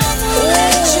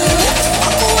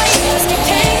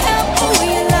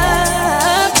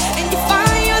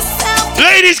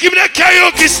 Ladies, give me that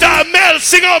karaoke style. Mel,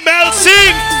 sing out, Mel,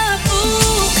 sing.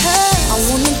 I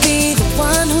wanna be the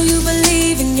one who you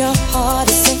believe in your heart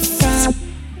is set from.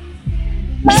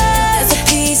 There's a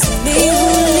piece of me who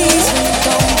leaves when you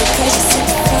go because you're set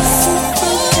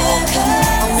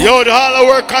from. Yo, the hall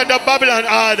work on the Babylon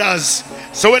orders.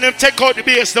 So when them take out the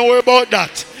bass, don't worry about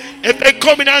that. If they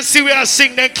come in and see we are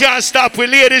sing, then can't stop. We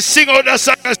ladies sing out the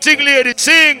song. Sing, ladies,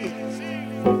 sing.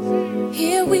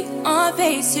 Here we are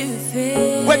face to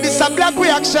face. When this a black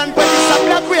reaction, when this a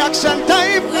black reaction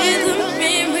time. With the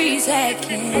memories that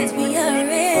can't be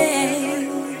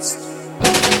erased.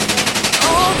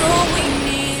 Although we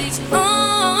need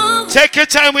all. Take your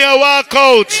time when you walk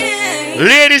out.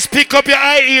 Ladies, pick up your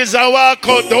high heels and walk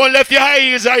out. Don't left your high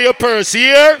heels or your purse,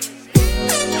 here.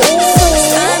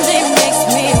 Sometimes it makes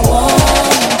me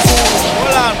want to.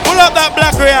 Hold on, pull up that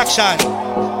black reaction.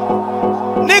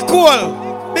 Nicole.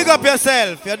 Big up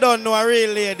yourself, you don't know a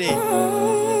real lady.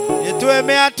 You tway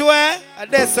me a tway,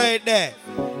 and that's right there.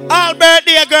 All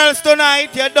birthday girls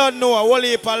tonight, you don't know a whole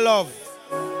heap of love.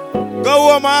 Go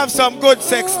home and have some good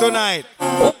sex tonight.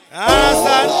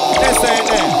 Understand? That's right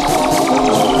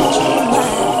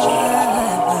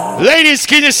there. Ladies,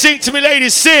 can you sing to me,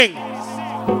 ladies? Sing.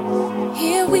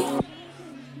 Here we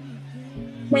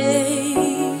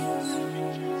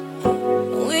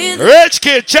Rich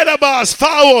Kid, Cheddar Boss,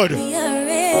 forward.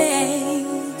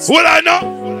 What I know?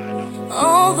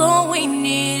 Although we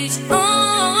need each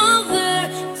other.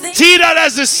 T-Dot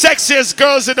as the sexiest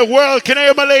girls in the world. Can I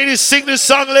hear my ladies sing this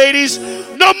song, ladies?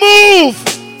 No move!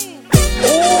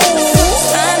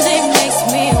 Sometimes it makes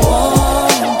me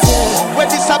want to. When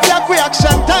this a black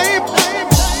reaction time.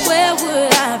 Where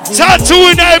would I be? Tattoo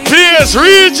in that place,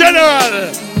 real general.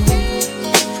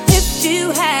 If you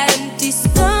hadn't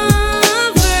discovered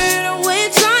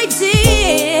which I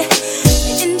did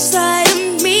inside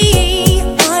of me,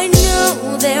 I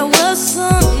know there was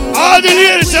something. All the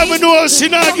ladies ever know she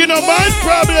not getting a man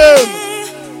problem.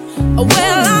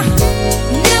 Well,